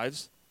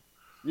survives.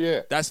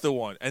 Yeah, that's the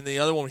one. And the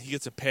other one, when he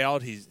gets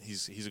impaled,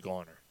 he's a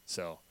goner.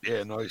 So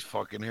yeah, nice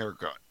fucking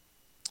haircut.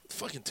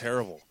 Fucking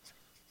terrible.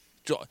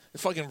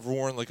 Fucking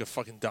roaring like a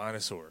fucking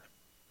dinosaur.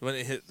 When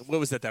it hit,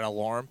 what was that? That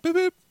alarm? Boop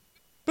boop,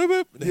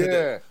 boop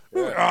boop.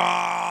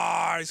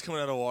 Yeah. He's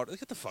coming out of water.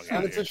 Get the fuck out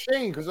And of it's here. a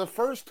shame because the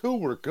first two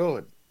were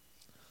good.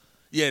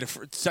 Yeah,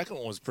 the second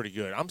one was pretty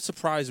good. I'm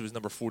surprised it was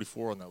number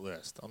 44 on that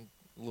list. I'm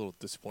a little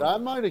disappointed.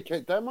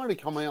 That might have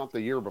come out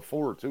the year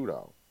before too,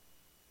 though.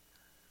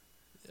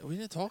 We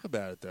didn't talk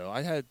about it though.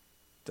 I had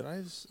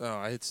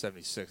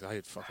 76. I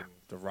had fucking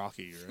the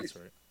Rocky year. That's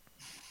right.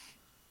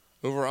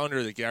 Over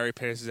under that Gary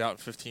passes out in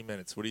 15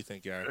 minutes. What do you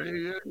think, Gary?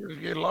 You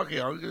get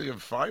lucky. I'm going to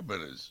give 5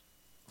 minutes.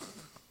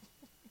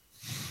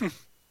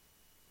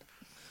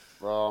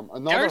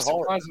 Another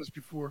surprised us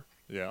before.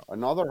 Yeah.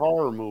 Another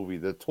horror movie,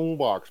 The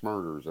Toolbox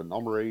Murders, at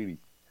number 80.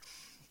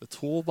 The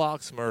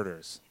Toolbox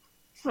Murders.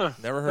 Huh,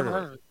 Never heard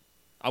of it.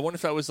 I wonder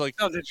if that was like.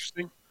 Sounds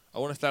interesting. I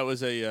wonder if that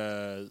was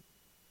an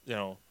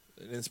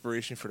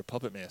inspiration for the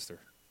Puppet Master.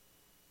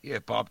 Yeah,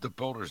 Bob the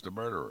Builder's the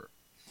murderer.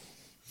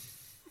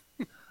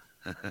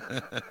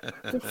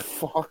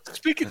 Fuck.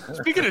 Speaking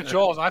of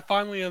Jaws, I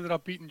finally ended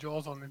up beating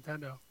Jaws on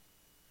Nintendo.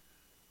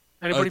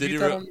 Anybody beat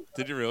that on?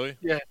 Did you really?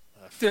 Yeah.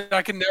 Dude,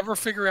 I can never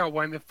figure out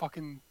when to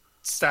fucking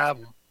stab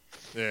him.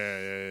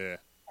 Yeah.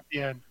 At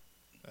the end.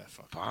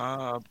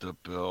 Bob the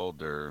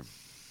Builder.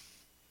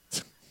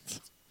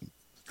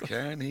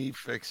 Can he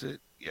fix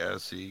it?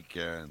 Yes, he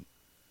can.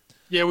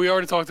 Yeah, we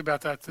already talked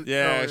about that.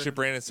 Actually,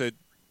 Brandon said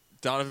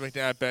Donovan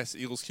McNabb, best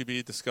Eagles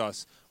QB,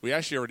 discuss. We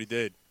actually already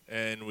did.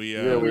 And we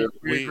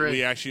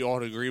actually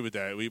all agree with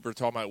that. We were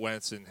talking about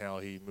Wentz and how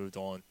he moved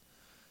on.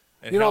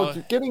 And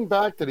getting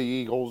back to the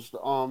Eagles,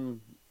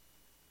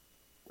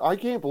 I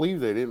can't believe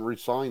they didn't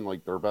re-sign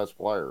like their best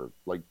player.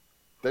 Like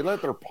they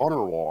let their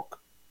punter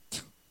walk.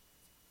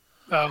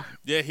 Oh,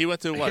 yeah, he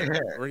went to what?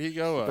 Where'd he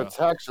go? The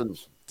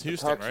Texans.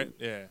 Houston, right?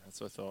 Yeah, that's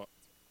what I thought.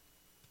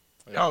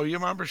 Yeah. Oh, you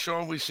remember,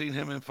 Sean? We seen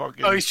him in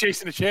fucking. Oh, he's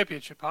chasing the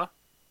championship, huh?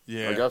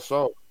 Yeah, I guess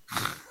so.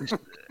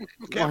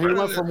 Well, he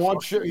went from one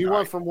shit. He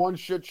went from one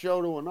shit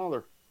show to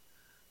another.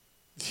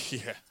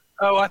 Yeah.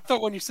 Oh, I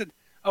thought when you said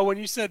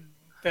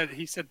that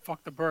he said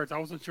 "fuck the birds," I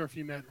wasn't sure if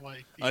he meant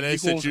like. I know he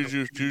said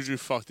Juju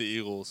fuck the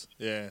Eagles.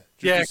 Yeah.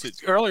 Yeah.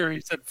 Earlier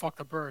he said "fuck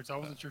the birds." I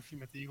wasn't sure if he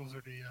meant the Eagles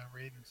or the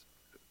Ravens.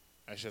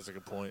 Actually, that's a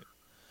good point.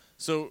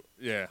 So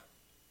yeah,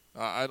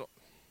 I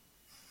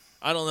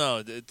don't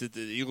know. Did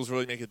the Eagles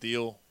really make a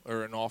deal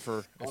or an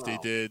offer? If they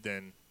did,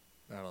 then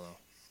I don't know.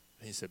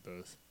 He said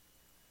both.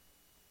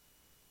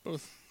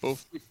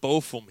 Both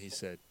of them, he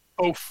said.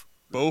 Both.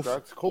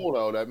 That's cool,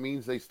 though. That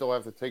means they still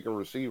have to take a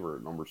receiver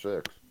at number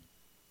 6.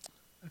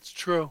 That's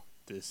true.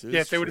 This is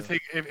if they would have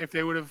if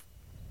they would have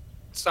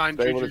signed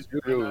they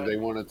Juju, they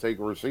want to take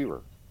a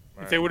receiver.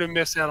 If they would have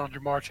missed out on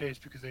Jamar Chase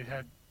because they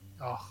had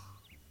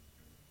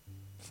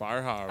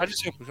Fire Howie.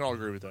 We can all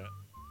agree with that.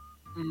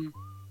 Mm-hmm.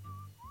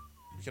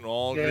 We can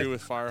all agree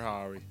with Fire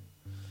Howie.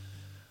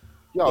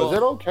 Yo, is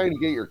it okay to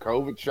get your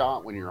COVID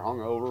shot when you're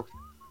hungover?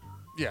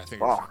 Yeah,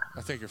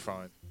 I think you're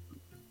fine.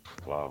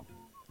 Wow.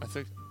 I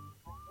think.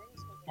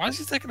 Why is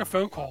he taking a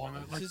phone call on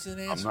it? This is an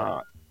I'm answer.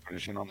 not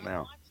finishing up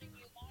now.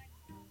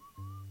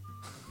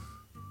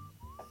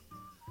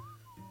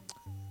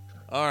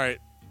 All right,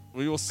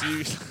 we will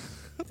see.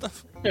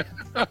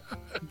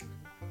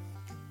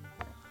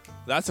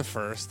 That's a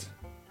first.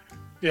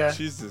 Yeah.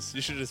 Jesus,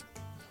 you should just.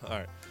 All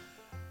right.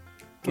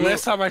 The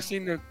last time I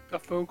seen a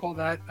phone call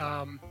that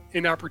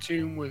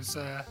inopportune was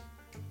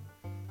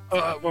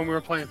when we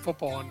were playing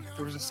football and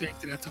there was a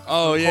safety that took.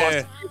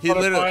 He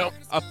literally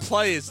a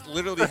play is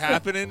literally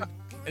happening,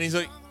 and he's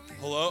like,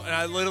 "Hello," and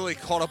I literally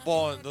caught a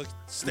ball and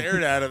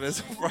stared at him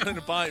as I'm running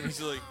by him.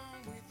 He's like,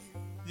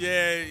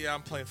 "Yeah,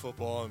 I'm playing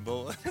football and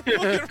bull."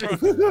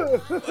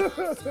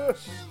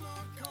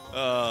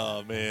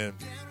 Oh man,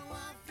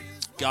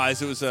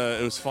 guys, it was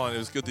fun. It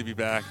was good to be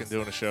back and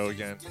doing a show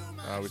again.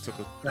 We took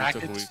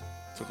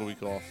a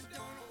week off.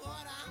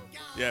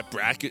 Yeah,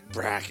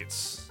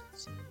 brackets.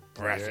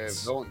 Yeah,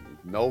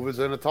 Nova's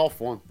in a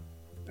tough one.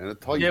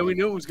 Yeah, we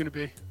knew it was going to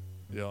be.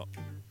 Yeah.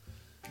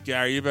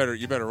 Gary, you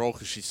better roll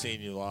because she's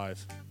seeing you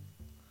live.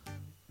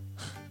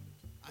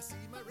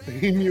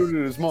 He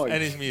muted his mic.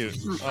 And he's mute.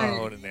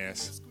 Oh, what an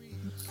ass.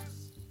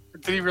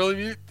 Did he really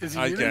mute? Is he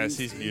I muted? guess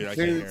he's muted. I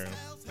can't hear him.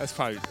 That's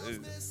probably.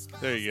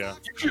 There you go.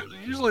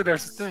 Usually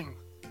there's a thing.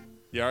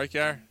 You all right,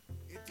 Gary?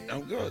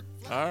 I'm good.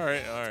 All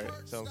right.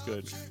 Sounds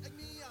good.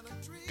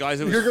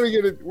 Guys, we're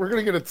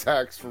gonna get a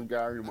text from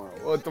Gary tomorrow.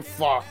 What the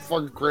fuck?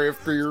 Fucking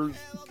craft beers.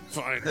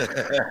 Fucking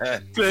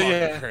craft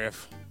beers.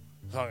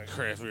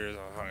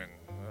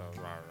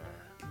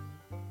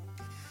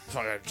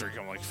 I gotta drink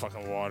them like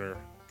fucking water.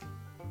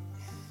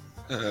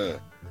 I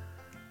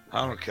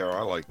don't care.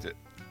 I liked it.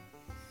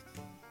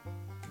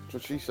 That's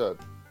what she said.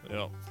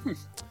 Yeah.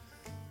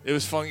 It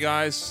was fun,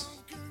 guys.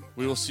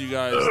 We will see you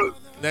guys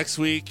next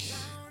week.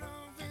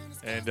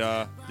 And,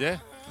 yeah.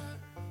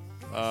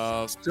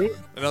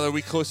 Another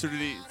week closer to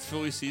the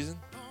Philly season.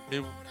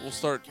 Maybe we'll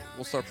start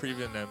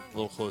previewing them a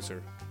little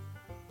closer.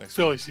 Next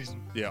Philly week.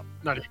 season. Yeah.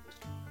 Not Eagles.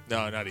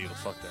 No, not Eagles.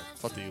 Fuck that.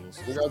 Fuck the Eagles.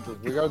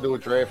 We got to do a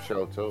draft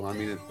show too. I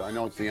mean, I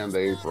know it's the end of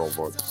April,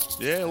 but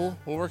yeah, we'll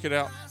work it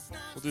out.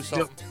 We'll do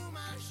something.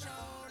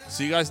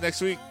 See you guys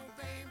next week.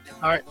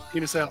 All right,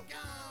 peace out.